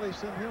 and now they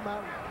send him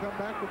out and come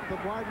back with the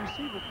wide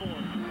receiver for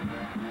him.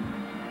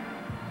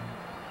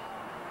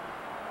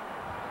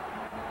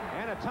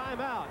 And a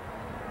timeout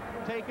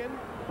taken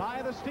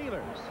by the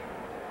Steelers.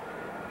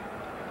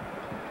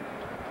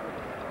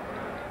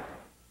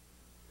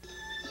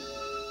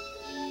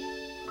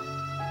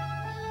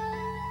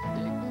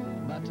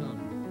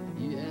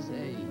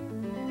 USA.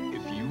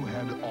 If you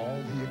had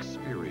all the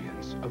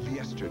experience of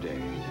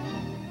yesterday,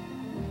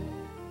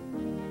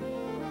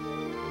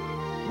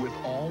 with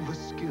all the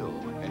skill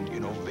and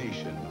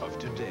innovation of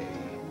today,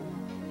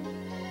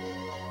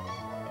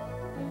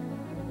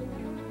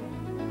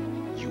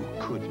 you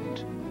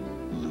couldn't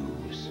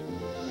lose.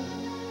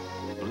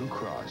 Blue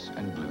Cross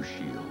and Blue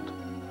Shield.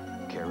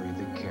 Carry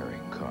the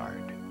caring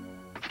card.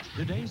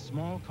 Today's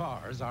small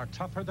cars are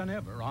tougher than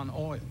ever on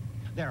oil.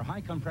 Their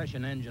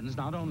high-compression engines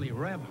not only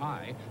rev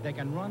high, they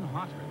can run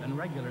hotter than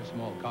regular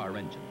small car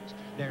engines.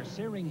 Their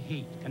searing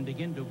heat can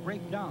begin to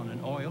break down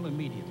an oil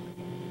immediately.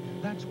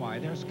 That's why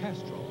there's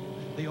Castrol,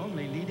 the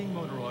only leading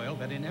motor oil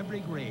that in every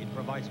grade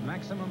provides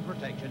maximum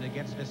protection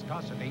against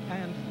viscosity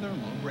and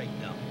thermal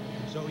breakdown.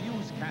 So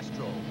use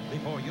Castrol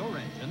before your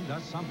engine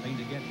does something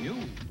to get you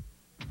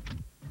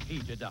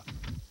heated up.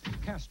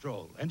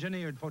 Castrol,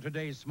 engineered for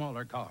today's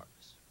smaller cars.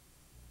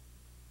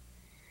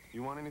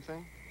 You want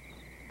anything?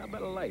 How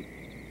about a light?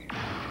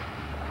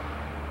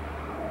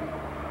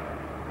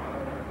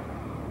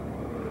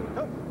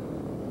 Oh.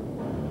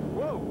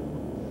 Whoa.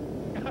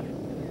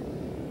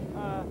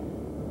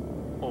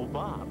 Oh,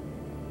 Bob.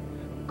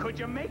 Could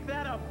you make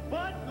that a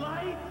Bud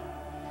Light?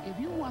 If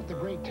you want the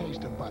great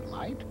taste of Bud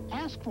Light,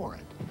 ask for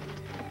it.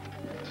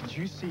 Did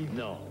you see?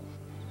 No.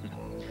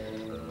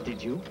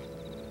 Did you?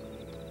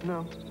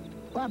 No.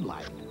 Bud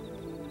Light.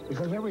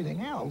 Because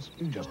everything else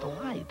is just a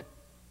light.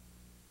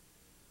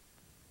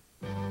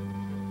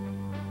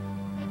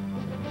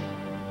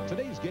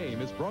 Today's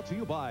game is brought to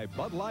you by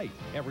Bud Light.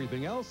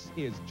 Everything else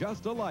is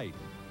just a light.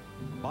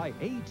 By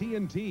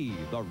AT&T,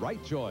 the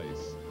right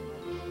choice.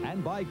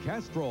 And by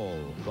Castrol,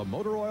 the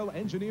motor oil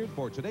engineered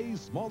for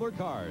today's smaller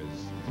cars.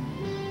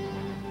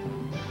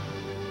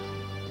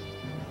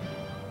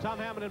 Tom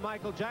Hammond and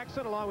Michael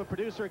Jackson, along with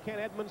producer Ken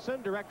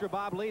Edmondson, director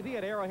Bob Levy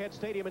at Arrowhead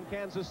Stadium in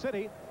Kansas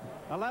City.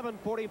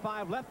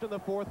 11:45 left in the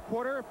fourth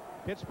quarter.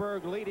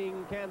 Pittsburgh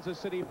leading Kansas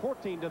City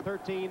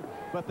 14-13,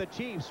 but the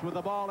Chiefs with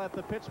the ball at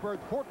the Pittsburgh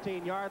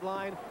 14-yard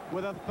line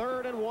with a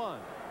 3rd and 1.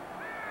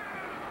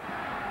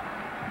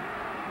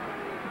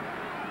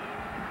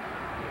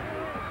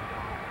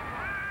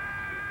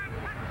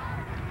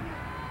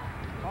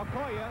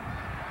 Okoye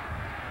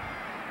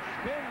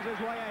spins his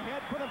way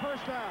ahead for the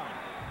first down.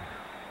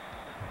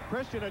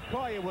 Christian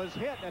Okoye was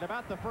hit at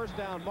about the first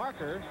down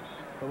marker,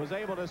 but was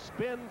able to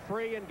spin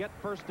free and get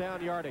first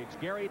down yardage.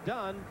 Gary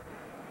Dunn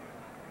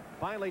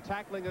finally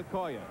tackling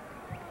Okoye.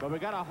 But we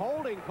got a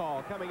holding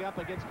call coming up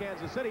against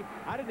Kansas City.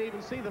 I didn't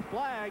even see the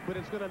flag, but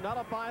it's going to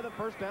nullify the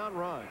first down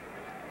run.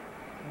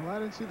 Well, I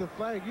didn't see the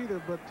flag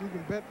either, but you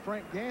can bet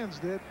Frank Gans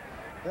did.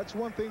 That's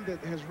one thing that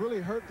has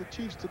really hurt the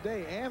Chiefs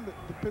today, and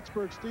the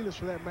Pittsburgh Steelers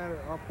for that matter,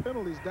 are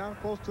penalties down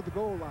close to the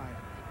goal line.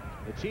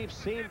 The Chiefs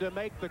seem to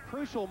make the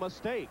crucial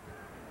mistake.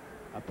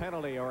 A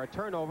penalty or a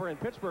turnover, and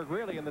Pittsburgh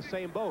really in the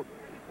same boat.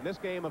 And this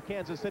game of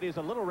Kansas City is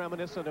a little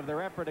reminiscent of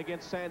their effort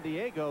against San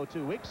Diego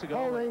 2 weeks ago.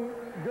 Holding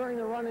during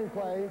the running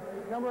play,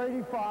 number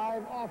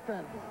 85,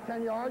 offense,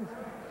 10 yards,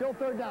 still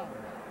 3rd down.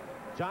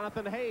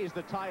 Jonathan Hayes,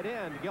 the tight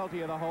end,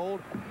 guilty of the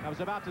hold. I was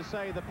about to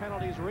say the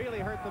penalties really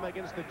hurt them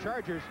against the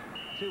Chargers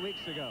 2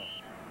 weeks ago.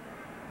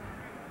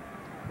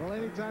 Well,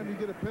 anytime you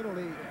get a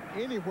penalty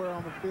anywhere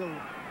on the field,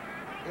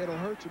 it'll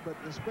hurt you, but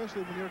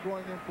especially when you're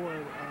going in for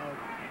a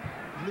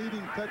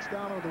leading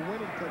touchdown or the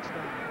winning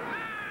touchdown.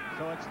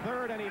 So it's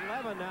 3rd and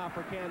 11 now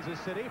for Kansas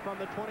City from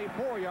the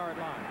 24-yard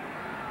line.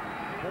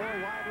 4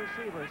 wide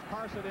receivers,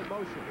 Carson in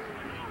motion.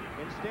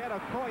 Instead,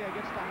 Okoye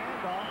gets the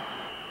handoff,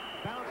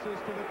 bounces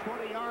to the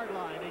 20-yard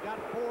line. He got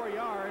 4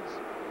 yards.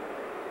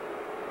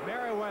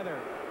 Merriweather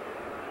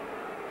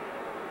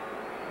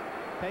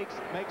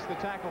makes the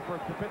tackle for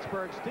the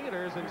Pittsburgh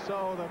Steelers, and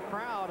so the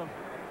crowd of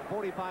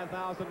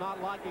 45,000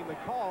 not liking the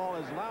call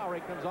as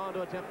Lowry comes on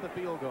to attempt the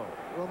field goal.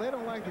 Well, they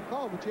don't like the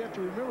call, but you have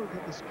to remember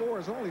that the score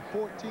is only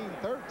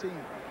 14-13.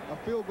 A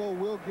field goal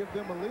will give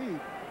them a lead.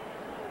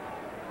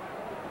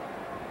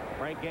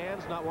 Frank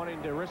Gans not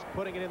wanting to risk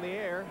putting it in the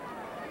air,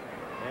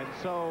 and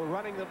so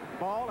running the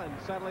ball and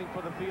settling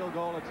for the field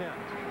goal attempt.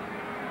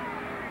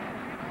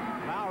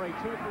 Lowry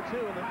 2 for 2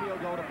 in the field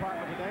goal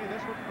department today.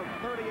 This one from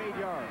 38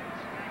 yards.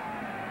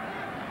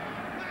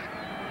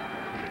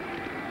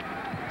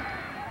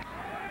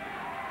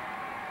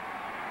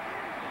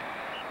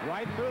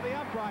 Right through the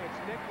uprights.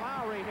 Nick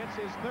Lowry hits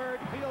his 3rd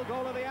field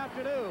goal of the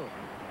afternoon.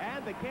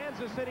 And the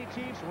Kansas City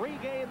Chiefs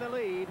regain the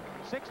lead,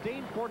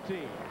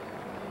 16-14.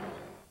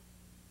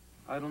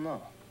 I don't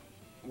know.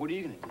 What are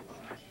you going to do?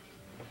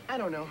 I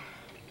don't know.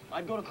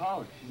 I'd go to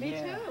college. Me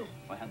too.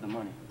 If I had the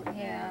money.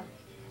 Yeah.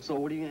 So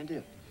what are you going to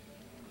do?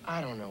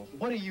 I don't know.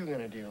 What are you going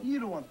to do?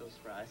 You don't want those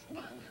fries.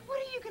 What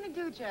are you going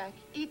to do, Jack?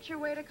 Eat your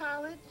way to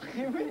college?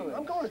 Hey, really?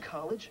 I'm going to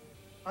college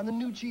on the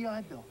new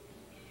GI Bill.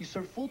 You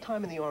serve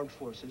full-time in the armed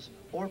forces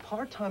or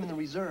part-time in the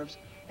reserves,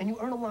 and you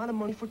earn a lot of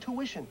money for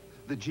tuition.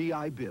 The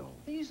GI Bill.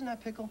 Are you using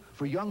that pickle?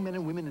 For young men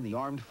and women in the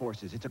armed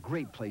forces, it's a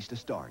great place to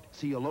start.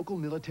 See a local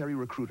military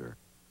recruiter.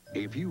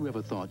 If you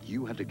ever thought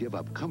you had to give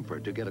up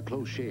comfort to get a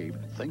close shave,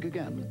 think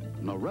again.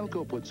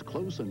 Norelco puts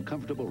close and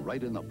comfortable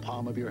right in the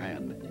palm of your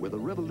hand with a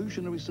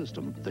revolutionary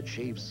system that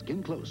shaves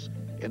skin close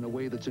in a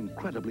way that's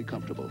incredibly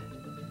comfortable.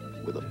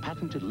 With a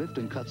patented lift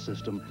and cut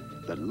system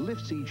that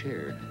lifts each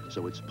hair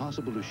so it's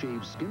possible to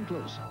shave skin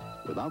close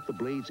without the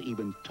blades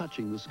even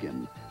touching the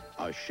skin.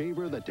 A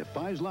shaver that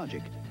defies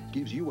logic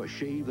gives you a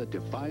shave that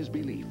defies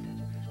belief.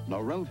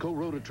 Norelco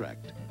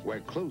Rotatract, where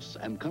close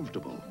and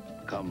comfortable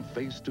come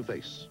face to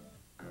face.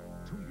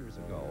 2 years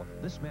ago,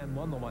 this man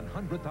won the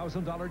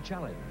 $100,000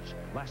 challenge.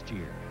 Last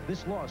year,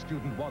 this law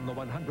student won the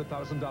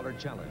 $100,000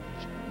 challenge.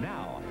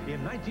 Now,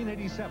 in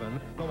 1987,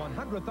 the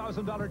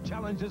 $100,000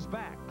 challenge is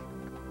back.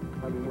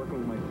 I've been working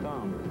with my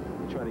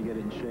thumb to try to get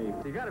it in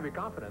shape. You got to be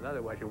confident,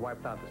 otherwise you're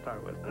wiped out to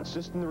start with. It's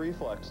just in the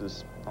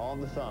reflexes, all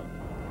in the thumb.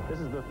 This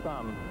is the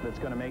thumb that's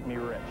going to make me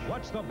rich.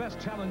 Watch the best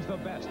challenge the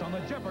best on the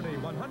Jeopardy!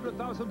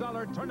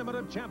 $100,000 Tournament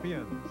of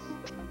Champions.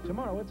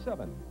 Tomorrow at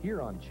 7,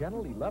 here on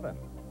Channel 11.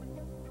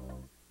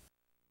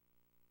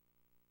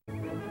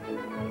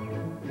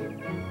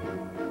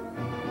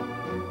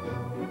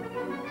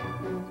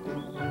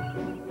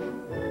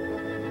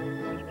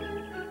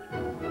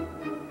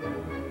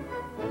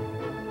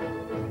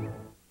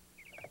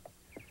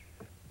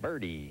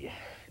 birdie.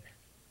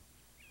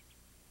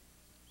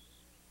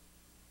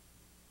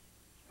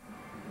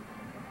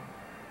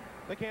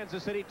 The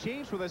Kansas City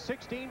Chiefs with a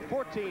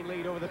 16-14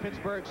 lead over the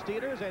Pittsburgh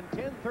Steelers and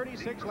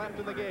 10:36 left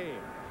in the game.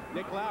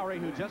 Nick Lowry,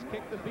 who just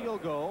kicked the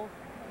field goal,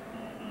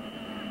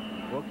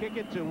 will kick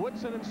it to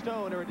Woodson and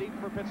Stone, who are deep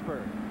for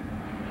Pittsburgh.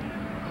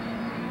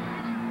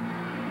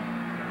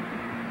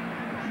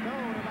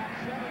 Stone about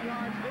 7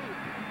 yards deep.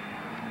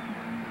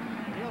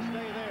 He'll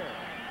stay there.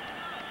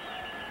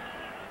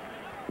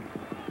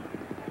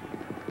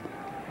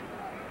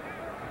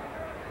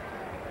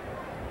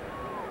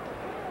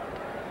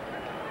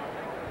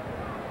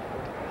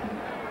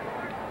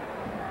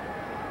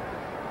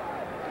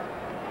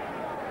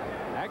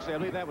 Actually, I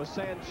believe that was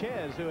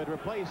Sanchez who had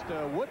replaced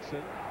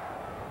Woodson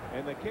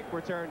in the kick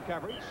return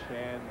coverage,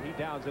 and he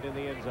downs it in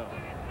the end zone.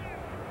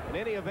 In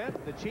any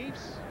event, the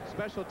Chiefs,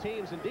 special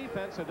teams and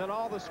defense have done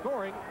all the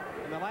scoring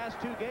in the last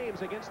 2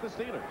 games against the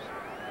Steelers.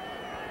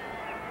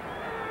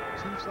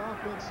 Chiefs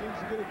offense seems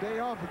to get a day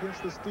off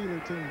against the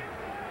Steeler team.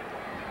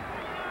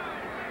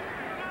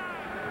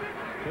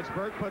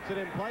 Pittsburgh puts it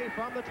in play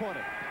from the 20.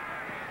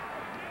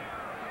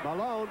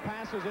 Malone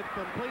passes it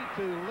complete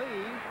to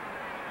Lee.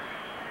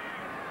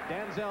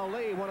 Denzel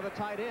Lee, one of the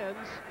tight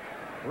ends,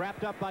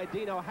 wrapped up by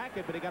Dino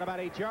Hackett, but he got about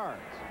 8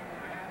 yards.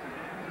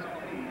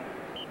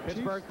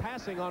 Pittsburgh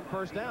passing on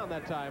first down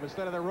that time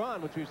instead of the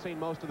run, which we've seen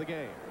most of the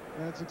game.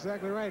 That's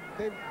exactly right.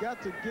 They've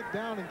got to get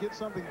down and get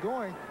something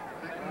going.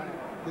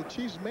 The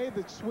Chiefs made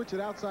the switch at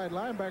outside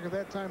linebacker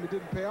that time. It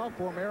didn't pay off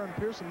for him. Aaron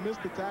Pearson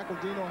missed the tackle.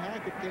 Dino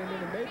Hackett came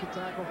in and made the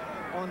tackle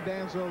on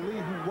Denzel Lee,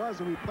 who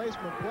was a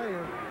replacement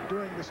player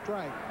during the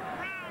strike.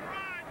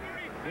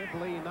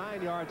 Give Lee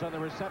 9 yards on the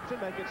reception,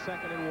 make it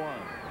 2nd and 1.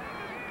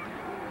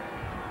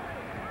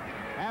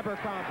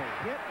 Abercrombie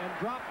hit and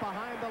dropped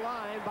behind the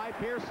line by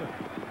Pearson.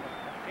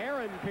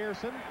 Aaron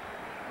Pearson,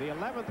 the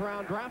 11th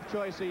round draft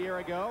choice a year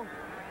ago,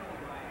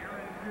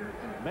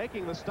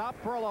 making the stop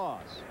for a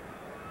loss.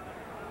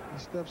 He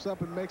steps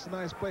up and makes a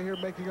nice play here,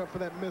 making up for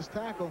that missed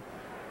tackle.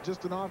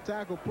 Just an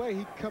off-tackle play.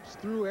 He cuts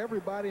through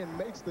everybody and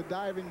makes the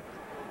diving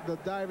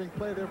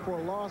play there for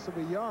a loss of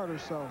a yard or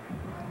so.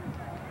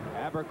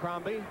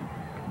 Abercrombie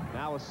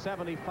now with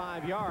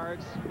 75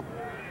 yards.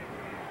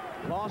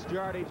 Lost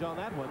yardage on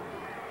that one.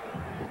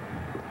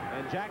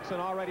 And Jackson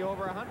already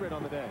over 100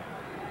 on the day.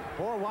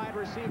 4 wide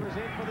receivers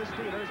in for the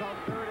Steelers on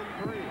 3rd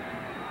and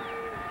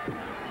 3.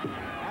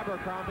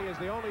 Abercrombie is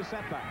the only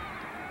setback.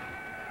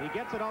 He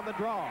gets it on the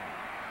draw.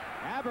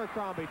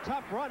 Abercrombie,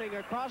 tough running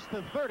across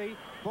the 30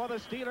 for the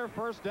Steeler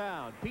first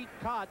down. Pete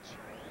Koch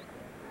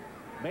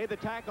made the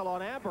tackle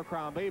on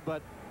Abercrombie,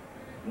 but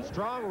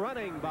strong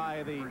running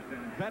by the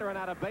veteran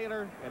out of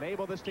Baylor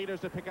enabled the Steelers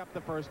to pick up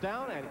the first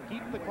down and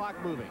keep the clock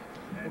moving.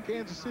 Well,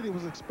 Kansas City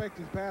was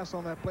expecting pass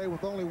on that play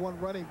with only 1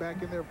 running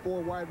back in there,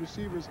 4 wide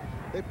receivers.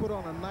 They put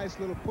on a nice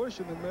little push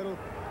in the middle,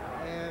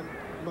 and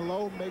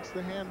Malone makes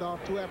the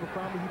handoff to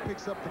Abercrombie, who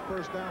picks up the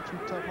first down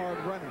through tough, hard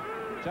running.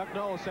 Chuck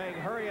Noll saying,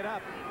 hurry it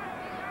up.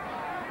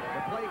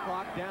 The play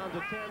clock down to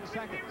 10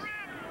 seconds.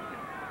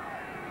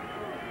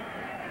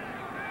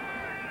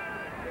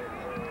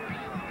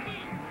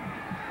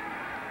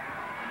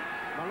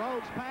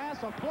 Malone's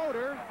pass, a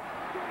floater.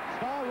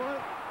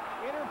 Stallworth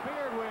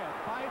interfered with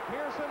by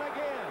Pearson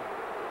again.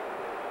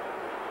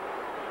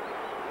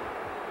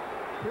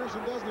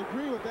 Pearson doesn't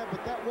agree with that,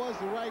 but that was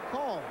the right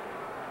call.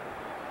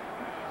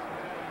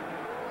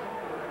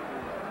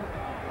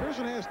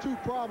 Pearson has 2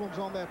 problems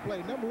on that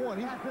play. Number 1,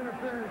 he's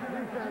interference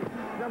defense,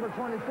 number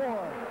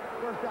 24,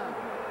 first down.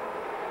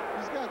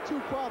 He's got 2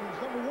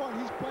 problems. Number 1,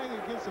 he's playing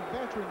against a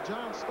veteran,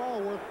 John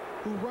Stallworth,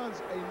 who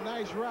runs a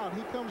nice route.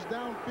 He comes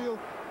downfield,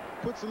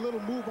 puts a little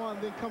move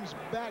on, then comes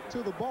back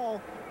to the ball.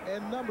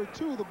 And number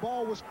 2, the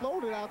ball was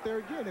floated out there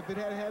again. If it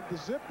had had the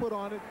zip put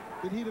on it,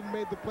 then he'd have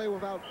made the play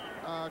without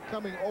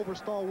coming over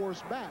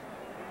Stallworth's back.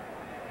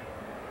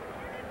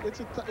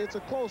 It's a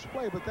close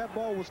play, but that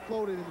ball was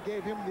floated and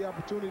gave him the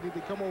opportunity to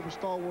come over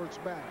Stallworth's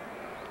back.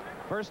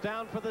 First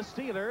down for the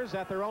Steelers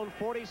at their own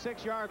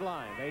 46-yard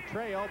line. They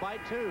trail by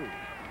 2.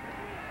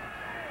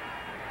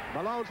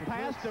 Malone's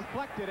pass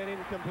deflected and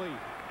incomplete.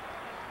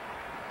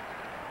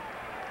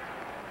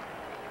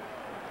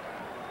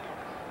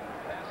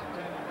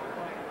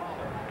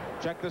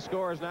 Check the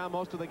scores now.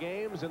 Most of the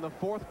games in the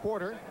 4th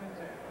quarter.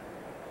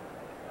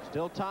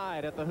 Still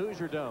tied at the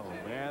Hoosier Dome,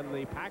 and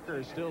the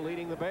Packers still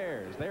leading the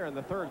Bears. They're in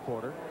the 3rd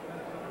quarter.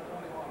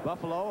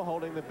 Buffalo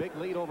holding the big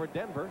lead over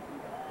Denver.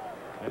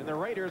 And the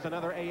Raiders,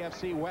 another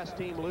AFC West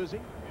team,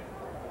 losing.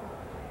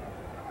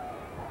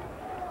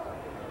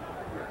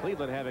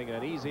 Cleveland having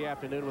an easy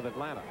afternoon with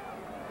Atlanta.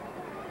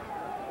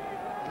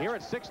 Here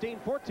at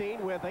 16-14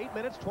 with 8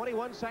 minutes,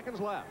 21 seconds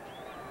left.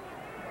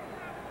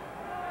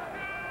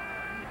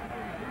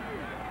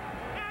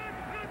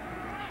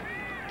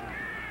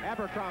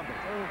 Abercrombie.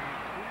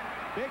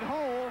 Big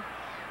hole.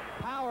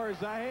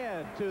 Powers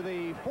ahead to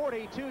the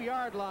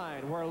 42-yard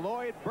line where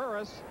Lloyd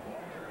Burris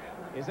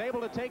is able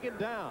to take it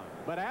down.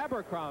 But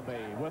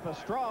Abercrombie, with a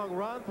strong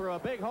run through a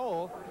big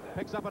hole,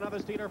 picks up another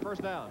Steeler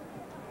first down.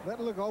 That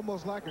looked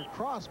almost like a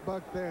cross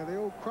buck there, the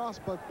old cross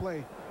buck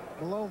play.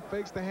 Malone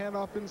fakes the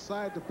handoff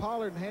inside to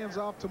Pollard and hands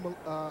off to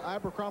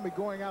Abercrombie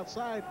going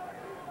outside.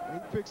 He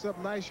picks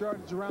up nice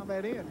yardage around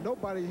that end.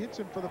 Nobody hits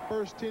him for the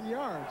first 10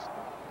 yards.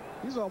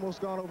 He's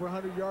almost gone over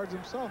 100 yards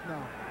himself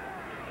now.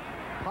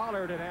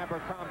 Pollard and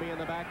Abercrombie in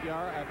the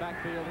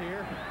backfield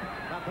here.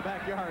 Not the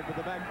backyard, but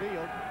the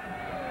backfield.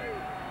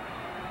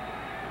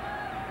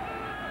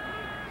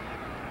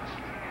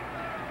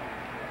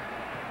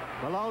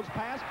 Malone's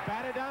pass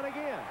batted down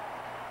again.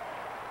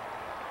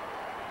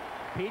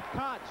 Pete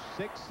Koch,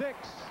 6'6",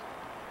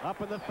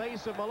 up in the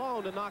face of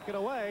Malone to knock it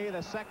away.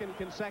 The second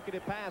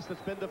consecutive pass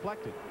that's been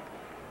deflected.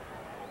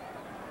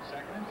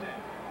 Second and 10.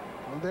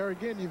 Well, there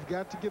again, you've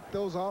got to get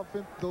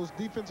those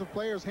defensive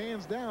players'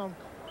 hands down.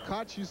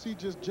 Koch, you see,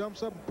 just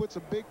jumps up and puts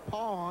a big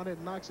paw on it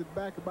and knocks it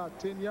back about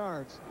 10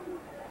 yards.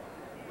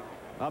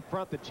 Up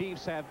front, the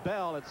Chiefs have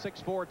Bell at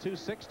 6'4",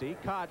 260.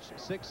 Koch,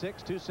 6'6",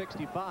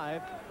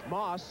 265.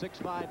 Moss, 6'5",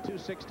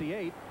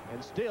 268.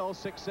 And Still,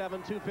 6'7",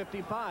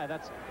 255.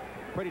 That's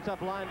a pretty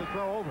tough line to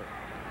throw over.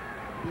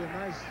 Be a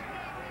nice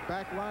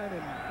back line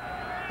in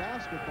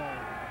basketball.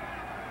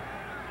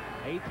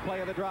 8th play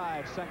of the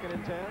drive, 2nd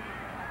and 10.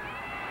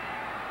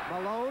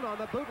 Malone on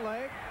the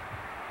bootleg.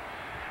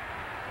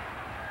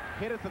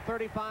 Hit at the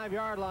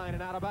 35-yard line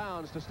and out of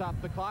bounds to stop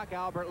the clock.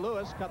 Albert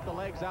Lewis cut the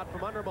legs out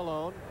from under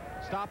Malone,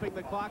 stopping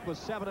the clock with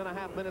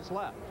 7.5 minutes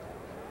left.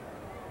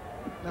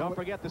 Don't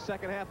forget the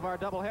second half of our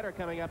doubleheader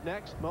coming up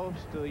next.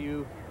 Most of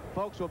you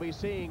folks will be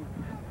seeing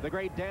the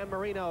great Dan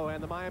Marino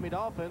and the Miami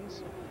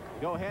Dolphins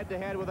go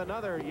head-to-head with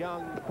another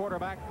young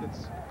quarterback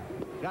that's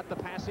got the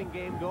passing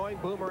game going,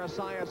 Boomer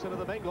Esiason of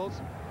the Bengals.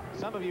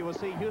 Some of you will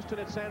see Houston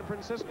at San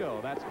Francisco.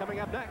 That's coming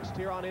up next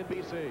here on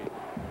NBC.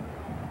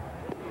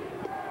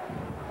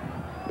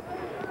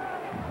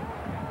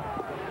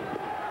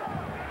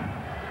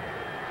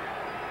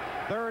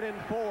 Third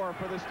and 4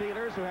 for the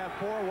Steelers, who have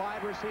 4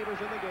 wide receivers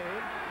in the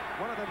game.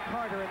 One of them,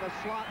 Carter, in the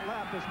slot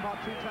left, has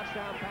caught 2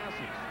 touchdown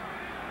passes.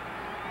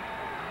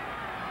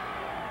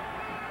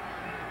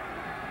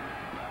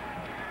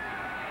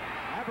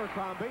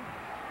 Abercrombie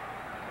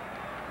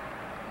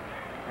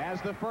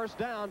has the first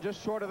down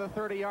just short of the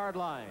 30-yard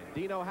line.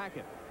 Dino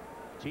Hackett,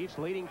 Chiefs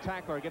leading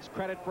tackler, gets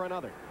credit for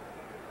another.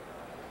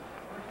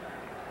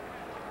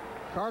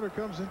 Carter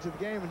comes into the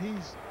game, and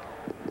he's,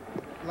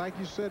 like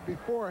you said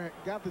before,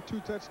 got the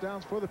 2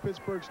 touchdowns for the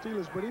Pittsburgh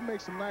Steelers, but he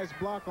makes a nice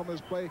block on this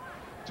play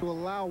to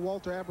allow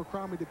Walter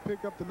Abercrombie to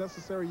pick up the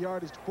necessary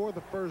yardage for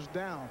the first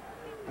down.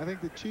 I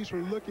think the Chiefs were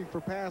looking for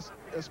pass,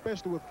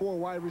 especially with 4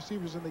 wide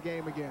receivers in the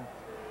game again.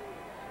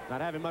 Not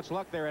having much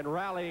luck there in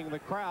rallying the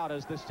crowd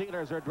as the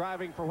Steelers are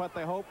driving for what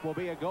they hope will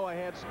be a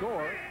go-ahead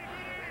score.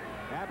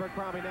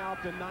 Abercrombie now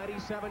up to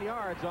 97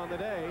 yards on the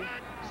day.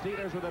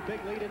 Steelers with a big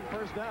lead in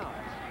first downs.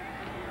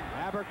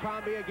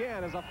 Abercrombie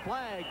again as a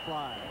flag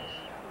flies.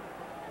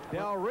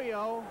 Del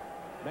Rio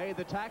made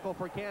the tackle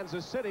for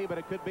Kansas City, but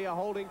it could be a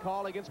holding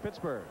call against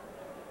Pittsburgh.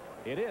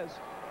 It is.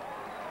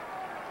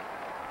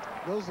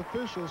 Those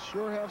officials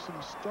sure have some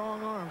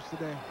strong arms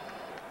today.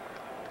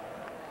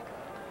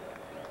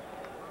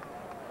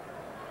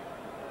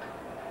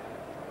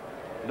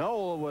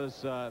 Noel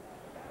was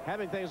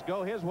having things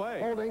go his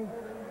way. Holding,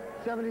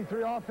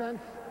 73 offense,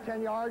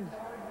 10 yards,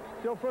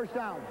 still first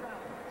down.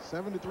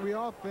 73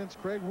 offense,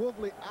 Craig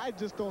Wolfley. I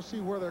just don't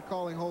see where they're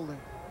calling holding.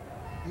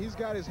 He's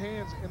got his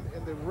hands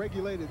in the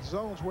regulated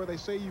zones where they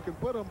say you can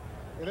put them,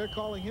 and they're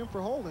calling him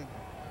for holding.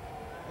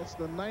 That's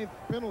the 9th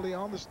penalty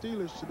on the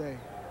Steelers today.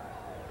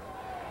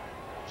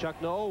 Chuck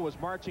Noll was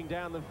marching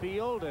down the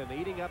field and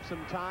eating up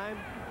some time.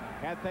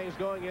 Had things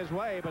going his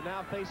way, but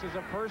now faces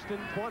a 1st and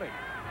 20.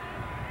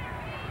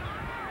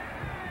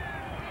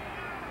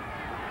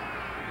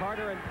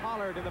 Carter and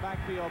Pollard in the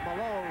backfield.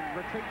 Malone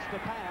retreats to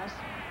pass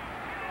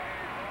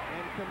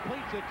and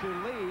completes it to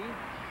Lee.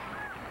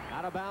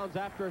 Out of bounds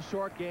after a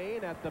short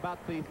gain at about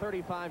the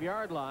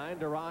 35-yard line.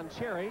 Deron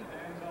Cherry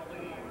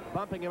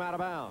bumping him out of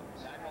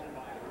bounds.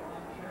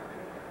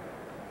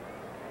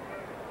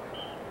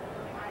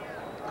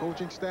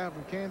 Coaching staff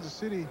in Kansas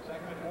City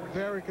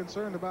very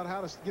concerned about how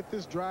to get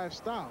this drive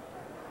stopped.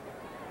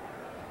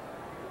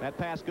 That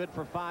pass good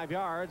for 5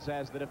 yards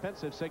as the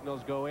defensive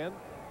signals go in.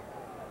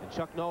 And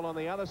Chuck Noll on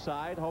the other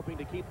side, hoping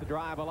to keep the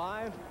drive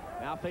alive.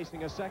 Now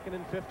facing a 2nd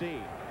and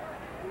 15.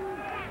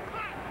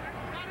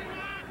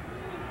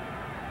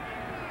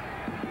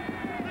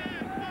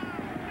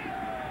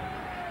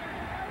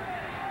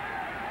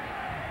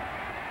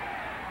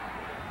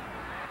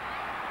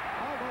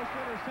 Almost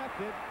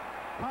intercepted.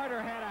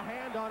 Carter had a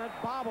hand on it,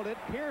 bobbled it.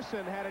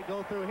 Pearson had it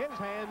go through his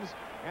hands,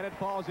 and it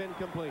falls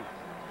incomplete.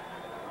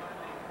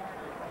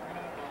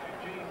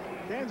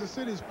 Kansas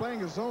City's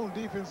playing a zone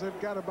defense.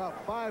 They've got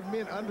about 5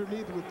 men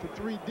underneath with the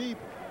 3 deep.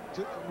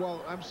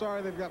 Well, I'm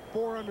sorry, they've got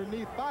 4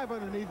 underneath, 5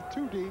 underneath,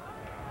 2 deep.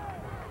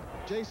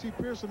 J.C.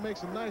 Pearson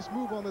makes a nice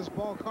move on this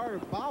ball. Carter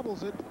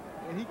bobbles it,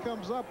 and he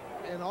comes up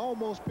and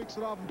almost picks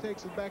it off and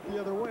takes it back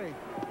the other way.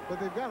 But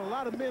they've got a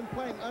lot of men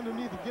playing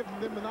underneath and giving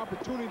them an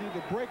opportunity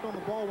to break on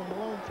the ball when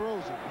Malone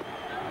throws it.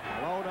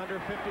 Blown under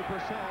 50%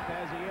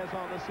 as he is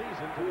on the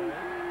season today.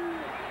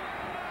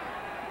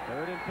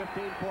 3rd and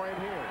 15 for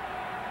him here.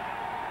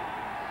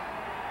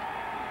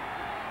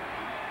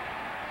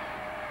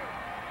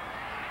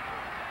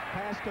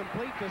 Pass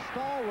complete to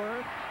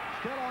Stallworth,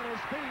 still on his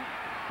feet,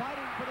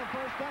 fighting for the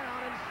first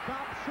down and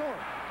stopped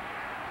short.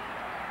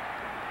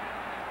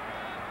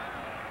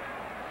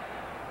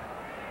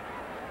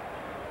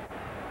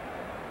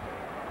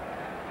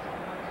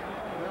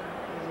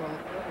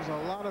 There's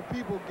a lot of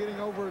people getting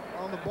over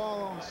on the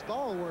ball on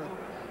Stallworth,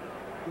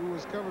 who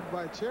was covered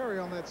by Cherry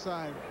on that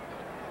side.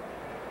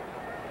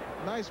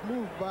 Nice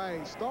move by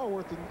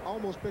Stallworth to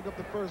almost pick up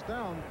the first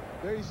down.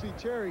 There you see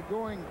Cherry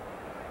going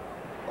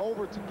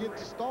over to get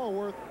to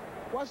Stallworth.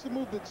 Watch the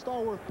move that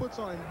Stallworth puts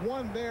on him.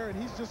 One there,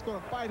 and he's just going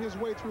to fight his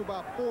way through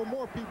about 4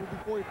 more people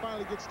before he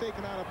finally gets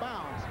taken out of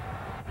bounds.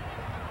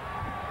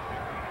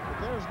 But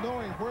there's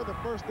knowing where the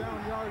first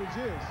down yardage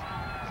is.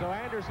 So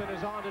Anderson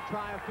is on to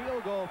try a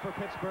field goal for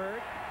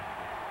Pittsburgh.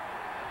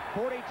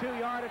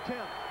 42-yard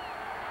attempt.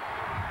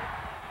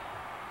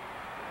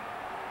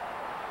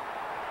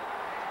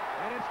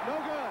 And it's no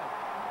good.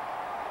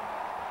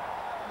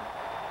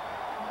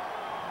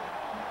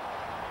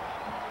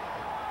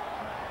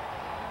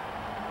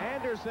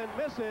 Anderson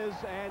misses,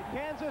 and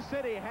Kansas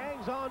City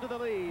hangs on to the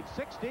lead,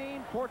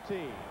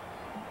 16-14.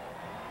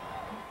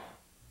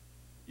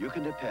 You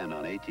can depend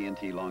on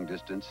AT&T Long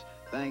Distance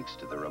thanks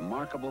to the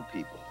remarkable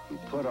people who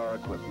put our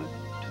equipment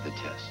to the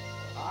test.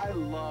 I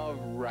love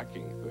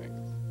wrecking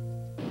things.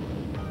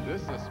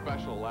 This is a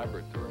special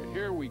laboratory.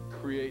 Here we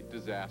create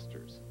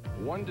disasters,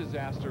 one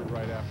disaster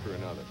right after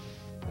another.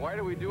 Why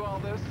do we do all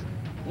this?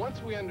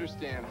 Once we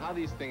understand how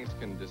these things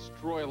can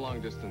destroy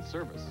long-distance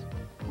service,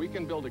 we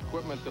can build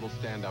equipment that'll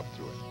stand up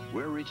to it.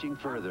 We're reaching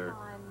further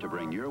to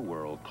bring your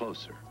world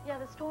closer. Yeah,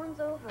 the storm's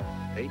over.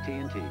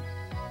 AT&T,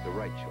 the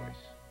right choice.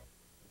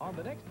 On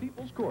the next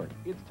People's Court,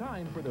 it's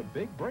time for the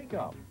big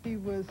breakup. He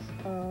was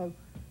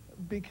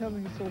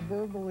becoming so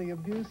verbally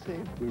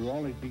abusive. We were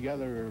only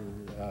together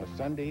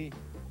Sunday,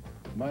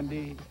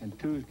 Monday, and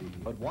Tuesday.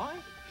 But why?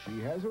 She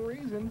has her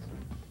reasons.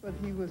 But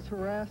he was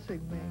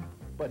harassing me.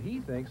 But he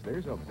thinks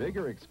there's a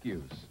bigger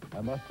excuse.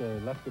 I must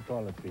have left the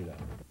toilet seat up.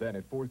 Then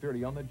at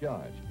 4:30 on The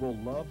Judge, will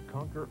love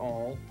conquer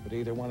all? Would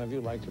either one of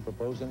you like to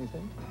propose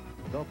anything?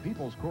 The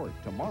People's Court,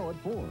 tomorrow at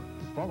 4,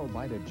 followed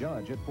by The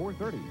Judge at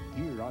 4:30,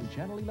 here on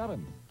Channel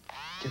 11.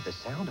 To the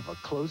sound of a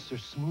closer,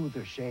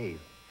 smoother shave.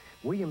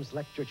 Williams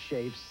Electric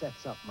Shave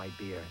sets up my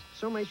beard,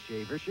 so my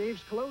shaver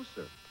shaves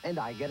closer, and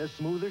I get a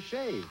smoother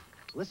shave.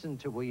 Listen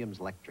to Williams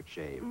Electric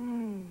Shave.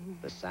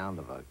 The sound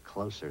of a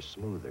closer,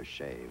 smoother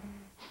shave.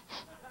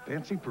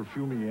 Fancy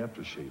perfumey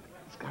aftershave.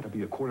 It's got to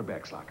be a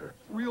quarterback's locker.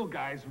 Real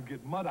guys who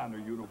get mud on their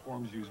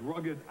uniforms use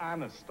rugged,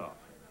 honest stuff.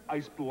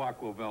 Ice Blue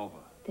Aqua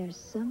Velva. There's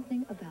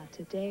something about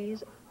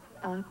today's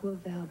Aqua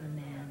Velva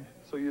man.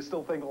 So you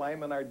still think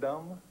linemen are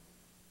dumb?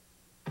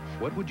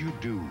 What would you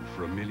do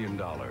for $1 million?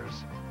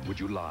 Would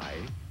you lie?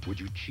 Would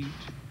you cheat?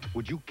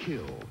 Would you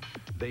kill?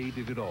 They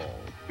did it all.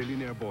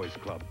 Billionaire Boys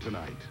Club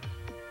tonight.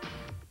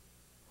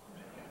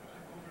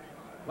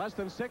 Less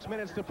than 6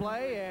 minutes to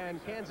play, and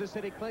Kansas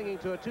City clinging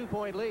to a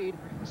 2-point lead,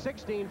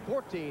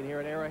 16-14 here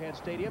at Arrowhead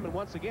Stadium. And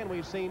once again,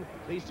 we've seen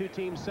these two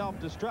teams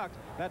self-destruct.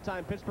 That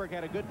time, Pittsburgh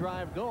had a good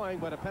drive going,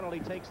 but a penalty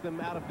takes them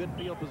out of good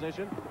field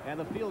position, and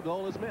the field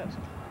goal is missed.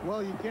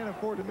 Well, you can't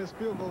afford to miss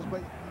field goals,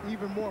 but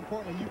even more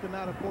importantly, you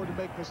cannot afford to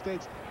make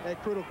mistakes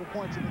at critical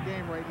points in the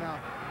game right now.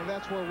 And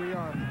that's where we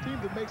are. The team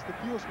that makes the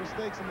fewest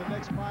mistakes in the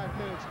next 5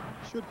 minutes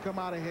should come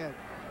out ahead.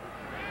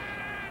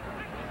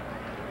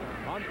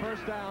 On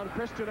first down,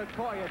 Christian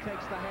Okoye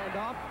takes the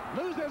handoff,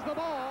 loses the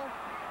ball.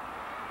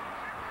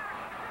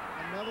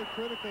 Another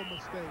critical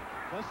mistake.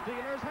 The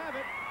Steelers have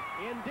it.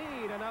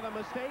 Indeed, another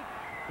mistake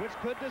which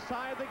could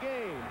decide the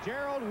game.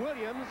 Gerald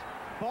Williams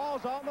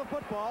falls on the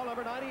football,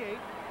 number 98.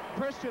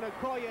 Christian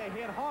Okoye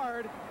hit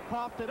hard,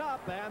 coughed it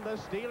up, and the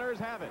Steelers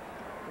have it.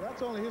 Well,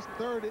 that's only his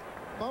 3rd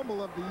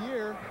fumble of the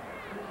year,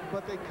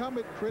 but they come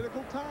at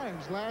critical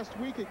times. Last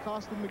week, it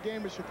cost them the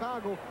game at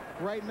Chicago.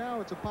 Right now,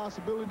 it's a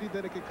possibility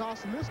that it could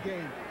cost them this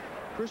game.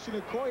 Christian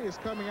Okoye is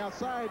coming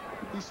outside.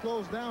 He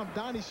slows down.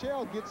 Donnie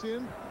Shell gets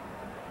in,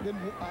 then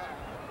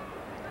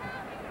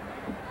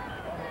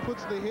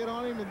puts the hit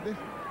on him, and then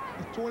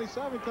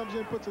 27 comes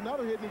in, puts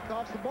another hit, and he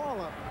coughs the ball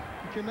up.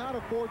 You cannot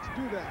afford to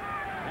do that.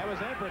 That was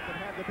Everett that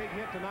had the big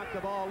hit to knock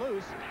the ball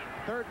loose.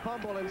 3rd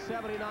fumble and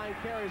 79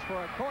 carries for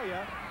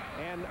Okoye.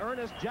 And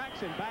Ernest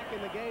Jackson back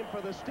in the game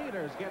for the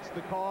Steelers gets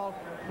the call.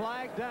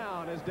 Flag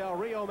down as Del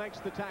Rio makes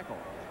the tackle.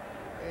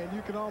 And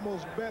you can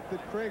almost bet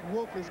that Craig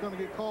Wolf is going to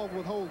get called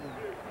with holding.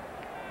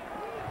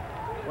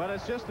 Well,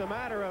 it's just a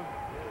matter of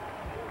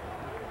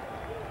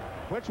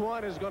which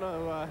one is going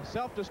to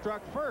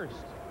self-destruct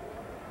first.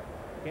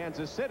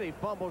 Kansas City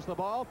fumbles the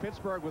ball.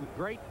 Pittsburgh with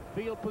great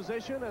field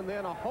position, and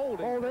then a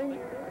holding. Holding,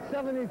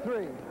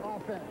 73,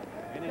 offense.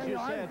 And as you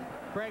said,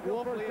 Craig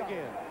Wolfley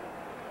again.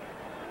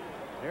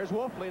 There's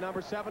Wolfley,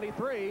 number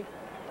 73.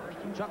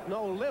 Chuck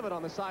Noll livid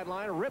on the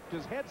sideline, ripped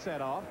his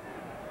headset off.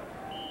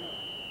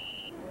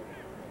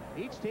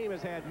 Each team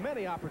has had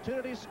many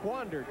opportunities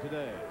squandered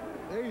today.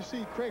 There you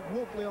see Craig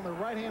Wolfley on the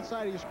right-hand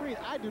side of your screen.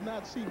 I do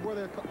not see where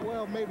they're,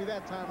 well, maybe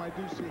that time I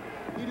do see.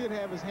 He did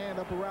have his hand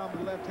up around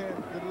the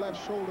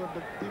left shoulder of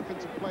the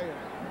defensive player.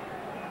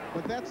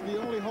 But that's the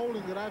only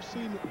holding that I've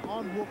seen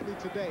on Wolfley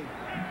today.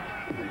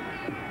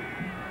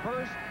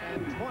 1st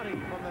and 20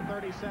 from the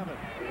 37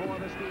 for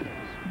the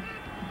Steelers.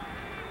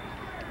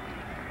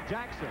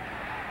 Jackson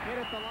hit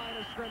at the line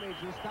of scrimmage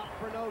and stopped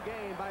for no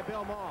gain by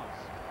Bill Moss.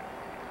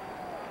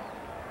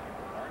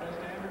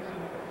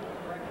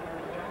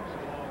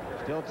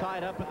 Still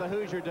tied up at the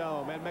Hoosier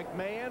Dome, and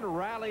McMahon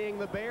rallying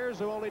the Bears,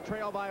 who only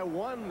trail by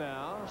 1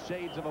 now,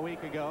 shades of a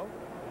week ago.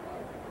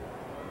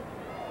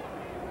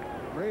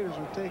 Raiders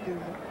are taking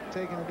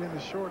it in the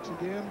shorts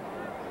again.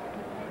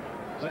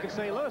 Look at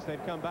St. Louis.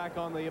 They've come back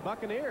on the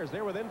Buccaneers.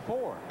 They're within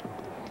 4.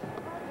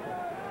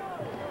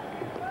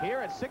 Here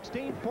at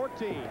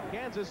 16-14,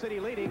 Kansas City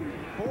leading,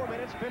 4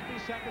 minutes, 50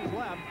 seconds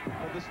left,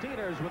 with the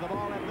Steelers with the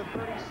ball at the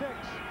 36.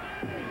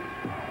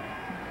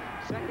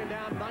 2nd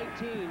down,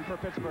 19 for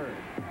Pittsburgh.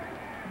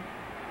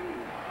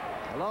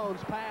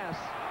 Malone's pass.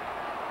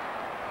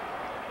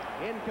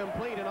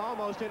 Incomplete and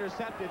almost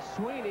intercepted.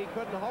 Sweeney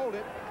couldn't hold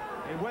it.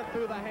 It went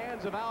through the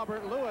hands of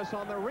Albert Lewis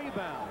on the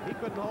rebound. He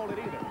couldn't hold it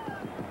either.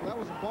 That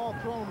was a ball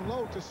thrown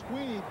low to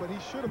Sweeney, but he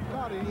should have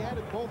caught it. He had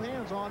it both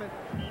hands on it.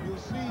 You'll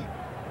see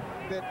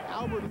that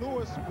Albert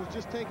Lewis was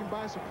just taken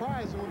by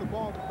surprise, and when the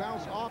ball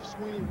bounced off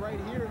Sweeney right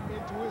here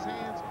into his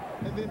hands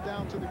and then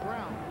down to the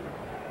ground.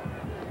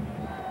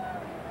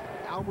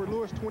 Albert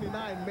Lewis,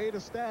 29, made a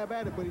stab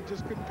at it, but he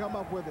just couldn't come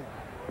up with it.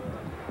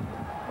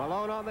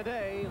 Malone on the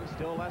day,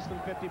 still less than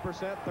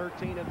 50%,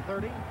 13 and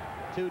 30,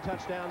 2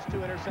 touchdowns, 2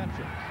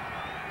 interceptions.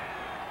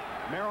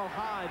 Merrill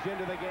Hodge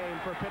into the game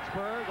for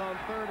Pittsburgh on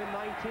 3rd and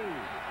 19.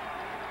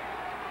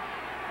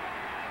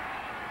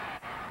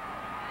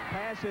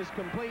 Pass is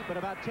complete, but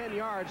about 10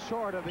 yards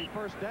short of the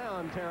 1st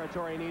down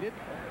territory needed.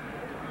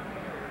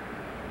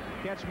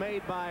 Catch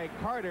made by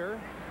Carter.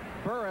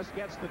 Burris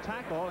gets the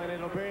tackle, and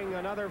it'll bring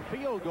another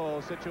field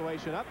goal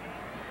situation up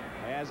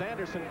as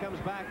Anderson comes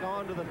back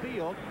onto the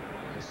field.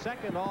 The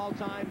 2nd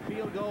all-time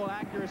field goal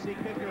accuracy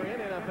kicker in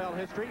NFL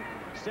history,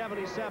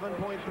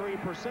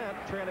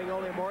 77.3%, trailing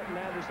only Morton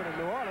Anderson of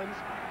New Orleans.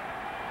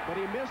 But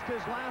he missed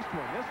his last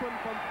one. This one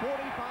from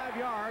 45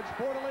 yards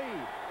for the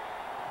lead.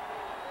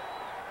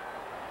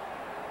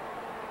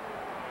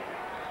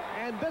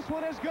 And this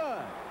one is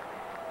good.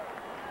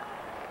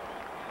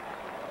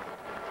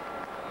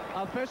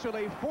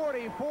 Officially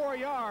 44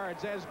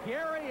 yards as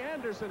Gary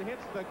Anderson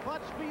hits the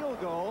clutch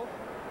field goal.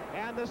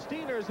 And the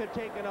Steelers had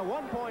taken a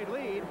 1-point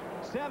lead,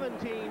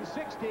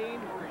 17-16,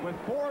 with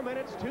 4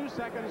 minutes, 2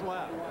 seconds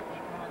left.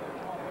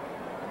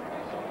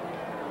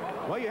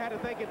 Well, you had to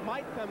think it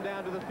might come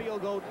down to the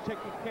field goal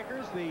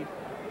kickers, the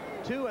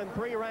 2 and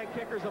 3 ranked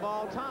kickers of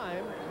all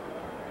time.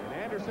 And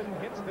Anderson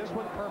hits this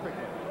one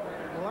perfectly.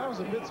 Well, I was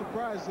a bit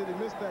surprised that he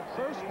missed that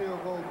first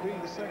field goal,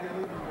 being the 2nd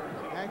leading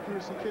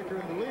accuracy kicker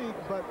in the league,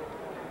 but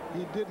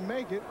he didn't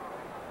make it.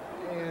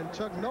 And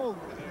Chuck Noll,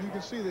 you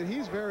can see that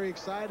he's very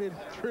excited,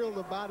 thrilled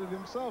about it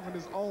himself in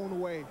his own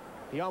way.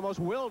 He almost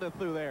willed it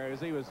through there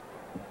as he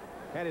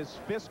had his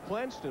fist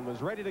clenched and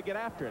was ready to get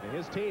after it. And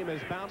his team has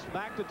bounced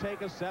back to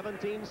take a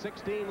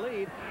 17-16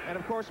 lead. And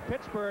of course,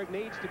 Pittsburgh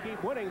needs to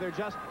keep winning. They're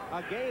just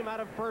a game out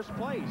of 1st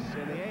place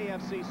in the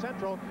AFC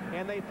Central,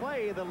 and they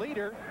play the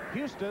leader,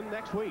 Houston,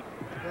 next week.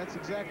 That's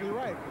exactly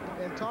right.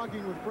 And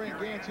talking with Frank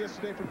Gantz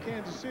yesterday from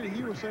Kansas City,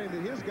 he was saying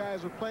that his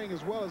guys are playing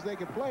as well as they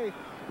can play,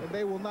 and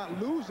they will not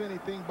lose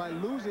anything by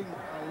losing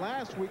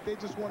last week. They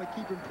just want to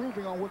keep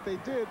improving on what they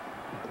did.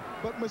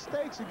 But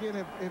mistakes, again,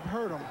 have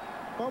hurt them.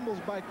 Fumbles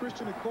by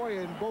Christian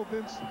Okoye in both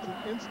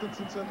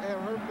instances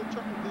have hurt the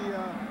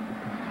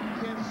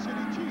Kansas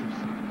City Chiefs.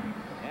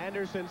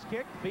 Anderson's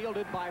kick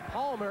fielded by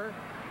Palmer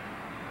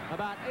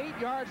about 8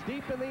 yards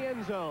deep in the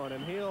end zone,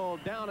 and he'll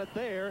down it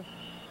there.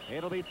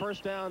 It'll be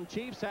 1st down,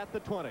 Chiefs at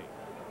the 20.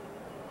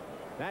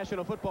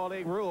 National Football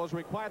League rules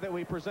require that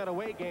we present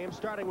away games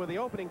starting with the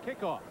opening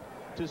kickoff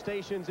to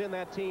stations in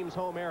that team's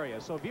home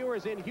area. So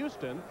viewers in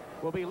Houston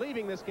will be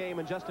leaving this game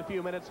in just a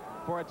few minutes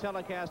for a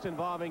telecast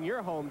involving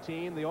your home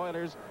team, the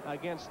Oilers,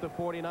 against the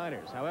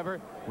 49ers.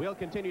 However, we'll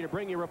continue to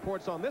bring you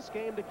reports on this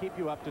game to keep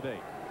you up to date.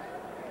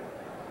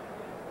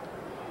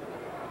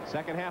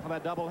 2nd half of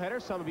that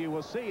doubleheader, some of you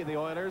will see the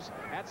Oilers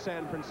at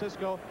San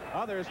Francisco.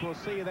 Others will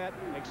see that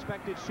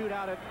expected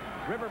shootout at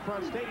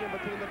Riverfront Stadium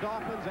between the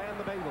Dolphins and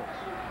the Bengals.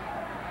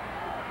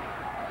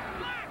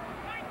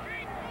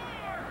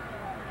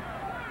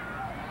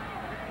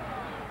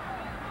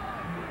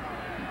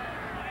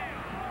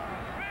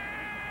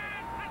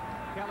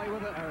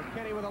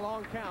 Kenny with a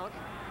long count.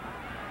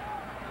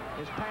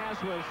 His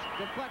pass was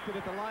deflected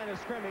at the line of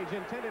scrimmage,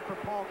 intended for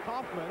Paul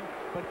Kaufman,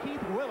 but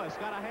Keith Willis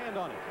got a hand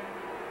on it.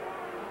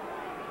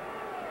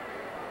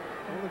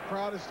 Well, the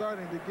crowd is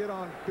starting to get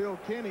on Bill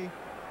Kenny,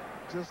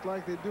 just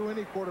like they do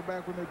any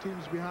quarterback when their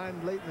team's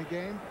behind late in the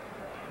game.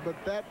 But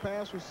that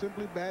pass was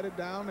simply batted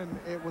down, and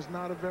it was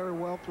not a very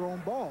well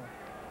thrown ball.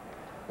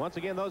 Once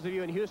again, those of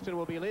you in Houston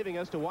will be leaving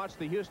us to watch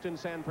the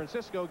Houston-San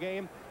Francisco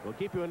game. We'll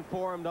keep you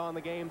informed on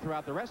the game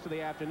throughout the rest of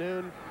the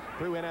afternoon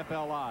through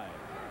NFL Live.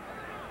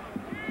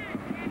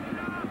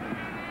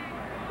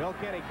 Bill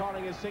Kenny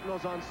calling his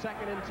signals on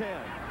 2nd and 10.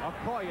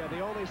 Okoye,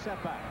 the only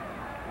setback.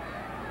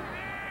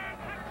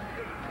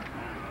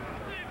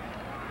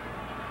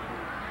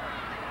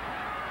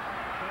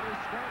 Kenny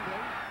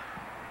scrambling,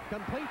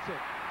 completes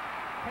it.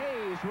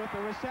 Hayes with the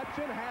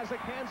reception has a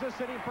Kansas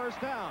City first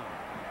down.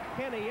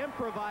 Kenny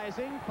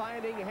improvising,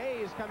 finding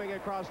Hayes coming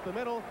across the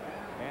middle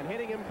and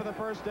hitting him for the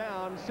first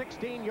down.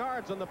 16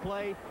 yards on the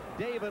play.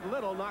 David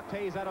Little knocked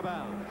Hayes out of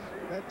bounds.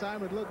 That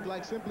time it looked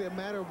like simply a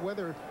matter of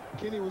whether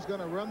Kenny was going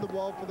to run the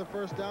ball for the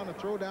first down or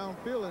throw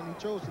downfield, and he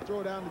chose to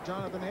throw down to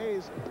Jonathan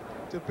Hayes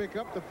to pick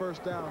up the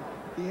first down.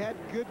 He had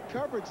good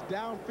coverage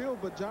downfield,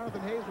 but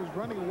Jonathan Hayes was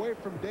running away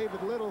from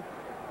David Little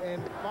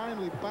and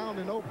finally found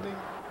an opening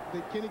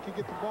that Kenny could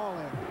get the ball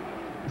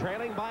in.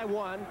 Trailing by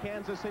 1,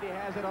 Kansas City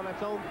has it on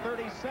its own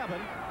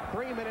 37.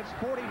 3 minutes,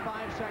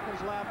 45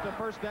 seconds left. A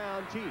first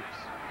down, Chiefs.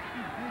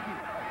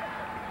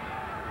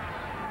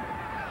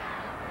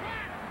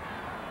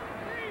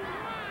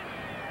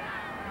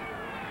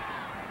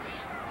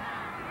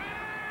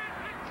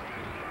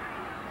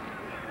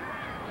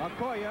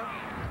 Okoye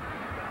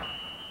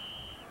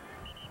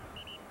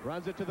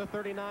runs it to the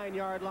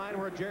 39-yard line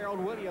where Gerald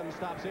Williams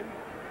stops him.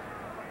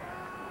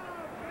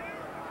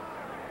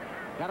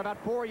 Got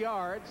about 4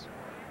 yards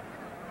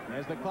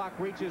as the clock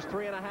reaches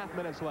 3.5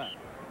 minutes left.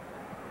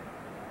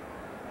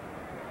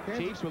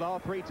 Chiefs with all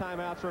 3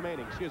 timeouts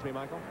remaining. Excuse me,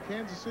 Michael.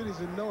 Kansas City's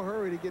in no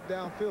hurry to get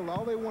downfield.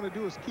 All they want to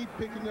do is keep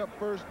picking up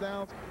first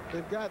downs.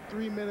 They've got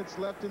 3 minutes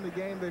left in the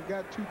game. They've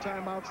got 2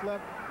 timeouts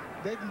left.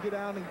 They can get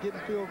out and get in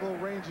field goal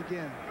range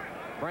again.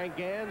 Frank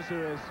Gans, who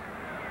is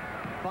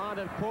fond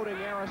of quoting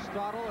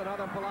Aristotle and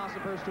other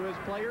philosophers to his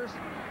players,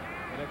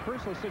 in a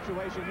crucial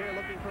situation here,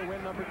 looking for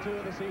win number 2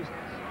 of the season.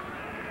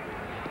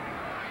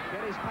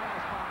 Kenny's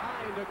pass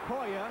behind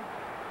Okoye.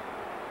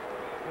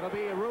 It'll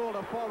be ruled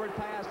a forward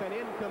pass and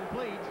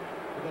incomplete.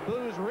 The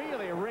boos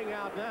really ring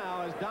out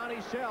now as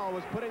Donnie Shell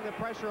was putting the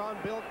pressure on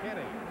Bill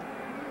Kenny.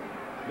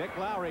 Nick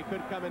Lowry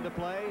could come into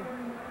play.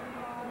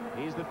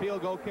 He's the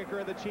field goal kicker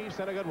of the Chiefs,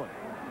 and a good one.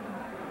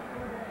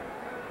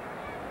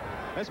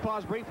 Let's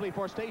pause briefly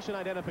for station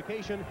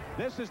identification.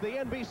 This is the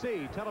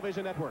NBC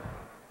Television Network.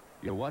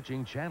 You're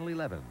watching Channel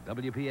 11,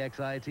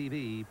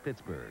 WPXI-TV,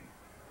 Pittsburgh.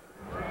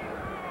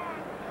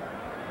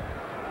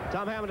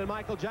 Tom Hammond and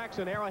Michael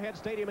Jackson, Arrowhead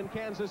Stadium in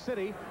Kansas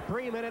City.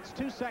 3 minutes,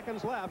 2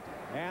 seconds left.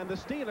 And the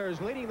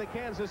Steelers leading the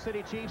Kansas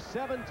City Chiefs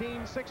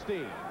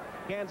 17-16.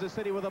 Kansas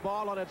City with the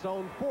ball on its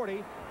own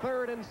 40,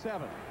 3rd and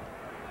 7.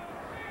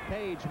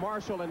 Page,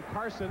 Marshall, and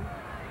Carson.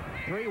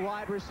 3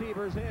 wide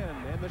receivers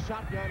in the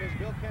shotgun is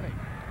Bill Kenny.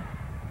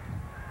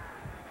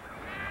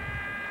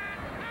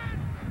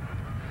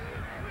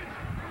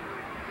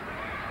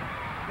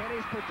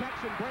 Kenny's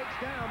protection breaks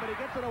down, but he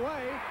gets it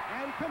away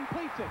and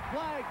completes it.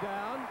 Flag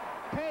down.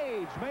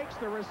 Page makes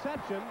the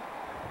reception.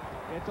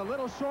 It's a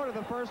little short of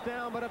the first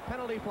down, but a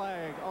penalty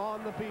flag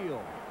on the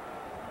field.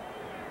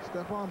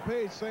 Stephon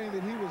Page saying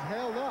that he was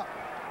held up.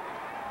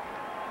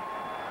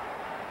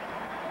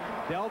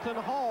 Delton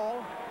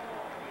Hall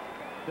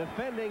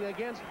defending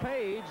against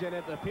Page, and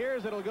it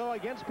appears it'll go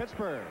against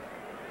Pittsburgh.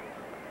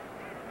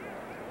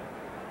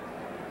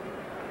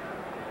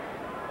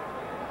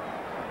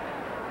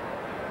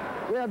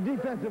 We have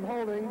defensive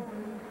holding.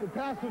 The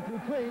pass was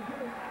complete.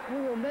 We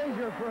will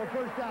measure for a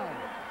first down.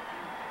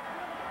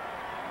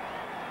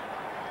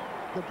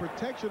 The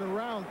protection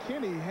around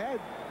Kenny had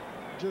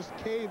just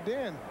caved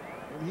in,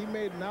 and he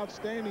made an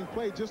outstanding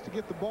play just to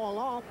get the ball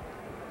off.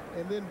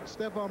 And then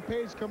Stephon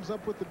Page comes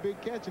up with the big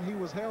catch, and he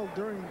was held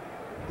during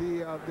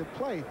the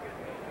play.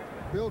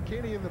 Bill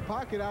Kenny in the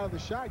pocket out of the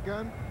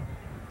shotgun,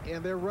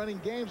 and they're running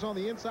games on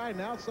the inside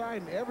and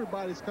outside, and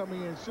everybody's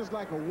coming in. It's just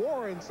like a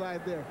war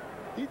inside there.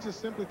 He just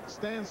simply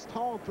stands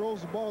tall,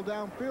 throws the ball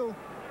downfield.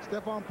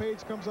 Stephon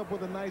Page comes up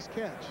with a nice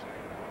catch.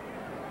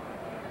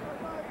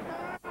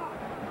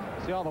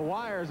 See all the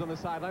wires on the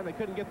sideline. They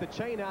couldn't get the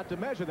chain out to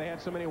measure. They had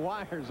so many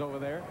wires over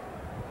there.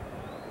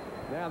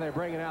 Now they're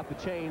bringing out the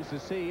chains to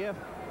see if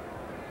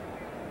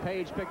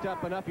Page picked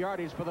up enough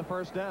yardage for the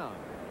first down.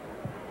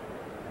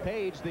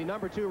 Page, the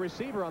number 2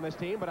 receiver on this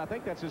team, but I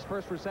think that's his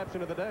first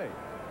reception of the day.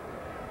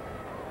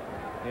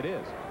 It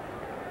is.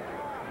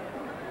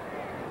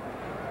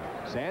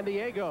 San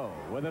Diego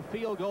with a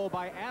field goal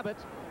by Abbott,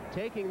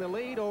 taking the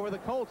lead over the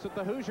Colts at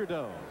the Hoosier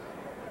Dome.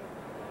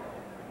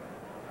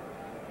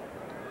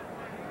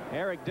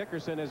 Eric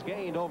Dickerson has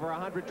gained over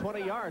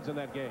 120 yards in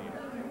that game.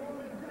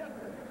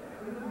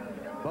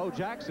 Bo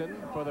Jackson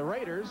for the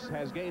Raiders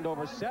has gained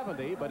over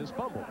 70, but has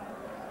fumbled.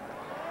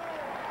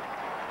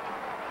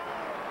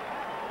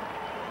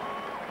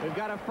 We've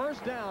got a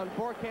first down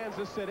for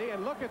Kansas City,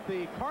 and look at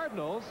the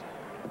Cardinals.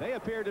 They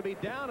appear to be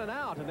down and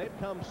out, and they've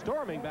come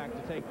storming back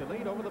to take the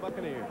lead over the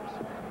Buccaneers.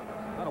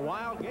 A lot of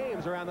wild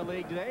games around the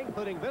league today,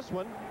 including this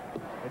one.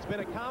 It's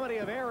been a comedy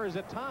of errors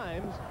at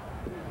times,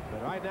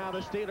 But right now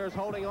the Steelers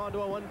holding on to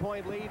a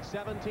 1-point lead,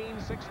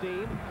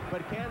 17-16.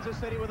 But Kansas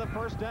City with a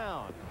first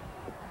down.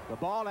 The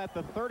ball at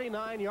the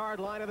 39-yard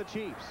line of the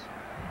Chiefs.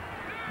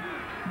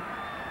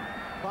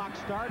 Clock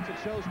starts. It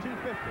shows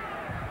 2:50.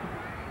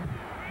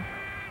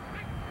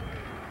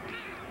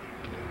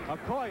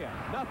 Okoye,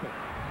 nothing.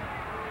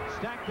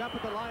 Stacked up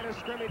at the line of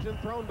scrimmage and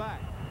thrown back.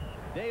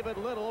 David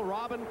Little,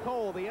 Robin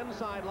Cole, the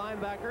inside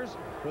linebackers,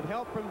 with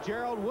help from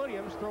Gerald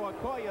Williams, throw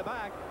Okoye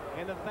back,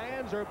 and the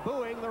fans are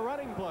booing the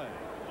running play.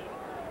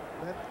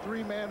 That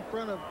three-man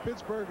front of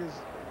Pittsburgh is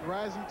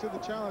rising to the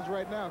challenge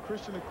right now.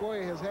 Christian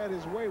Okoye has had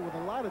his way with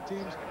a lot of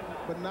teams,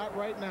 but not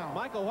right now.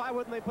 Michael, why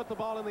wouldn't they put the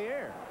ball in the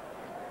air?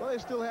 Well, they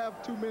still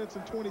have 2 minutes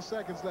and 20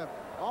 seconds left.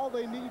 All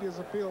they need is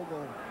a field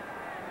goal.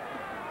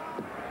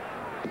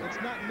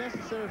 It's not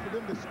necessary for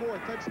them to score a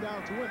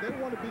touchdown to win. They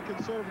want to be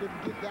conservative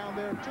and get down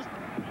there.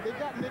 They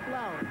got Nick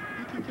Lowry.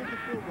 He can kick a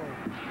field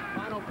goal.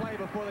 Final play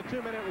before the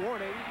 2-minute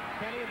warning.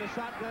 Kenny in the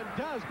shotgun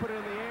does put it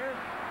in the air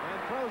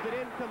and throws it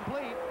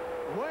incomplete,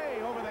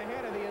 way over the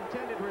head of the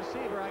intended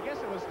receiver. I guess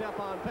it was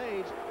Stephon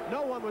Page.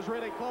 No one was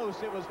really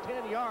close. It was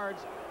 10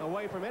 yards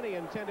away from any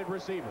intended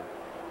receiver.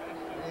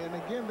 And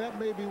again, that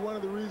may be one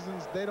of the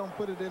reasons they don't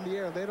put it in the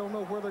air. They don't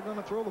know where they're going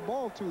to throw the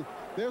ball to.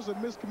 There's a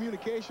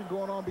miscommunication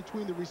going on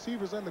between the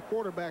receivers and the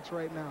quarterbacks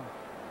right now.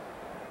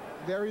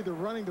 They're either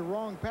running the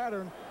wrong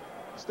pattern.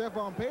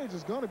 Stephon Page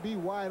is going to be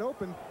wide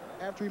open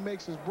after he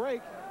makes his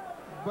break,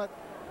 but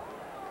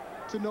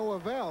to no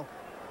avail.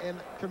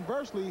 And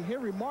conversely,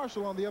 Henry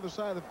Marshall on the other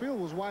side of the field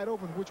was wide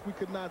open, which we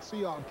could not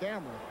see on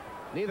camera.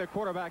 Neither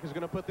quarterback is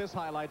going to put this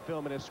highlight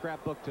film in his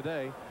scrapbook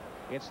today.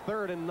 It's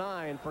 3rd and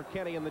 9 for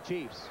Kenny and the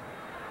Chiefs.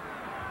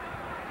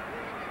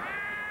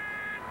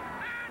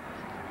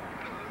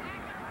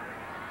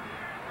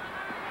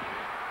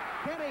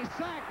 Kenny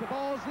sacked. The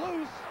ball's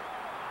loose.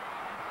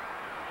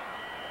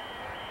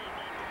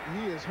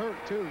 He is hurt,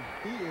 too.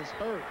 He is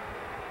hurt.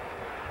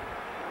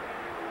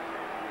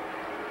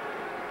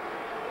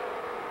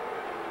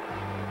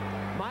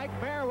 Mike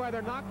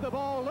Merriweather knocked the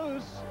ball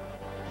loose.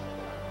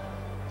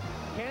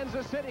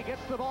 Kansas City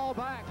gets the ball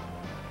back.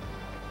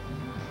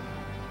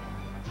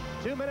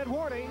 2-minute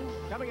warning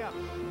coming up.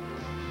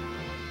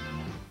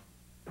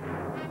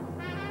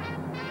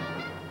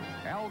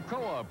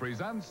 Alcoa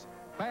presents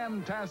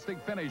Fantastic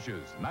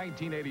Finishes,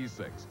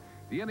 1986.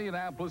 The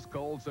Indianapolis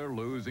Colts are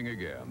losing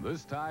again,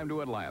 this time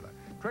to Atlanta.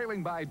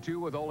 Trailing by 2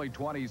 with only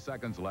 20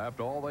 seconds left,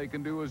 all they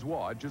can do is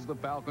watch as the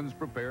Falcons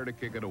prepare to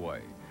kick it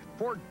away.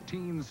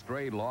 14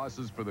 straight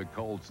losses for the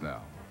Colts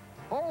now.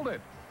 Hold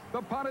it!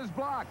 The punt is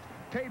blocked.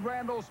 Cade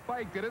Randall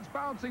spiked it. It's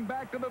bouncing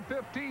back to the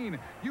 15.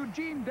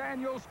 Eugene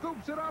Daniel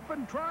scoops it up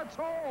and trots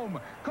home.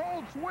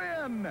 Colts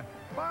win!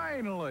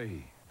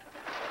 Finally!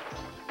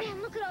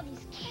 Man, look at all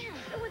these cans.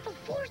 They're worth a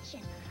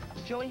fortune.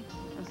 Joey,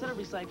 instead of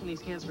recycling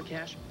these cans for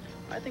cash,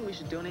 I think we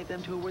should donate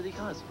them to a worthy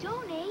cause.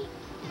 Donate?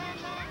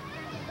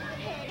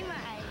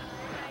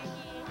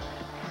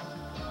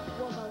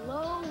 Well, a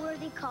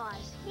low-worthy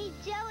cause. Hey,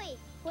 Joey,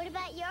 what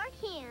about your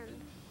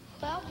cans?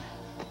 Well,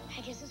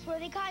 I guess it's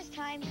worthy cause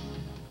time.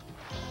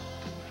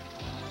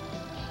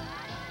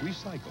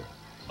 Recycle.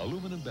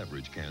 Aluminum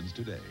beverage cans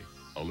today.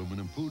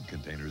 Aluminum food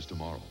containers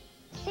tomorrow.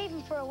 Save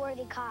them for a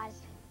worthy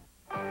cause.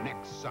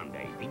 Next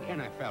Sunday, the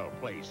NFL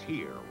plays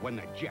here when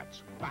the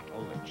Jets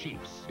battle the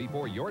Chiefs.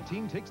 Before your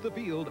team takes the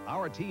field,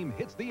 our team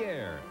hits the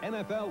air.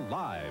 NFL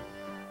Live.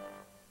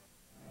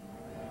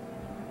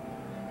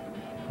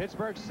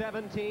 Pittsburgh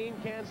 17,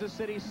 Kansas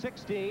City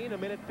 16.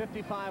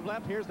 1:55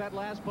 left. Here's that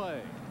last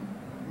play.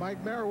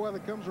 Mike Merriweather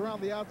comes around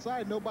the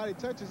outside. Nobody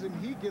touches him.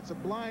 He gets a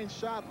blind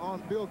shot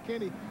on Bill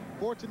Kenny.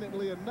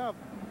 Fortunately enough,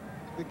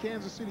 the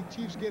Kansas City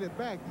Chiefs get it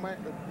back.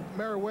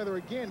 Merriweather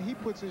again, he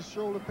puts his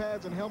shoulder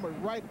pads and helmet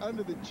right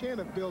under the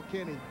chin of Bill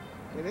Kenny.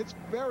 And it's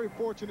very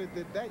fortunate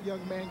that that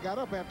young man got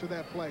up after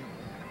that play.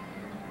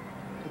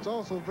 It's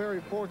also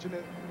very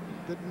fortunate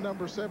that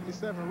number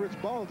 77,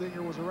 Rich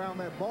Baldinger, was around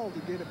that ball to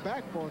get it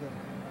back for them.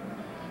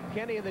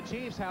 Kenny and the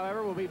Chiefs,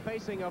 however, will be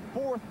facing a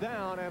 4th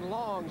down and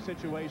long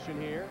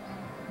situation here.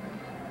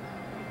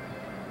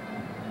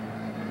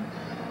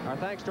 Our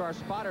thanks to our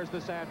spotters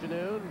this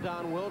afternoon,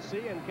 Don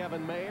Wilsey and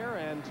Kevin Mayer,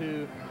 and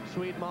to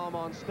Sweet Mom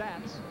on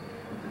stats.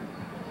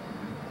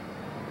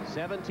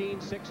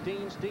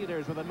 17-16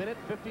 Steelers with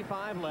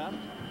 1:55 left.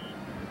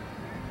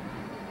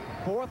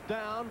 4th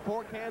down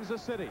for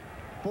Kansas City.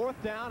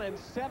 4th down and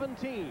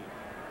 17.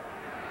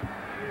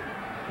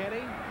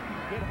 Kenny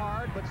hit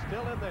hard, but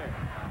still in there.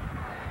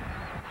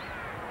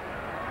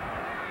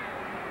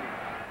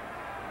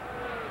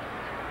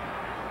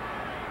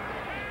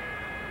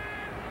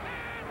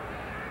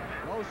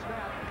 Low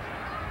snap.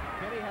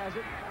 Kenny has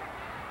it.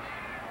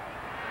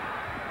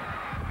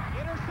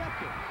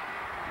 Intercepted.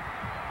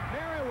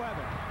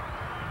 Merriweather.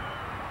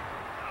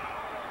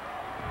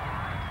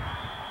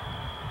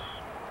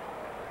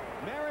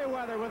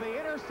 Merriweather with the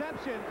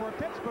interception for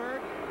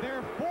Pittsburgh.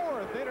 Their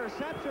 4th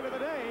interception of the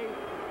day.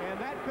 And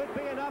that could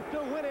be enough to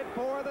win it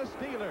for the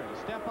Steelers.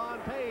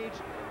 Stephon Page,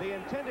 the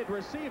intended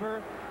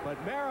receiver, but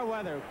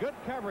Merriweather, good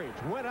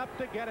coverage, went up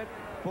to get it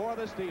for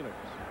the Steelers.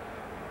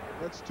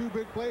 That's 2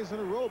 big plays in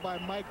a row by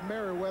Mike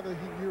Merriweather.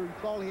 You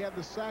recall he had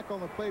the sack on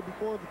the play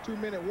before the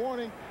 2-minute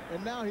warning,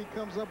 and now he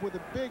comes up with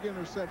a big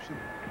interception.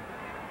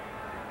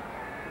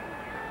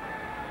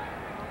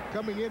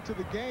 Coming into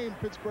the game,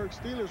 Pittsburgh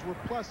Steelers were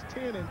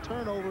 +10 in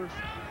turnovers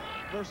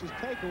versus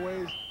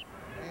takeaways,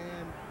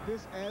 and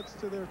this adds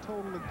to their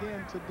total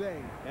again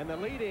today. And the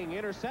leading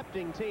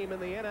intercepting team in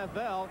the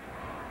NFL,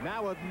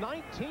 now with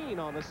 19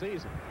 on the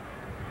season.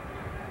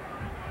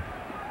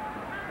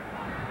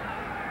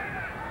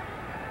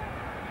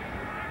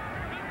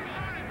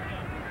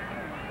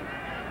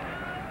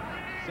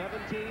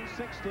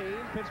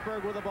 17-16.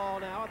 Pittsburgh with the ball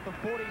now at the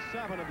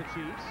 47 of the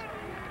Chiefs.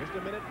 Just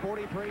a minute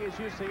 43 as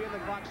you see, and the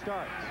clock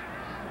starts.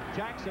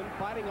 Jackson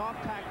fighting off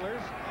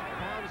tacklers,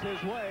 pounds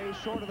his way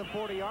short of the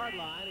 40-yard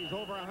line. He's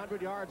over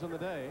 100 yards on the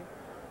day.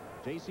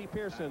 J.C.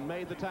 Pearson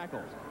made the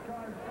tackle.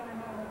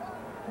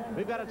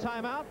 We've got a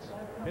timeout.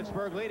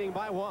 Pittsburgh leading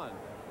by 1.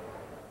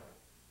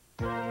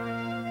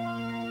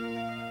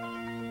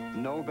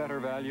 No better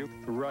value?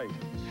 Right.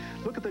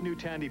 Look at the new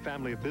Tandy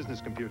family of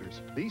business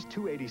computers. These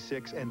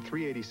 286 and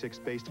 386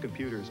 based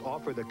computers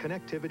offer the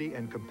connectivity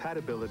and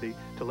compatibility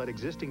to let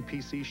existing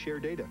PCs share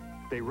data.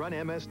 They run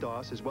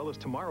MS-DOS as well as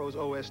tomorrow's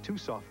OS2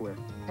 software.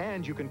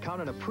 And you can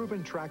count on a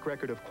proven track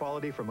record of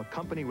quality from a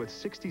company with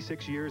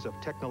 66 years of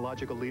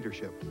technological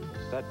leadership.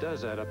 That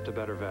does add up to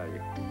better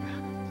value.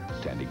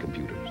 Tandy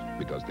Computers,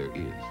 because there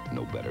is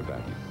no better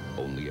value.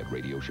 Only at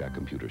Radio Shack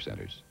Computer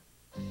Centers.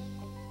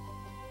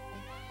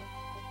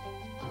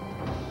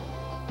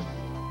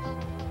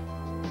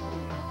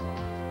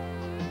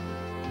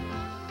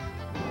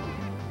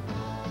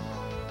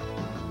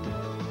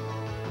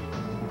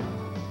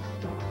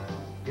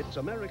 It's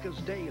America's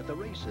Day at the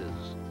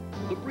races.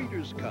 The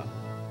Breeders' Cup,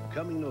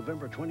 coming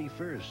November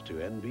 21st to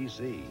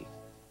NBC.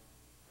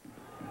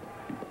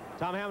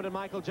 Tom Hammond and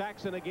Michael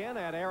Jackson again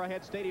at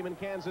Arrowhead Stadium in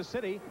Kansas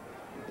City.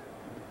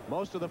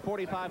 Most of the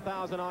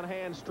 45,000 on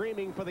hand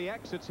streaming for the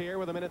exits here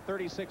with a minute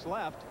 36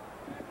 left.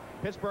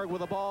 Pittsburgh with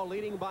the ball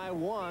leading by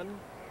 1.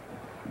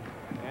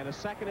 And a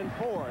 2nd and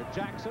 4.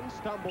 Jackson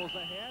stumbles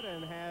ahead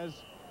and has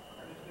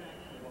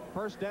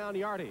first down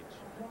yardage.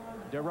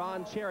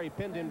 Deron Cherry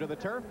pinned him to the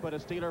turf, but a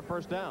Steeler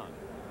first down.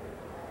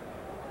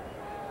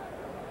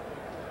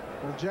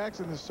 Well,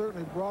 Jackson has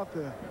certainly brought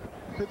the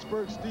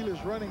Pittsburgh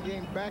Steelers running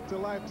game back to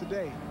life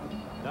today.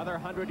 Another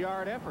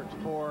 100-yard effort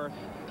for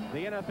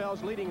the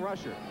NFL's leading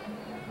rusher.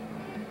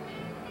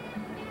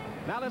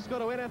 Now let's go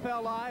to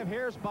NFL Live.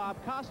 Here's Bob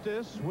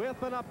Costas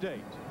with an update.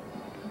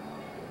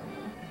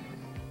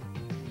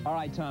 All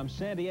right, Tom,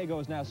 San Diego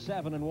is now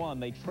 7-1.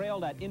 They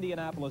trailed at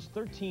Indianapolis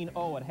 13-0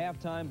 at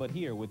halftime, but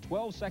here, with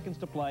 12 seconds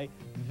to play,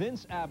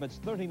 Vince Abbott's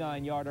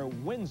 39-yarder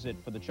wins it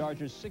for the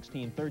Chargers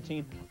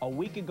 16-13. A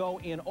week ago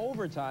in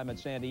overtime at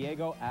San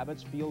Diego,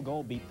 Abbott's field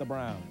goal beat the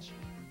Browns.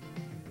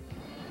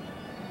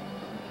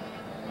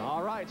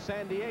 All right,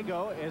 San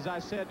Diego, as I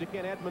said to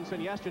Ken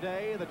Edmondson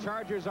yesterday, the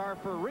Chargers are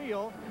for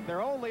real.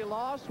 Their only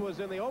loss was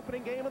in the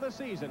opening game of the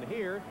season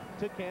here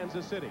to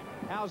Kansas City.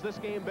 How's this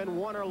game been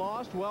won or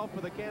lost? Well,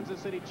 for the Kansas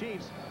City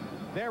Chiefs,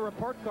 their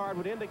report card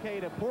would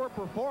indicate a poor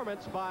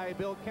performance by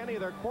Bill Kenny,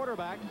 their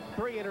quarterback,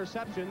 3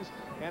 interceptions,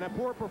 and a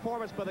poor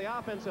performance by the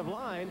offensive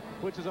line,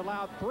 which has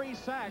allowed 3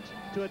 sacks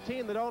to a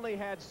team that only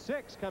had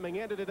 6 coming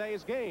into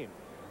today's game.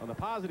 On the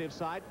positive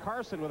side,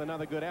 Carson with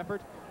another good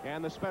effort,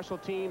 and the special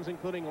teams,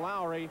 including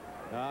Lowry,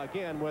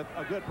 again with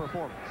a good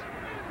performance.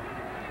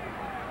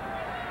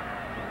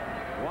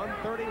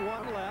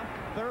 1:31 left,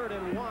 3rd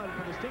and 1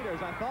 for the Steelers.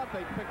 I thought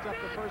they picked up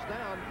the first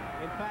down.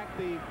 In fact,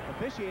 the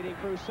officiating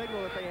crew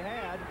signaled that they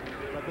had,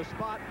 but the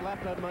spot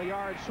left them a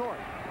yard short,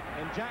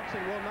 and Jackson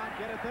will not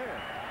get it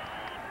there.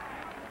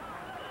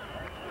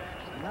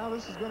 Now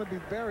this is going to be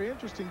very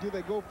interesting. Do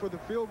they go for the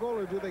field goal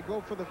or do they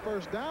go for the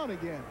first down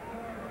again?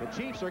 The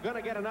Chiefs are going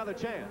to get another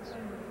chance.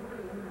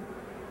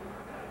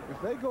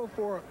 If they go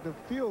for the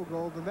field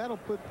goal, then that'll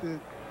put the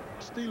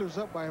Steelers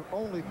up by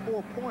only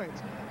 4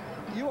 points.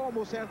 You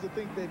almost have to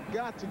think they've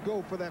got to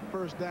go for that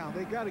first down.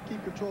 They got to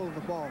keep control of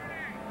the ball.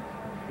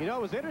 You know,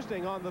 it was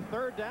interesting on the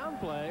 3rd down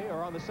play,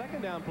 or on the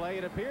 2nd down play,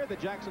 it appeared that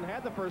Jackson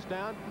had the first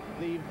down.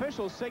 The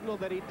officials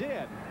signaled that he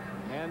did.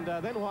 And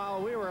then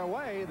while we were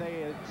away,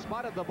 they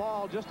spotted the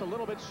ball just a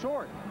little bit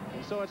short.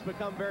 And so it's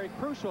become very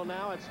crucial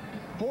now. It's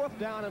 4th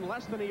down and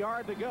less than a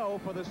yard to go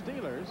for the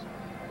Steelers.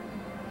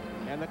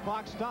 And the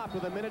clock stopped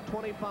with a minute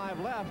 25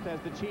 left as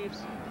the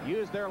Chiefs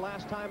used their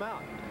last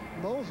timeout.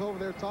 Mo's over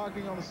there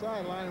talking on the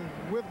sideline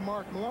with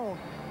Mark Malone.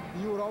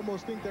 You would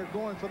almost think they're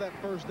going for that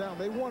first down.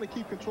 They want to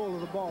keep control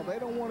of the ball. They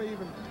don't want to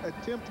even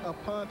attempt a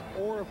punt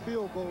or a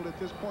field goal at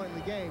this point in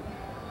the game.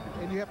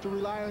 And you have to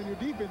rely on your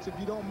defense if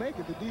you don't make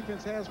it. The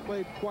defense has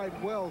played quite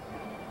well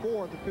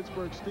for the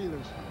Pittsburgh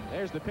Steelers.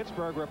 There's the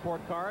Pittsburgh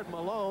report card.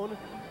 Malone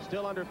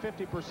still under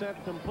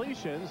 50%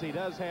 completions. He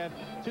does have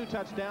 2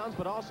 touchdowns,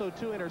 but also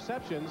 2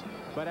 interceptions.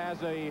 But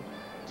as a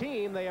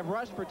team, they have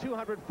rushed for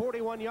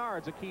 241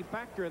 yards, a key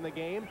factor in the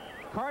game.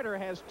 Carter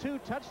has 2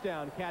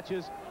 touchdown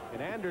catches,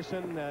 and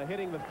Anderson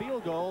hitting the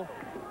field goal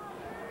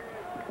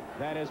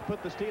that has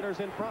put the Steelers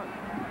in front.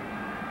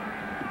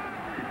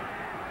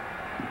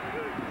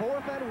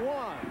 4th and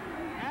 1.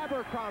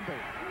 Abercrombie.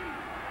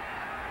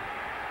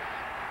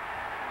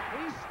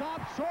 He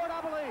stopped short,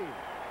 I believe.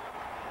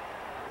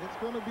 It's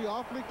going to be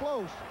awfully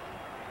close.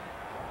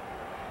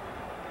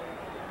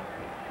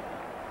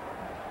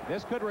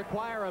 This could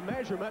require a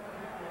measurement.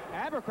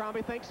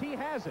 Abercrombie thinks he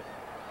has it.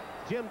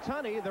 Jim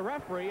Tunney, the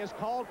referee, has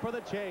called for the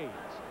change.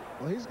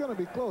 Well, he's going to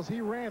be close. He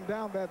ran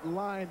down that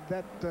line,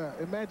 that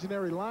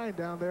imaginary line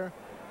down there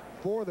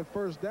for the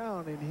first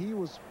down, and he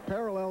was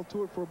parallel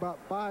to it for about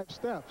 5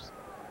 steps.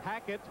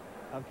 Hackett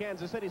of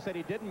Kansas City said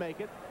he didn't make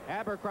it.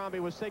 Abercrombie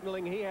was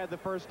signaling he had the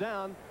first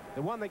down.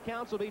 The one that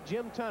counts will be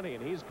Jim Tunney,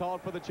 and he's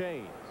called for the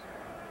change.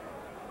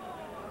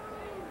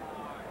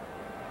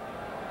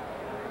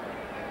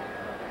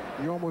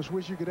 You almost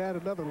wish you could add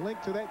another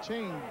link to that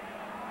chain.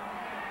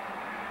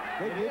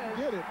 They didn't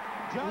get it.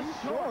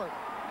 Just short.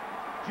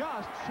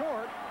 Just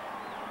short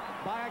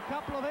by a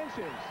couple of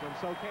inches. And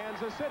so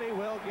Kansas City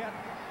will get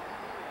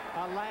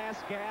a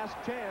last gasp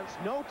chance.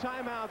 No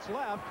timeouts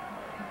left,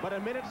 but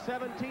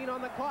 1:17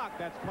 on the clock.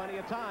 That's plenty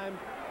of time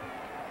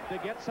to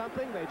get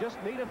something. They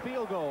just need a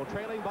field goal,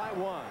 trailing by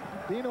 1.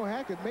 Dino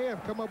Hackett may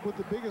have come up with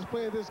the biggest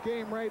play of this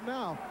game right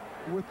now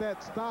with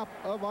that stop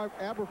of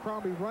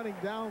Abercrombie running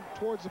down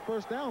towards the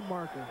first down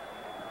marker.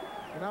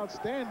 An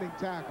outstanding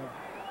tackle.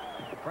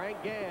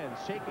 Frank Gans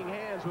shaking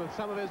hands with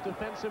some of his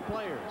defensive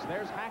players.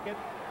 There's Hackett,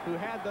 who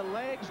had the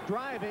legs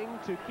driving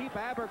to keep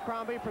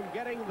Abercrombie from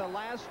getting the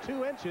last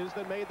 2 inches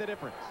that made the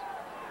difference.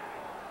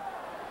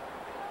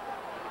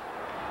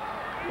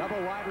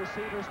 Double wide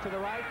receivers to the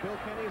right. Bill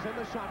Kenny's in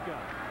the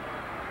shotgun.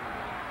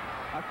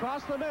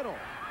 Across the middle.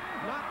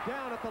 Knocked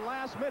down at the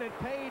last minute.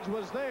 Page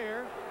was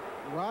there.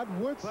 Rod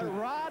Woodson. But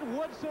Rod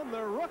Woodson,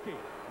 the rookie,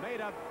 made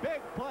a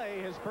big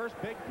play, his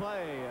first big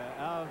play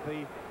of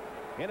the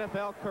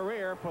NFL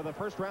career for the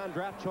first-round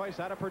draft choice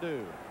out of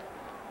Purdue.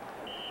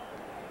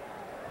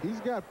 He's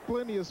got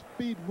plenty of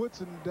speed,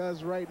 Woodson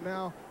does right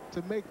now,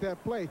 to make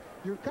that play.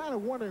 You're kind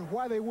of wondering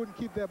why they wouldn't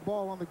keep that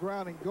ball on the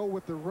ground and go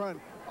with the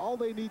run. All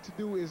they need to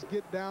do is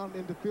get down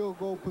into field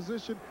goal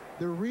position.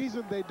 The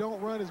reason they don't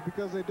run is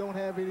because they don't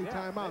have any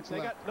timeouts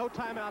they left. got no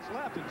timeouts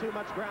left and too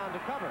much ground to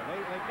cover.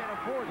 They can't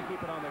afford to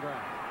keep it on the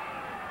ground.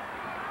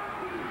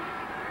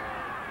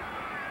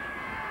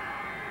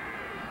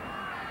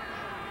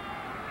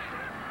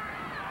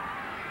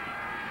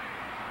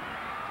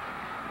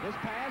 This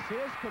pass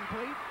is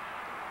complete.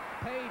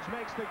 Page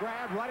makes the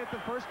grab right at the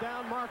first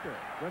down marker.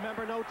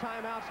 Remember, no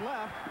timeouts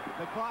left.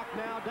 The clock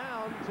now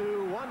down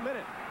to 1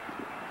 minute.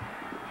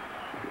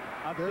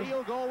 A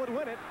field goal would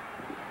win it.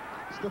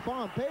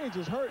 Stephon Page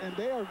is hurt, and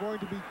they are going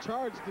to be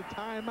charged the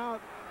timeout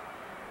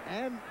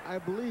and, I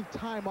believe,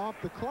 time off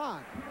the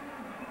clock.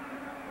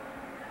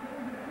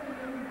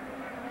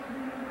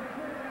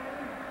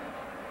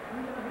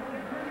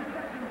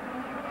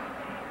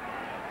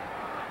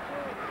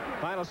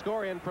 Final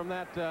score in from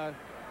that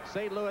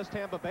St.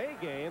 Louis-Tampa Bay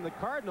game. The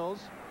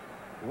Cardinals,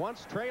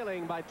 once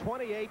trailing by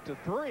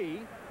 28-3,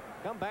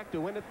 come back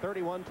to win it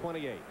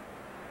 31-28.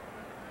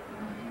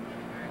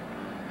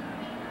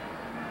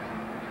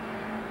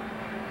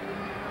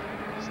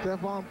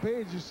 Stephon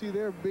Page, you see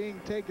there being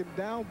taken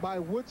down by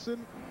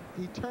Woodson.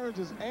 He turns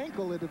his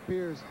ankle, it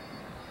appears.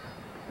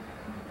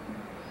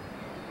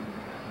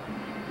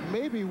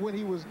 Maybe when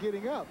he was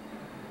getting up.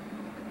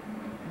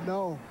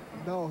 No,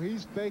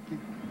 he's faking.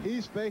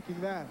 He's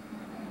faking that.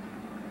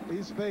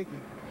 He's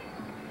faking.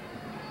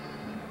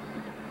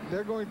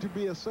 They're going to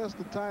be assessed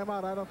a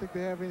timeout. I don't think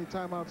they have any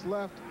timeouts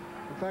left.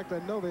 In fact, I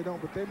know they don't,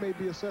 but they may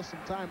be assessed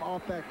some time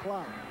off that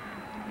clock.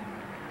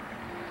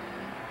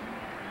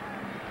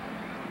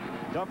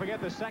 Don't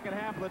forget the second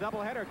half of the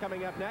doubleheader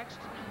coming up next.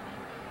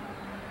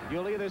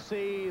 You'll either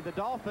see the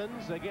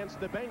Dolphins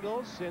against the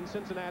Bengals in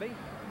Cincinnati,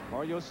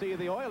 or you'll see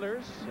the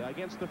Oilers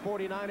against the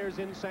 49ers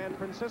in San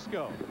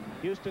Francisco.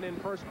 Houston in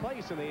first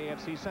place in the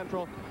AFC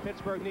Central.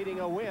 Pittsburgh needing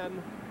a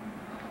win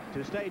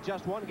to stay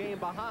just 1 game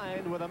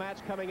behind, with a match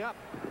coming up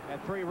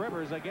at Three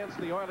Rivers against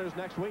the Oilers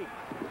next week.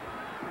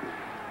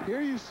 Here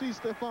you see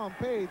Stephon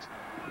Page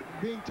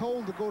being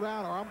told to go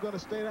down, or I'm going to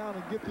stay down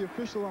and get the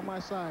official on my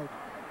side.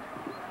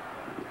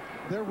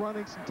 They're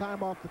running some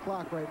time off the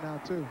clock right now,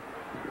 too.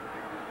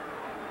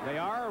 They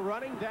are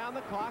running down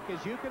the clock,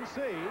 as you can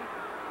see,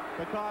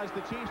 because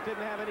the Chiefs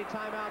didn't have any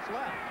timeouts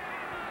left.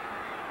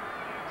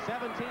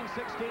 17-16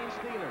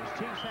 Steelers.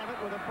 Chiefs have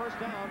it with a first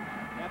down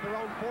at their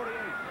own 48.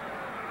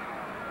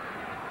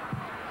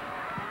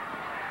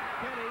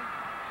 Kenny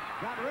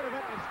got rid of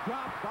it. It's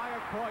dropped by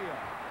Okoye.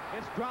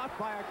 It's dropped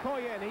by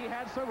Okoye, and he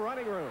had some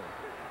running room.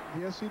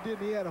 Yes, he did.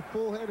 He had a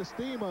full head of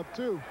steam up,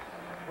 too.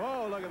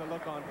 Whoa, look at the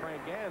look on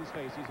Frank Gann's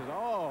face. He says,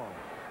 oh,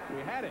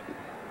 we had it.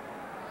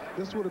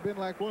 This would have been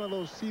like one of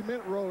those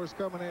cement rollers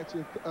coming at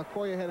you if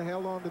Okoye had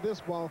held on to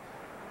this ball.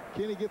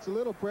 Kenny gets a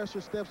little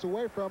pressure, steps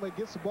away from it,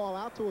 gets the ball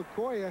out to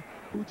Okoye,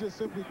 who just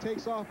simply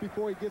takes off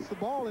before he gets the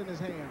ball in his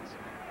hands.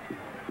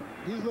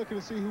 He's looking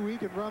to see who he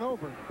can run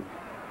over.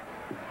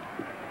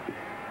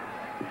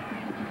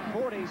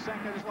 40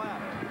 seconds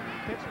left.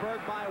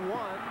 Pittsburgh by 1.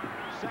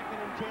 2nd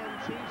and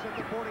 10, Chiefs at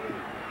the 48.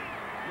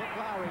 Nick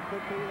Lowry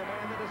could be the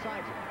man that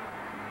decides it.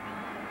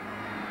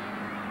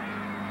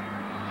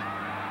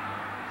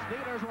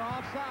 Steelers were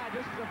offside.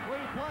 This is a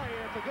free play,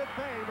 and it's a good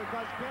thing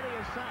because Kenny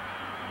is sacked.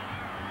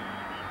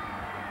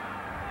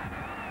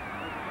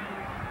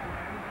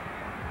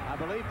 I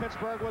believe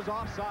Pittsburgh was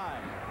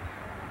offside.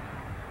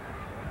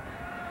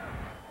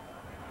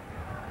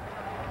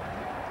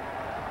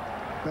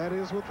 That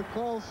is what the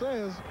call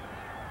says.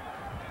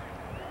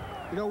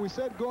 You know, we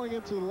said going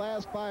into the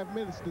last 5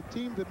 minutes, the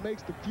team that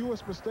makes the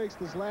fewest mistakes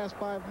this last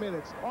 5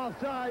 minutes.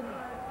 Offside,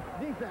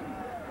 defense.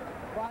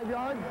 5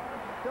 yards,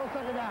 still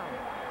second down.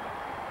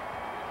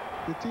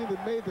 The team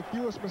that made the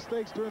fewest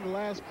mistakes during the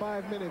last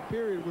 5-minute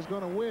period was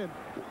going to win.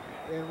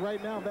 And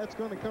right now, that's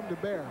going to come to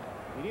bear.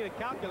 You need a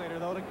calculator,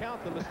 though, to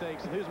count the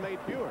mistakes and who's made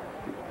fewer.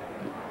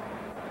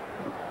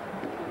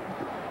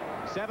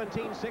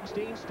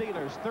 17-16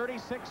 Steelers,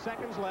 36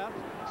 seconds left.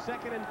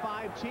 2nd and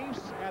 5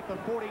 Chiefs at the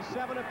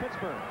 47 of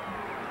Pittsburgh.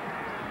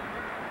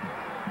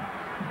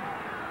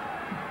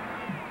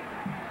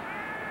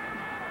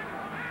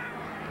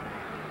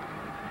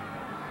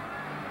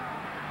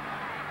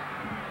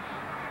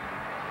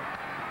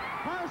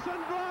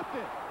 Carson dropped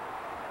it.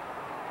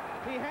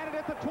 He had it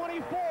at the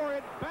 24.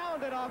 It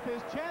bounded off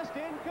his chest,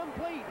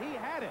 incomplete. He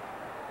had it.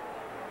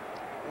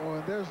 Oh,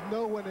 and there's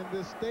no one in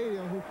this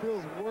stadium who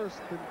feels worse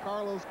than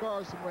Carlos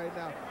Carson right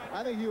now.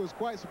 I think he was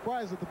quite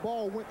surprised that the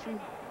ball went through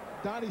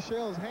Donnie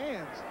Shell's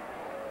hands.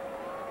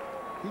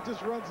 He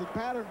just runs the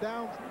pattern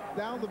down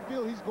the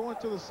field. He's going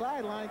to the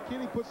sideline.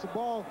 Kenny puts the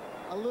ball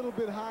a little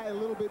bit high, a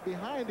little bit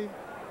behind him,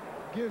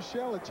 gives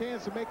Shell a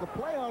chance to make a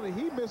play on it.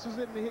 He misses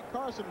it, and he hit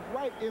Carson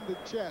right in the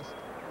chest.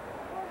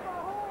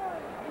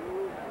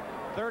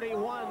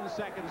 31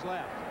 seconds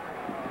left.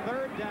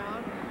 3rd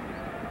down.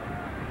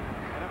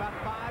 And about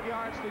 5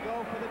 yards to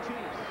go for the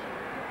Chiefs.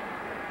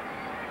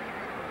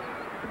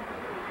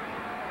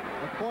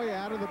 Okoye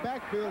out of the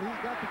backfield.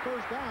 He's got the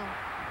first down.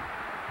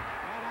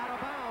 And out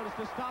of bounds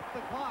to stop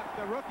the clock.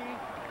 The rookie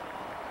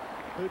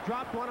who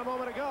dropped one a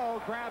moment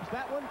ago grabs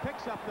that one,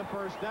 picks up the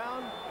first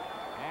down,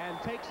 and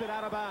takes it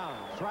out of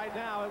bounds. Right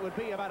now, it would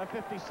be about a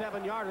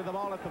 57-yarder. The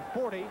ball at the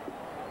 40.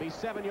 Be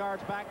 7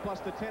 yards back plus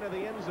the 10 of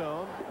the end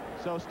zone.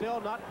 So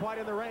still not quite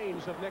in the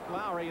range of Nick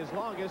Lowry. His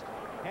longest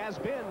has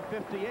been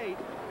 58,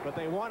 but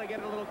they want to get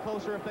it a little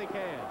closer if they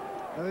can.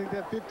 I think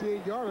that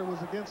 58-yarder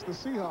was against the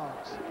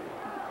Seahawks.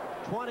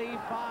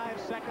 25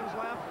 seconds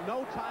left.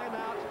 No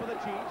timeouts for the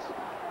Chiefs.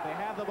 They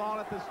have the ball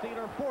at the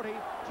Steeler 40,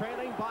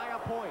 trailing by a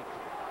point.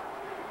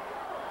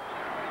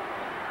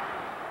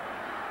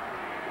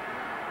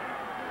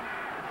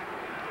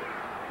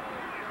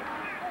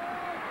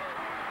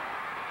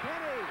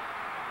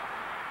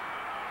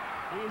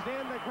 He's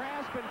in the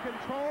grasp and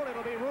control.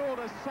 It'll be ruled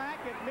a sack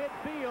at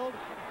midfield.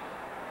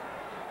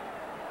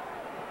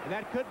 And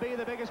that could be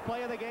the biggest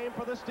play of the game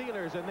for the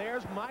Steelers. And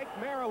there's Mike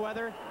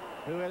Merriweather,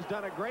 who has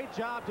done a great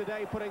job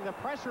today putting the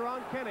pressure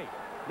on Kenny.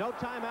 No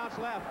timeouts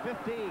left.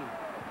 15,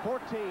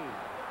 14.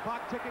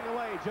 Clock ticking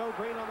away. Joe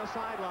Green on the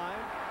sideline.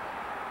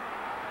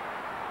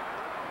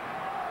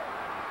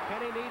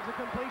 Kenny needs a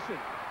completion.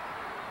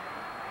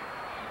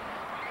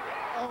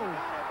 Oh.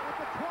 Got it at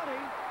the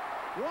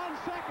 20. 1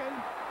 second.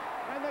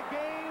 And the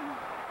game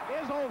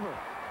is over.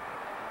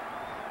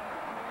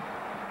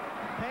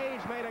 Page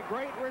made a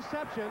great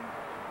reception,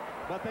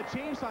 but the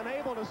Chiefs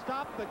unable to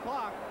stop the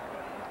clock.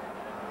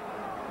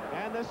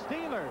 And the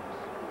Steelers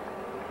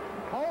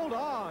hold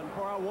on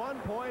for a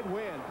 1-point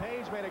win.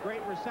 Page made a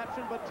great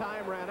reception, but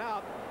time ran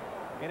out.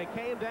 And it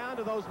came down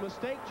to those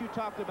mistakes you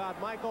talked about,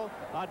 Michael.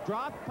 A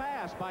drop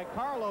pass by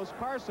Carlos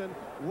Carson,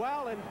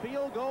 well in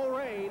field goal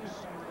range,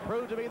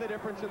 proved to be the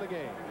difference in the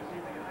game.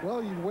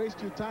 Well, you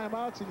waste your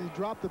timeouts and you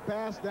drop the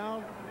pass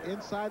down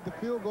inside the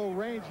field goal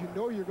range. You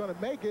know you're going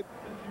to make it.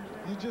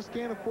 You just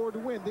can't afford to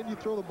win. Then you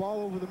throw the ball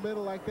over the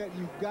middle like that.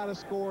 You've got to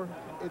score.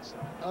 It's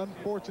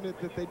unfortunate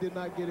that they did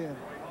not get in.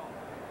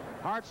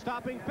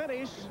 Heart-stopping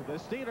finish. The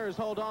Steelers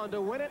hold on to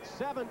win it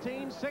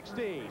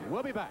 17-16.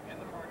 We'll be back.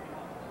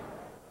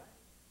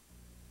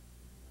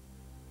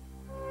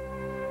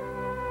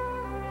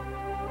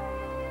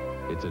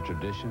 It's a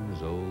tradition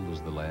as old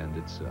as the land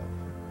itself.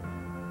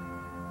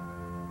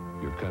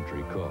 Your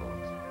country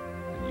calls,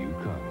 and you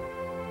come.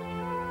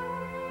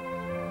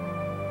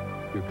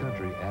 Your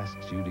country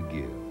asks you to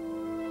give,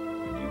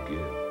 and you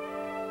give.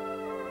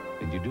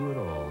 And you do it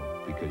all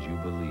because you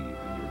believe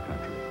in your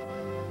country.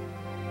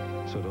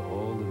 So to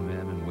all the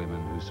men and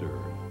women who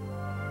serve,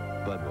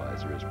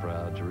 Budweiser is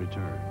proud to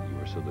return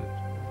your salute.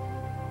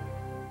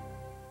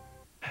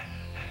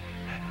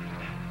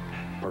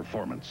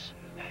 Performance.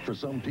 For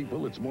some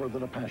people, it's more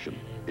than a passion.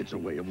 It's a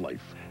way of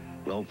life.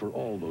 Well, for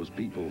all those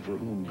people for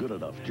whom good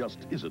enough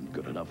just isn't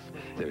good enough,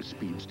 there's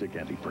Speed Stick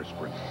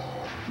Anti-Perspirant.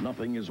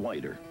 Nothing is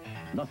wider.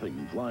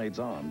 Nothing glides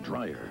on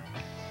drier.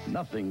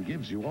 Nothing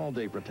gives you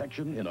all-day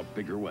protection in a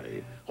bigger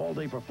way.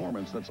 All-day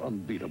performance that's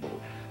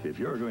unbeatable. If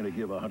you're going to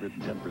give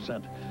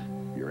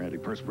 110%, your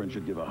antiperspirant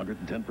should give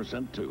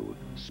 110% too.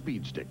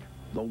 Speed Stick,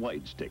 the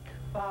wide stick.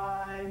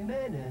 5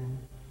 minutes.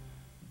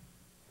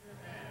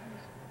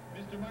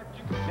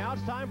 Now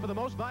it's time for the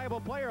Most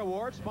Valuable Player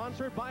Award,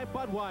 sponsored by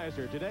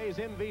Budweiser. Today's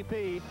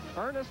MVP,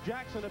 Ernest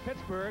Jackson of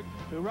Pittsburgh,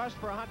 who rushed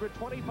for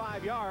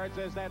 125 yards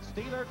as that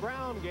Steeler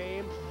ground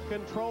game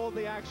controlled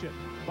the action.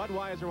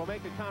 Budweiser will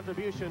make a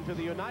contribution to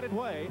the United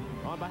Way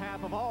on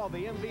behalf of all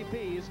the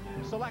MVPs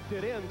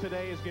selected in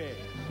today's game.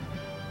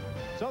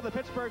 So the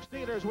Pittsburgh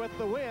Steelers, with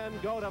the win,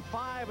 go to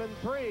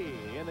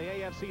 5-3 in the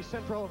AFC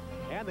Central,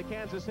 and the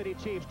Kansas City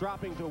Chiefs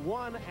dropping to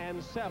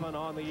 1-7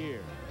 on the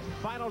year.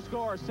 Final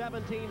score,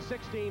 17-16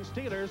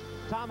 Steelers.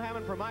 Tom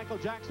Hammond for Michael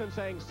Jackson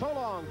saying so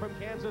long from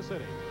Kansas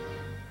City.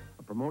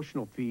 A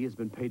promotional fee has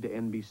been paid to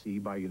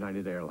NBC by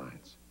United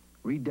Airlines,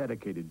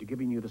 rededicated to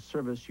giving you the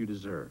service you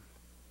deserve.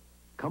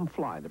 Come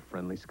fly the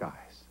friendly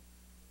skies.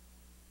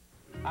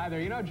 Hi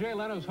there. You know, Jay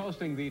Leno's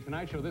hosting The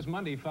Tonight Show this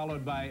Monday,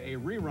 followed by a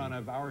rerun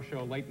of our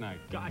show Late Night.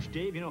 Gosh,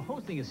 Dave, you know,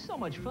 hosting is so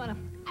much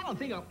fun. I don't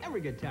think I'll ever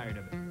get tired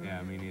of it.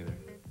 Yeah, me neither.